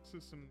to the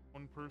Nexus and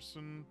one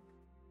person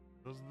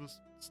does the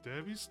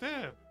stabby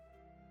stab.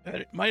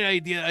 My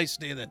idea, I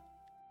stay then.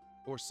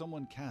 Or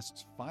someone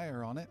casts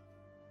fire on it.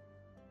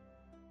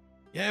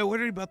 Yeah,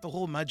 worried about the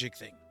whole magic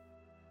thing.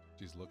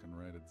 She's looking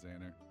right at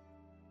Xander.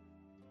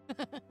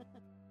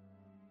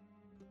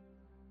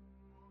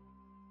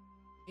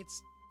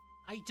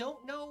 I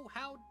don't know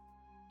how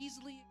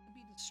easily it could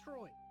be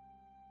destroyed.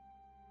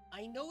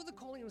 I know the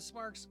Colium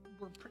Sparks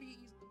were pretty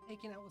easily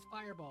taken out with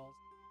fireballs.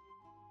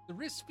 The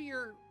Rift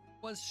Sphere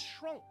was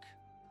shrunk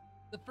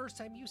the first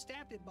time you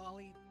stabbed it,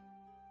 Molly.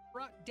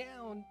 Brought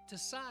down to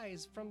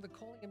size from the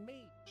Colium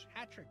Mage.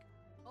 Hatrick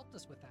helped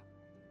us with that.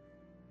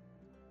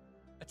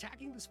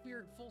 Attacking the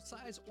sphere at full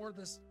size or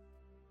this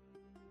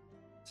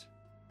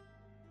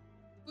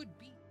could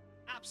be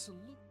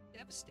absolutely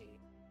devastating.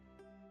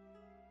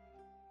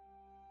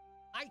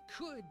 I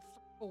could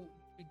throw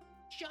a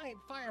giant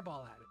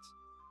fireball at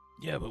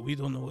it. Yeah, but we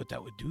don't know what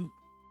that would do.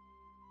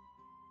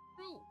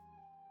 True.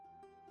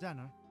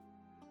 Xander,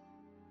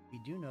 We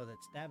do know that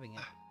stabbing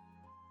it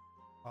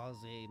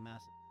causes a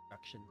massive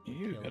destruction.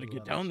 You kill gotta get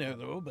whoever down there,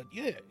 stabbed it. though, but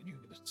yeah.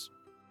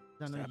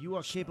 Xander, Stab you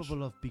are smash.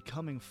 capable of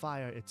becoming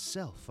fire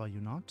itself, are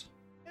you not?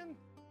 And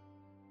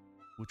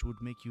Which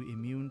would make you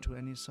immune to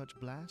any such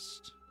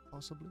blast,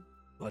 possibly?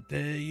 But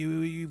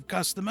you've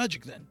cast the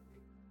magic then.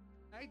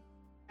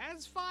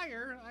 as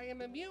fire, I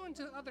am immune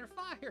to other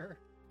fire,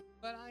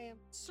 but I am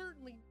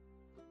certainly,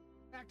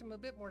 in fact, I'm a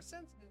bit more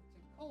sensitive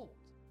to cold.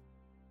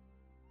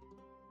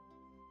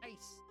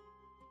 Ice.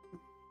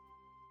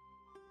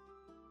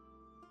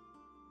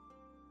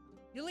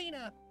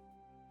 Yelena,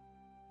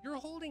 you're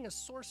holding a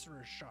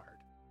sorcerer's shard.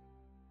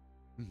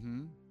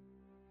 Mm-hmm.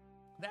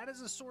 That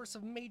is a source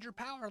of major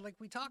power, like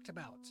we talked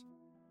about,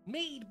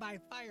 made by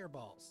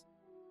fireballs.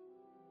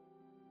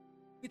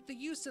 With the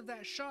use of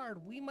that shard,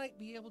 we might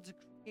be able to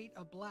create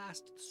a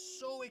blast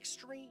so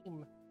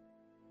extreme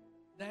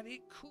that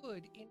it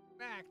could, in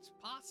fact,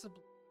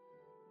 possibly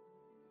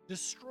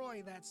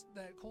destroy that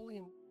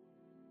Colium.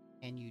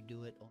 And you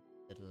do it on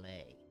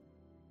delay.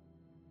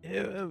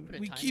 Yeah, Put a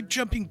we timer. keep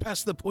jumping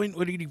past the point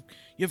where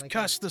you've Like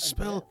cast a the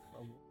spell death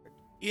award.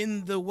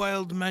 in the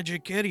wild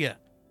magic area.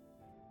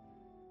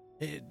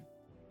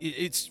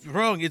 It's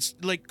wrong. It's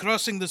like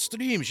crossing the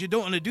streams. You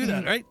don't want to do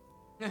that, right?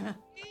 It's a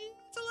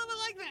little bit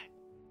like that.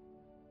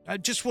 I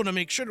just want to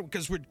make sure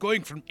because we're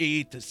going from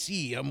A to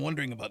C. I'm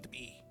wondering about the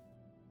B.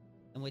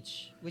 And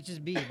which is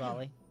B,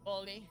 Bali?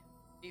 Bolly.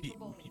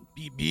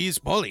 B is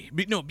Polly.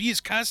 B is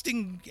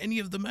casting any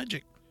of the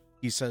magic,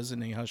 he says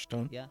in a hushed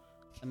tone. Yeah.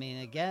 I mean,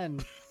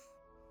 again,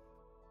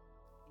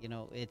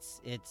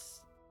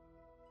 it's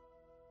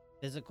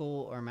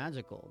physical or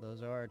magical.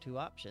 Those are our two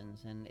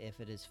options. And if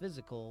it is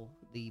physical,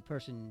 the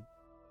person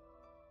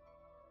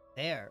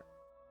there,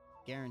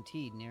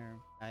 guaranteed, near,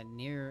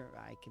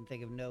 I can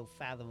think of no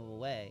fathomable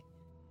way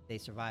they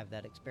survive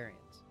that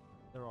experience.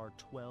 There are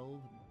 12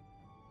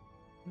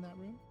 in that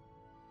room?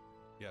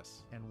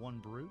 Yes. And one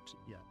brute?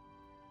 Yeah.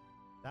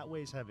 That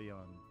weighs heavy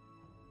on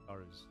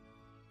ours.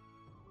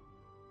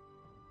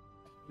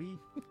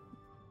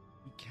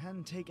 We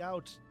can take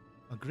out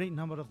a great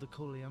number of the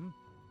Colium,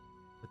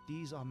 but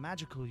these are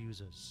magical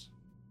users.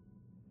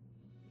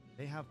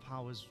 They have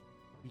powers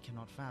we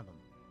cannot fathom,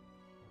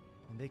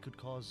 and they could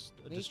cause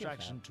a We can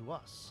distraction to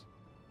us.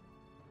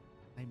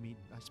 I mean,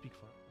 I speak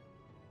for.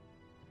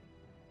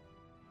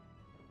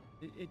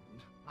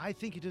 I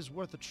think it is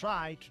worth a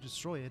try to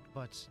destroy it,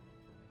 but it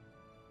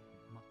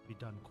must be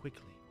done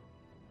quickly.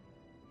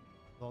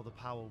 With all the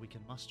power we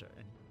can muster,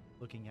 and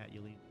looking at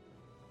Yelena.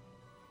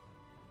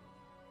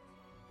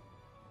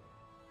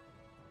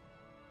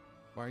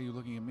 Why are you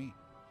looking at me?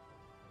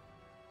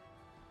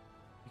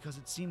 Because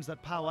it seems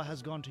that power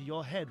has gone to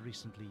your head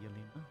recently,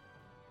 Yelena.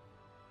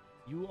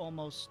 You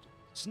almost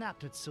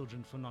snapped at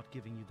Sildren for not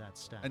giving you that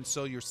staff. And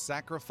so you're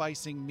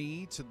sacrificing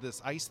me to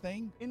this ice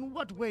thing? In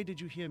what way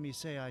did you hear me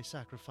say I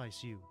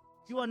sacrifice you?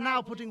 You are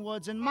now putting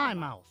words in my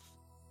mouth.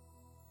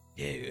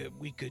 Yeah,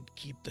 we could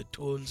keep the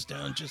tones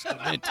down just a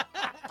bit.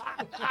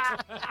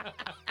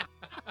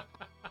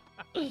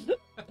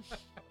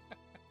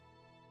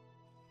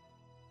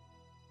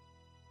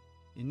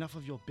 Enough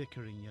of your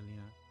bickering,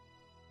 Yelena.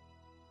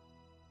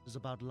 It is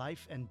about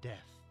life and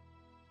death.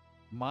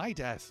 My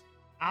death?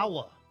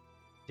 Our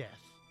death.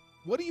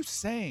 What are you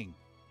saying?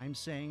 I'm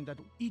saying that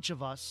each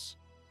of us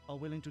are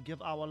willing to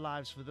give our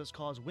lives for this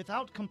cause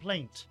without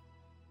complaint.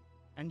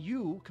 And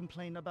you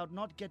complain about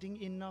not getting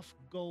enough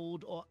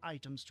gold or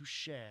items to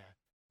share.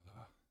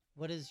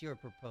 What is your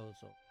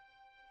proposal?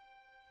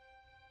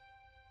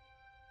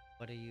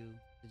 What are you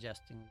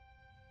suggesting?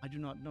 I do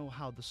not know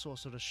how the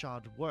Sorcerer's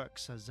Shard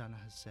works, as Zana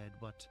has said,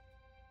 but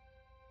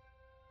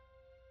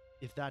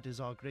if that is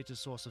our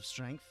greatest source of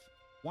strength,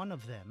 one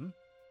of you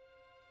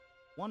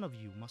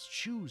must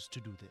choose to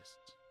do this.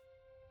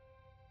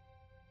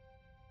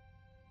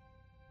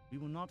 We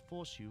will not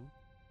force you.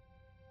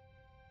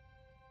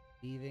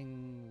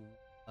 Leaving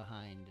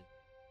behind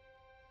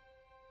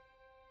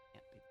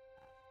can't be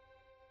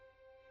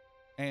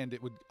bad. And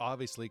it would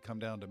obviously come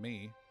down to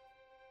me.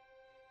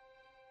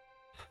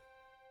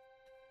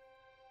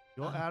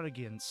 Your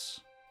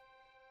arrogance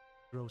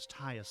grows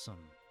tiresome.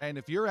 And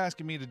if you're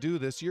asking me to do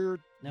this,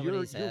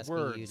 Nobody's your asking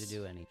words. you to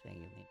do anything.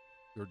 You mean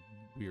You're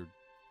weird.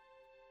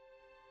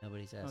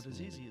 nobody's Not asking as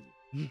you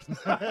easy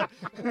to-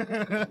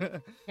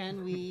 as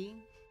Can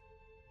we,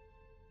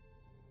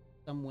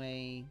 some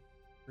way,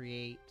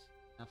 create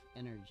enough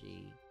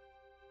energy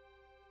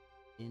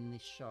in the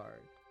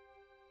shard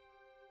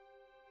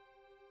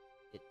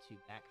it to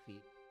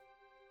backfeed?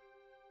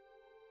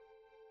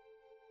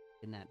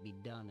 Can that be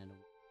done in a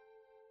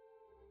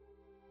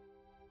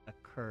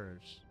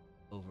occurs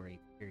over a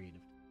period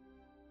of time?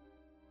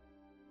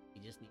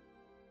 You just need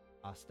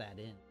to toss that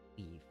in,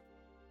 leave.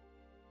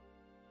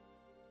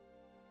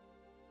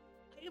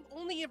 I have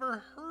only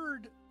ever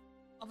heard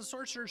of a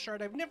sorcerer's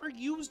shard. I've never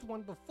used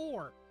one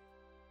before.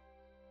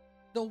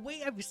 The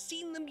way I've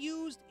seen them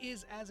used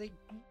is as a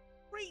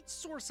great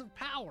source of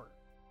power.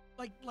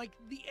 Like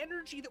the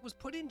energy that was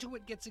put into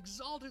it gets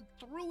exalted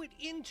through it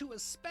into a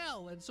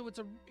spell, and so it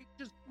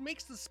just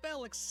makes the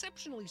spell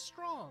exceptionally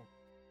strong.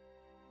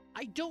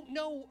 I don't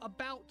know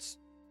about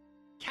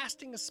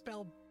casting a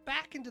spell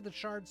back into the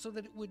shard so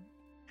that it would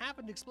have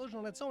an explosion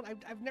on its own.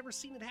 I've never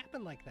seen it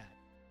happen like that.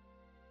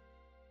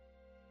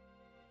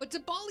 But to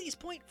Bali's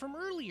point from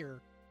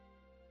earlier,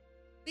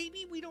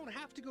 maybe we don't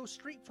have to go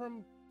straight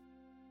from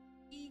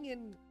being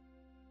in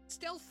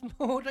stealth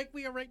mode like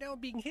we are right now,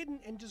 being hidden,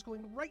 and just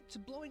going right to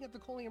blowing up the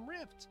Colium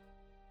Rift.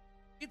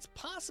 It's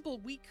possible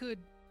we could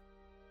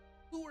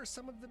lure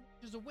some of the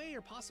mages away,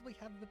 or possibly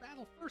have the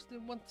battle first,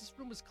 and once this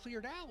room is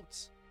cleared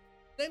out,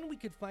 then we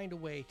could find a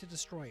way to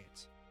destroy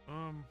it.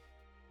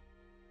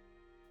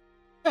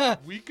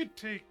 We could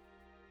take.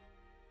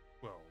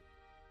 Well,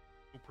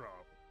 no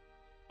problem.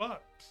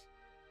 But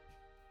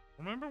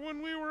remember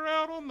when we were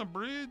out on the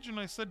bridge and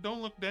I said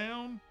don't look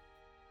down?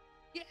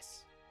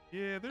 Yes.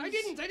 Yeah, there's. I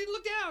didn't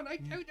look down. I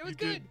was you good.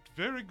 did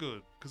very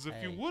good. Because if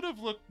you Hey. would have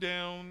looked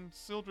down,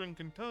 Sildren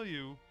can tell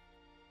you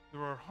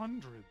there are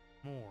hundreds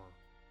more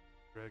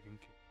Dragon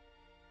King.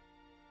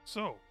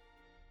 So,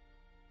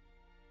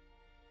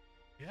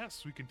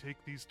 yes, we can take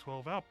these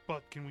 12 out,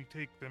 but can we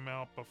take them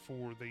out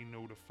before they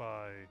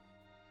notify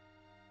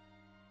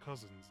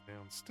cousins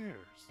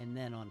downstairs? And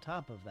then on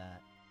top of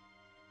that,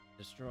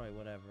 destroy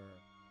whatever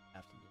you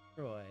have to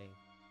destroy.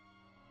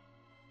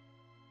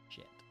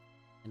 Shit.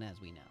 And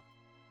as we know,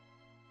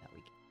 that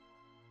we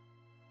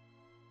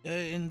can.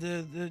 And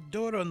the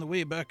door on the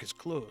way back is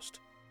closed.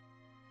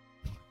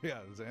 Yeah,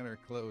 Xander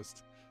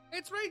closed.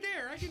 It's right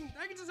there. I can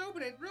just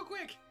open it real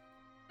quick.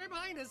 Right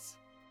behind us.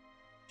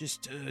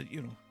 Just,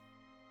 And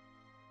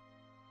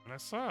I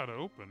saw how to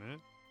open it,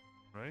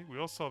 right? We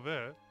all saw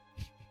that.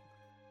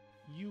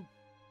 You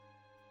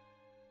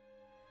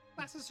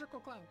Glasses circle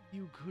cloud.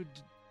 could.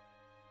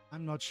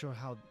 I'm not sure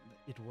how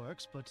it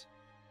works, but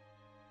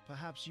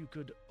perhaps you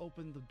could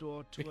open the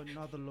door to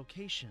another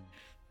location.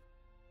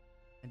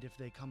 And if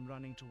they come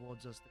running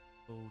towards us, they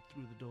go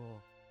through the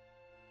door,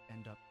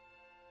 end up.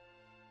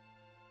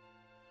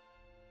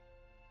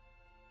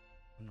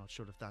 I'm not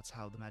sure if that's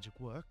how the magic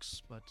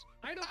works, but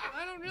I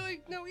don't really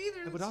know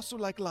either. I would also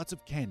like lots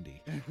of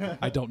candy.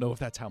 I don't know if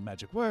that's how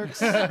magic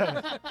works.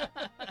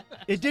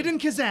 it did in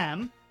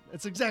Kazam.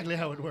 That's exactly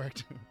how it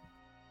worked.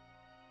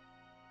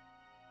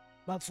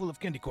 Mouthful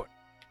of candy corn.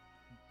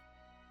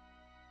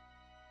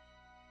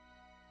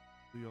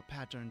 Your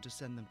pattern to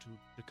send them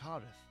to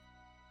Kareth.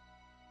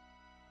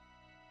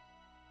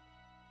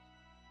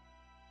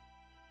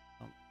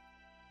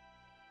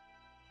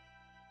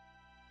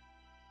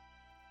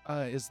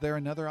 Is there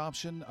another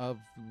option of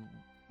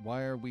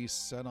why are we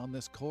set on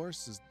this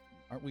course?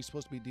 Aren't we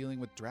supposed to be dealing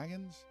with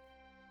dragons?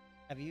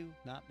 Have you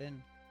not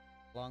been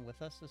along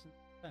with us?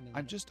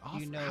 I'm just off.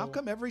 You know, How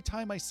come every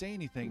time I say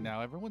anything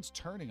now, everyone's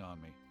turning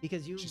on me?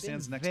 because you've She been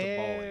stands next to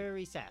Bolly.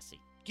 very sassy.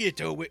 Get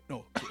away.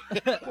 No.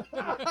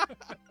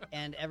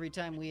 And every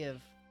time we have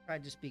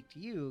tried to speak to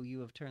you, you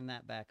have turned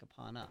that back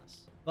upon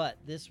us. But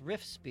this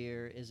Rift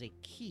Spear is a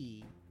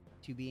key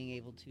to being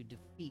able to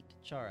defeat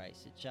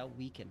Charice. It shall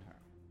weaken her.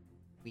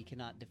 We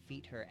cannot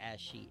defeat her as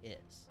she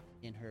is,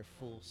 in her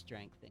full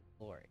strength and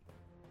glory.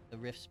 The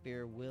Rift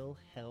Spear will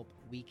help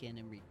weaken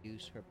and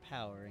reduce her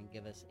power and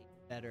give us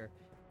a better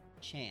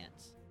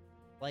chance,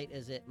 slight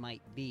as it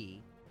might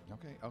be,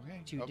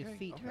 Okay. To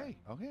defeat her.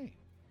 Okay.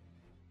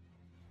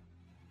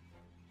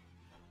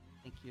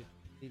 I think you'd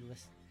be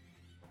listening.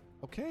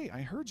 Okay,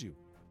 I heard you.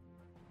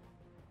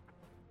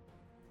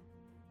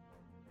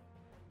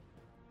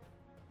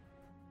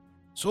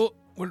 So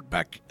we're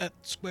back at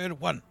square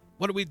one.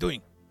 What are we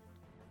doing?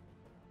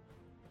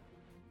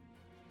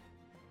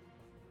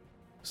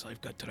 So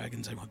I've got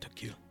dragons I want to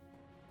kill.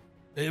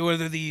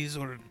 Whether these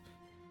or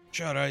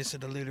Charice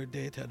at a later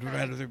date, I'd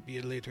rather there be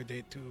a later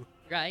date too.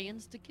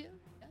 Dragons to kill?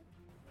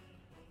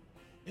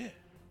 Yeah.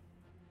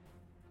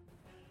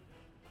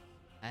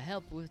 I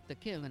help with the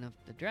killing of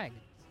the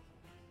dragons.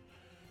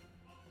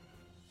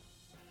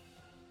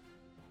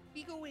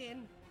 We go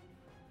in.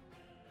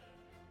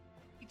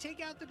 We take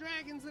out the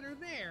dragons that are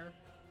there.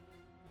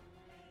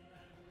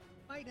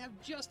 Might have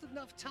just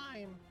enough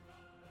time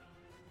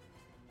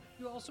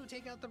to also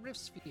take out the Rift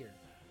Sphere.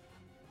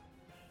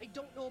 I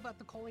don't know about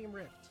the Colium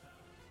Rift.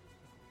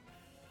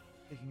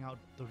 Taking out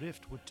the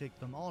rift would take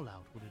them all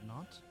out, would it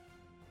not?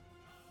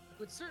 It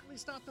would certainly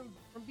stop them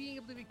from being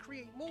able to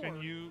create more.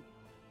 Can you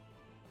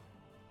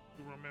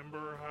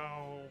remember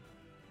how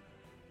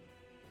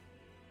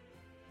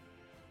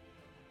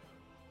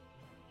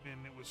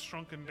when it was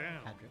shrunken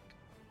down?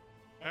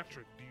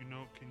 Patrick, do you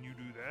know, can you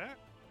do that?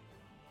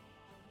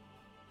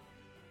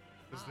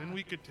 Because then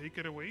we could take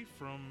it away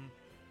from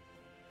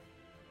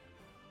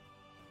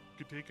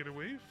the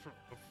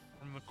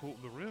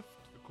rift,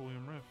 the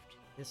Colium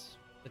Rift.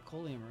 The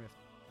Colium Rift.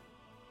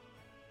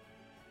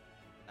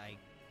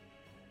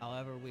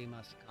 However we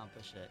must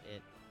accomplish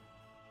it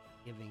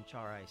giving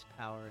Charice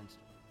power and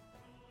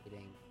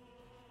getting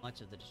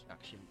much of the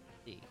destruction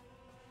we see.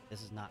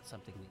 This is not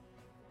something we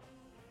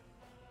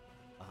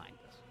behind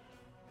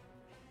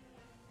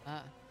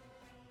us.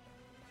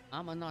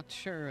 I'm not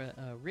sure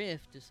a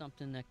rift is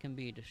something that can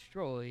be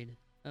destroyed.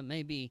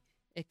 Maybe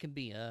it can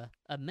be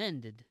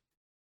amended.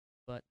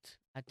 But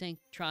I think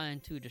trying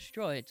to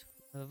destroy it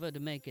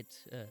would make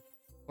it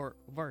or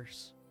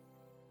worse.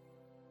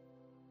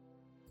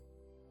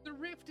 The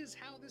rift is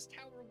how this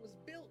tower was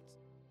built.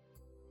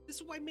 This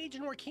is why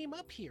Maginor came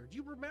up here. Do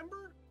you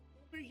remember?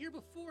 We were here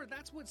before.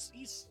 That's what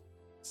he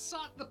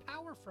sought the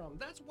power from.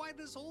 That's why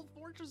this whole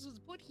fortress was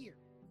put here.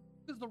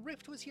 Because the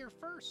rift was here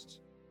first.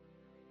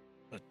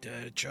 But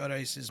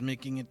Charice is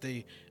making it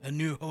a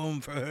new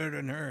home for her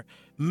and her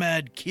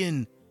mad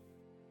kin.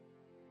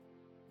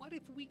 What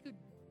if we could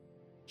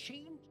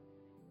change?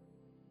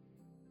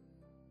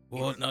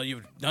 Well, now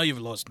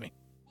you've lost me.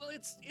 Well,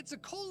 it's a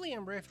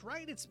Colium rift,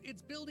 right? It's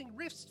building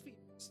rift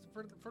spheres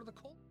for the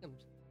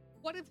Coliums.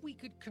 What if we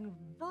could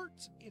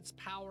convert its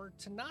power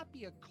to not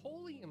be a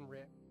Colium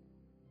rift,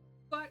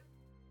 but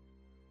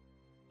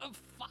a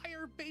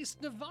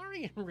fire-based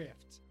Navarian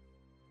rift?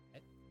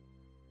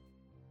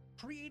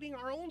 Creating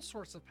our own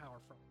source of power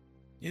from.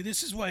 Yeah,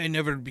 this is why I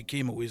never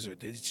became a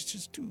wizard. It's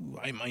just too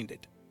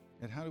high-minded.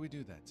 And how do we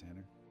do that,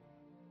 Tanner?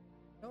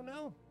 Don't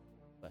know.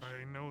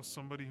 I know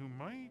somebody who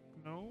might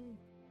know.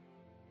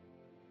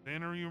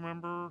 Tanner, you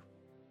remember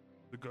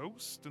the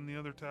ghost in the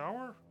other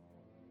tower?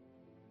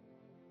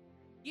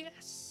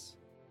 Yes.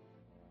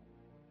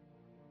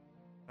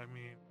 I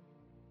mean,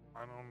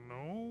 I don't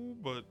know,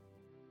 but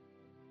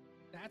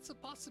That's a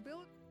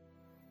possibility.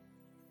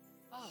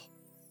 Oh,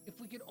 if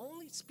we could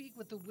only speak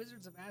with the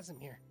Wizards of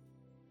Azimir.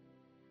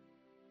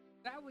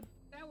 That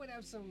would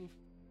have some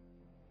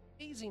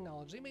amazing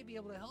knowledge. They may be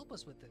able to help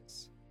us with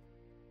this.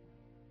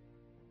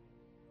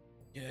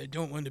 Yeah, I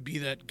don't want to be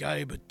that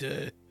guy, but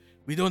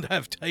we don't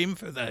have time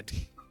for that.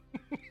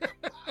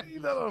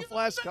 Leave that on a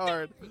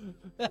flashcard.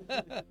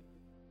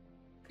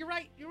 You're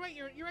right. You're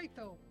right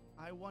though.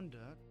 I wonder.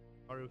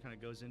 Aru kind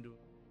of goes into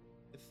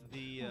with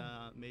the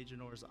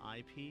Maginor's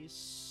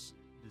eyepiece.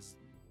 Is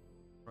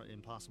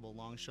impossible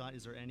long shot.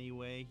 Is there any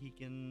way he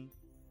can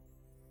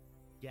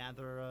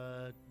gather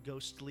a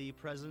ghostly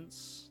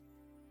presence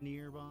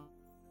nearby?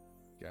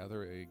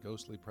 Gather a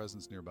ghostly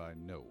presence nearby.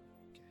 No.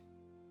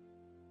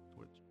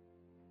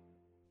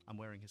 I'm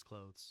wearing his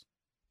clothes.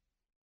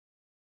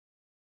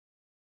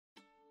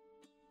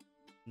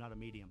 Not a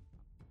medium.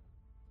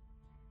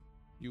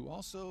 You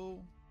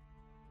also,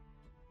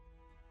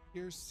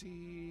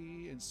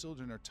 Kiersey and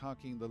Sildren are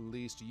talking the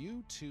least.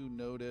 You two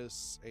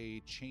notice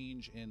a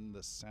change in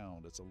the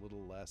sound. It's a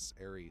little less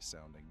airy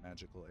sounding,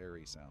 magical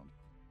airy sound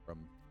from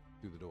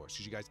through the doors.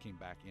 Because you guys came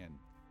back in.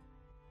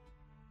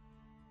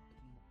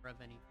 More of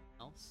anything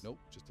else? Nope,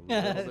 just a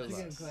little That's bit a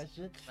good less.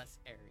 question. Less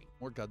airy.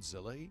 More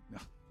Godzilla-y? No.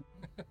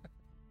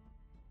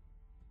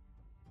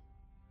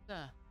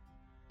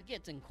 It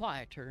getting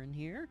quieter in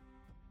here.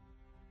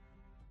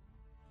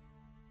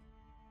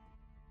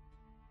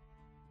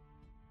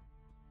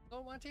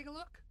 Don't want to take a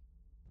look?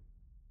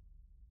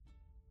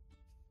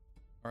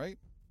 All right.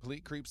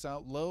 Palik creeps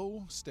out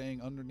low,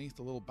 staying underneath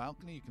the little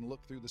balcony. You can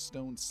look through the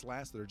stone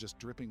slats that are just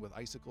dripping with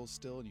icicles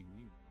still, and you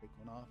take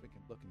one off and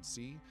can look and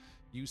see.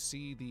 You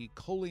see the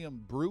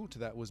Colium brute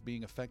that was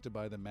being affected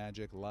by the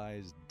magic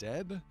lies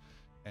dead,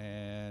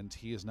 and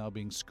he is now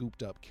being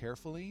scooped up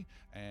carefully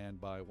and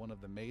by one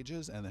of the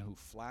mages, and then who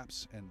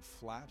flaps and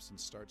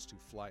starts to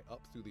fly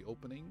up through the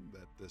opening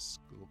that this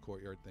little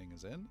courtyard thing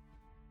is in,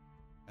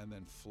 and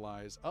then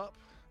flies up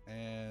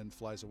and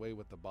flies away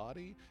with the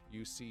body.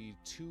 You see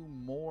two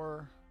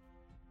more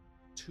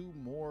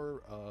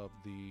of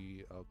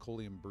the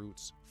Colium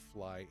brutes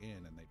fly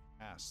in, and they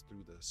pass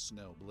through the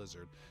snow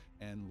blizzard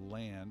and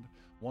land,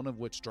 one of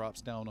which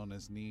drops down on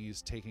his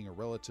knees, taking a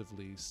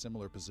relatively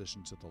similar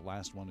position to the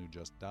last one who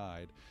just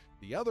died.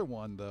 The other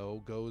one,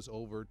 though, goes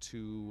over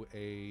to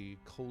a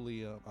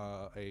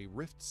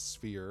rift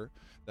sphere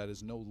that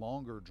is no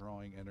longer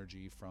drawing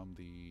energy from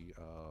the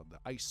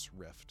ice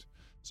rift,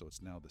 so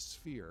it's now the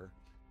sphere.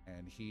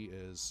 And he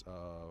is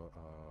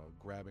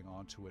grabbing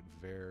onto it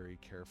very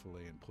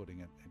carefully and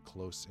putting it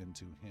close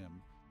into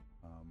him,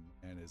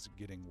 and is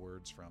getting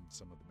words from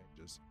some of the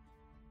mages.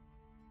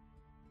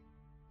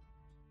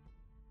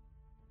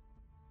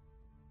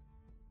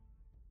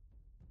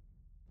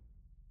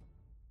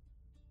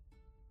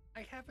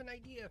 I have an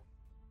idea.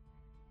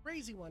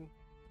 Crazy one.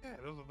 Yeah,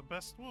 those are the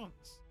best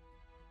ones.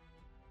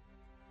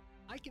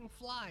 I can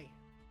fly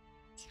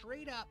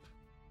straight up.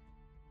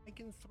 I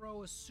can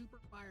throw a super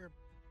fire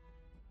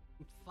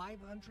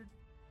 500 feet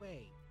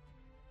away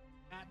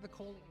at the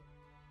Colium.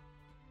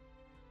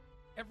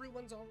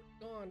 Everyone's already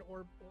gone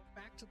or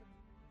back to the...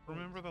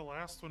 Remember the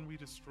last one we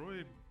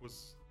destroyed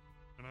was,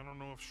 and I don't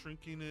know if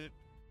shrinking it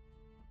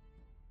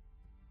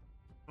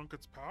shrunk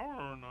its power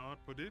or not,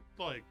 but it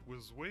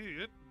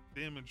it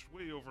damaged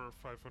way over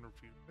 500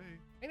 feet away.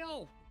 I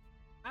know.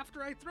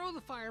 After I throw the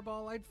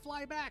fireball, I'd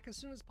fly back as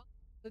soon as possible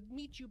to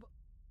meet you.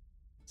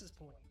 This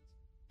point,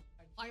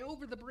 I'd fly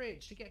over the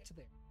bridge to get to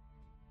there.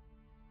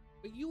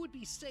 But you would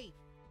be safe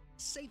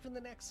in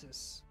the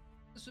Nexus.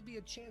 This would be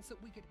a chance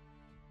that we could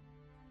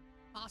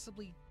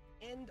possibly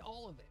end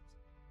all of it.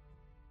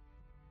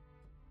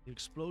 The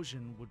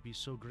explosion would be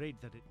so great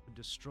that it would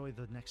destroy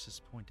the Nexus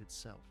point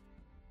itself.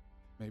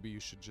 Maybe you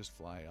should just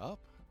fly up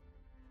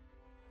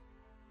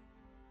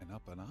and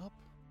up and up.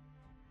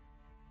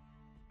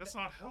 That's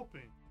not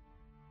helping.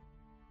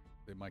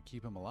 They might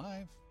keep him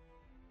alive.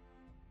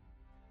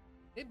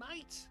 It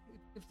might,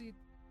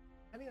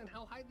 depending on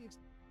how high the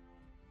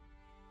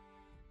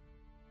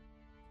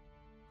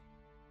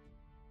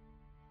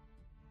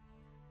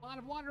a lot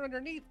of water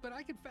underneath, but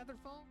I could feather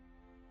fall.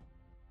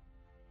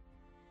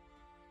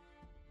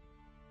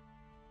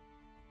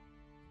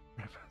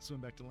 Swim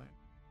back to land.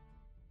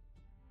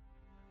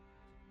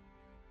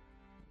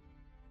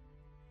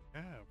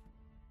 Yeah.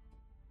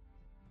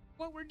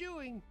 What we're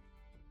doing.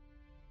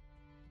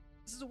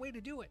 This is a way to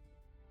do it.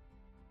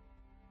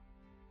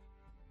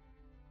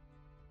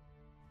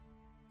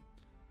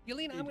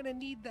 Yelena, I'm going to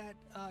need that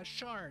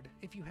shard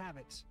if you have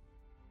it.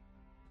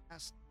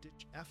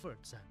 Last-ditch effort,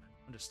 Sam.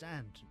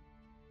 Understand.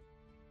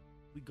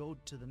 We go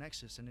to the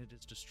Nexus and it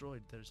is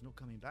destroyed. There's no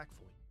coming back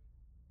for you.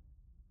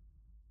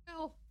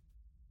 Well,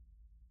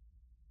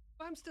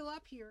 if I'm still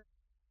up here,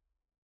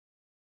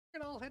 we're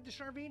going to all head to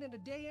Charvine in a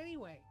day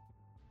anyway.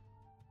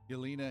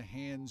 Yelena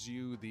hands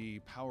you the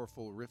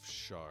powerful rift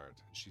shard.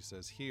 She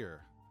says,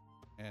 "Here,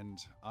 and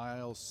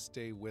I'll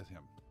stay with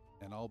him,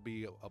 and I'll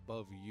be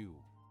above you.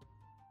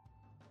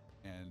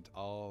 And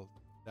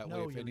that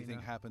way, if anything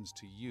Yelena. happens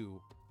to you,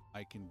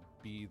 I can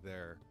be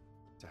there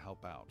to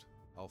help out.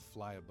 I'll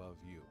fly above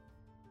you.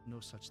 No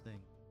such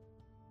thing.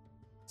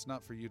 It's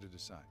not for you to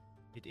decide.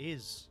 It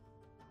is.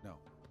 No.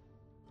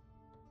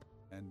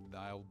 And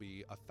I'll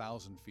be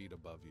 1,000 feet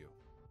above you.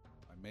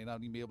 I may not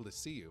even be able to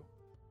see you,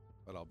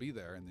 but I'll be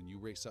there, and then you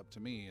race up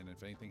to me, and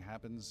if anything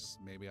happens,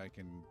 maybe I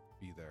can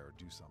be there or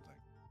do something."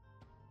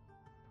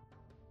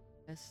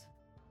 That's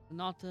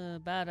not a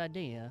bad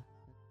idea.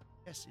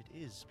 Yes, it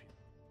is.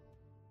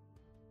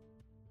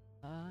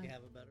 You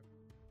have a better.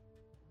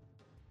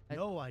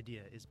 No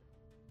idea is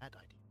bad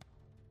idea.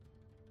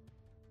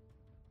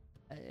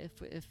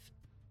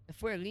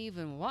 If we're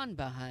leaving one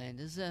behind,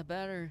 is there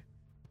better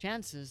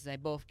chances they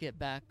both get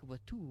back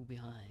with two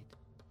behind?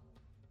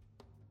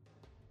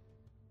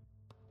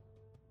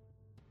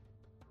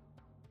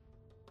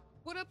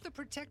 Put up the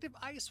protective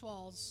ice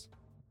walls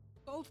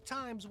both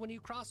times when you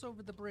cross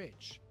over the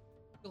bridge.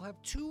 You'll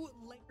have 2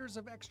 layers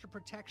of extra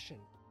protection.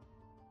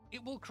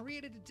 It will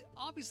create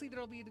obviously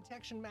there'll be a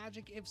detection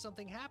magic if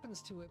something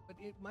happens to it, but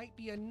it might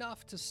be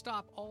enough to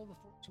stop all the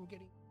force from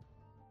getting.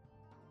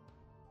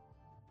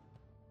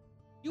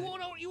 You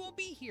won't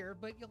be here,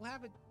 but you'll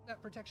have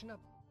that protection up.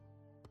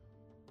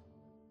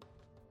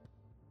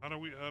 How do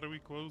we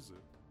close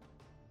it?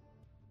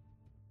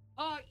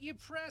 You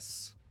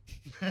press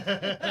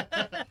A,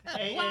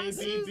 A,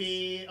 B,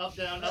 B, up,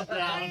 down, up, down.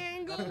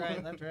 triangle,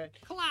 That's right.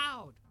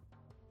 cloud.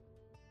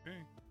 Okay.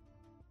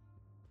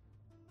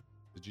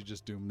 Did you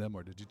just doom them,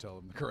 or did you tell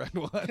them the correct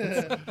ones?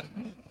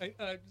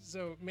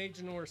 So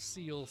Mage Nor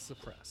seal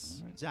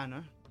suppress.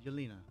 Xander,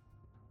 Yelena,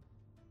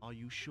 are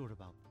you sure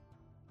about that?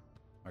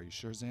 Are you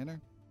sure,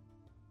 Xander?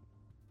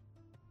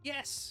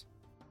 Yes.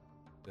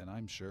 Then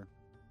I'm sure.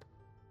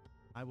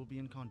 I will be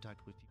in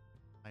contact with you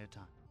by a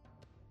time.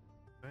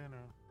 Banner.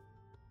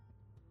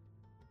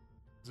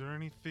 Is there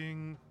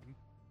anything? We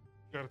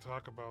gotta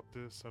talk about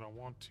this. I don't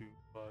want to,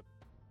 but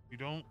if you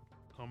don't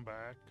come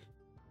back,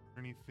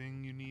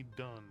 anything you need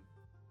done?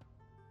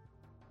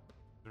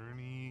 Is there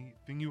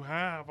anything you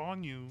have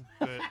on you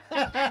that?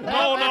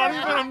 No, not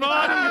even. I'm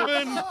not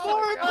even.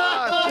 Oh,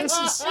 God, this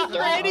is a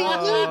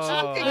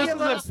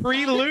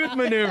pre-loot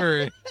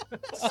maneuver.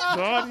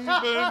 Not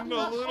even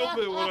a little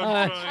bit what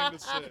I'm trying to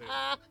say.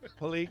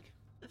 Palik,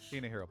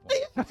 gain a hero point.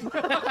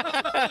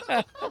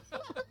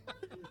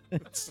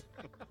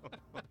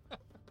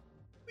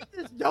 We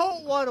just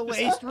don't want to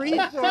waste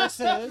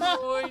resources.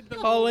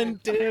 Colin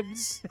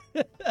Tibbs.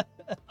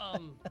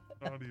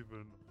 Not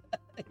even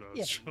what I was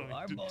Yes, you trying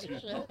are to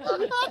bullshit.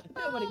 do.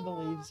 Nobody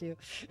believes you.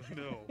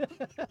 No.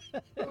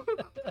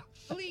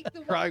 Please, the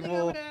one Craig thing I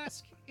will- would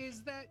ask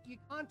is that you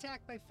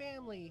contact my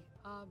family.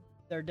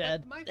 They're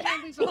dead. My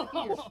family's all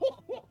here.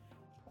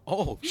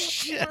 Oh, You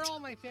shit. are all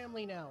my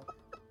family now.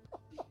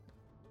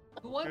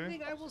 The one Okay.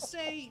 thing I will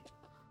say,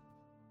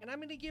 and I'm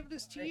going to give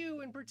this to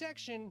you in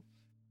protection,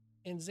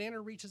 and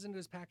Xander reaches into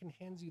his pack and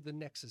hands you the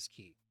Nexus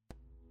key.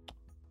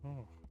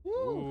 Oh.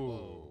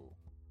 Ooh.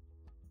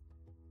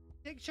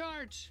 Take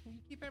charge. You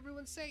keep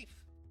everyone safe.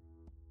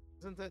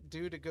 Isn't that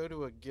due to go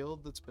to a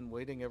guild that's been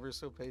waiting ever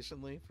so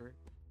patiently for?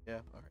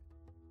 Yeah, all right.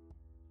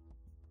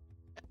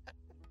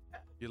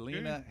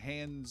 Yelena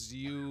hands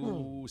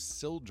you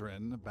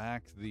Sildren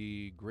back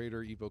the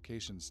greater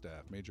evocation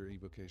staff, major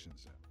evocation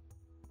staff.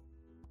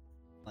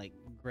 Like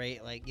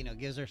great, like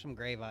gives her some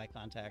grave eye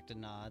contact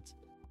and nods.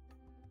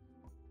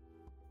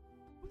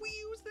 Can we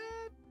use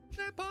that? Is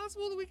that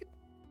possible that we could?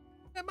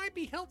 That might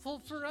be helpful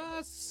for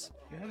us.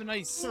 You haven't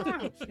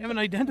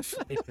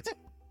identified it.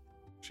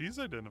 She's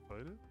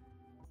identified it.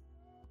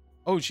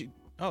 Oh, she.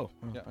 Oh,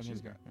 Yeah, I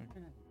she's mean, got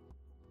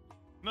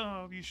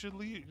No, you should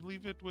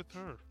leave it with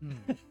her.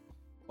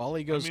 While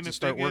he goes I mean, to if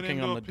start they get working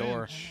into on a the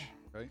door. pinch-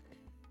 right?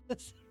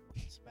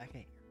 Back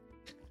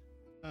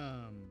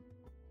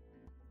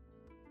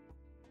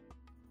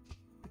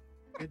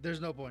at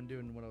There's no point in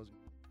doing what I was.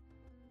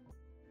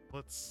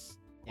 Let's.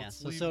 Yeah, let's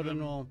so leave Soden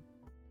them- will.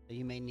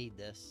 You may need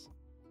this.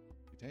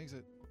 He takes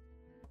it.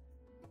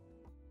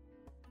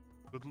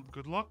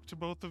 Good luck to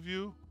both of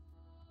you.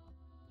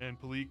 And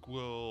Palik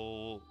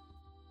will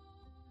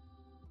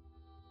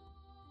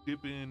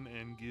dip in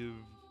and give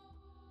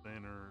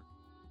Xander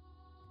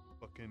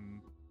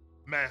fucking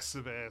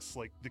massive ass,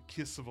 like the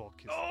kiss of all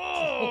kisses.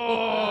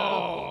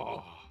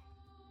 Oh!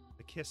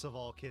 The kiss of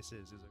all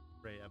kisses is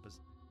a great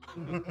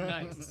episode.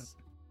 Nice.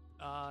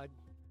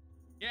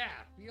 Yeah,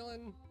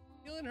 feeling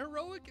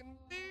heroic and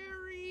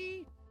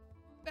very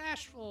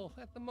bashful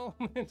at the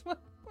moment. Why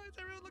is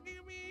everyone looking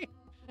at me?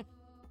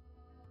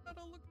 I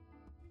don't look.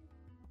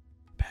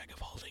 Bag of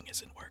holding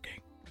isn't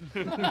working.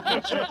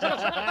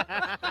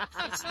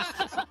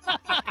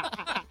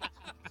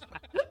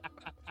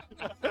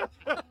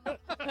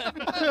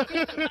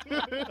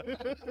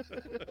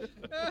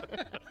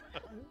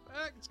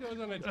 That goes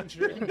on a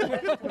t-shirt.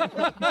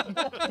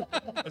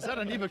 Is that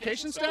an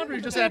evocation stand, or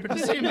you just happened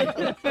to see me?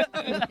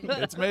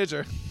 It's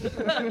major.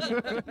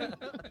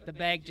 The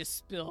bag just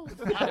spilled.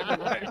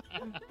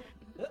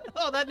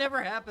 Oh, that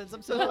never happens.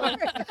 I'm so sorry.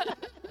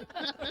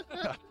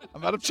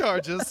 I'm out of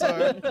charges.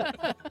 Sorry.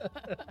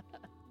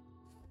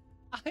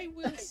 I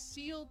will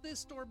seal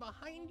this door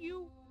behind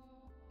you,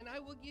 and I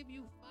will give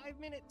you 5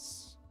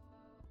 minutes.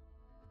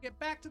 Get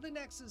back to the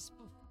Nexus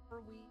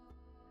before we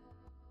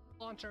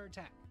launch our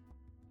attack.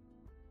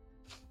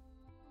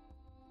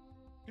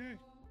 Okay,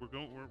 we're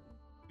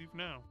leave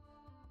now.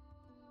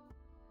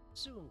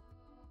 Soon.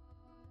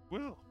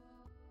 Will.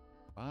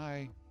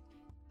 Bye.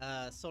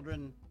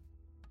 Sildren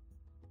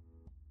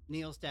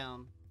kneels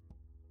down,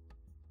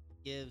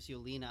 gives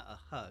Yelena a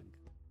hug,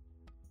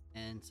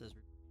 and says,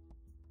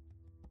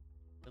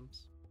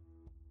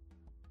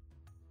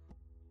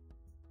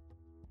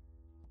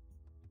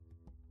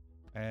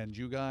 And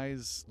you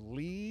guys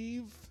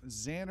leave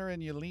Xander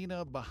and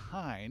Yelena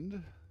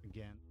behind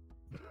Again.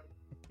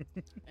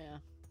 Yeah.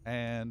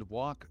 and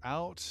walk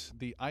out.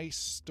 The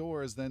ice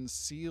door is then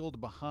sealed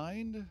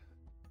behind.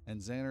 And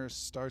Xander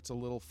starts a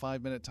little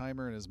 5-minute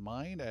timer in his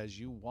mind as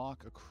you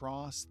walk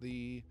across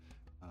the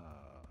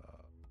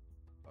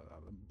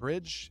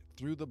bridge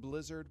through the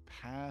blizzard,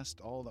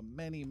 past all the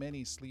many,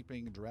 many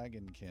sleeping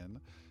dragonkin,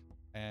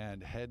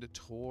 and head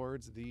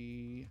towards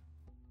the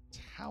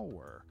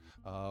tower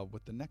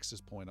with the nexus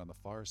point on the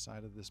far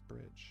side of this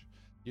bridge.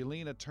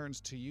 Yelena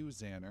turns to you,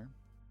 Xander,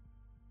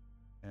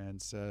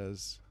 and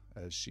says,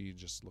 as she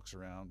just looks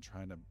around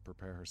trying to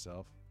prepare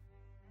herself,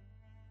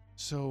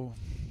 so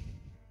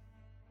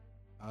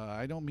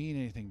I don't mean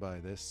anything by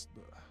this.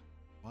 But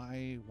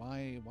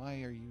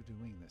why are you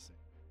doing this?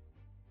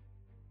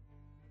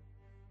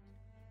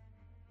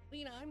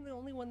 Lena, I'm the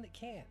only one that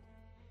can.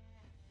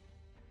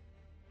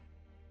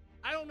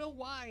 I don't know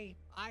why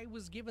I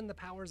was given the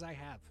powers I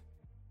have.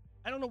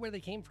 I don't know where they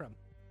came from.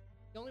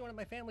 The only one in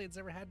my family that's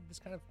ever had this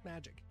kind of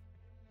magic.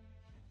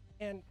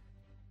 And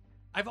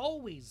I've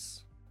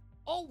always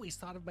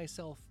thought of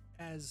myself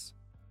as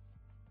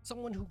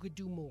someone who could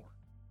do more.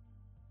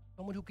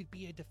 Someone who could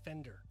be a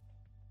defender.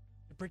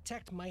 To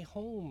protect my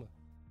home.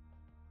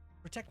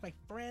 Protect my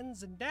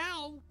friends, and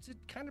now to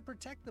kind of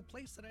protect the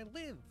place that I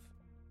live.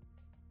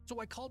 So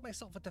I called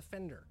myself a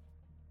defender.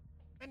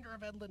 Defender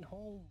of Edlin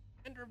Home.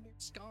 Defender of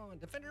Nirskon.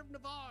 Defender of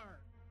Navarre.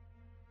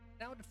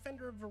 Now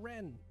defender of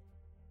Varen.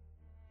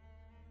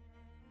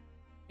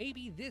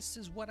 Maybe this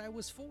is what I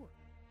was for.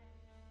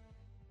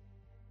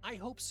 I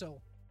hope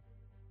so.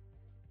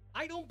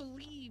 I don't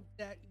believe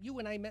that you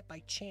and I met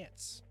by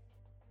chance.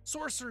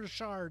 Sorcerer's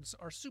shards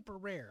are super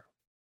rare.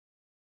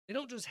 They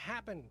don't just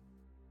happen.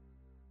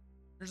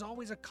 There's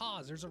always a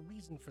cause. There's a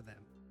reason for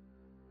them.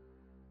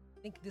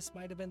 I think this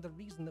might have been the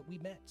reason that we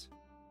met.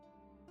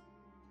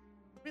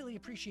 I really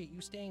appreciate you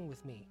staying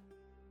with me.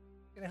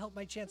 It's gonna help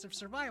my chance of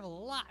survival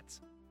a lot.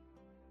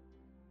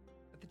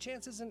 But the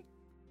chance isn't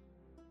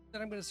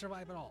that I'm gonna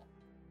survive at all.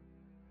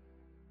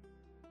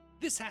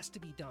 This has to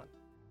be done.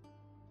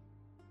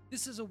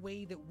 This is a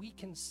way that we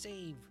can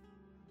save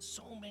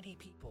so many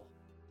people,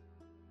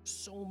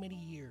 so many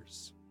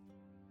years.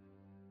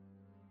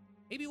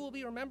 Maybe we'll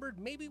be remembered,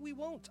 maybe we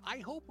won't. I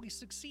hope we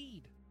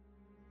succeed.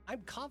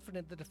 I'm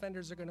confident the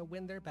defenders are going to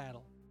win their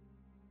battle,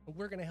 and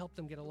we're going to help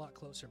them get a lot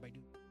closer by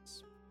doing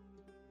this.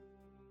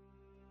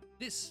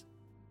 This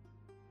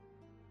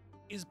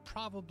is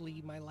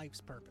probably my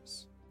life's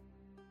purpose.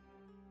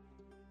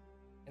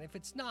 And if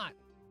it's not,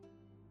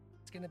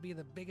 it's going to be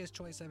the biggest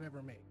choice I've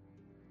ever made.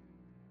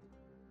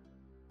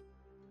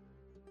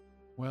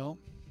 Well,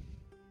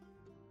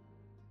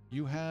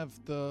 you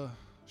have the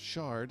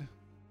shard,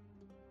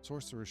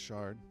 Sorcerer's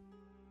Shard.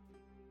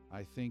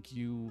 I think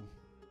you,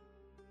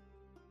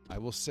 I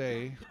will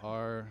say,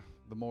 are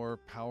the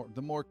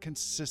more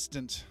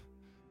consistent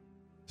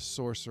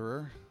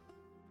sorcerer.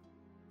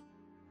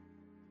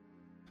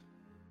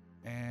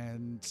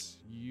 And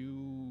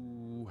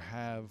you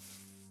have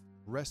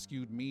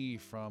rescued me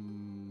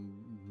from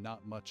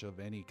not much of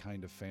any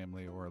kind of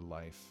family or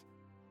life.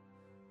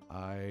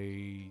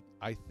 I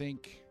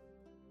think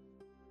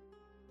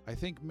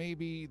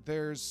maybe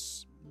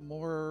there's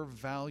more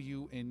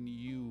value in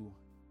you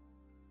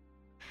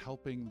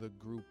helping the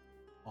group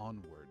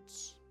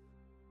onwards.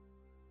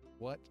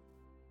 What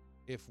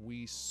if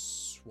we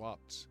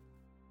swapped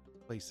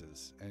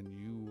places and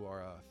you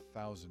are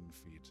 1,000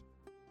 feet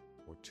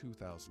or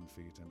 2,000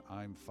 feet and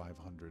I'm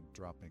 500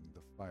 dropping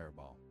the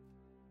fireball?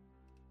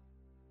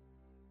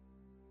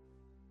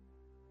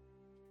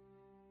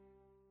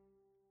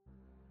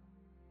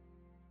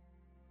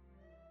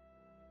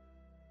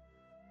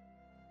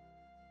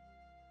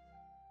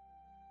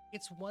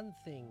 It's one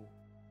thing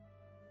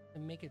to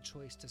make a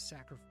choice to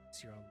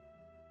sacrifice your own.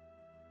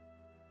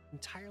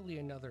 Entirely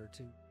another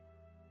to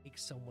make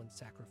someone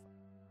sacrifice.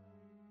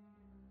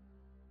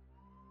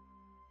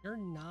 You're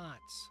not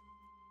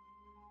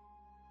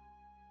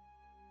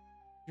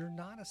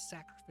a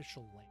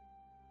sacrificial lamb.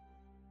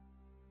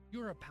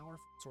 You're a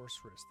powerful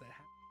sorceress that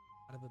has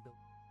a lot of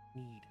ability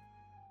need.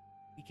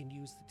 We can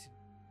use the two.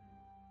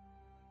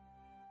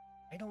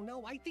 I don't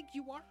know. I think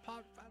you are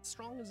as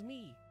strong as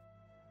me.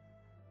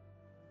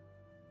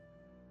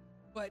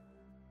 But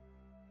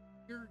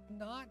you're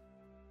not.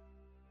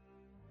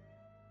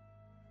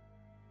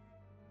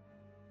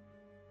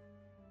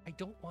 I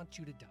don't want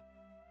you to die.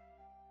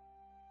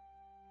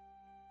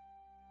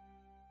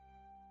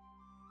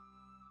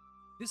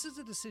 This is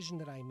a decision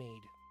that I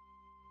made,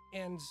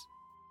 and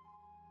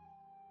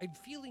I'm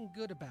feeling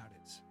good about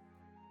it.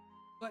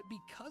 But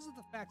because of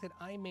the fact that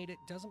I made it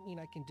doesn't mean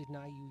I can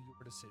deny you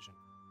your decision.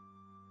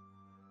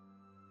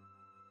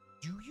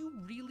 Do you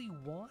really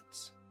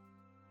want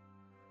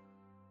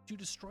to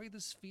destroy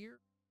the sphere,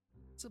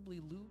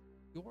 possibly lose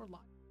your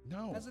life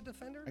as a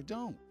defender? I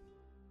don't.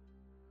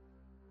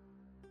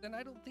 Then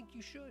I don't think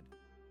you should.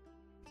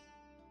 You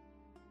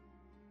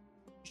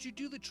should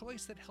do the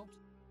choice that helps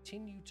you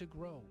continue to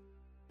grow,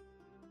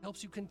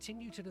 helps you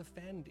continue to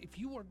defend. If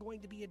you are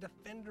going to be a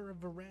defender of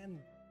Varen,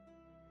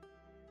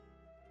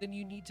 then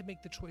you need to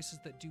make the choices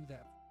that do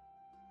that.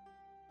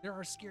 There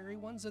are scary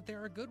ones, that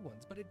there are good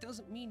ones, but it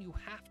doesn't mean you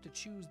have to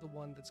choose the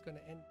one that's going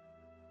to end.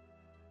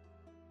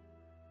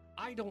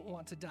 I don't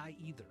want to die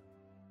either.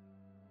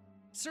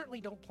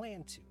 Certainly don't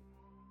plan to.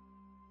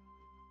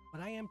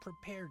 But I am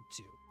prepared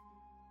to.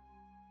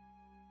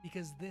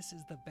 Because this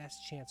is the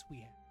best chance we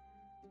have.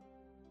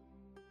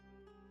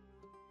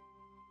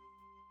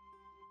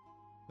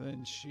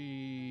 Then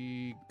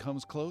she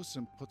comes close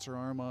and puts her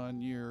arm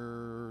on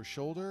your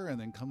shoulder and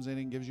then comes in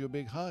and gives you a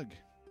big hug.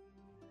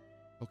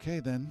 Okay,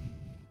 then.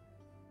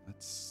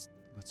 Let's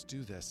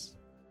do this.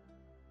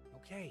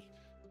 Okay.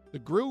 The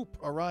group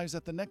arrives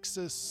at the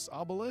Nexus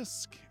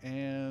obelisk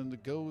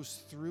and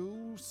goes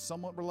through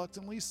somewhat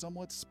reluctantly,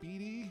 somewhat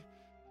speedy,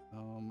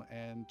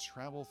 and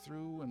travel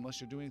through,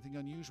 unless you're doing anything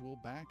unusual,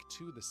 back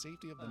to the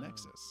safety of the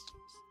Nexus.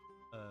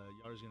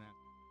 Yara's gonna ask,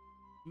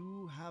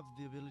 you have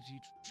the ability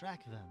to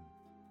track them.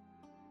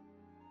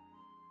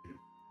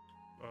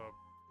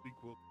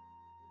 Equal.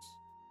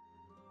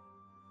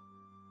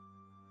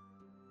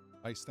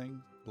 Ice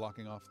thing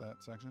blocking off that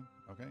section.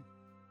 Okay.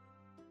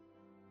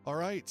 All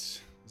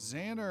right.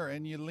 Xander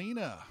and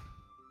Yelena,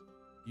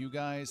 you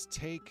guys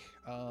take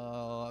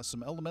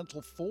some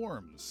elemental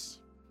forms,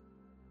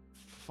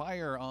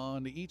 fire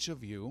on each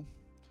of you,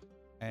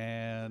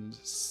 and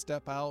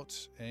step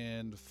out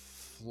and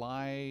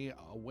fly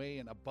away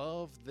and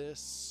above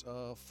this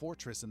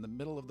fortress in the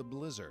middle of the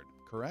blizzard,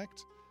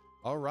 correct?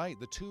 All right,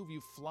 the two of you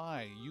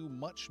fly. You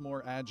much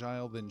more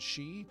agile than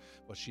she,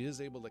 but she is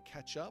able to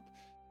catch up.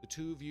 The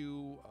two of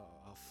you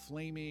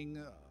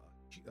flaming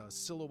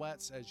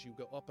silhouettes as you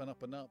go up and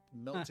up and up,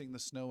 melting the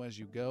snow as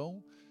you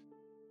go.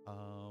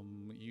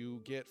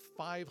 You get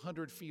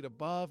 500 feet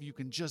above. You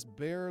can just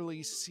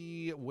barely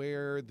see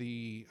where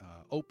the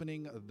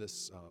opening of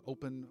this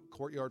open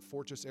courtyard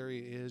fortress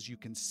area is. You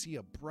can see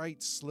a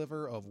bright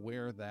sliver of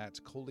where that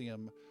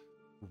Colium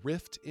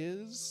rift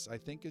is, I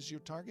think is your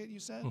target, you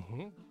said?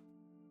 Mm-hmm.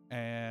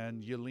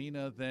 And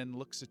Yelena then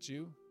looks at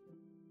you.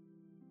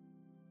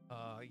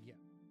 Yeah.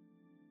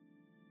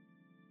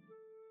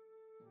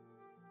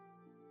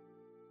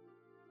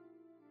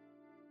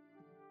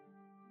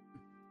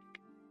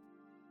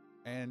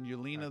 And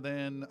Yelena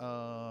then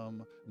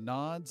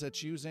nods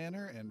at you,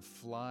 Xander, and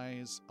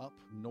flies up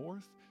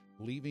north,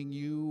 leaving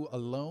you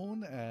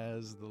alone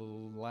as the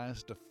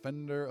last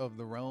defender of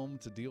the realm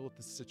to deal with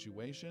the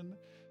situation.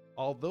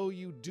 Although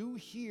you do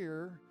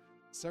hear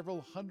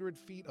several hundred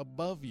feet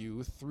above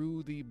you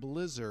through the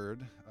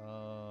blizzard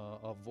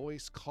a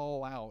voice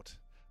call out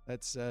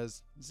that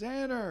says,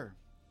 Xander,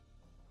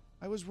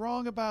 I was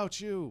wrong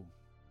about you.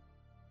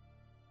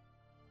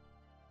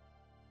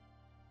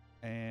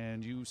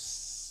 And you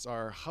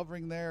are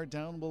hovering there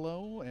down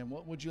below, and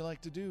what would you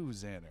like to do,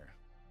 Xander?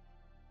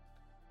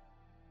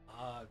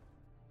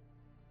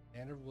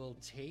 Xander will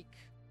take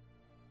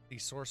the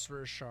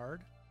Sorcerer's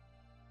Shard.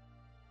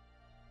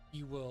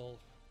 He will,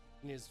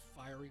 in his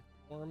fiery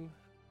form,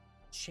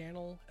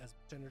 channel as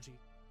much energy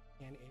as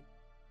he can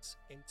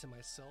into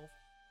myself.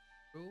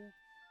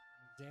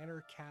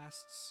 Xander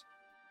casts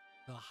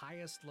the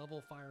highest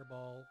level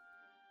fireball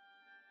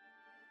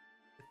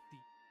with the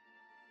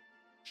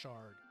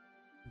shard.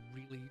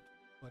 Really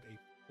put a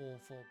full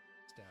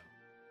blast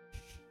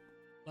down.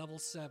 Level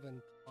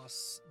 7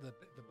 plus the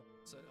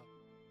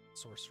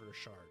Sorcerer's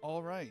Shard.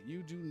 All right,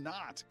 you do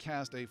not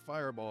cast a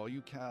fireball.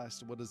 You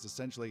cast what is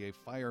essentially a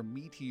fire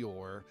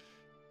meteor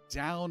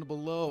down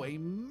below. A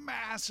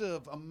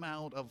massive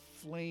amount of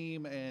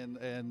flame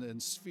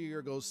and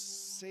sphere goes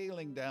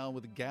sailing down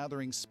with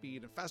gathering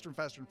speed and faster and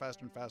faster and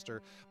faster and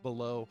faster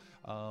below.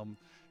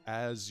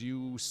 As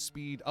you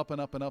speed up and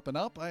up and up and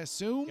up, I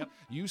assume, Yep.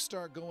 You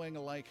start going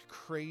like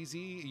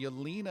crazy.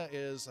 Yelena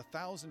is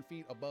 1,000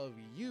 feet above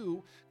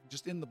you,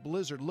 just in the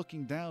blizzard,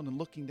 looking down,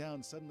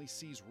 and suddenly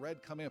sees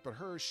red coming up at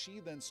her.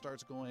 She then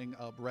starts going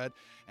up red,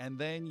 and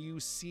then you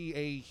see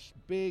a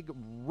big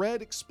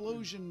red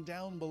explosion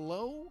down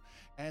below,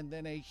 and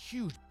then a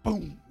huge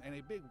boom, and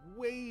a big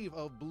wave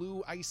of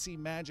blue icy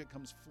magic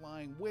comes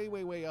flying way,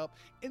 way, way up,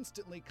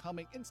 instantly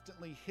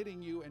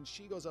hitting you, and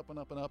she goes up and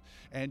up and up,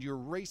 and you're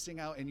racing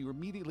out, and you're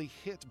immediately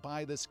hit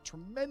by this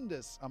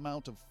tremendous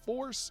amount of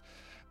force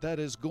that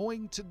is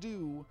going to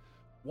do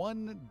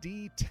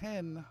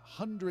 1d10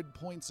 100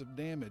 points of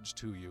damage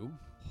to you.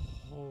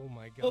 Oh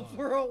my god.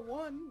 For a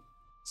 1.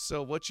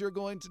 So what you're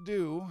going to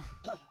do,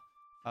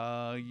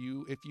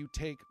 if you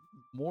take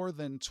more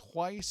than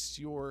twice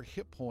your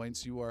hit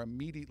points, you are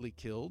immediately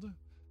killed.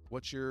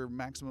 What's your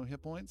maximum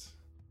hit points?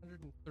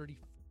 130.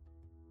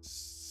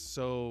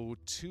 So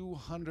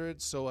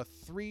 200. So a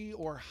 3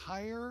 or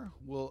higher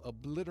will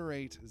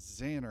obliterate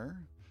Xander.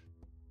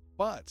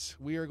 But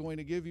we are going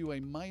to give you a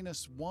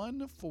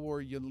 -1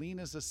 for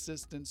Yelena's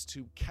assistance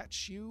to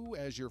catch you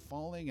as you're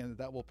falling, and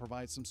that will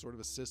provide some sort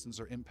of assistance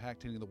or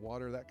impact hitting the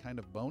water, that kind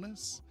of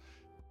bonus.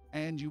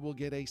 And you will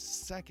get a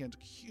second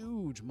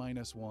huge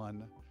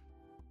 -1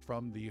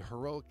 from the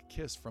heroic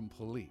kiss from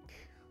Palik.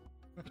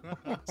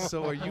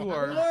 So you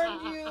are...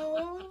 Warned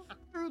you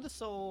through the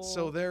soul.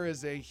 So there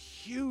is a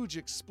huge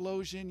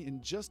explosion.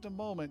 In just a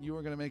moment, you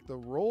are going to make the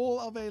roll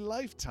of a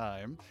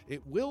lifetime.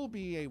 It will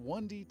be a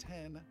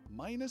 1d10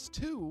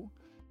 -2,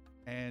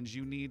 and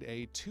you need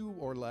a 2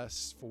 or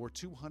less for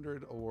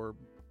 200 or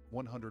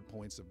 100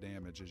 points of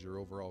damage as your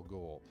overall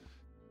goal.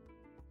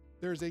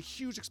 There's a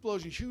huge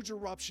explosion, huge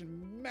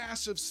eruption,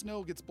 massive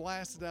snow gets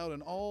blasted out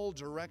in all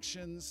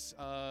directions.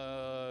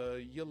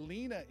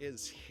 Yelena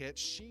is hit.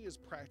 She is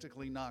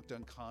practically knocked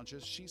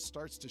unconscious. She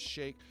starts to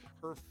shake.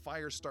 Her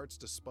fire starts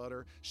to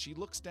sputter. She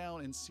looks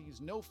down and sees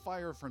no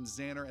fire from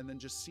Xander, and then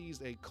just sees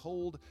a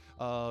cold,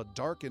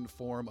 darkened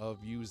form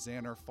of you,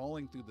 Xander,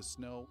 falling through the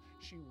snow.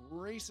 She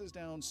races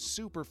down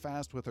super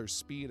fast with her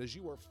speed as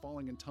you are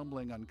falling and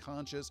tumbling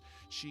unconscious.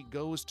 She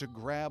goes to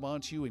grab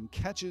onto you and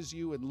catches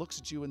you and looks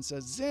at you and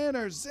says,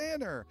 Xander,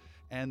 Xander,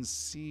 and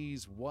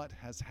sees what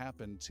has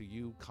happened to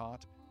you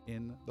caught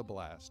in the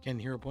blast. Can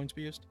hero points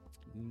be used?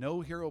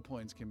 No hero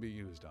points can be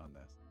used on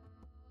this.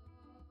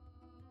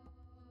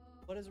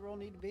 What does the roll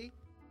need to be?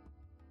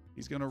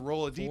 He's going to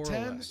roll a 4 or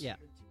d10. less. Yeah.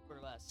 2 or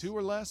less. 2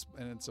 or less,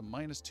 and it's a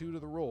 -2 to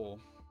the roll.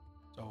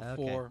 So Okay,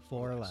 4.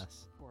 4 or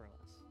less. 4 or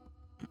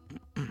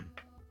less.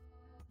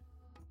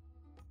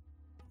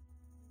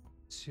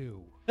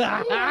 2.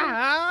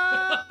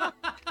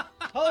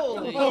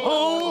 Holy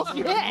Oh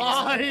shit.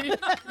 my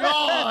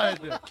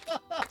god!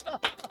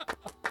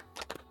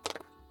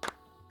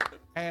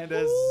 And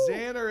as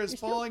Xander is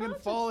falling and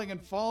falling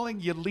and falling,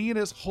 Yelena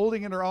is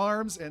holding in her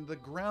arms, and the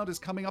ground is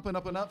coming up and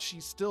up and up.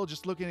 She's still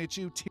just looking at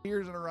you,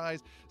 tears in her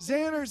eyes.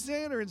 Xander,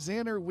 Xander! And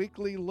Xander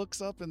weakly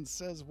looks up and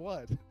says,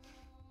 what?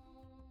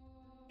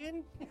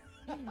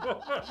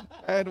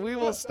 And we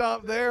will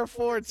stop there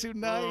for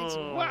tonight.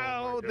 Oh,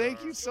 Wow. my Thank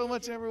God. you so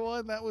much,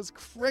 everyone. That was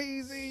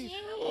crazy.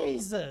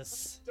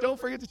 Jesus. Don't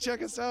forget to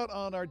check us out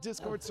on our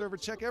Discord server.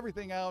 Check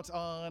everything out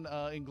on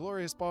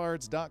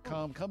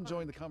ingloriousbards.com. Come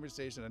join the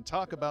conversation and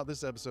talk about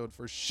this episode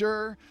for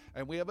sure.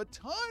 And we have a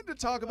ton to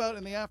talk about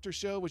in the after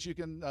show, which you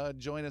can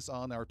join us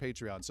on our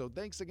Patreon. So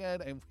thanks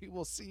again, and we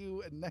will see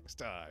you next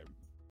time.